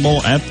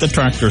 available at the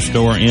Tractor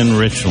Store in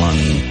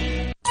Richland.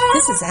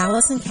 This is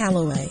Allison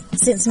Calloway.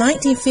 Since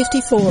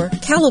 1954,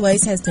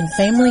 Calloway's has been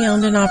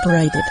family-owned and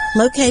operated.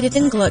 Located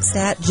in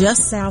Gluckstadt,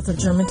 just south of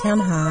Germantown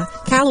High,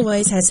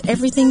 Calloway's has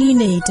everything you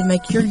need to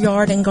make your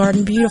yard and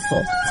garden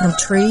beautiful, from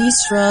trees,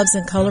 shrubs,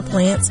 and color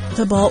plants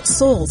to bulk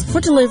soils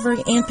for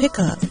delivery and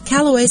pickup.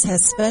 Calloway's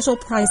has special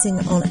pricing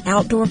on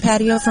outdoor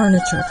patio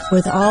furniture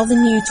with all the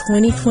new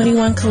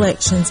 2021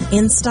 collections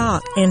in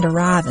stock and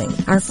arriving.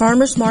 Our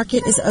farmers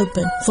market is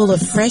open, full of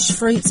fresh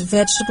fruits,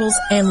 vegetables,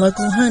 and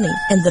local honey,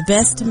 and the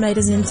best tomatoes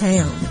in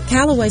town.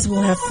 Callaway's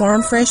will have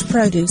farm fresh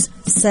produce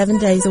 7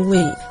 days a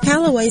week.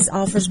 Callaway's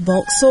offers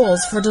bulk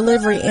soils for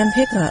delivery and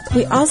pickup.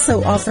 We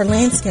also offer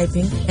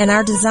landscaping, and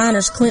our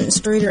designers Clinton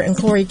Streeter and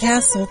Corey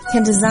Castle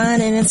can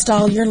design and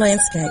install your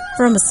landscape.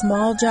 From a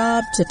small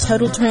job to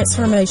total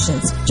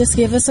transformations, just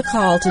give us a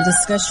call to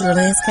discuss your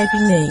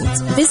landscaping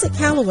needs. Visit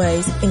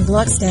Callaway's in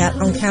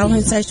Gluckstadt on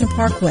Calhoun Station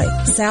Parkway,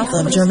 south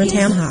of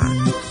Germantown High.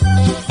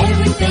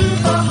 Everything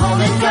for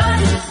home and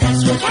garden,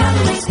 that's what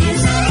Callaway's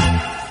is.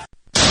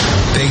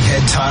 Big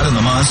Head Todd and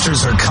the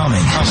Monsters are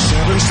coming.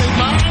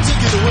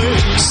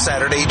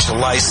 Saturday,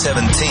 July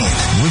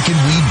 17th. Wicked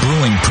Weed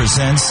Brewing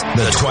presents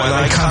the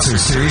Twilight Concert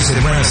Series at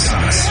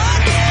Renaissance.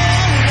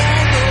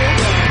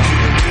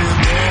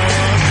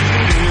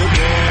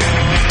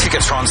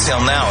 Tickets are on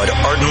sale now at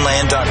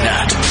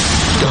ardenland.net.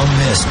 Don't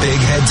miss Big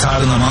Head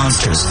Todd and the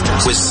Monsters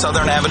with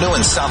Southern Avenue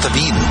and South of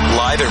Eden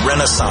live at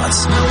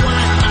Renaissance.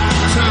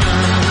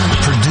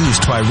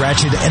 Produced by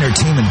Ratchet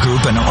Entertainment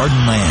Group and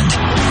Ardenland.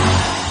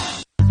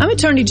 I'm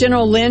Attorney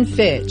General Lynn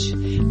Fitch.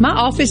 My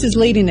office is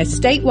leading a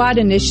statewide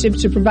initiative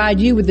to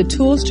provide you with the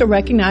tools to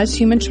recognize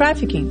human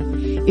trafficking.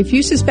 If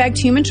you suspect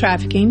human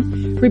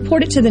trafficking,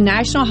 report it to the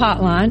national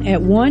hotline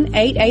at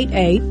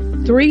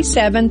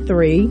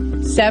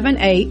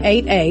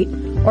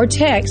 1-888-373-7888 or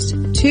text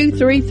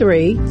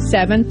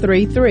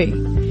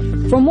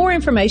 233-733. For more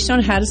information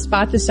on how to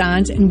spot the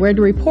signs and where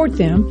to report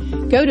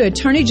them, go to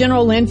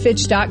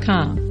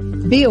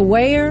attorneygenerallynnfitch.com. Be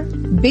aware,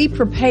 be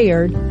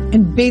prepared,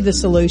 and be the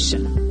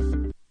solution.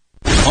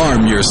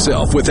 Arm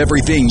yourself with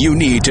everything you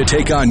need to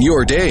take on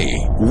your day.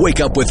 Wake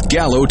up with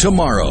Gallo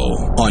tomorrow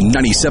on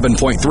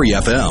 97.3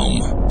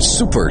 FM.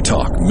 Super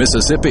Talk,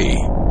 Mississippi.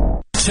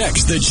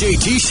 Text the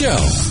JT Show,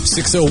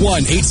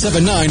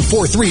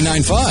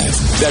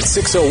 601-879-4395. That's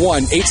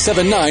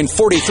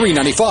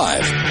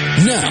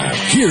 601-879-4395. Now,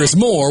 here's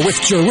more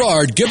with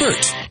Gerard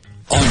Gibbert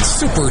on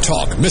Super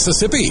Talk,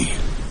 Mississippi.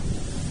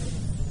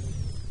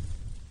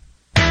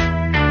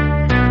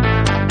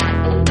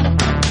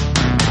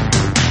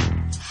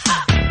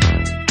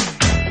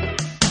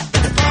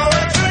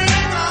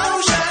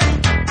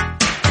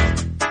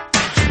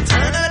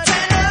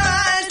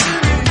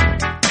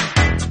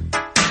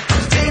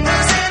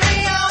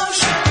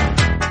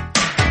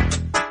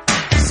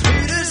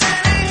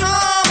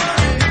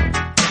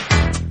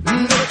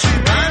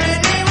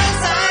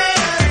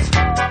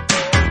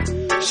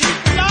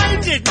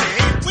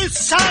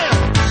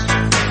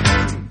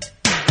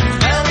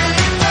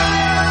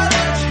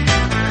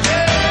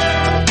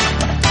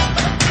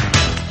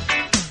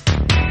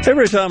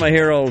 Every time I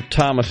hear old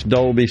Thomas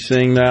Dolby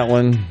sing that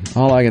one,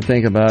 all I can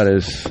think about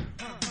is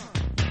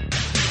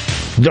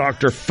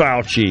Dr.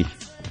 Fauci.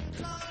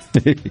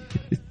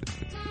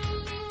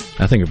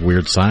 I think of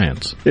Weird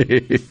Science. Yeah,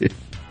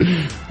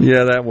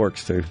 that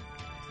works too.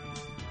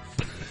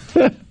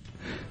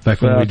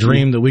 Back when we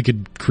dreamed that we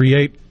could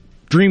create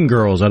dream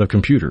girls out of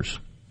computers.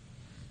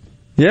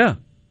 Yeah,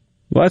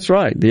 well, that's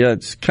right. Yeah,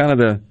 it's kind of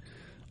the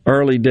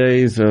early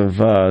days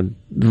of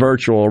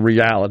virtual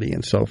reality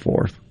and so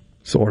forth,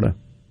 sort of.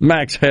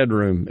 Max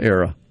Headroom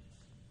era.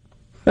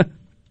 Yeah.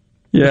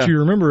 But you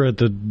remember at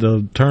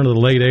the turn of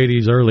the late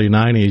 80s, early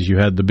 90s, you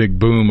had the big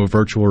boom of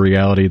virtual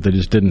reality that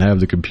just didn't have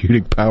the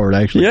computing power to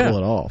actually pull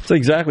it off. That's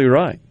exactly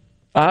right.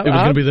 It was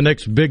going to be the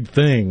next big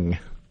thing.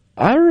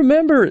 I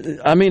remember,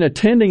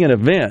 attending an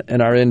event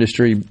in our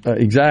industry,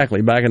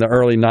 exactly, back in the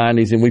early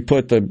 90s, and we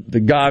put the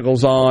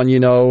goggles on,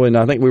 and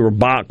I think we were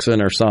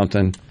boxing or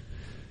something.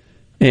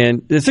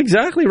 And it's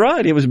exactly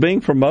right. It was being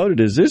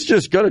promoted as this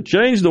just going to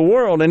change the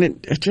world, and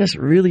it just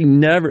really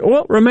never.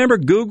 Well, remember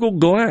Google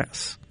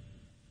Glass?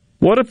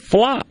 What a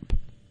flop!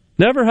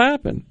 Never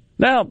happened.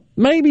 Now,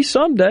 maybe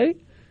someday,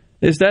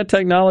 as that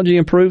technology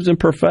improves and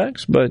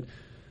perfects, but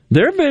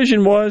their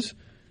vision was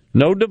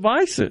no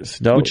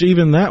devices. No. Which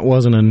even that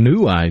wasn't a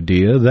new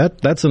idea.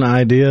 That's an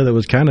idea that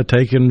was kind of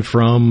taken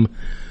from.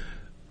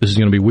 This is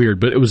going to be weird,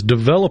 but it was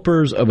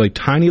developers of a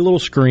tiny little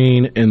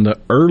screen in the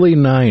early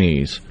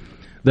 90s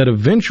that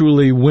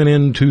eventually went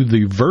into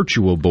the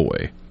Virtual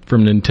Boy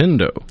from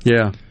Nintendo.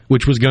 Yeah.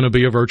 Which was going to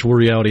be a virtual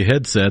reality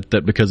headset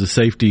that, because of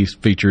safety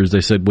features,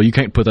 they said, well, you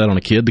can't put that on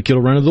a kid. The kid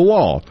will run into the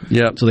wall.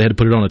 Yep. So they had to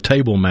put it on a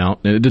table mount,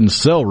 and it didn't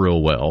sell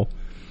real well.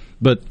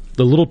 But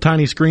the little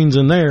tiny screens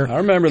in there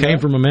came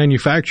from a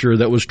manufacturer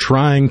that was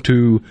trying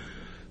to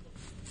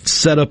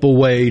set up a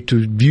way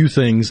to view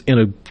things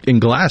in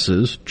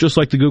glasses, just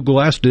like the Google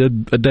Glass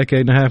did a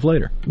decade and a half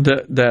later.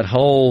 That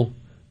whole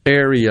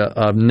area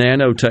of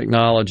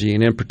nanotechnology,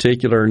 and in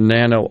particular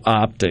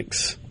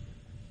nano-optics,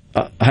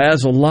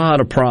 has a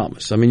lot of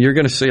promise. I mean, you're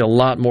going to see a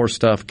lot more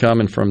stuff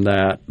coming from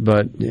that.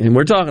 And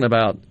we're talking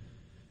about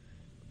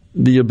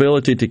the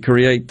ability to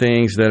create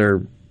things that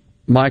are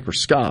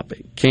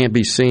microscopic, can't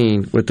be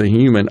seen with the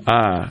human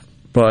eye.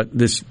 But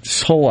this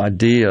whole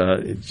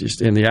idea,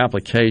 just in the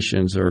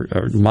applications,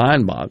 are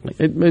mind-boggling.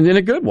 In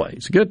a good way.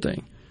 It's a good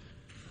thing.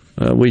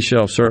 We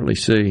shall certainly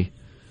see.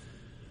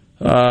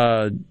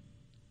 Lots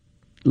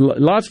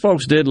of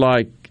folks did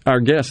like our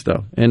guest,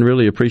 though, and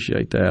really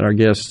appreciate that. Our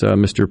guest,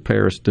 Mr.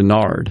 Paris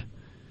Dennard.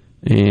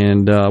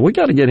 And we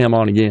got to get him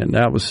on again.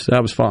 That was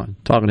fun,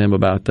 talking to him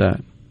about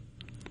that.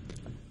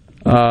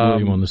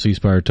 William on the C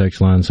Spire text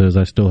line says,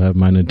 I still have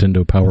my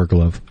Nintendo Power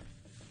Glove.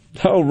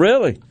 Oh,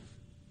 really?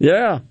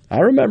 Yeah, I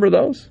remember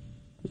those.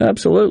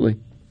 Absolutely.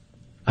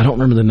 I don't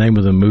remember the name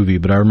of the movie,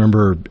 but I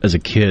remember as a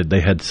kid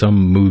they had some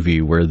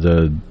movie where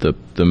the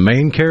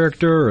main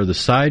character or the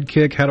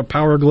sidekick had a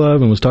power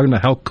glove and was talking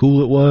about how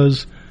cool it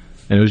was.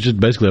 And it was just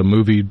basically a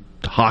movie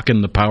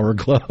hawking the power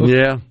glove.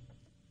 Yeah.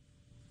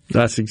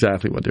 That's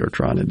exactly what they were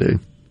trying to do.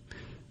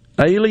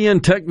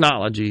 Alien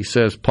technology,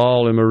 says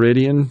Paul in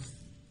Meridian.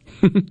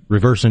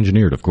 Reverse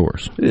engineered, of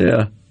course.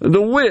 Yeah.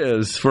 The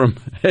Whiz from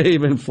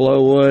Haven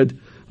Flowwood.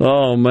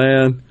 Oh,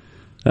 man.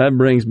 That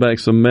brings back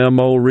some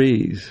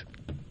memories.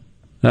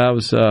 That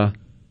was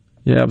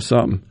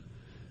something.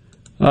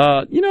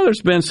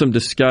 There's been some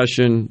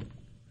discussion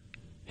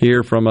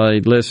here from a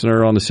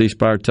listener on the C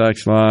Spire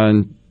text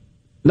line.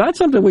 Not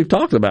something we've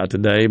talked about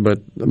today, but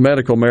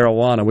medical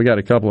marijuana. We got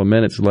a couple of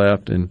minutes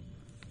left, and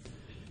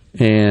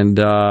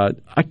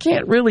I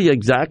can't really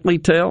exactly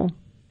tell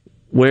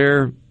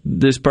where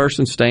this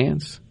person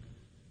stands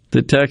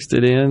that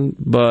texted in,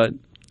 but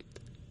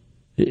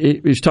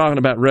he's talking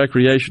about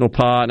recreational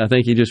pot, and I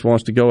think he just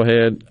wants to go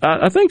ahead.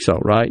 I think so,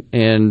 right?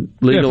 And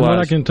legalize. Yeah, from what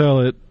I can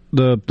tell,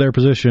 their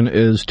position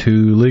is to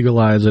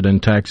legalize it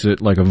and tax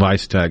it like a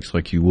vice tax,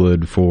 like you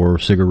would for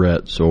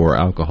cigarettes or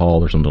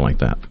alcohol or something like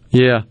that.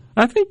 Yeah,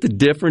 I think the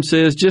difference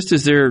is, just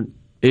as there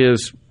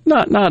is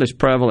not as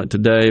prevalent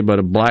today, but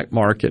a black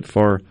market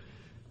for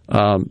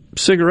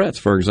cigarettes,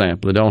 for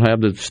example, that don't have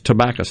the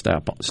tobacco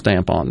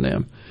stamp on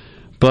them.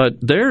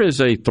 But there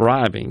is a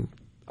thriving,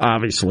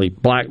 obviously,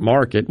 black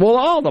market. Well,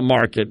 all the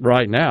market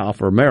right now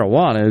for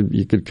marijuana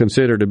you could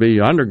consider to be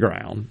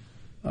underground,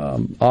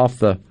 off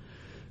the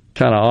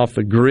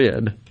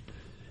grid.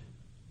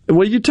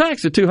 Well, you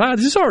tax it too high.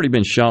 This has already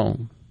been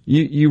shown.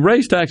 You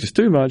raise taxes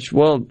too much.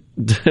 Well,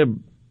 the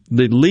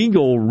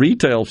legal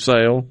retail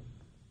sale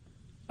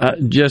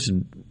just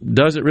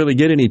doesn't really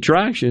get any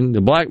traction.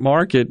 The black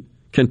market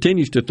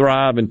continues to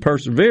thrive and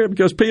persevere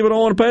because people don't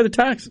want to pay the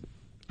taxes.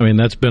 I mean,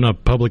 that's been a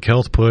public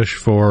health push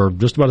for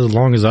just about as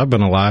long as I've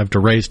been alive, to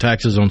raise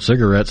taxes on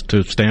cigarettes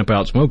to stamp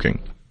out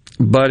smoking.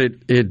 But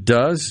it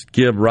does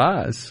give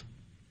rise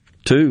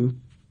to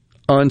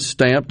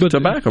unstamped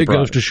tobacco products. It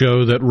goes to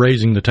show that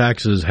raising the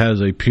taxes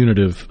has a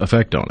punitive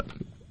effect on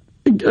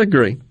it.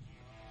 Agree.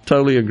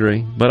 Totally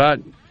agree. But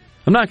I'm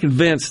not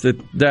convinced that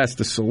that's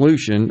the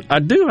solution. I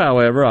do,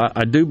 however,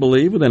 I do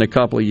believe within a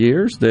couple of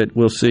years that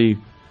we'll see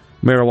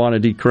marijuana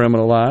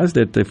decriminalized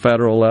at the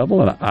federal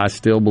level, and I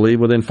still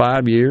believe within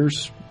 5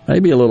 years,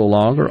 maybe a little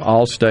longer,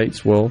 all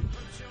states will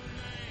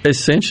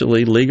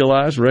essentially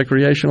legalize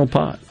recreational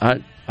pot. I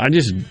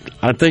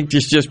think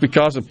it's just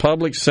because of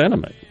public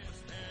sentiment.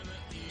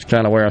 It's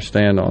kind of where I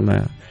stand on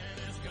that.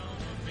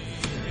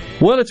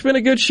 Well, it's been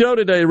a good show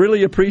today.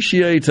 Really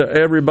appreciate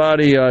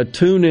everybody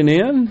tuning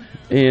in,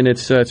 and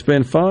it's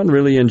been fun.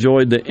 Really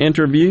enjoyed the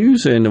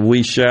interviews, and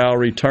we shall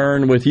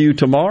return with you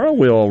tomorrow.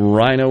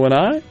 Rhino and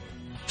I.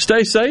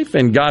 Stay safe,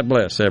 and God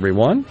bless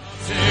everyone.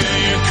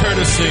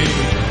 Courtesy of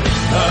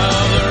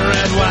the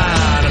red,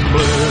 white, and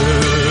blue.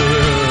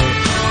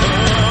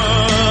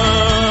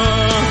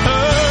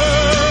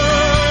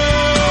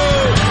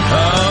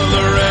 Of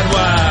the red,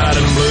 white,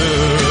 and blue.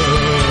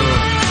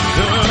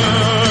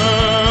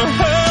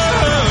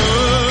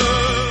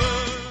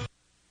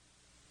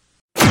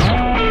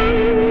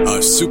 A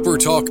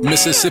SuperTalk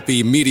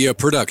Mississippi media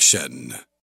production.